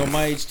 You know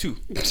my age too.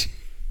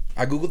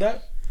 I googled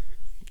that.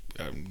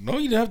 No,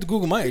 you didn't have to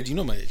Google my age. You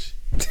know my age.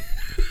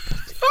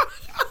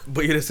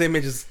 But you're the same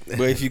age as.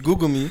 But if you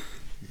Google me,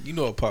 you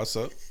know what pops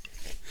up.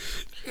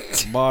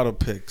 Model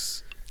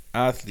pics,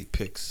 athlete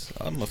pics.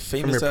 I'm a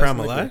famous. From your prime,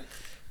 ass nigga. alive?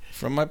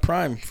 From my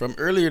prime, from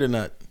earlier than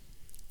that.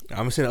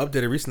 I'm seeing it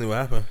updated recently. What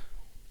happened?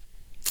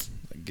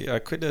 I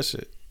quit that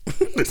shit.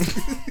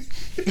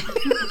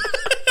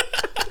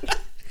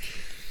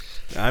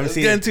 I'm It's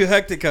seeing. getting too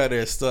hectic out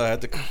there. Still, I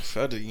had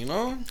to, you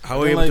know. How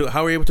were you able to?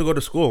 How were you able to go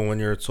to school when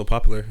you're so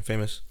popular, and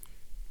famous?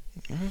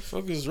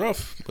 Fuck is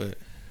rough, but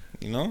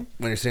you know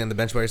When you're sitting on the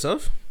bench by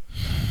yourself,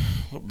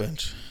 what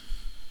bench?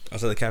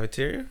 outside the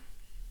cafeteria.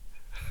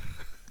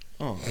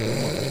 Oh,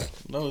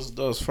 that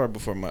was far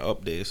before my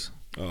up days.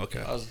 Oh, okay.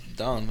 I was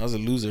down. I was a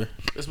loser.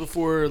 It's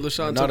before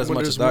LaShawn Not took as much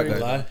Winter's as that ring.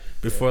 guy.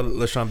 Before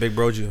LaShawn Big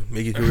Bro'd you,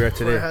 make you who you are I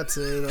today. had to,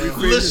 you know,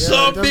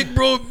 LaShawn Big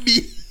Bro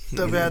me.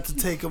 Definitely had to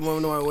take him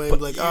on my way. And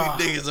be like, You ah,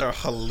 niggas are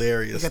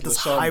hilarious. I got this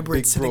LaShawn hybrid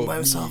Big sitting Bro by me.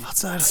 himself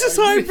outside. This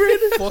hybrid?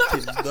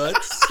 Fucking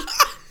nuts.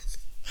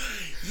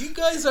 You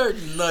guys are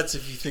nuts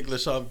if you think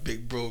LaShawn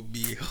Big Bro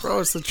me. Bro,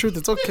 it's the truth.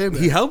 It's okay,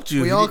 man. He helped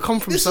you. We all come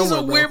from This somewhere,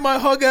 is a bro. weird my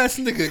hug ass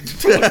nigga.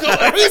 Don't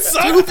ever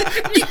talk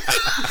to me.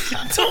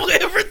 Don't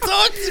ever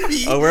talk to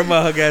me. Oh, where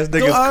my hug ass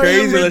nigga's Don't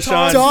crazy, ever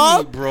talk LaShawn.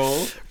 to me,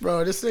 bro.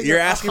 Bro, this nigga. You're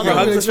asking I'm for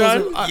not hugs, gonna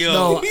LaShawn? expose him. Yo.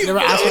 No, I never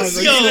asked for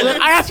hugs. Yo.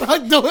 I asked for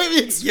hugs. No,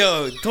 it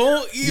Yo,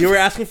 don't even. You were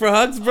asking for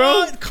hugs,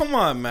 bro. Come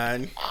on,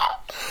 man.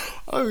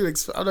 I'm not even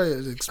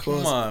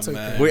exposed. Come on, It's okay.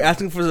 man. Were you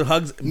asking for the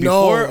hugs before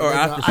No, or nigga,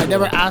 after? I school?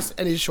 never asked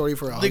any shorty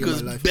for a hug in my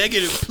Niggas life.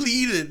 begging and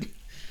pleading.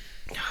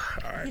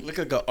 Alright, look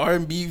like an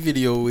R&B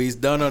video where he's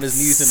down on his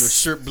knees and the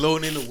shirt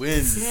blowing in the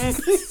wind.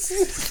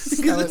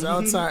 This guy was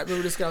outside.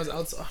 Remember, this guy was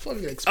outside. I'm fucking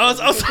I was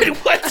exposed. outside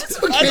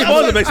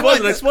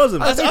what? Expose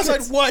him. I was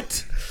outside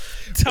what?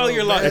 Tell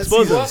your lies.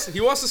 Expose him.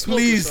 He wants to smoke.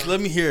 Please, LaShawn. let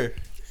me hear.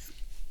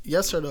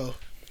 Yes or no?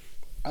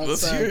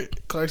 Let's Outside, hear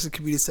it. Clarkson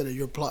Community Center,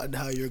 you're plotting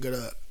how you're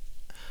gonna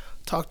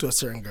talk to a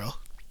certain girl.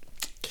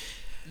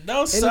 That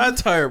was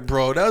satire,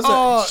 bro. That was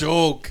Oh, a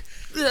joke.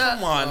 Yeah.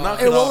 Come on, knock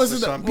Hey, it what off, was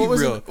in the- LaShawn. what Be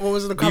was real. in- what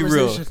was in the Be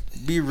real. conversation?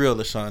 Be real,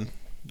 LaShawn.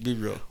 Be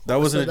real. That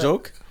wasn't a that?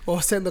 joke? What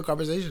was in the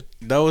conversation?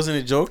 That wasn't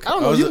a joke? I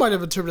don't know. was You a- might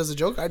have interpreted it as a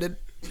joke. I did.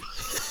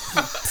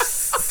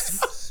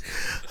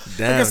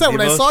 Damn. Like I said,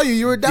 when I Debo. saw you,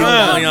 you were down.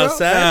 Yeah, down, you bro.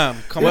 outside.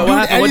 Damn, come What on. Dude,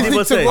 happened? What anything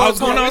Debo to say? go I was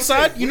going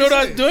outside. outside. You know what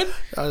I was doing?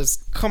 I was,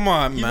 Come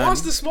on, He man.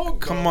 wants to smoke.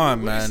 Bro. Come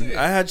on, What do you man. say?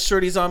 I had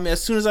shorties on me.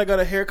 As soon as I got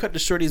a haircut, the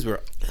shorties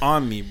were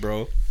on me,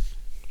 bro.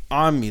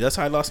 On me. That's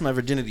how I lost my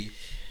virginity.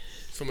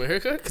 From a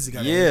haircut? because he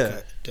got Yeah. a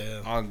haircut.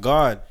 Damn. On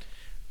God.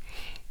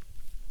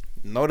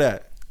 Know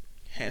that.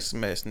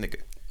 Handsome ass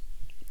nigga.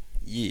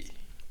 Yeah.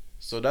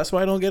 So that's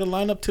why I don't get a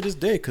lineup to this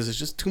day, because it's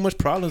just too much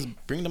problems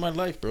bringing to my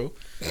life, bro.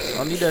 I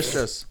don't need that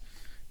stress.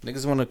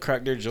 Niggas want to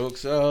crack their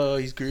jokes. Oh,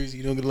 he's crazy.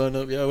 You don't get a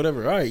lineup. Yeah,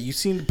 whatever. All right. You've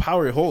seen the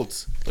power it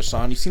holds,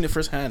 LaShawn. You've seen it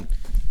firsthand.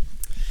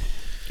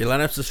 Your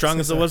lineup's as strong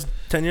as it was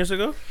 10 years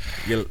ago?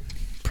 You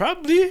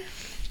Probably.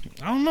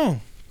 I don't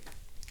know.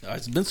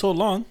 It's been so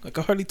long. I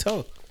can hardly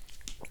tell.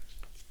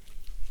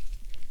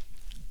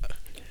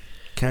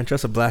 can't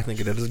trust a black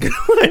nigga that doesn't get a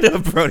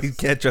lineup, bro. You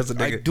can't trust a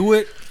I nigga. do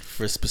it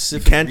for a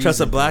specific You can't trust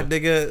a reason, black bro.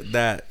 nigga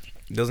that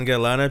doesn't get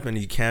a lineup, and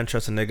you can't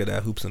trust a nigga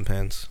that hoops in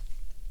pants.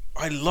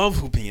 I love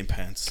hooping in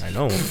pants. I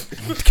know.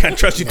 Can't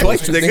trust you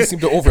twice, Things nigga. seem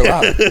to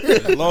overlap.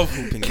 I love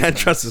hooping in Can't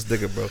pants. trust this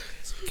nigga, bro.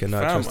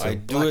 Cannot Fam, trust I him.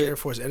 do Black it. Air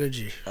Force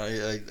energy.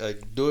 I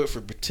do it for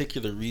a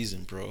particular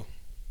reason, bro.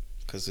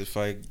 Because if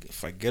I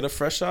get a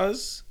fresh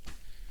eyes,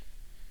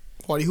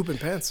 Why do you hoop in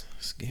pants?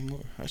 it's game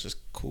over. That's just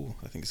cool.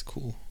 I think it's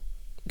cool.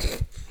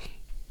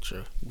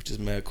 Sure. Which is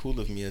mad cool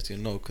of me, as you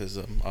know, because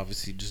I'm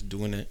obviously just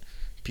doing it.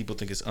 People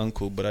think it's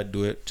uncool, but I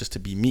do it just to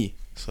be me.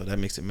 So that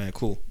makes it mad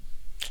cool.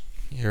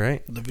 You're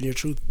right. Living your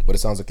truth. But it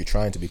sounds like you're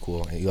trying to be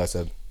cool. And Eli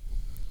said,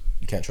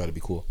 you can't try to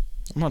be cool.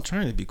 I'm not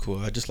trying to be cool.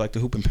 I just like to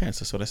hoop in pants.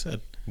 That's what I said.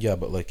 Yeah,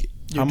 but like,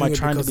 How am I doing it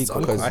trying to because be it's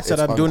cool? uncool. I said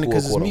I'm doing it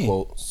because it's me.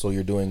 Unquote, so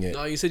you're doing it.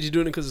 No, you said you're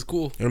doing it because it's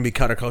cool. You don't be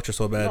counterculture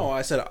so bad. No,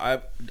 I said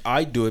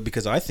I do it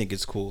because I think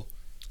it's cool.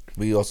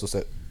 But you also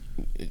said,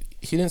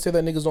 he didn't say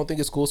that niggas don't think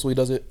it's cool, so he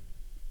does it.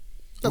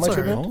 That's Am I what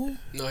I heard. tripping?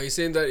 No, he's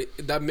saying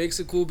that makes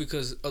it cool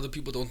because other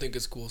people don't think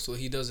it's cool. So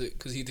he does it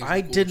because he thinks I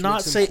it's cool, did which not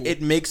makes him say cool.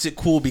 it makes it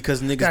cool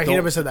because niggas Yeah, don't. he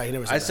never said that. He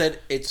never said I that. said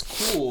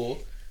it's cool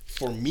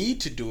for me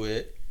to do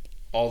it,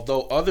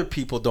 although other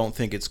people don't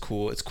think it's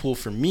cool. It's cool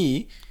for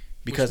me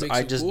because makes I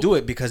it just cool? do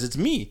it because it's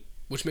me,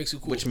 Which makes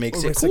it cool. which makes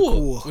What it makes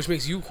cool. Which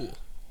makes you cool.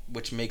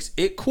 Which makes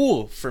it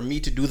cool for me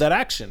to do that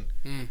action.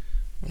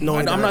 No,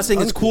 I'm not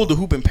saying it's cool to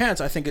hoop in pants.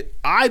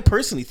 I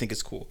personally think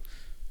it's cool.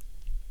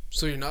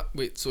 So you're not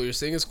So you're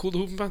saying it's cool to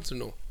hoop in pants or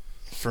no?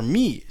 For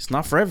me, it's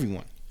not for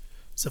everyone.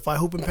 So if I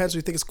hoop in pants, do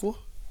you think it's cool?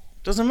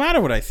 Doesn't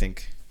matter what I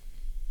think.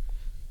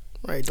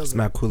 Right, it It's doesn't.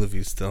 not cool of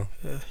you still.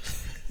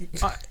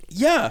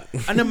 Yeah,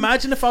 and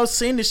imagine if I was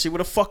saying this shit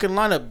with a fucking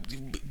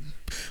lineup,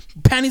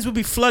 panties would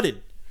be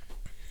flooded.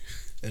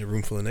 In a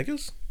room full of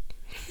niggas?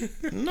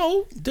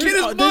 No, Get his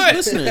there's butt.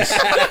 listeners.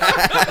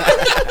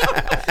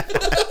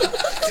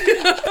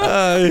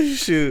 Oh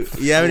shoot!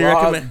 You have any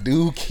Rob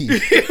Dookie.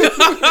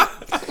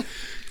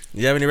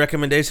 You have any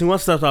recommendations? Who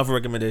wants to start off with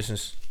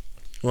recommendations?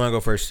 Who want to go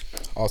first?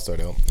 I'll start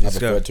out. I have Let's a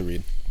go. thread to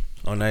read.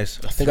 Oh, nice.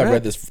 I think I've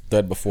read this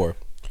thread before.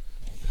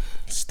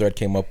 This thread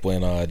came up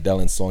when Dell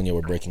and Sonia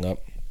were breaking up,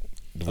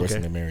 divorcing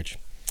Okay. their marriage.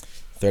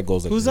 Thread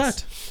goes like Who's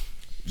this.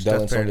 that?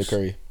 Dell and Sonia Parents.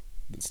 Curry.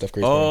 Steph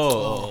Curry's parents.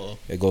 Oh,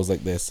 It goes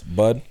like this.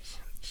 Bud,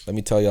 let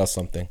me tell y'all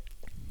something.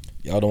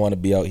 Y'all don't want to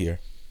be out here.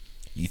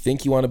 You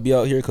think you want to be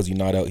out here because you're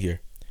not out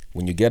here.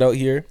 When you get out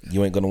here,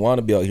 you ain't going to want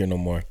to be out here no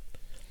more.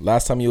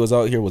 Last time you was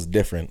out here was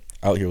different.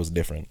 Out here was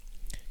different.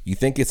 You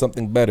think it's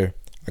something better.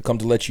 I come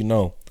to let you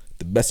know.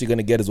 The best you're going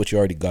to get is what you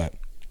already got.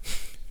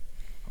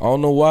 I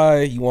don't know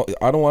why you want.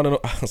 I don't want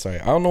to. Sorry.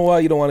 I don't know why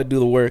you don't want to do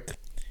the work.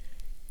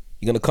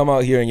 You're going to come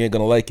out here and you ain't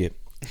going to like it.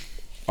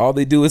 All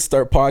they do is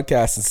start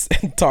podcasts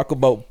and talk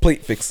about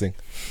plate fixing.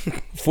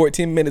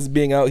 14 minutes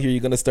being out here, you're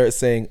gonna start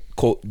saying,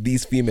 "quote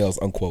these females,"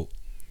 unquote.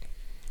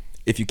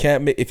 If you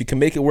can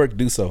make it work,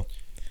 do so.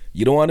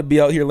 You don't want to be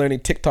out here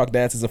learning TikTok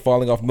dances and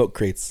falling off milk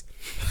crates.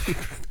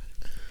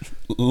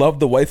 Love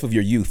the wife of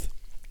your youth,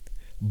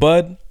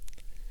 Bud.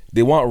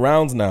 They want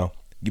rounds now.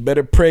 You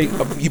better pray.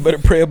 You better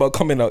pray about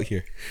coming out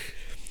here.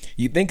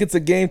 You think it's a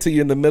game till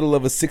you're in the middle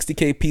of a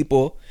 60K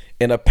people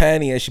in a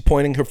panty and she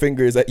pointing her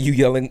fingers at you,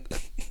 yelling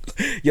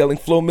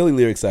Flo Milli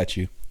lyrics at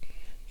you.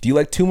 Do you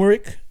like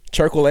turmeric?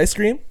 Charcoal ice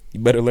cream?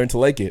 You better learn to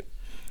like it.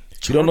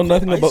 You don't know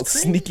nothing about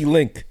Sneaky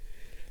Link.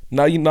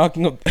 Now you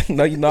knocking on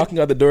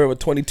the door of a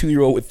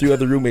 22-year-old with 3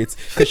 other roommates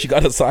because she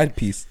got a side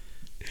piece.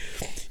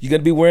 You're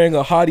gonna be wearing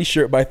a hottie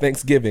shirt by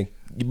Thanksgiving.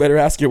 You better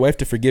ask your wife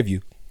to forgive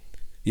you.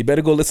 You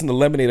better go listen to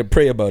Lemonade and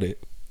pray about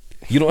it.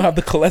 You don't have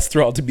the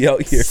cholesterol to be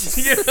out here.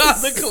 You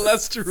have the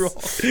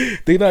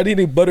cholesterol. They not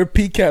eating butter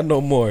pecan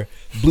no more.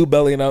 Blue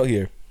bellying out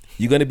here.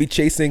 You're gonna be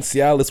chasing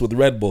Cialis with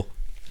Red Bull.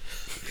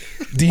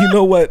 Do you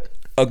know what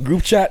a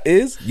group chat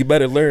is? You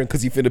better learn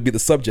because you finna be the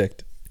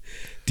subject.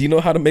 Do you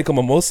know how to make a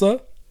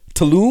mimosa?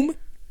 Tulum?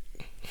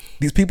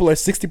 These people are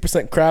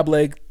 60% crab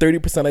leg,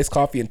 30% iced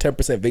coffee, and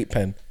 10% vape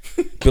pen.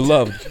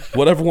 Beloved,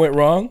 whatever went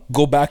wrong,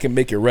 go back and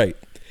make it right.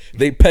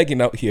 They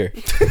pegging out here.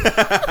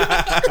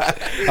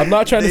 I'm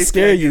not trying to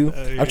scare you.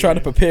 I'm trying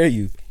to prepare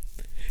you.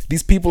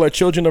 These people are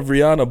children of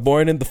Rihanna,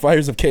 born in the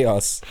fires of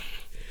chaos.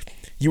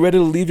 You ready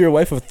to leave your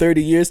wife of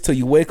 30 years till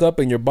you wake up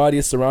and your body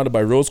is surrounded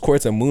by rose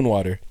quartz and moon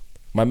water?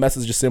 My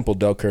message is simple,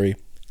 Del Curry.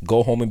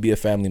 Go home and be a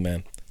family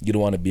man. You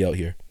don't want to be out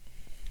here.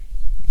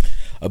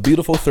 A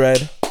beautiful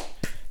thread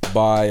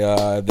by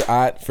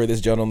the @ for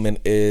this gentleman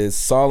is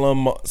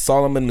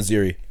Solomon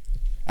Missouri.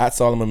 At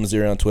Solomon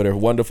Missouri on Twitter.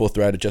 Wonderful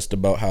thread just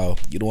about how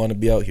you don't want to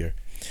be out here.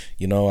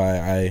 You know,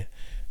 a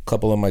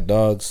couple of my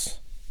dogs,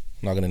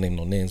 I'm not going to name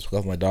no names, a couple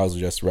of my dogs were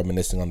just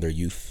reminiscing on their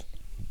youth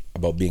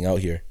about being out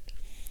here.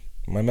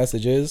 My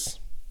message is,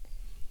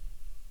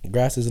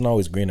 grass isn't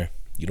always greener.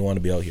 You don't want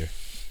to be out here.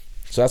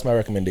 So that's my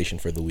recommendation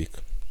for the week.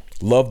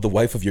 Love the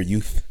wife of your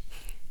youth.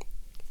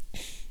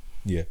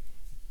 Yeah.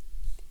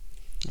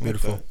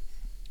 Beautiful.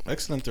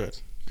 excellent thread.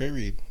 Great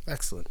read.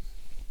 Excellent.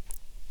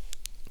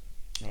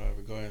 All right,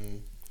 we're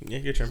going. Yeah,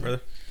 your turn,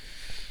 brother.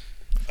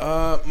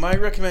 My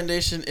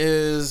recommendation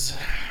is,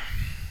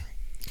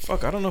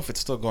 fuck, I don't know if it's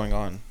still going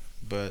on,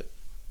 but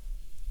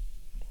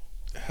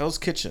Hell's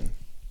Kitchen.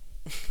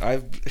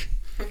 You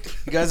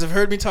guys have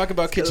heard me talk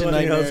about Kitchen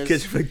Nightmares. Hell's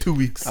Kitchen for like 2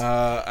 weeks.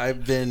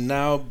 I've been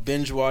now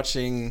binge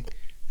watching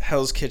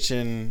Hell's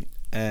Kitchen,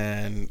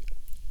 and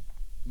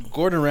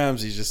Gordon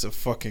Ramsay's just a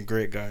fucking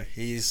great guy.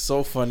 He's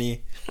so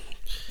funny,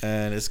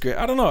 and it's great.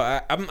 I don't know.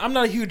 I'm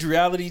not a huge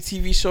reality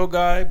TV show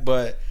guy,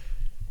 but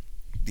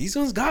these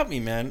ones got me,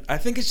 man. I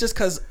think it's just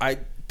because I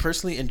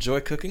personally enjoy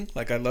cooking.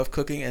 Like, I love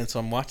cooking, and so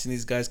I'm watching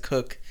these guys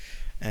cook,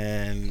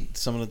 and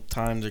some of the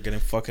time they're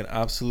getting fucking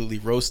absolutely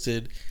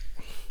roasted,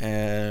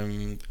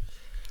 and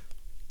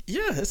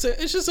yeah, it's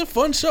just a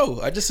fun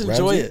show. I just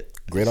enjoy Ramsay, it.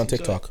 Great on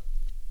Just enjoy TikTok. it.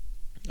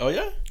 Oh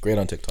yeah, Great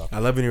on TikTok. I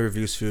love when he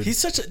reviews food. he's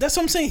such a. That's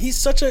what I'm saying. He's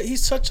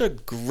such a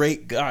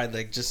great guy.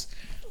 Like, just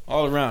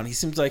all around. He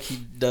seems like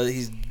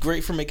he's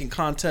great for making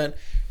content.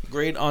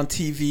 Great on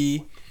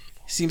TV.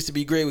 Seems to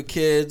be great with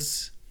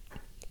kids.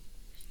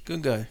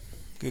 Good guy.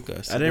 Good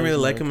guy. So I didn't those really are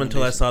my like him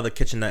until I saw the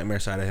Kitchen Nightmare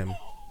side of him.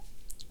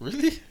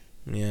 Really?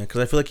 Yeah,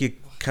 because I feel like he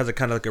has a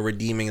kind of like a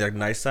redeeming, like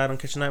nice side on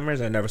Kitchen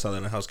Nightmares. I never saw that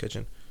in Hell's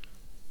Kitchen.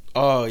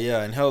 Oh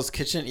yeah, and Hell's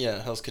Kitchen.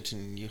 Yeah, Hell's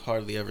Kitchen. You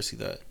hardly ever see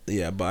that.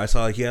 Yeah, but I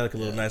saw like he had like a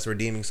little nice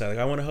redeeming side. Like,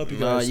 I want to help you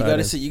No, guys. you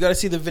gotta see. You gotta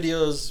see the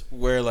videos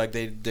where like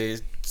they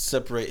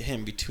separate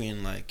him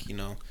between, like, you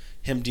know,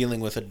 him dealing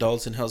with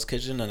adults in Hell's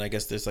Kitchen, and I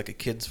guess there's like a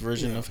kids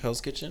version of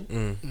Hell's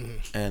Kitchen,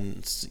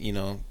 and you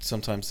know,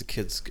 sometimes the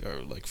kids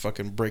are like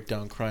fucking break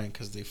down crying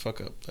because they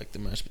fuck up like the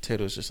mashed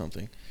potatoes or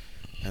something,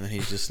 and then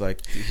he's just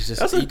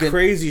That's a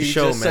crazy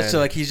show, just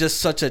man. He's just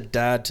such a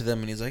dad to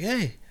them, and he's like,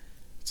 hey,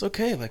 it's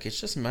okay. Like, it's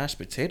just mashed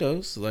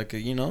potatoes. Like,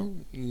 you know,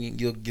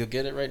 you'll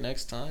get it right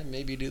next time.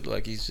 Maybe, dude.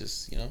 Like, he's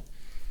just, you know,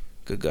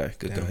 good guy.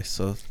 Damn.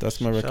 So that's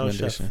my Shout out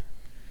recommendation. Chef.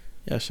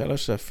 Yeah, shout out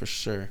Chef for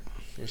sure.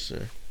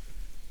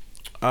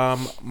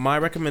 My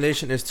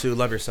recommendation is to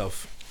love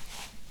yourself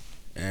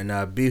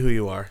and be who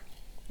you are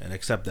and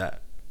accept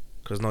that,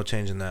 because no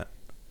change in that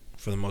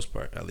for the most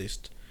part, at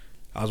least.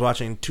 I was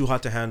watching Too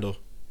Hot to Handle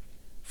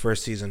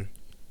first season.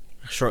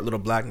 A short little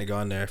black nigga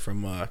on there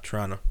from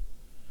Toronto.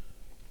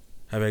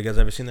 Have you guys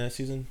ever seen that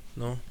season?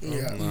 No?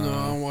 Yeah. No,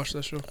 I don't watch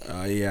that show.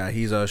 Yeah,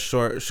 he's a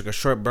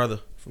short brother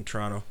from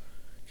Toronto.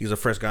 He's the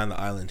first guy on the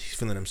island. He's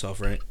feeling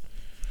himself, right?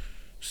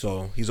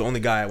 So he's the only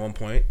guy at one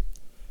point.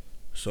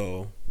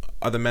 So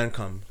other men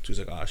come. So he's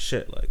like, oh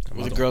shit, like.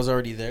 Were the girls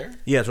already there?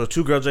 Yeah, so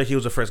 2 girls there. He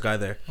was the first guy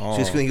there. So Oh.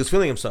 he was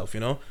feeling himself, you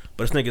know.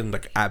 But this nigga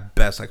like at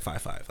best like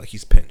 5'5", like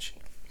he's pinch.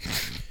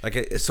 Like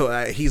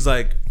he's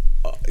like,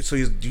 so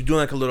he's doing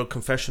like a little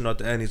confession at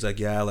the end. He's like,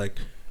 yeah, like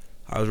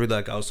I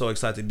was so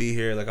excited to be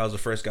here. Like I was the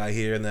first guy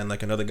here, and then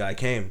like another guy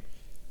came.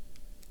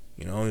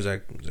 You know, he's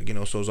like you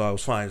know, so I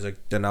was fine. He's like,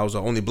 then I was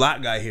the only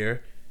black guy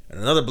here, and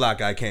another black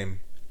guy came,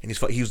 and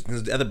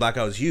the other black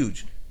guy was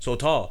huge, so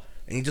tall,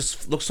 and he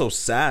just looked so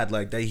sad,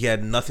 like that he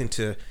had nothing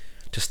to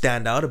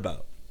stand out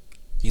about.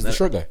 He's the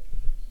short guy.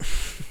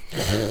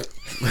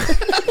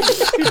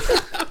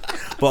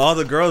 But all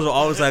the girls were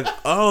always like,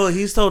 "Oh,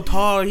 he's so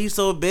tall, he's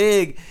so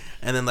big,"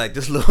 and then like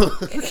this little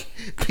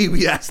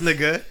pee-wee ass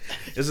nigga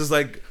is just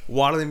like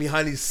waddling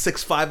behind these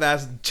 6'5"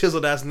 ass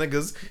chiseled ass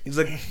niggas. He's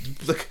like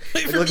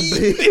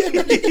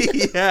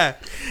big. Yeah,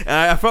 and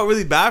I felt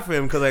really bad for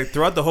him because like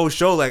throughout the whole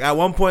show, like at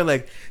one point,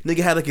 like nigga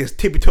had like his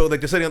tippy toe,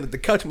 like they're sitting on the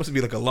couch. Must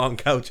be like a long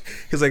couch.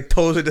 His like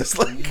toes are just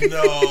like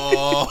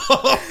No.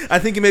 I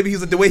think maybe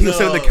he's like the way he was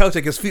sitting on the couch,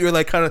 like his feet were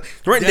like kind of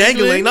they weren't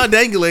dangling, not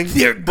dangling,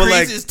 but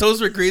like his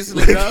toes were grazing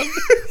the ground.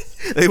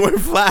 they weren't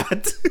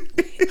flat.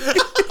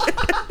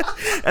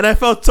 And I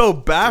felt so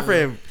bad for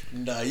him.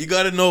 Nah, you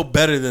gotta know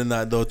better than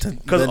that though.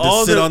 Because Than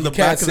all to sit the- on the You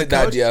can't back of the sit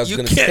that. couch. Yeah, I was You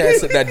gonna say, can't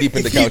sit that deep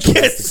in the couch. You if can't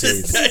that's the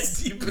sit case.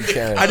 that deep in You the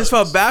can't. I just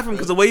felt bad for him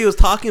because the way he was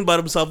talking about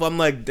himself, I'm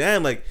like,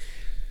 damn, like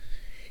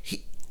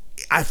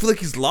I feel like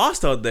he's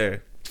lost out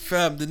there.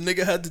 Fam, the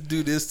nigga had to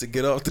do this to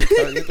get off the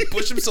car. He had to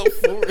push himself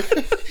forward.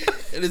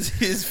 And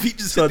his feet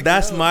just So hit the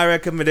that's ground. my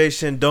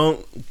recommendation.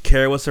 Don't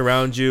care what's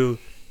around you.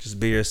 Just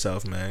be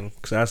yourself, man.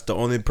 Because that's the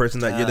only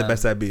person that you're the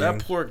best at being. That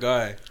poor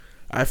guy.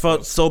 I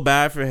felt so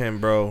bad for him,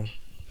 bro.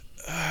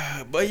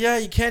 But yeah,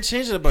 you can't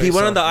change it about He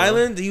went yourself, on the bro.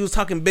 island. He was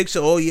talking big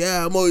shit. Oh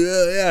yeah,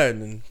 yeah.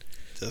 And then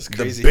That's the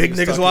crazy. big He was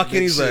niggas talking walking.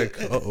 big He's shit.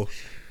 like, oh.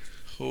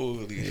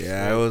 Holy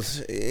Yeah, it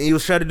was. He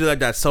was trying to do like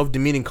that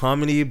self-demeaning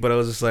comedy, but I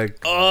was just like,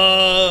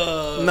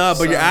 Oh. nah.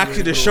 But you're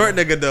actually the short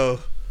nigga though.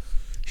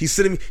 He's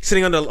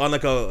sitting on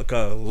like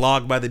a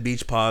log by the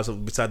beach, pause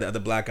beside the other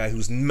black guy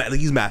who's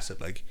he's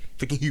massive, like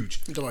freaking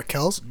huge. You talking about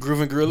Kels?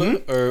 Groovin' Gorilla?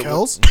 Or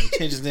Kels? what-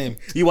 change his name.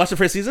 You watched the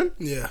first season?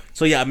 Yeah.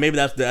 So yeah, maybe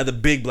that's the other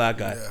big black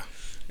guy. Yeah.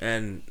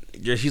 And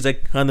he's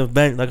like on the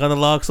bench, like on the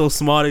log, so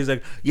smart. He's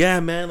like, yeah,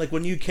 man. Like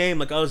when you came,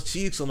 like I was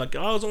cheeks. I'm like,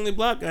 I was only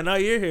black guy. Now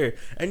you're here,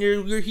 and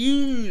you're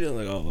huge. I'm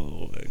like,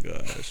 oh my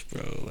gosh,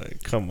 bro.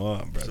 Like, come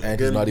on, bro. And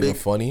he's not even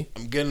funny.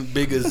 I'm getting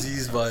big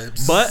Aziz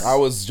vibes. But I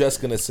was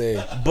just gonna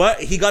say. but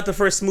he got the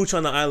first smooch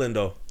on the island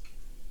though.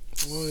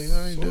 Well,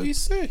 yeah, he did.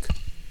 He's sick.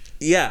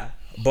 Yeah,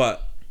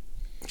 but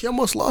He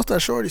almost lost that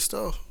shorty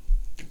still.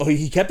 oh,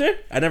 he kept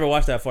it. I never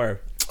watched that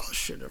far. Oh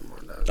shit, never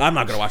mind that. I'm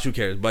not gonna watch. Who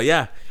cares? But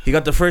yeah, he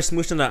got the first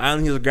smooch on the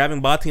island. He was grabbing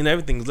body and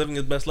everything. He was living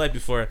his best life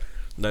before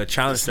the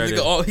challenge started.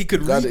 nigga, all he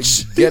could Got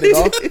reach. to get it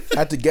all.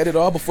 Had to get it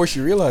all before she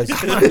realized.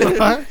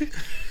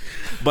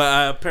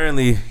 But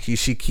apparently he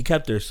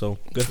kept her, so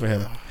good for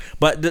him.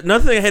 But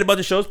another thing I hate about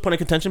the show is point of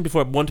contention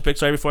before one to pick.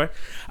 Sorry, before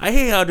I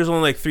hate how there's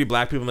only like 3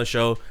 black people on the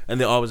show and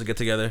they always get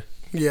together.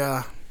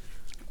 Yeah,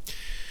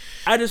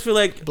 I just feel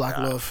like black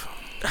love.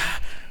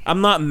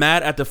 I'm not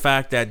mad at the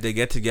fact that they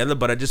get together,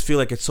 but I just feel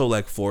like it's so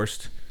like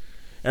forced.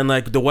 And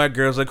like the white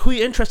girls, like who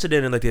you interested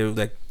in? And like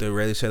they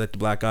rarely say like the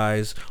black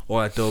guys, or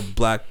like the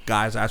black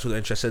guys actually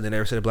interested. They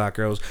never say the black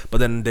girls, but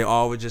then they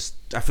always just.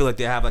 I feel like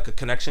they have like a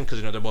connection because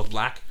you know they're both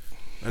black,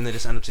 and they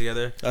just end up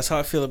together. That's how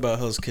I feel about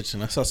Hell's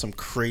Kitchen. I saw some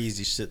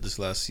crazy shit this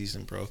last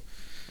season, bro.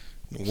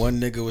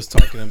 One nigga was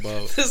talking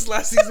about This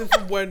last season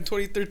from when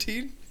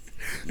 2013.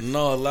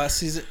 last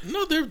season.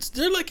 No,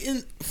 they're like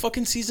in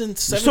fucking season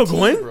 17, still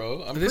going?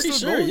 bro. I'm Are they pretty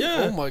still sure. going?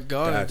 Yeah. Oh my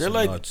god. That's They're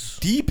like nuts.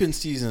 deep in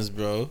seasons,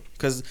 bro.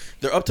 Because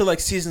they're up to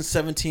like season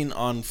 17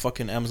 on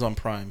fucking Amazon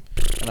Prime,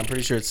 and I'm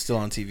pretty sure it's still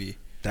on TV.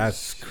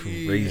 That's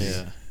crazy.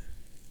 Yeah.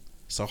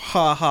 So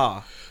ha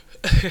ha.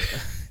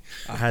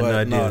 I had no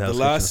idea that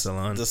was still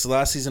on. This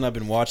last season I've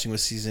been watching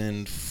was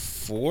season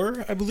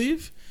 4, I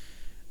believe,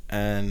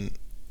 and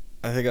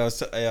I think I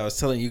was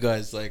telling you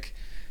guys like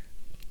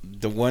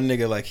the one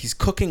nigga like he's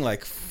cooking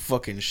like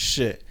fucking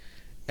shit,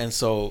 and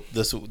so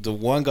the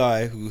one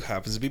guy who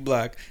happens to be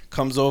black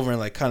comes over and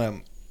like kind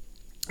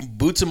of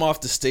boots him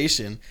off the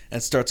station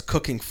and starts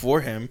cooking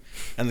for him,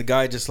 and the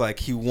guy just like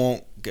he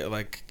won't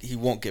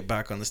get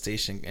back on the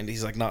station, and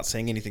he's like not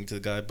saying anything to the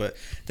guy. But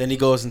then he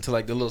goes into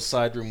like the little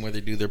side room where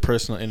they do their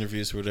personal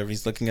interviews or whatever.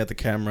 He's looking at the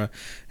camera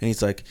and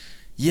he's like,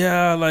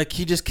 yeah, like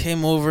he just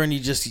came over and he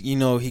just, you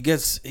know, he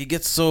gets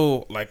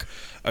so like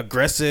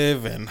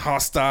aggressive and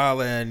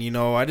hostile, and you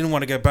know, I didn't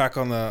want to get back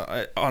on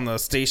the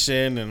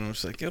station, and I'm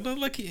just like, you know,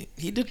 like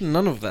he did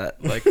none of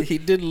that. Like he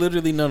did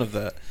literally none of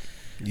that.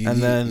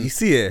 And then you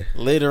see it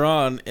later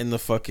on in the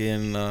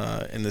fucking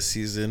in the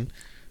season,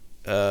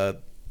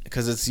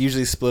 because it's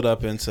usually split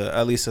up into,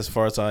 at least as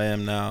far as I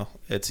am now,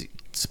 it's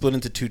split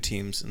into two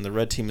teams, and the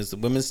red team is the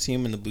women's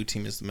team and the blue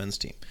team is the men's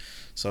team.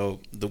 So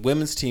the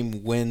women's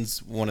team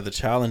wins one of the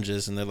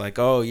challenges, and they're like,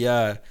 oh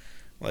yeah,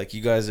 like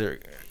you guys are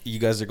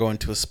going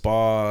to a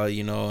spa,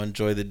 you know,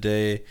 enjoy the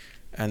day.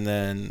 And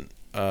then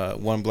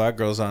one black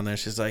girl's on there,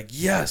 she's like,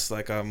 yes,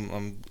 like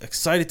I'm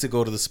excited to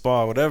go to the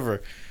spa,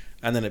 whatever.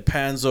 And then it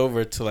pans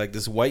over to like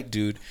this white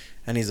dude,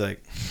 and he's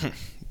like,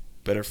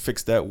 better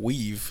fix that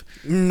weave.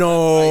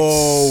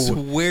 No, I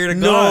swear to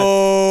God.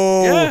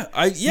 No. Yeah,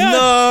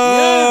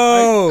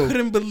 I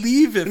couldn't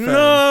believe it, fam.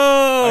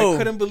 No. I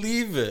couldn't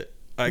believe it.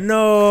 I No.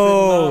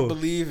 could not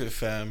believe it,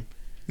 fam.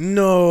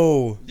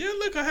 No. Yeah,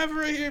 look, I have it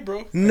right here,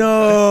 bro.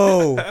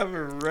 No. I have it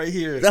right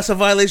here. That's a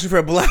violation for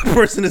a black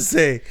person to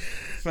say.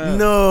 Fam.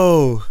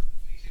 No.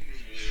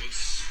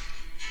 Rewards.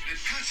 The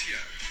patio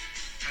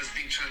has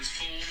been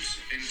transformed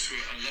into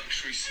a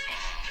luxury spa.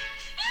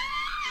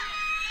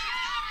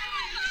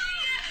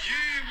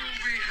 You will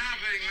be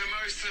having the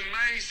most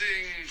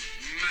amazing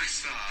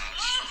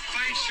massage.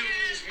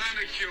 Facials,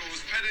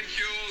 manicures,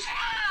 pedicures,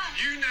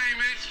 you name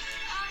it.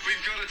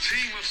 We've got a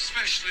team of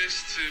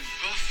specialists to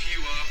buff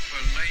you up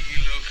and make you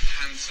look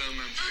handsome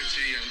and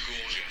pretty and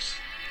gorgeous.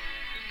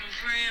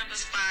 Hurry up, a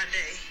spa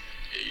day.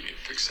 Yeah, you need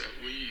to fix that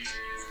weave.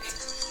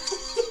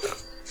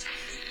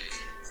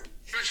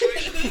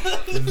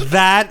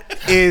 That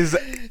is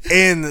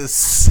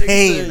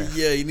insane.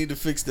 Yeah, you need to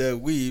fix that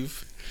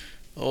weave.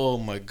 Oh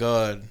my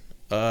God.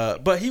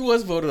 But he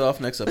was voted off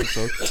next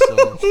episode,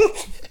 so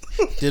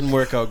didn't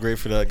work out great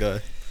for that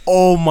guy.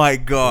 Oh my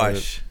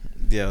gosh.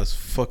 Yeah, it was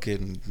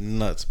fucking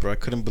nuts, bro. I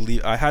couldn't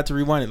believe. I had to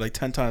rewind it like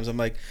 10 times. I'm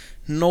like,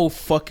 no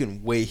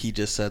fucking way he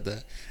just said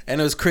that. And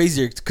it was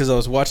crazier because I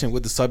was watching it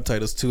with the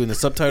subtitles too, and the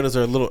subtitles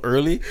are a little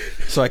early,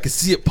 so I could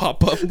see it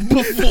pop up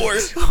before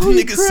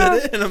the nigga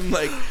said it, and I'm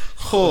like,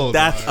 oh,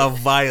 That's a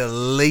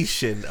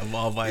violation of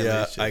all yeah,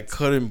 violations. I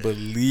couldn't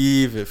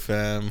believe it,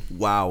 fam.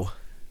 Wow.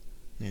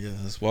 Yeah,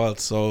 that's wild.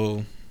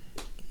 So,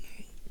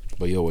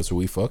 But yo, was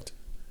we fucked?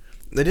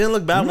 They didn't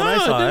look bad when I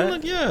saw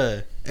it.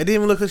 Yeah. It didn't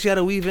even look like she had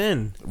to weave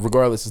in.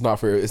 Regardless, it's not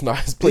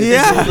his place.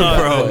 Yeah, to say that,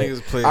 bro. but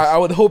Niggas place. I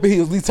would hope he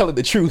was at least telling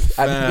the truth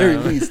at the very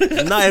least.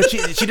 Nah, if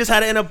she just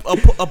had it in a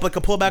like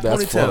a pullback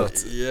That's ponytail.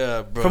 fucked.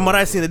 Yeah, bro. From what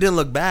I seen, it didn't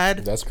look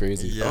bad. That's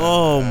crazy. Yeah.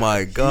 Oh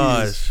my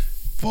gosh.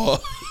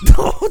 Fuck.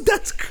 Oh,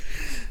 that's.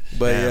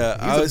 But Damn, yeah,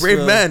 he's I a was brave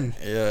feeling- man.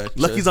 Yeah,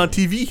 Lucky's on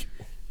TV.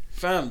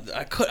 Fam,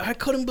 I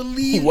couldn't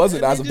believe He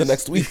wasn't it. as They of the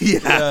next week.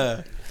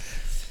 Yeah.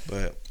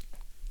 But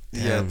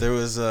yeah, Damn. there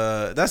was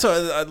that's what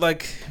I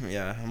like.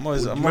 Yeah, I'm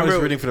always Remember,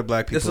 rooting for the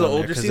black people this is an on there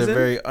older 'cause season? they're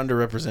very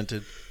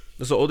underrepresented.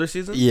 This is an older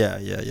season. Yeah.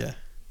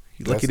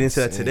 Lucky didn't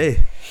say that insane.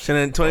 today.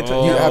 Shouldn't in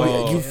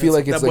 2020. You feel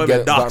like it's That boy like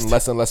been gotten doxed.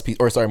 less and less,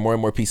 more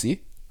and more PC.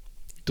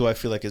 Do I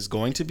feel like it's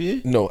going to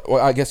be? No,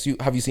 well, I guess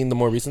have you seen the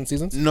more recent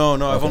seasons? No.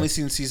 I've Okay. only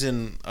seen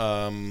season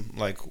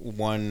like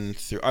 1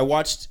 through. I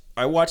watched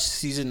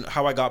season.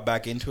 How I got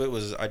back into it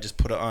was I just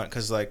put it on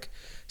because like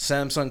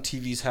Samsung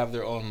TVs have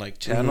their own like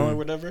channel or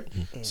whatever.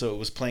 So it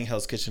was playing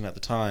Hell's Kitchen at the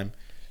time,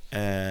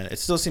 and it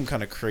still seemed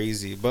kind of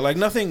crazy, but like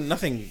nothing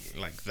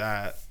like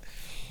that.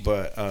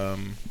 But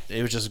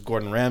it was just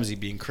Gordon Ramsay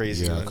being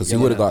crazy. Yeah, and because he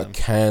yelling would have at got them.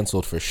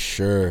 canceled for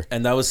sure.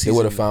 And that was They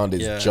would have season- found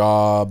his yeah.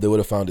 job. They would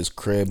have found his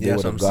crib. They Yeah,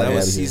 would that's have what I'm got That him out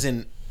was of here.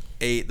 season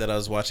 8 that I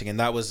was watching, and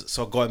that was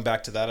so going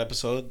back to that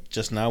episode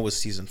just now was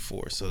season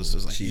 4. So this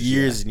was like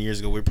years and years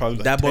ago. We were probably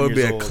like That boy 10 would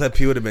be years a old. clip.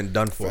 He would have been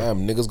done for.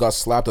 Damn, niggas got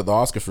slapped at the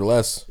Oscars for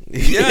less.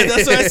 Yeah,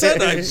 that's what I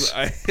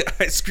said.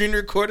 I screen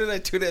recorded. I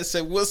tweeted. I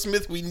said, "Will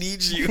Smith, we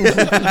need you."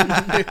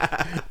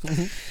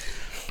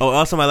 Oh,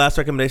 also my last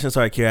recommendation.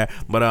 Sorry, Kira,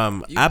 but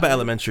Abba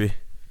Elementary.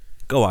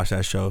 Go watch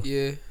that show.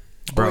 Yeah.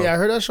 Bro. Oh yeah, I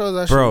heard that show is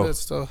actually Bro. good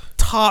stuff.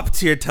 Top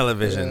tier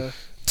television. Yeah.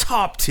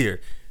 Top tier.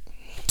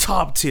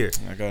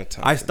 I gotta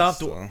tap. I in stopped-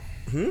 still.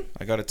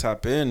 I gotta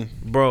tap in.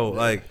 Bro,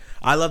 like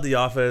I love The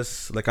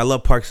Office. Like I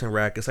love Parks and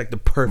Rec. It's like the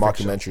perfect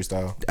show. Mockumentary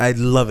style. I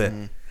love it.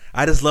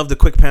 I just love the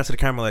quick pans to the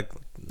camera. Like,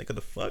 nigga,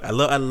 the fuck. I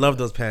love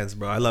those pans,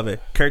 bro. I love it.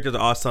 Characters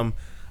are awesome.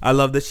 I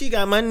love that she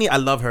got money. I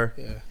love her.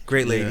 Yeah.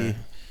 Great lady.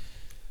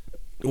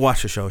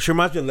 Watch the show. She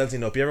reminds me of Leslie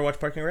Knope. You ever watch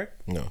Parks and Rec?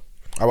 No,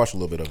 I watched a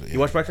little bit of it. You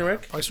watch Parks and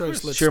Rec? Parks and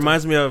Rec's lit She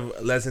reminds me of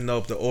Leslie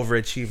Knope, the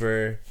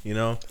overachiever. You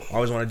know,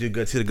 always want to do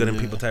good, see the good in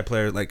people type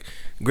player. Like,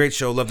 great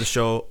show. Love the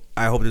show.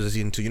 I hope there's a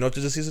season 2. You know if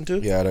there's a season 2?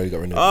 Yeah, I know you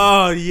got renewed.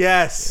 Oh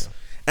yes.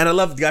 And I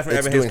love the guy from it's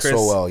Evan doing Hills, Chris.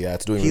 so well. Yeah,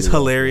 it's doing. He's really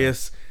well.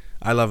 hilarious.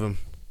 I love him.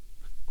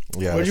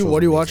 Yeah. What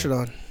do you watch it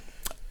on?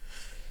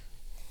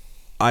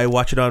 I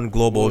watch it on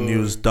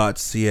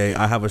globalnews.ca.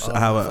 I have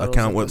an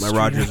account with my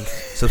Rogers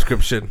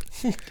subscription.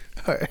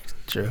 All right,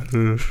 true.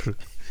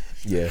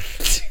 Yeah.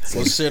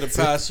 We'll share the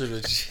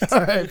password. All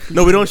right.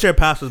 No, we don't share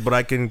passwords, but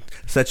I can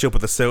set you up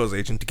with a sales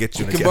agent to get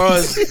you. You can borrow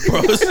us,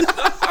 bros.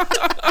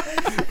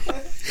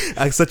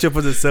 I can set you up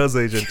with a sales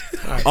agent.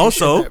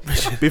 Also,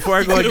 before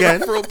I go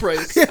again, Referral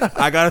price.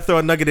 I gotta throw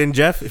a nugget in,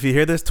 Jeff. If you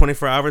hear this,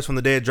 24 hours from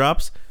the day it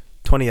drops,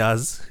 20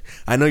 Oz.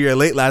 I know you're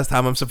late last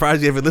time. I'm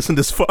surprised you haven't listened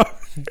this far.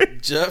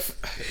 Jeff.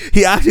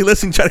 He actually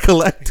listened, try to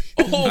collect.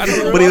 I don't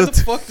know But he why was-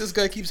 the fuck this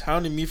guy keeps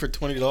hounding me for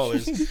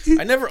 $20.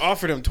 I never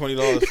offered him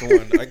 $20 for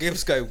one. I gave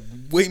this guy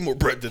way more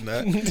bread than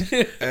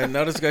that. And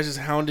now this guy's just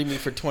hounding me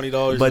for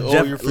 $20. But Oh,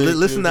 Jeff, you're free.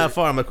 listen that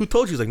far. I'm like, who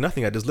told you? He's like,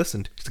 nothing. I just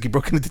listened. He's like, he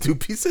broke it into 2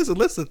 pieces and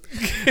listened.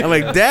 I'm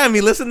like, damn,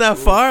 he listened that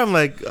far. I'm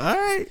like, all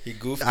right. He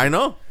goofed. I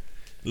know.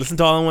 Listen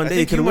to all in one I day. You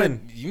think can you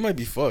win. might, you might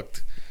be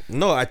fucked.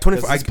 No, I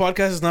 24. This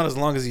podcast is not as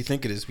long as you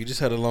think it is. We just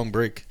had a long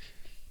break.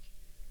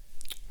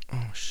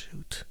 Oh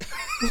shoot.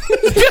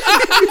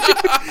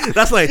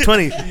 That's like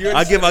 20.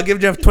 I'll give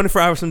Jeff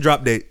 24 hours from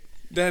drop date.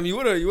 Damn, you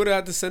would have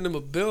had to send him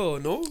a bill,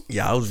 no?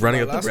 Yeah, I was running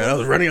up the last bread. one?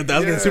 I was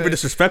getting Yeah. super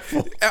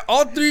disrespectful.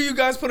 All three of you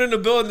guys put in a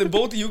bill, and then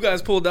both of you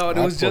guys pulled out.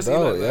 It was just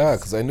out, Eli. yeah,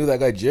 because I knew that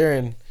guy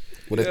Jaren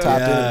would have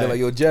tapped in and been like,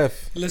 "Yo,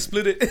 Jeff, Let's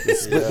split it.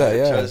 split that."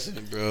 Yeah, Trust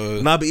me,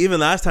 bro. Nah, but even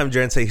last time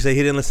Jaren said he he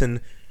didn't listen.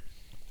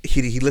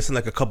 He listened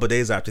like a couple of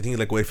days after. I think he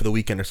like wait for the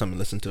weekend or something to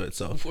listen to it.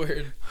 So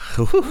Word.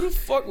 Who the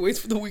fuck waits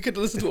for the weekend to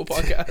listen to a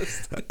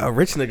podcast? a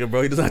rich nigga,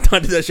 bro. He doesn't have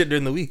time to do that shit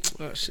during the week.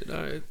 Oh shit!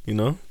 All right. You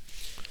know.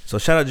 So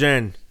shout out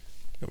Jaren.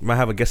 Might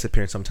have a guest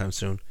appearance sometime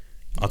soon.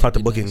 I'll talk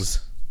to bookings.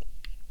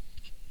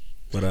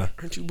 But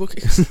Aren't you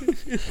booking?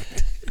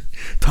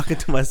 talking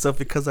to myself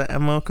because I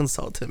am a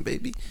consultant,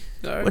 baby.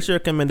 All right. What's your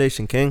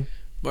recommendation, King?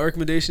 My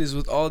recommendation is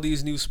with all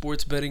these new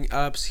sports betting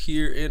apps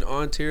here in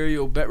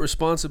Ontario, bet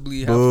responsibly,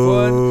 have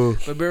Boo.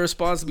 fun, but bet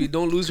responsibly.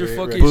 Don't lose your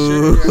fucking shit.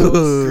 Boo. in your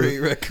house. Great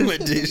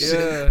recommendation.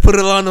 Yeah. Put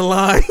it on the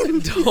line.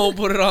 Don't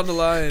put it on the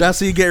line.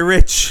 That's how you get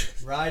rich.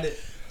 Ride it.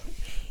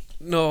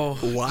 No.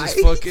 Why? Just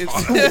fuck it.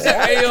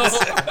 Hey, yo.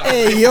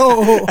 Hey,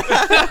 yo.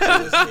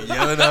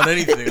 Yelling out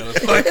anything on the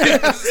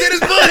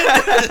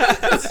fucking.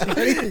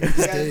 You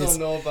guys don't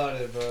know about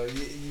it, bro.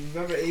 You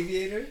remember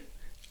Aviator?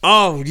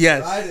 Oh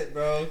yes. Ride it,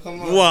 bro.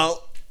 Come on.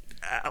 Well,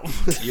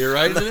 You're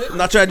right in it? I'm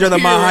not trying to join the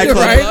Mile High You're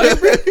Club.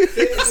 right.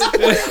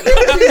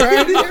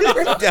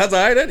 Yeah, that's all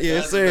right. Yes, That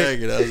was a sir.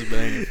 banger. That was a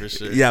banger for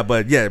sure. Yeah,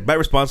 but yeah, bet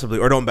responsibly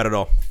or don't bet at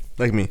all.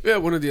 Like me. Yeah,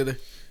 one or the other.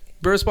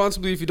 Bet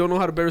responsibly. If you don't know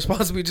how to bet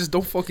responsibly, just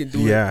don't fucking do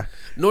it. Yeah.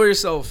 Know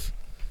yourself.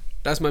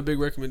 That's my big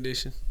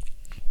recommendation.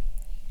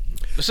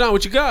 Lashawn,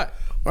 what you got?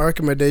 My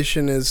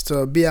recommendation is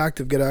to be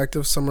active, get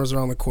active. Summer's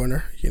around the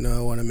corner. You know,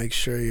 I want to make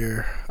sure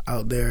you're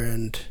out there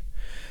and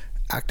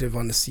active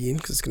on the scene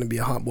because it's going to be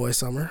a hot boy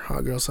summer,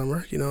 hot girl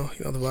summer. You know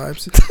the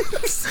vibes.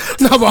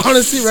 No, but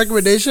honestly,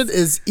 recommendation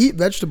is eat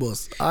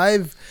vegetables. I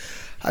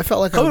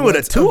felt like Coming I with a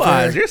went 2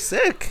 eyes. very- You're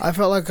sick. I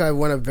felt like I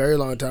went a very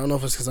long time. I don't know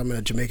if it's because I'm in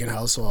a Jamaican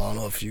household. I don't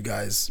know if you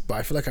guys, but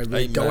I feel like I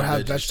really eat don't mad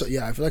have veggies. vegetables.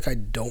 Yeah, I feel like I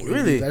don't really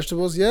Really? eat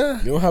vegetables. Yeah,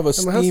 You don't have At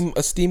my house?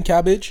 a steam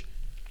cabbage?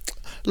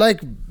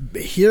 like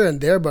here and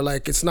there, but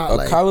like it's not A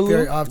like callaloo?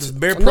 very often. Just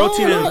bare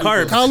protein and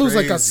carbs. Calaloo's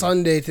like a Crazy.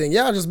 Sunday thing.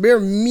 Yeah, just bare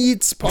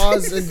meats,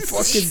 paws, and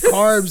fucking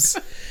carbs.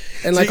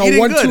 And So like you're a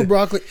eating 1-2 good.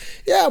 broccoli.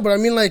 Yeah, but I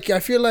mean, like I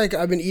feel like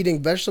I've been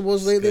eating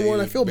vegetables lately more,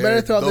 and I feel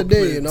better throughout the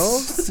day. You know,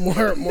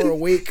 more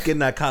awake. Getting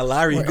that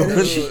calorie More going.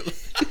 energy.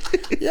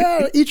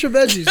 Yeah, eat your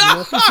veggies.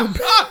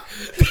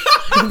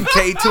 You know, You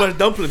can't eat too much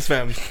dumplings,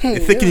 fam. They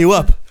thicken you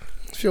up.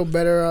 feel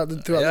better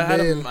throughout Yeah,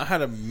 the day. and- I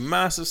had a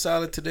massive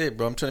salad today,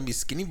 bro. I'm trying to be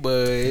skinny,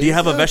 boy. Do you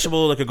have a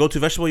vegetable, like a go-to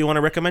vegetable you want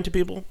to recommend to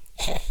people?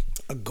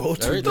 A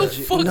go-to. Alright, veggie. that's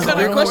fuck No, kind a of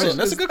good no, question. it's-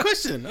 That's a good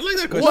question. I like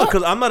that question. Well,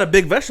 because I'm not a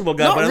big vegetable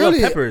guy, Not but I really.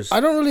 love peppers. I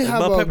don't really I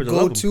have love a peppers. I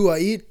love go-to. I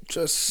eat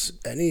just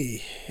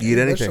any You eat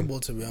anything? vegetable,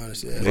 to be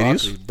honest. Yeah,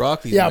 Ladies?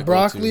 Broccoli. yeah,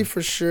 broccoli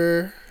for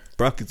sure.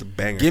 Broccoli's a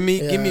banger. Give me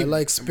Yeah, I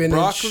like spinach,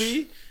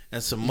 broccoli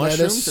and some mushrooms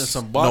lettuce, and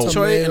some bok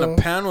choy in a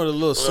tomato. pan with a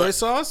little soy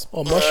sauce.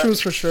 Oh, mushrooms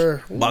for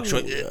sure. Bok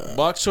choy.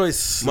 Bok choy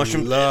slaps.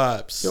 Mushroom-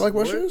 You like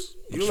mushrooms?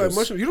 You don't like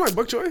mushrooms? You don't like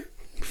bok choy?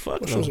 Fuck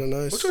Mushrooms no. are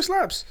nice. Bok choy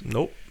slaps.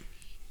 Nope.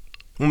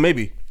 Well,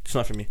 maybe. It's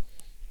not for me.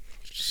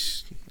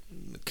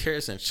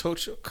 Carrots and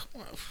chocho. Come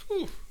on.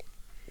 Whew.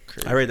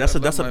 Crazy. All right, that's a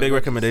I love big my-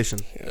 recommendation.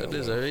 That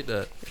is. I rate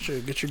that.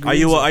 Get your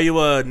Are you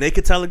a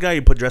naked salad guy? Or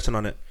you put dressing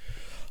on it?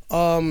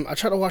 I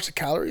try to watch the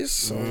calories,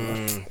 so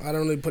I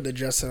don't really put the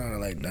dressing on it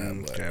like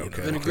that. But, Okay, you okay.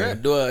 know.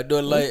 Vinaigrette. Do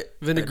a light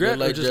Vinaigrette I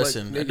do a or light just like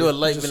dressing. I naked? do a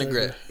light Just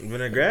vinaigrette.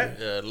 Vinaigrette?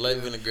 Yeah, light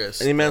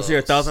vinaigrette. Any man see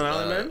your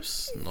 $1,000 man?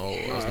 Slaps. No,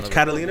 it's not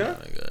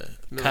Catalina?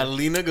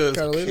 Catalina goes.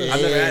 Catalina.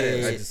 I've never had it.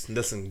 I crazy. just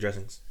listen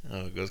dressings.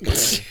 Oh, it goes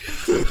crazy.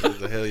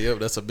 The hell, yep,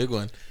 that's a big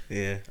one.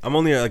 Yeah, I'm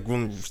only like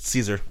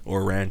Caesar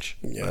or ranch.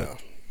 Yeah.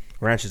 But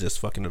ranch is just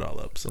fucking it all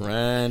up. So.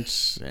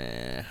 Ranch,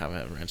 haven't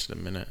had ranch in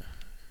a minute.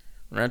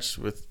 Ranch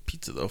with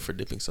pizza though for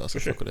dipping sauce. I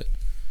fuck with it.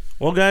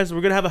 Well, guys,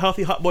 we're gonna have a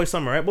healthy hot boy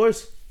summer, right,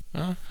 boys?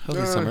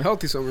 Healthy summer.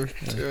 Healthy summer.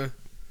 Yeah.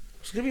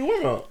 It's gonna be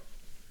warm out.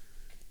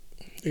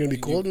 You're gonna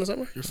be cold in the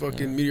summer. You're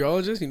fucking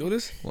meteorologist. You know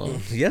this? Well,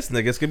 Yes,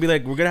 nigga. It's gonna be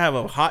like we're gonna have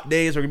a hot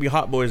days. We're gonna be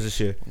hot boys this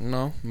year.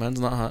 no, man's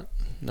not hot.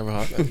 Never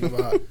hot.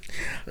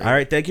 All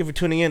right, thank you for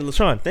tuning in,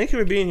 LaShawn. Thank you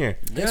for being here.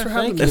 Thanks for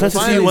having me. It's nice to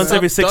see you once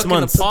every 6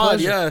 months.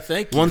 Yeah,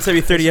 thank you. Once every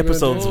 30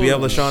 episodes, we have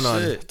Holy LaShawn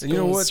on. shit. And you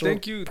know what? So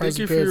Thank you prize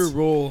for appearance. your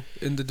role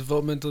in the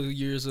developmental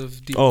years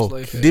of Diva's Oh,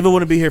 life. Diva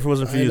wouldn't be here if it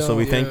wasn't for I you, so know,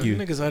 we yeah. thank you.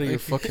 Niggas out of your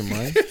fucking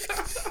mind.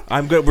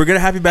 I'm good. We're gonna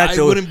have you back I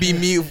though. wouldn't be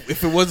me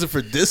if it wasn't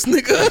for this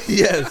nigga.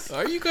 Yes.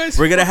 Are you guys?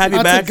 We're gonna have I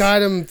you have to back.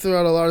 guide him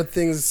throughout a lot of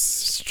things.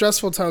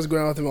 Stressful times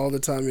going on with him all the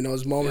time. You know,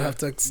 his mom would have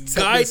to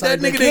guide that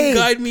nigga didn't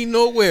guide me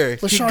nowhere.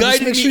 He Sean, just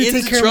guided make me sure you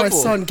into take care trouble. of my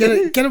son.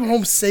 Get him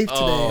home safe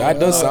today. That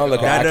does sound like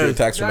an That accurate does-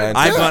 text from man.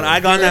 I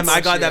got that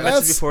message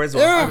That's- before as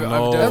well. yeah. I've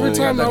No, definitely Every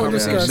time got I that would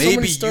just conversation. so many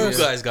Maybe you stories.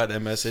 guys got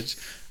that message.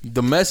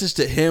 The message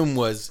to him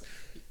was,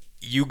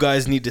 "You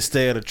guys need to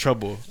stay out of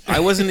trouble." I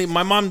wasn't.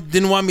 My mom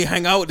didn't want me to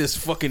hang out with this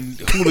fucking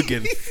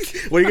hooligan.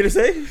 What are you gonna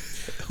say?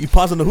 You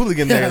paused on the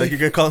hooligan there, like you're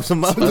gonna call him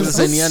some I was else.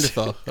 gonna say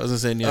Neanderthal. I was gonna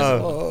say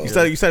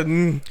Neanderthal. You said.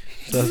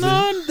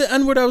 No, the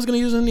N word I was gonna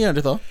use in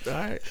Neanderthal. All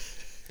right.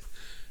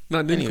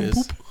 Not Anyways.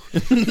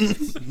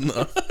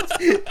 No.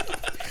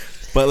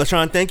 But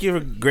LaShawn, thank you for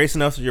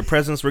gracing us with your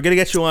presence. We're gonna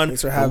get you on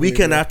Thanks for the having me,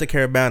 weekend bro. after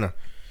Caravana.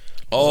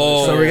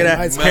 Oh, So we're gonna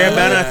nice.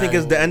 Caravana. I think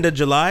is the end of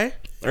July,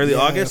 early Yeah,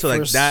 August. So like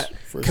first- that.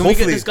 first- Can we get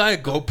Hopefully- this guy a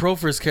GoPro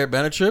for his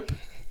Caravana trip?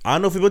 I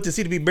don't know if we want to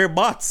see to be bare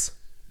bots.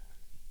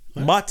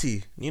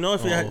 Botty. You know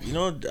if we had,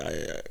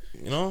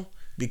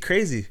 be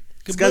crazy.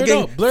 This Blur guy's it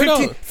getting out, blur it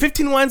 15, out.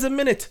 15 wines a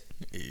minute.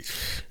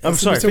 I'm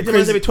It's sorry, gonna be 15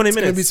 wines every 20 It's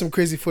gonna be minutes. some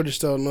crazy footage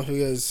though. I don't know if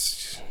you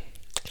guys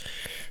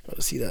want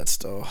to see that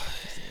still.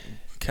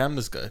 Cam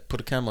this guy.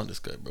 Put a cam on this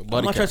guy, bro. I'm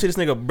Body not cam. trying to see this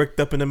nigga bricked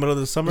up in the middle of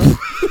the summer.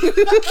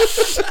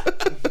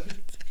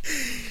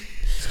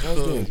 I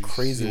was doing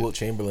crazy Wilt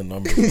Chamberlain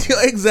numbers.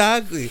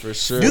 Exactly. For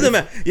sure. Do the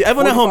math. Yeah,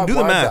 everyone at home, do the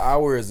 45 lines math. an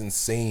hour is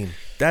insane.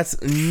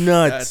 That's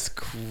nuts. That's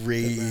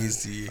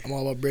crazy. I'm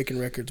all about breaking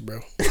records,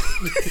 bro.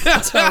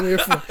 That's what I'm here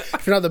for.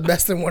 If you're not the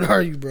best, then what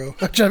are you, bro?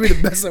 I'm trying to be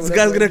the best. This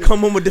guy's gonna come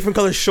home with different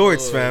color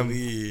shorts, fam.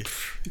 Holy.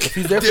 If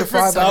he's there for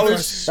Different 5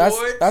 hours, size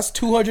shorts. that's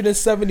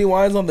 270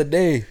 wines on the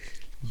day.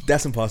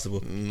 That's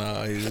impossible.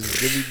 Nah, they're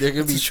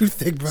gonna be It's a true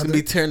thing, He's brother. gonna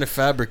be tearing the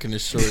fabric in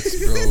his shorts,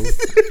 bro.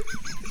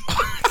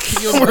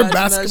 Can you Wear imagine that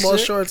basketball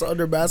shit? shorts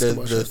under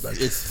basketball shorts. Back.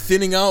 It's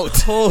thinning out.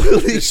 Holy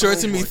The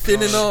shorts gonna be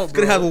thinning out,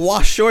 bro. Gonna have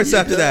wash shorts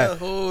after that.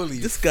 Holy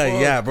This guy,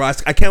 fuck. yeah, bro.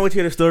 I can't wait to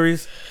hear the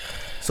stories.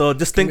 So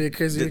just It's gonna be a think,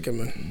 crazy weekend,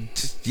 man.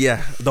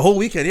 yeah, the whole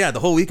weekend, the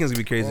whole weekend's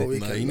gonna be crazy. Whole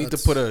week. Nah, you need to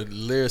That's- put a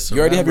layer of You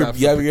already have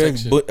your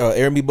protection.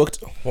 Airbnb booked.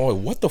 Oh,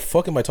 what the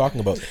fuck am I talking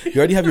about? You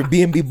already have your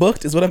B&B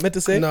booked? Is what I meant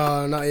to say.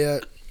 No, not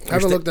yet. I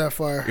haven't looked that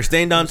far. You're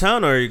staying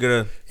downtown, or are you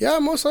gonna? Yeah,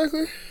 most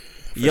likely.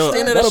 Yo,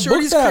 Staying at Gotta a book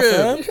shorty's that, crib.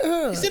 fam.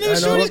 Yeah, He's in a I know,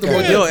 shorty's look the crib.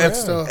 book, Yo, but if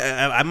still.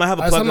 I might have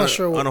a I'm plug not on,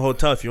 sure what- on a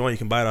hotel if you want, you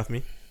can buy it off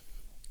me.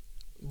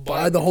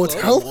 Buy the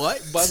hotel?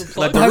 What? By the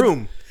Like plug? the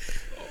room.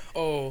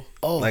 Oh,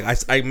 Oh, Like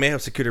I may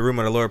have secured a room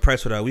at a lower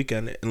price for that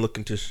weekend and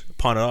looking to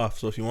pawn it off.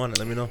 So if you want it,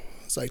 let me know.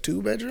 it's like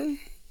 2-bedroom.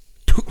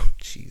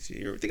 Jeez,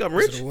 you think I'm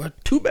Is rich? it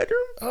what? 2-bedroom?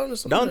 I don't know.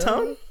 something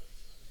Downtown? like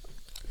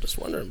that. Just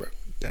wondering, bro.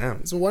 Damn.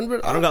 It's a 1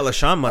 bed. I don't got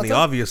LaShawn money,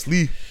 thought-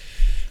 obviously.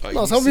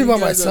 No, it's helping me by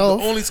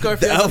myself. The only scarf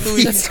The he has a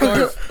Louis outfit.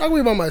 scarf. Not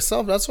gonna be by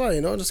myself. That's why,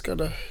 just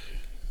gotta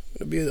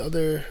be with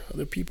other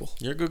people.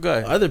 You're a good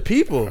guy. Other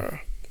people.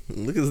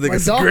 Look at this My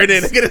nigga dogs.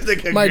 grinning. Look at this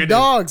nigga My grinning.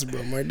 dogs,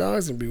 bro. My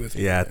dogs gonna be with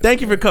me. Yeah,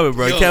 thank you for coming,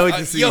 bro. Can't wait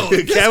to see you.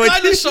 This Can't wait guy,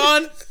 to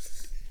Deshaun,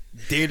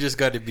 dangerous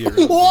guy to be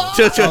around. What?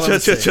 Chill. All I'm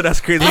saying.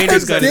 That's crazy.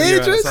 Dangerous guy to be around.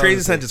 Dangerous? That's all I'm Crazy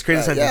saying. sentence. Crazy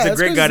Yeah, sentence. He's a that's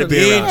great guy to be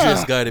crazy. around.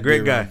 Dangerous guy to be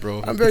Great guy. around,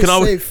 bro. I'm You very can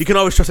always safe. you can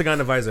always trust a guy on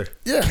the visor.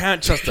 Yeah.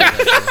 Can't trust that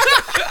guy,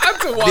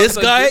 bro. This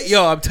guy,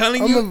 yo, I'm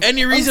telling you,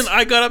 any reason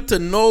I got up to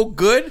no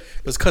good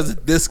was because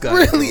of this guy.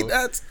 Really?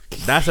 bro.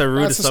 That's a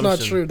rude That's just assumption. not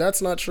true.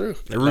 That's not true.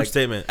 A rude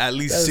statement. At That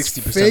least is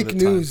 60% fake of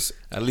the time. news.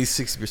 At least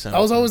 60%. I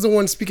was always the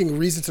one speaking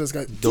reason to this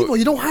guy. People,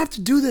 you don't have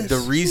to do this. The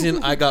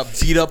reason I got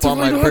beat up on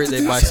Dude, my you don't have to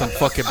birthday do by this. some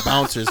fucking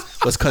bouncers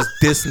was because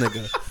this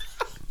nigga.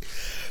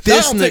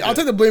 This nigga. I'll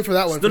take the blame for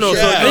that one. No, for no,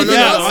 sure. so- Anything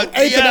no, else? no,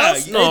 Anything yeah,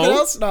 else? No, Anything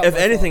else? Not if my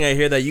anything, I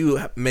hear that you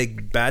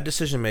make bad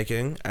decision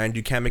making and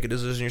you can't make a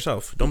decision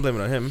yourself. Don't blame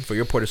it on him for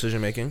your poor decision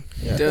making.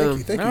 fault. Yeah, Damn.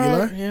 Thank you,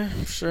 Eli. Yeah,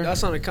 sure.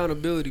 that's on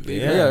accountability, baby.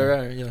 Yeah. Yeah,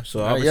 right, yeah.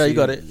 So All right, yeah, you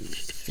got it.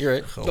 obviously- You're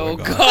right. Oh,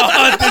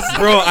 God.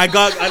 Bro,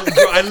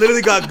 I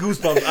literally got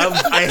goosebumps.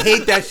 I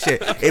hate that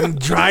shit. It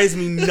drives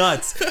me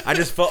nuts. I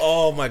just felt,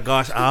 oh my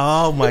gosh.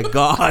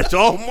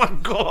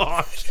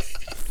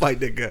 My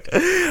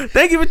nigga.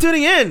 Thank you for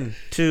tuning in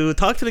to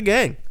Talk to the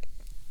Gang.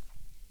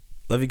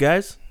 Love you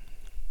guys.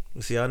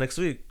 We'll see y'all next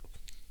week.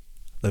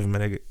 Love you, my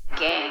nigga.